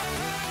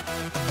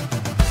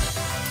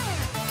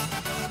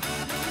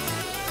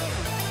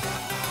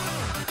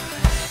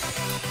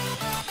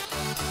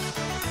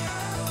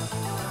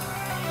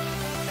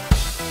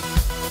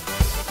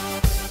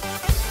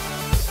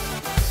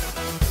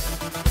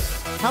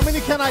 How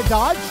many can I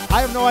dodge? I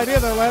have no idea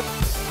there, Len.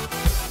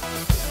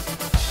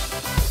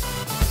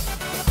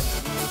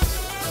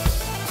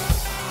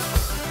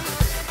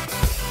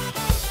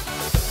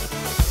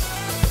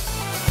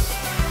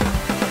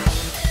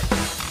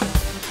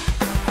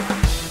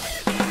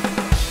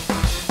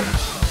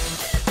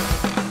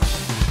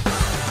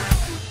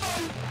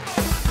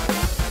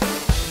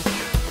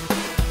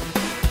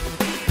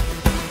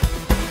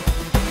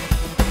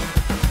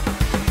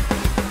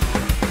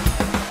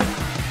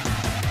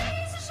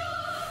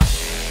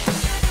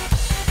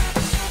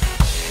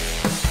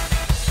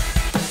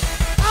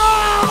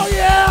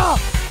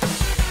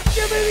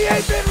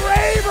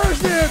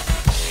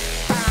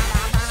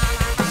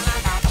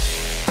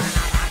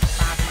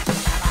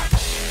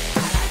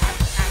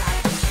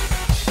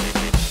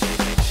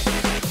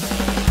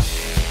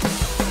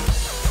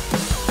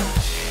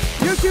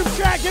 YouTube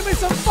chat, give me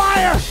some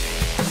fire!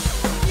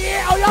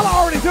 Yeah! Oh, y'all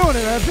are already doing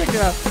it, man. Pick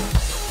it up.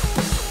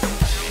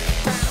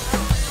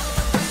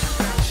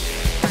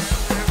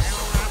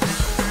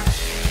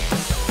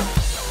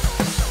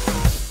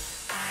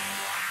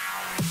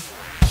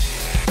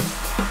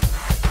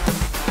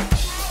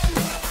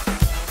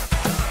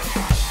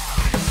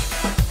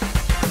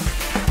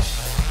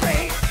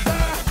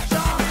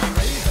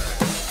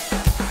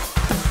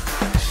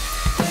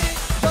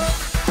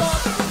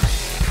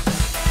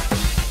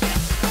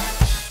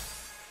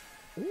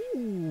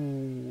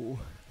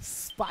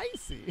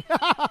 Spicy.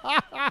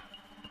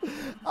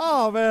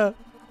 Oh, man.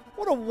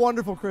 What a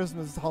wonderful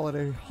Christmas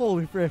holiday.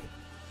 Holy frick.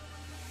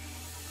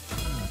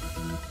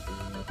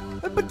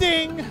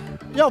 Ba-ding.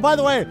 Yo, by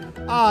the way,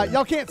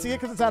 y'all can't see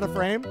it because it's out of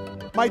frame.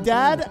 My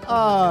dad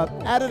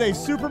added a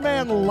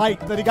Superman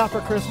light that he got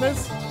for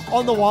Christmas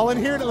on the wall in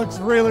here, and it looks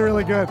really,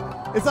 really good.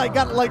 It's like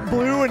got like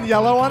blue and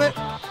yellow on it.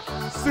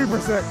 Super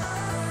sick.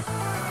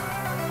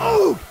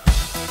 Oh!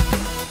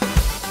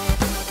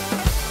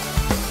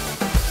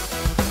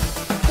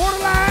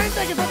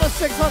 Thank you for the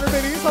 600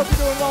 minis. Hope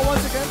you're doing well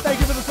once again. Thank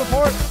you for the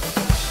support.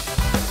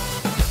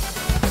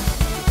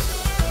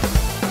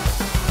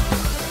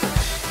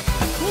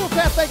 Cool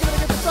Cat, thank you for the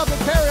gift of sub.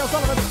 And Terry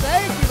O'Sullivan,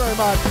 thank you very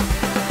much.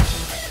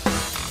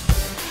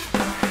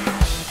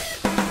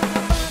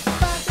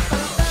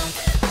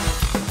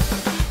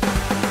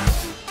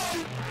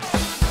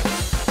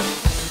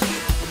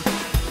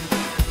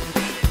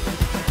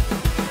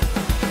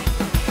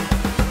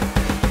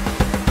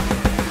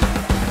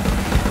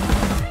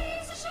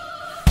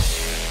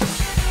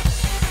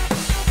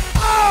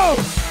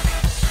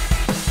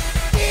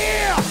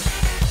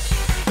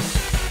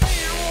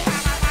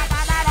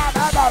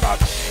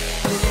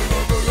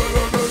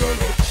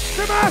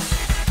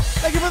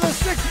 Thank you for the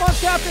 6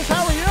 months, Captain.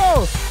 How are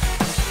you?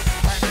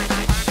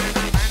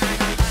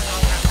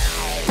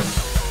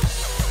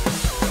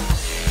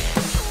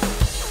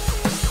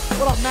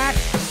 What up, Max?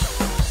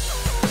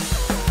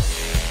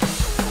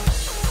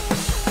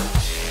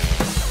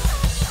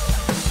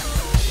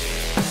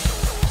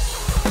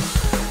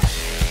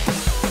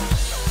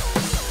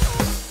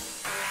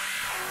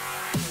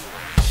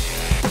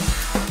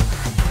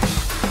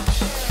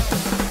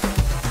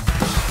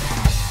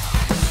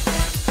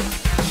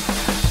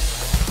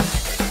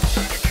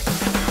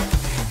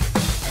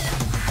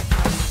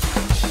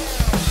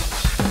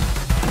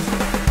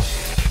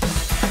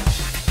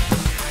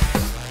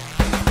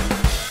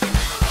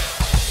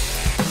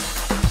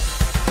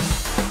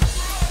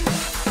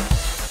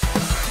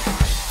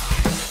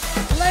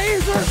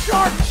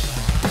 Shark!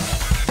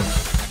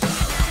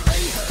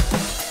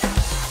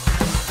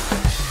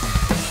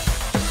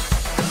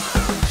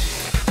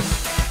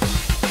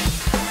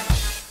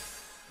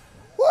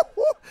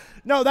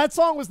 No, that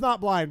song was not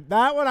blind.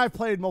 That one I've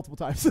played multiple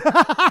times.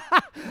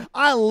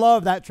 I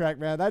love that track,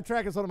 man. That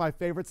track is one of my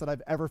favorites that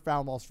I've ever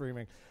found while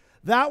streaming.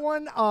 That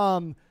one,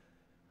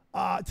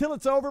 Till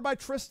It's Over by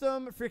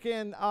Tristam,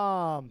 freaking,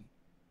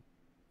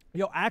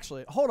 yo,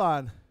 actually, hold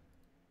on.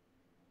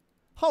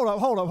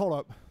 Hold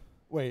up.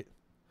 Wait.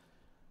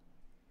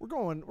 We're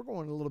going a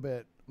little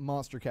bit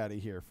Monstercat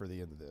here for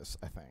the end of this,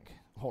 I think.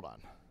 Hold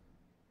on.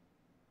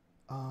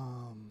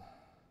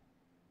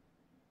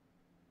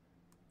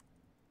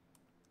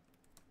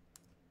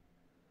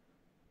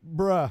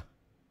 Bruh.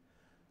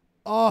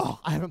 Oh,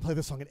 I haven't played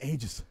this song in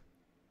ages.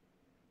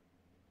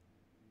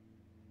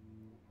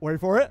 Wait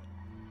for it.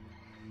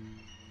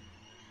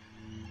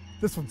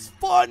 This one's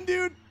fun,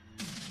 dude.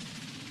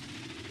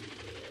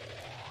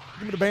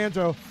 Give me the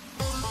banjo.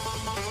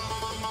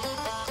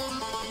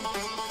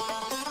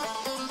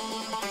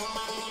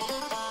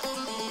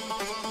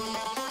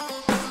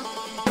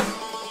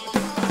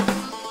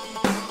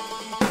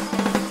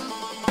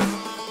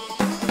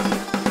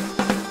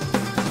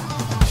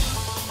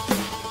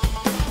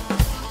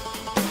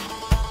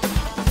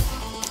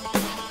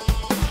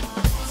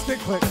 Stick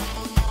click.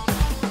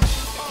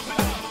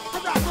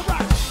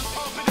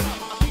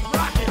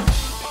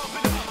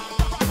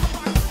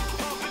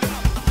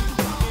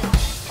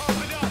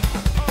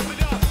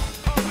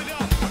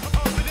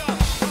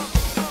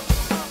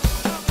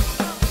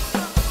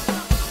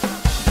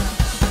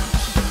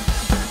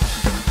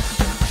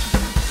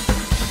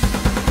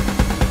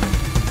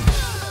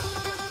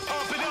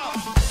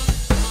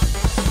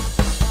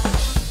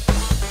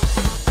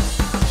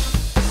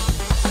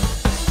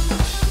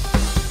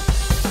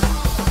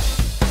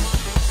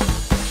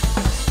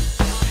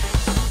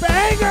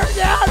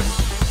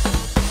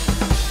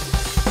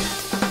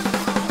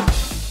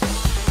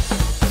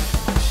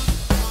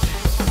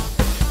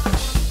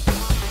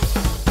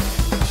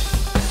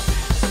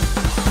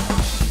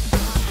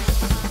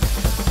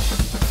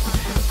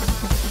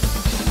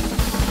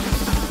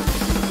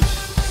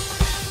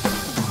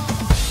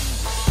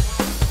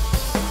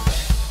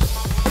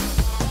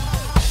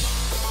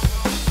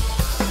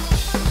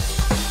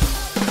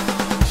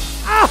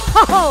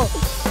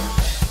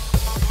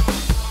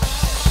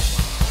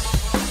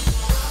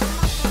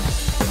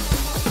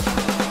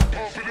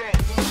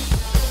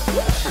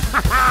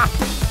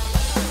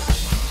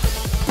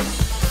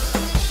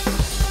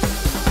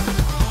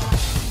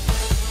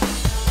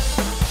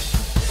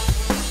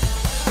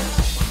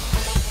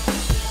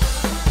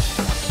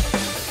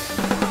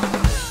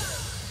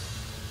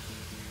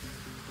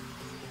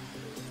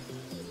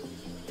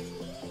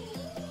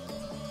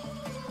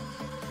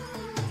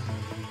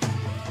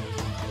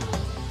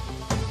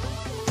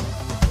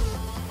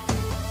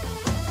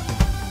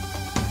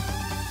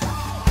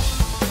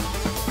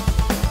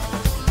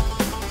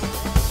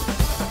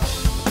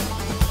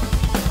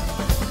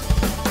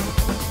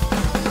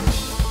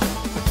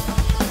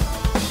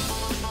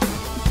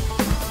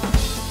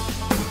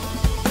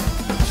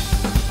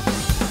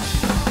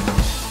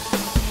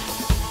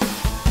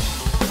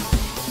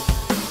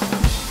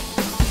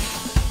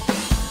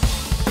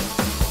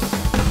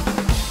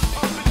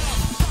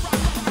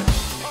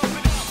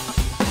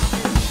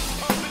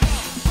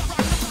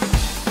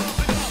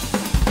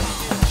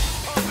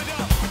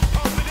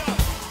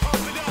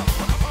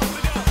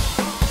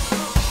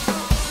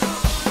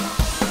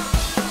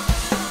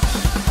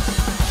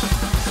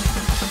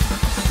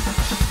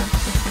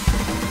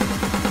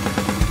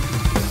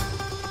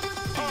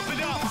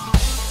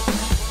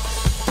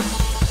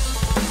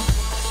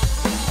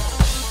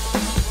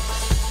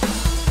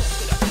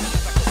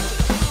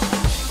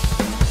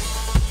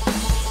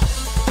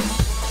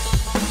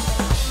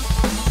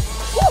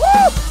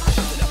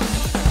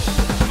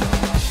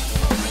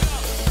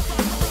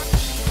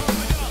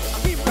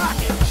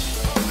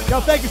 Yo,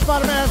 thank you,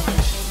 Spider-Man.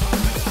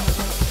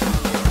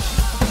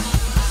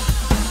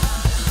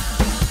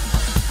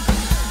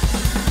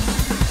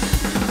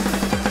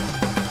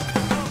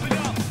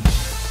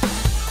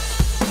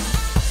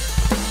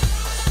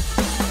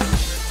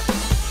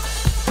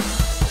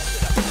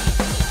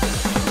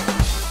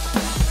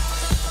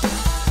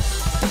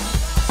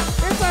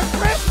 It's a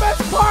Christmas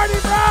party,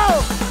 bro!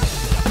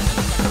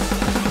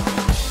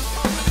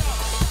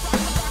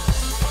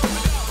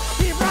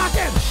 Keep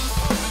rocking!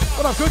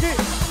 What up, Cookie?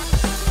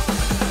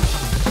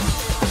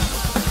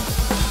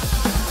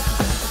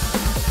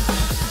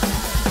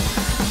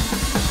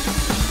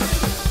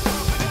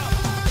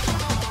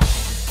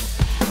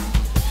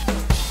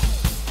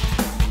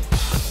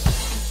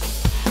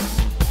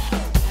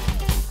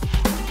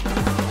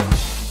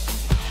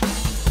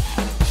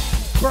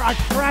 I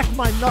cracked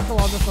my knuckle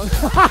on this one.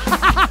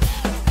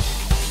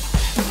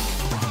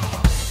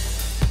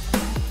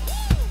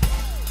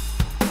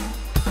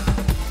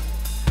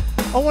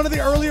 On one of the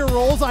earlier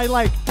rolls, I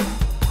like,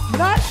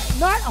 not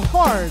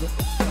hard,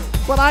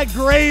 but I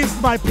grazed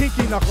my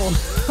pinky knuckle.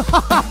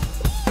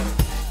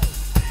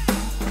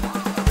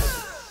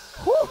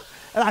 Whew,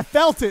 and I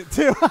felt it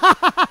too.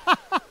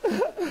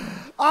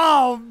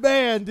 Oh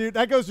man, dude,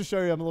 that goes to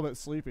show you I'm a little bit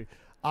sleepy.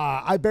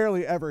 I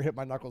barely ever hit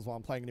my knuckles while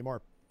I'm playing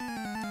anymore.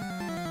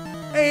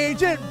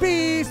 Agent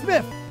B.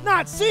 Smith,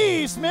 not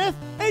C. Smith,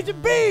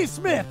 Agent B.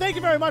 Smith. Thank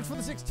you very much for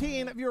the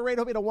 16 viewer rate.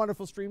 Hope you had a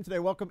wonderful stream today.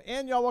 Welcome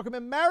in, y'all. Welcome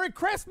in. Merry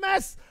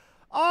Christmas.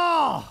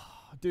 Oh,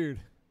 dude,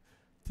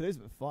 today's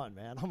been fun,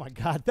 man. Oh, my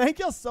God. Thank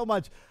y'all so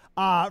much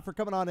for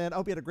coming on in. I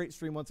hope you had a great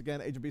stream once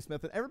again, Agent B.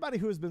 Smith, and everybody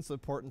who has been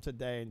supporting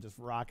today and just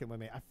rocking with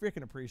me. I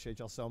freaking appreciate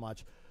y'all so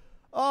much.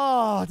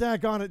 Oh,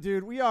 daggone it,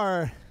 dude. We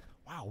are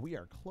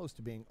close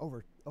to being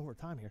over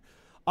time here.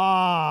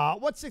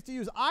 What sticks to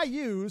use? I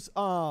use,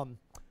 God,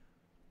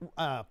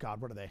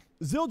 what are they?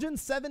 Zildjian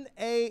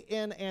 7A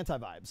in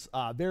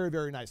Anti-Vibes. Very,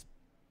 very nice.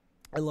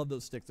 I love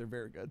those sticks. They're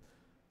very good.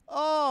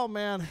 Oh,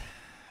 man.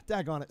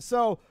 Daggone it.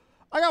 So,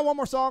 I got one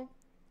more song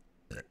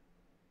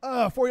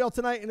for y'all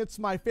tonight, and it's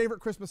my favorite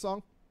Christmas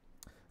song.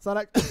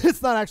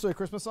 It's not actually a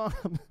Christmas song.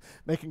 I'm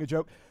making a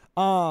joke.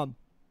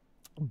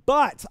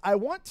 But I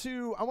want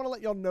to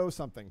let y'all know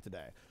something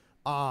today.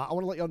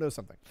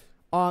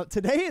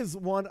 Today is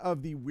one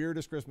of the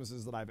weirdest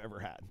Christmases that I've ever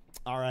had.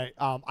 All right.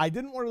 I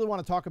didn't really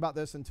want to talk about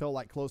this until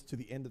like close to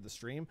the end of the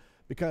stream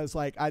because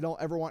like I don't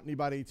ever want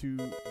anybody to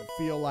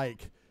feel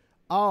like,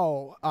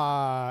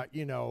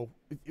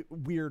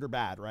 weird or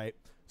bad, right?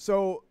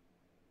 So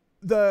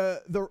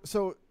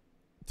so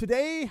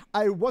today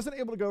I wasn't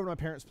able to go over to my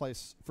parents'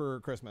 place for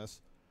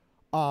Christmas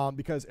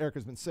because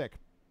Erica's been sick.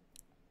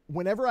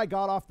 Whenever I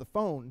got off the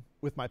phone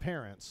with my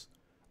parents,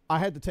 I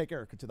had to take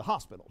Erica to the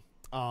hospital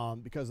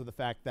because of the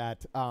fact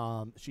that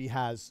she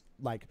has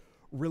like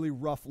really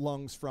rough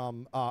lungs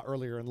from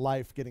earlier in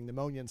life, getting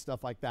pneumonia and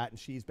stuff like that. And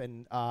she's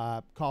been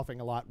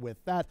coughing a lot with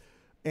that.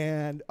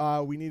 And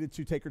we needed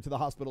to take her to the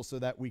hospital so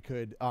that we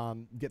could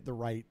get the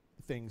right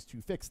things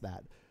to fix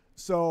that.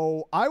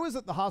 So I was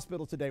at the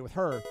hospital today with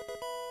her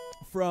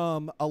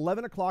from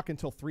 11 o'clock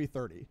until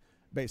 3:30,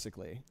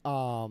 basically.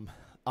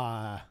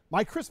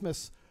 My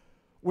Christmas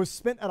was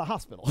spent at a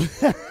hospital.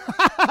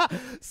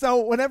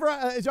 So whenever,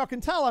 as y'all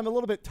can tell, I'm a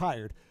little bit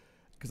tired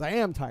because I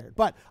am tired.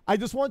 But I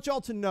just want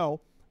y'all to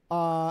know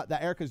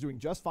that Erica's doing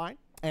just fine.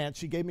 And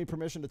she gave me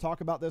permission to talk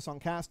about this on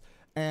cast.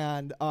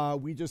 And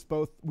we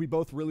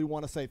both really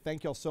want to say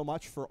thank y'all so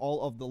much for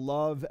all of the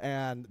love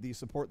and the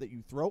support that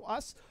you throw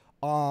us.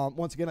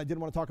 Once again, I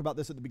didn't want to talk about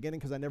this at the beginning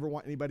because I never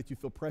want anybody to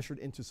feel pressured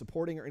into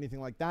supporting or anything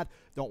like that.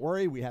 Don't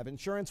worry. We have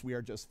insurance. We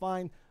are just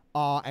fine.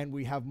 And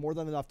we have more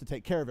than enough to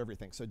take care of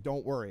everything. So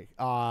don't worry.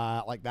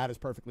 Like that is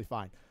perfectly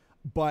fine.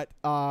 But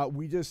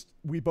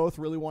we both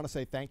really want to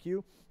say thank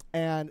you.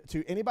 And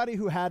to anybody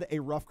who had a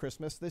rough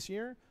Christmas this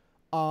year,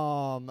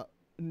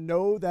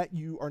 know that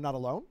you are not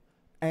alone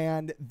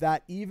and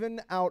that even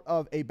out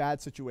of a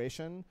bad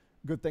situation,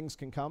 good things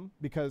can come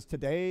because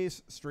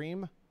today's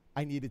stream,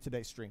 I needed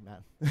today's stream,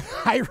 man.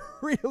 I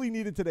really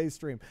needed today's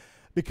stream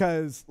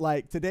because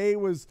like today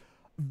was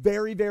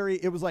very, very,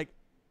 it was like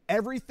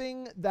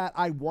everything that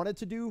I wanted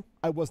to do,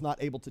 I was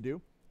not able to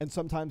do. And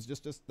sometimes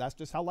just that's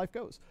just how life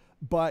goes.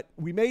 But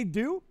we made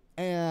do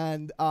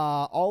and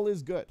all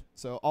is good.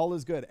 So all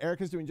is good.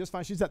 Erica's doing just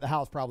fine. She's at the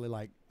house probably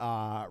like,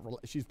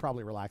 she's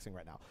probably relaxing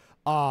right now.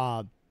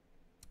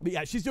 But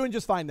yeah, she's doing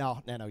just fine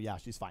now. No, yeah,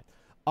 she's fine.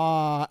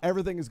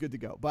 Everything is good to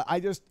go. But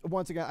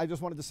once again, I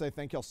just wanted to say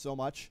thank y'all so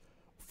much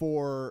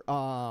for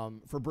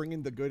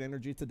bringing the good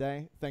energy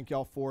today. Thank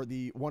y'all for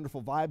the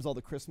wonderful vibes, all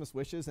the Christmas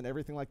wishes and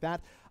everything like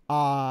that.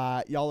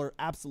 Y'all are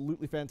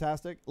absolutely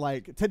fantastic.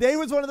 Like today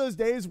was one of those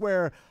days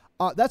where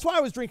that's why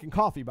I was drinking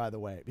coffee, by the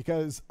way,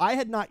 because I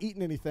had not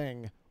eaten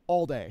anything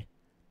all day.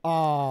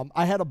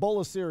 I had a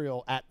bowl of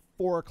cereal at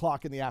 4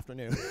 o'clock in the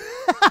afternoon.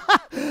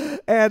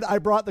 And I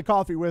brought the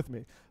coffee with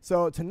me.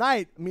 So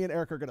tonight, me and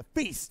Eric are going to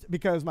feast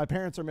because my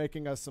parents are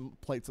making us some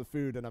plates of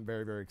food, and I'm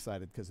very, very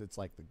excited because it's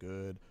like the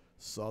good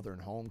Southern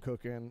home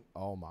cooking.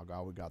 Oh, my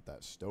God. We got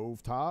that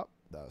stovetop,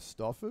 the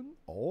stuffing.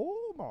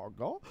 Oh, my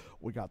God.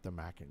 We got the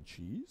mac and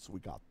cheese. We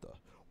got the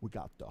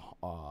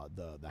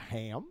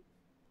ham.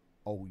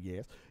 Oh,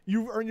 yes.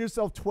 You've earned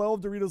yourself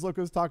 12 Doritos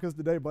Locos Tacos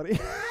today, buddy.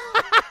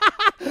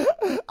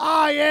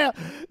 Oh, yeah.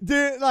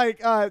 Dude,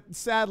 like,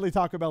 sadly,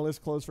 Taco Bell is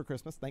closed for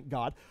Christmas. Thank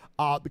God.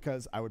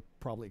 Because I would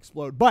probably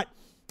explode. But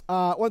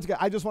once again,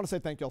 I just want to say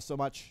thank y'all so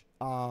much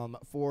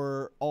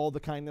for all the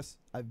kindness.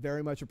 I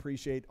very much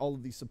appreciate all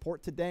of the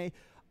support today.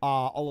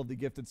 All of the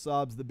gifted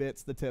subs, the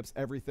bits, the tips,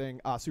 everything.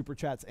 Super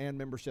chats and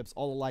memberships,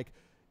 all alike.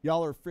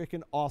 Y'all are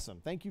freaking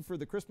awesome. Thank you for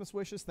the Christmas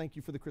wishes. Thank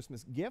you for the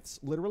Christmas gifts,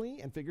 literally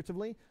and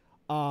figuratively.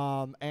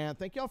 And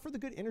thank y'all for the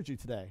good energy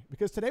today.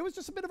 Because today was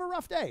just a bit of a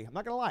rough day. I'm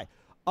not going to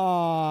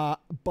lie.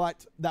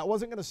 But that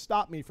wasn't going to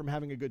stop me from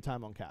having a good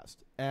time on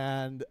cast.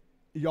 And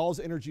y'all's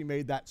energy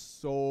made that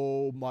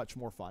so much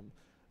more fun.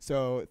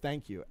 So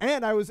thank you.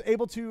 And I was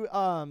able to,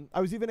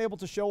 I was even able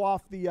to show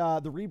off the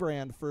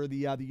rebrand for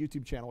the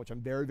YouTube channel, which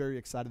I'm very, very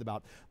excited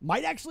about.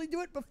 Might actually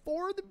do it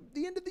before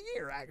the end of the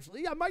year,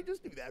 actually. I might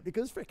just do that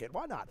because frickin',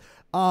 why not?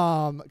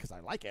 Because I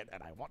like it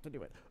and I want to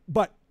do it.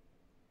 But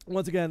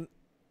once again,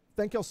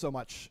 thank y'all so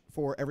much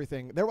for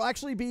everything. There will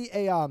actually be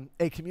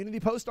a community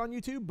post on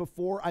YouTube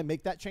before I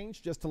make that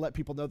change, just to let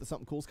people know that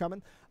something cool's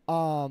coming.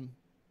 The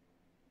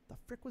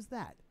frick was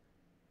that?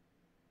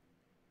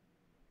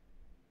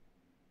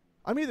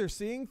 I'm either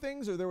seeing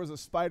things or there was a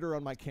spider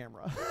on my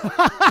camera.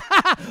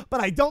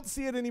 But I don't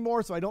see it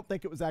anymore, so I don't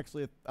think it was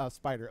actually a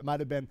spider. It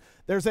might have been.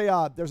 There's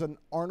an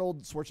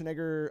Arnold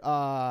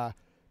Schwarzenegger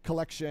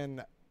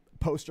collection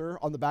poster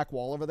on the back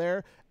wall over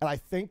there, and I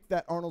think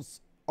that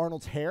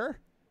Arnold's hair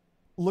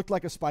looked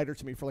like a spider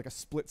to me for like a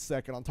split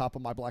second on top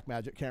of my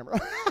Blackmagic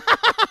camera.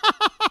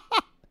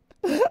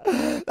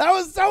 That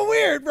was so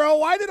weird, bro.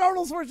 Why did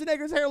Arnold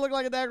Schwarzenegger's hair look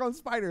like a daggone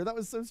spider? That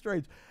was so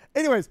strange.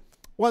 Anyways,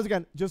 once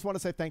again, just want to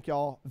say thank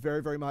y'all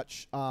very, very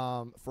much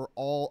for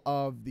all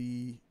of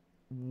the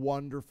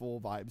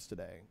wonderful vibes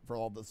today, for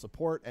all the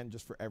support, and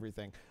just for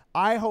everything.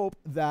 I hope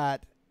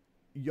that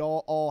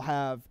y'all all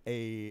have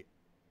a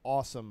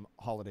awesome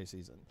holiday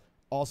season.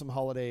 Awesome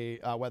holiday,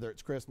 whether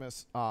it's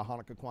Christmas,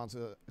 Hanukkah,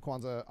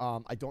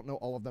 Kwanzaa. I don't know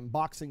all of them.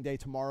 Boxing Day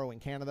tomorrow in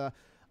Canada.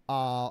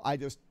 I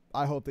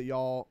hope that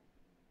y'all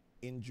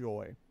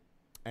enjoy.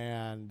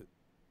 And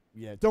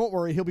yeah, don't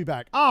worry, he'll be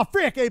back. Oh,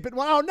 frick, 8-bit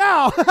one. Oh,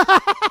 no.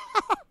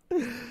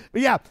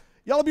 But yeah,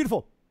 y'all are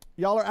beautiful.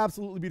 Y'all are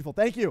absolutely beautiful.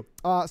 Thank you.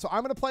 So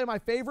I'm going to play my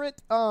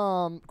favorite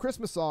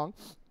Christmas song.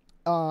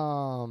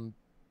 Oh,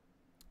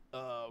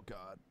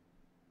 God.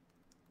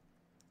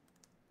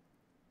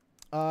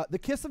 The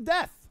Kiss of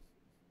Death.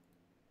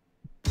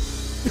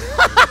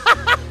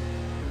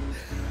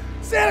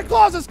 Santa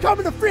Claus is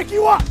coming to freak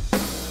you up.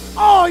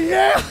 Oh,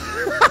 yeah.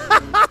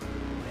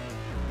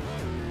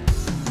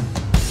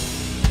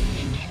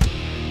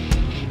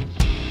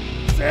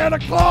 Santa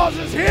Claus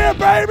is here,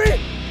 baby.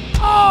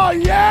 Oh,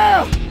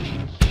 yeah.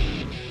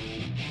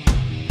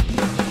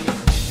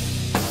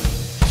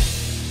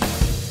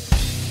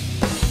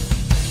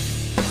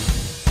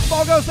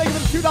 Ball goes, thank you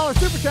for the $2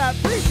 super chat.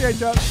 Appreciate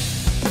you.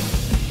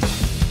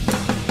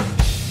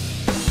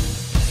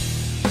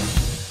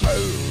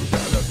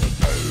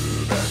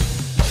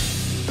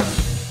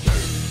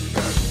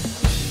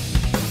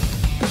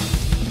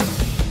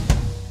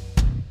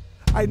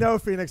 I know,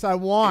 Phoenix. I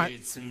want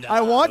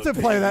to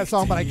play that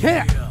song, but I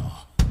can't.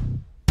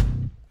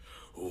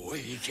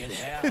 We can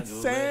have It's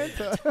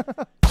Santa.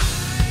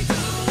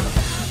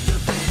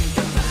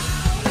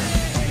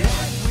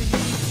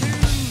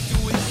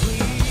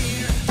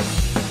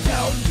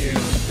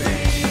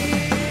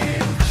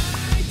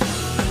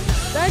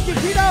 Thank you,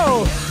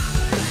 Tito.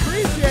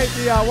 Appreciate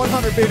the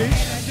 100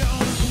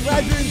 biddies.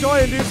 Glad you're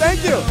enjoying, dude.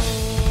 Thank you.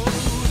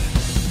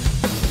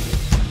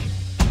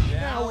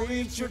 Now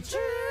it's your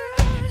turn.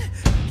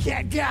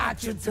 You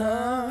got your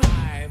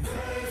time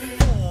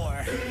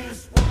for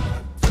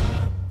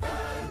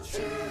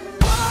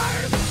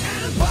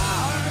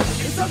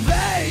it's a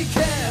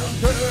vacant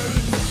turn.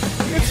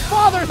 It's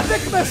Father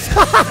Thickness.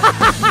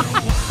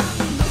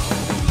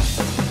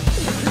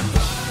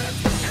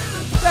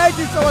 Thank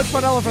you so much,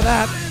 Manella, for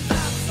that.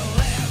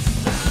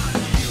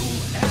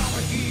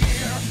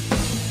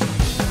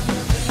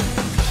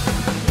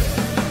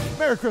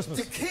 Merry Christmas.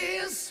 The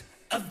kiss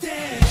of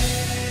death.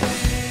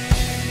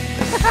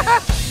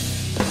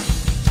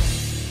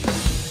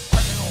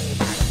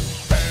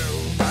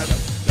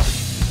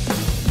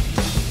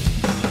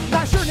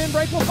 Not sure,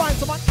 Ninbreak. We'll find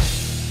someone.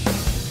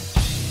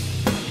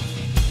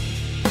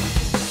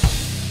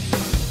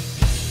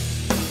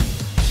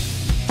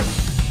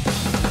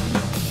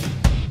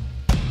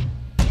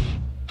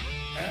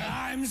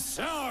 I'm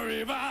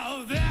sorry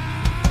about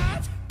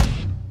that.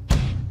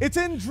 It's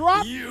in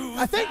drop,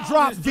 I think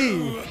drop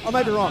D. I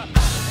might be wrong.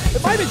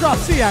 It might be drop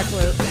C,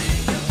 actually.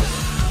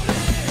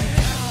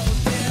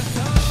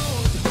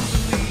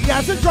 Yeah,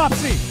 it's in drop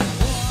C.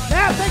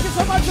 Nab, thank you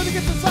so much for the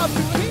gift of subs.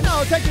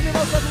 Tino, taking me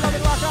most of the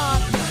loving rock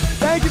on.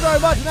 Thank you very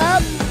much,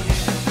 Nab.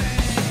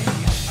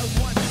 I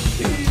want to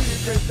keep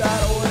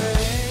that away.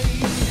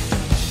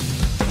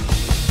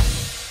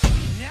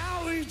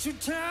 Now it's your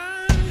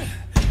turn.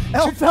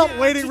 Elphelt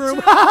waiting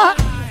room. What?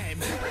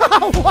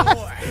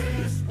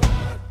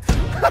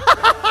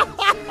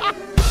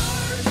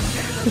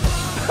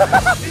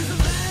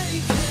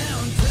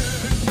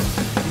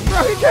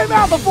 Bro, he came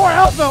out before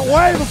Elphelt,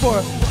 way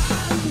before.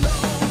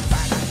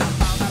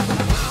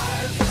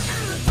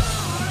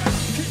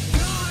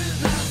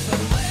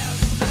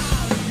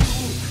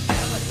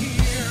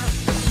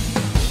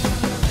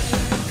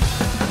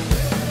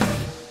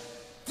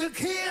 The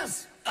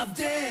kiss of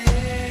death.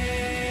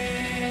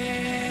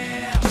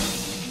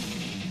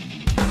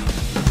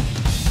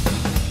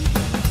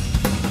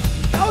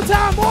 No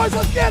time, boys,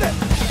 let's get it.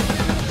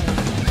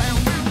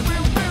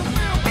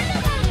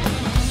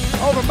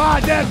 Over my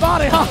dead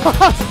body,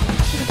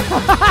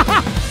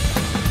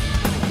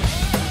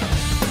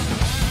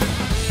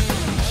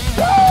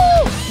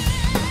 Woo!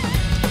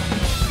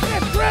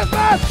 It's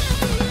Christmas!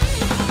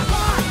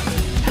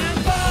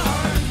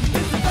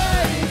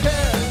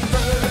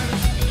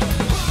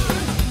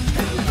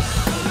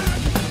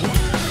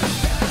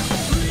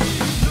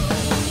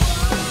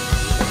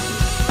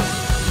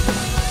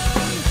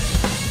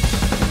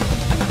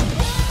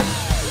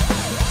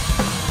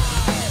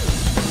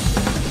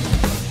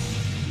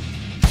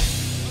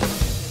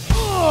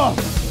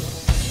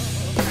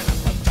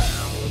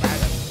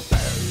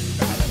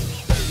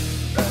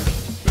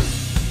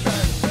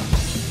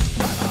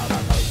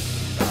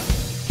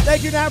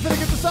 Thank you now for the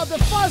gift of sub to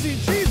Fuzzy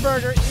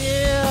Cheeseburger.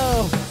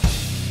 Ew.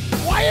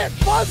 Why ain't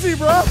Fuzzy,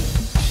 bro?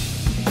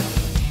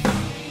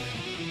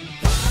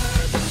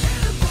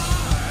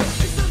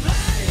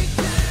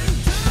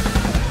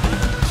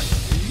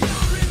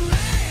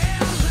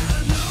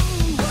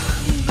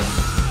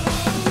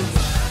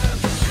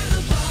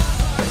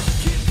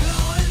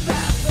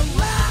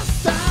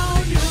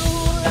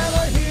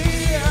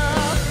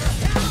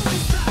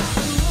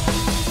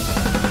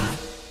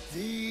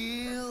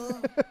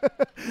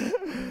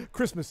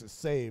 Christmas is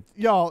saved.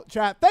 Y'all,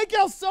 chat, thank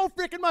y'all so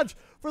freaking much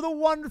for the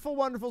wonderful,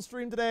 wonderful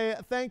stream today.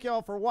 Thank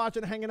y'all for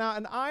watching, hanging out,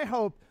 and I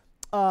hope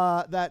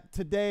that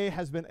today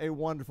has been a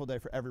wonderful day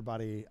for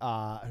everybody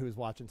who's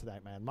watching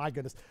tonight, man. My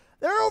goodness.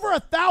 There are over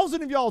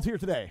 1,000 of y'all here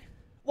today.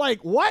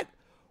 Like, what?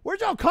 Where'd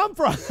y'all come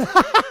from?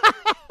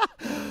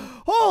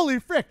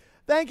 Holy frick.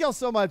 Thank y'all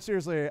so much,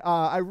 seriously.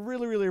 I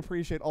really, really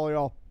appreciate all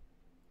y'all.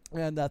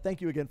 And thank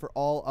you again for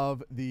all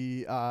of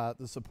the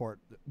support.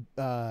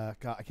 God,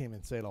 I can't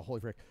even say it all. Holy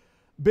frick.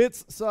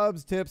 Bits,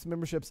 subs, tips,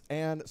 memberships,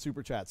 and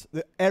super chats.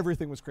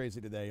 Everything was crazy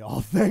today,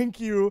 y'all. Thank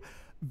you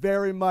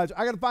very much.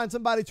 I got to find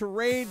somebody to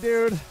raid,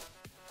 dude.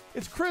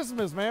 It's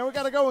Christmas, man. We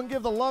got to go and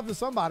give the love to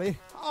somebody.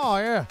 Oh,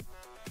 yeah.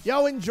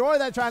 Yo, enjoy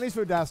that Chinese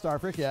food, Death Star.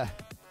 Frick, yeah.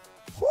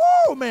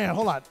 Woo, man.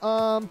 Hold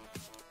on.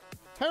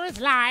 Who is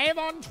live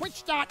on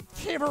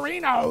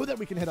twitch.tv that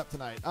we can hit up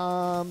tonight.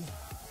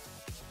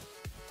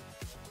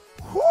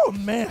 Whew,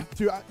 man.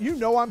 Dude, you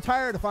know I'm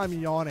tired if I'm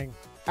yawning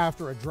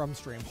after a drum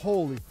stream.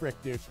 Holy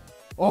frick, dude.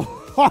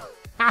 Oh.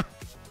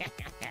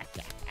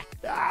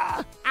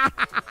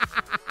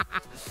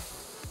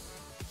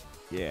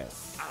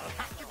 Yes. I'll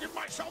have to give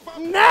myself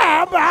up.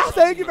 Nah,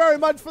 thank you very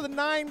much for the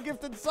 9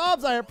 gifted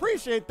subs. I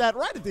appreciate that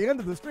right at the end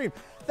of the stream.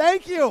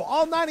 Thank you.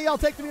 All 9 of y'all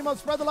take the emote,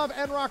 spread the love,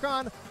 and rock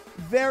on.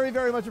 Very,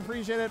 very much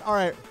appreciated. All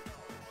right.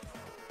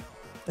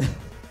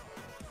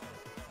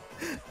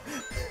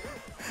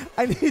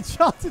 I need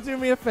y'all to do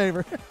me a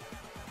favor.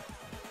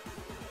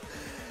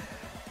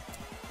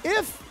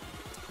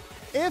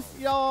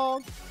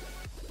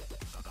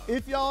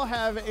 If y'all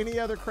have any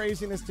other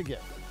craziness to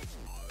give,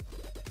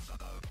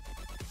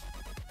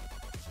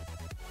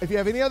 if you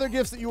have any other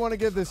gifts that you want to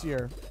give this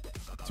year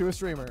to a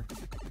streamer,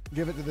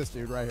 give it to this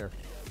dude right here.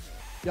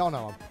 Y'all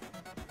know him.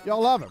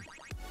 Y'all love him.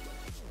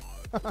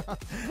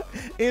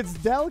 It's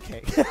Del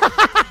Cake.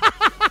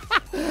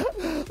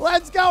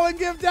 Let's go and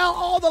give Del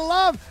all the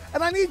love.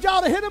 And I need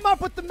y'all to hit him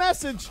up with the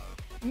message.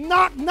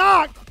 Knock,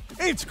 knock.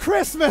 It's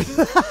Christmas.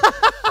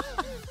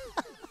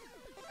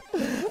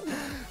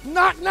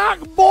 Knock, knock,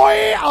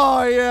 boy.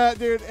 Oh, yeah,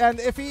 dude. And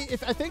if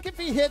I think if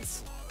he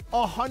hits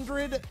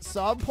 100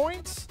 sub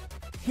points,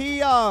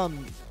 he's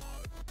going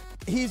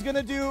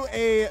to do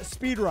a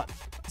speed run.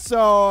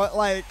 So,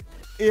 like,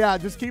 yeah,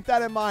 just keep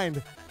that in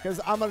mind, because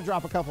I'm going to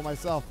drop a couple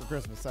myself for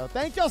Christmas. So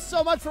thank y'all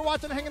so much for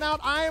watching and hanging out.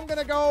 I am going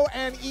to go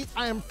and eat.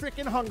 I am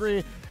freaking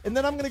hungry. And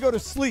then I'm going to go to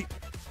sleep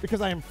because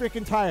I am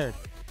freaking tired.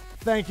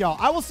 Thank y'all.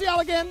 I will see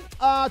y'all again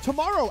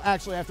tomorrow,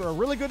 actually, after a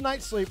really good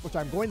night's sleep, which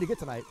I'm going to get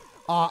tonight.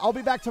 I'll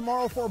be back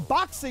tomorrow for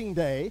Boxing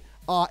Day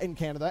in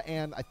Canada,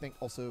 and I think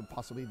also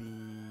possibly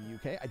the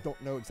UK. I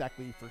don't know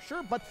exactly for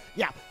sure, but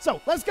yeah.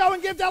 So let's go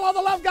and give Del all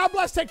the love. God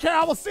bless. Take care.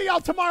 I will see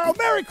y'all tomorrow.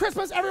 Merry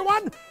Christmas,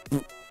 everyone.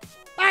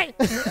 Bye.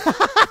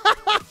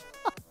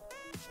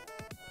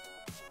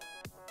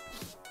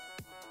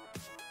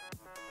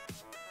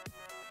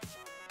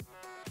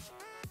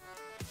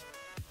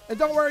 And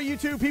don't worry,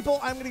 YouTube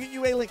people, I'm going to get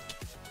you a link.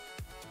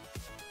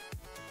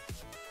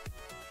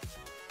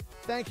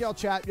 Thank y'all,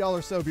 chat. Y'all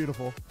are so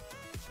beautiful.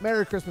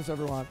 Merry Christmas,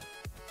 everyone.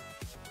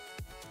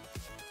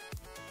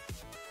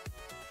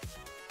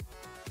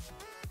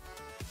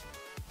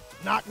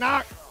 Knock,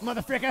 knock,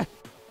 motherfricker.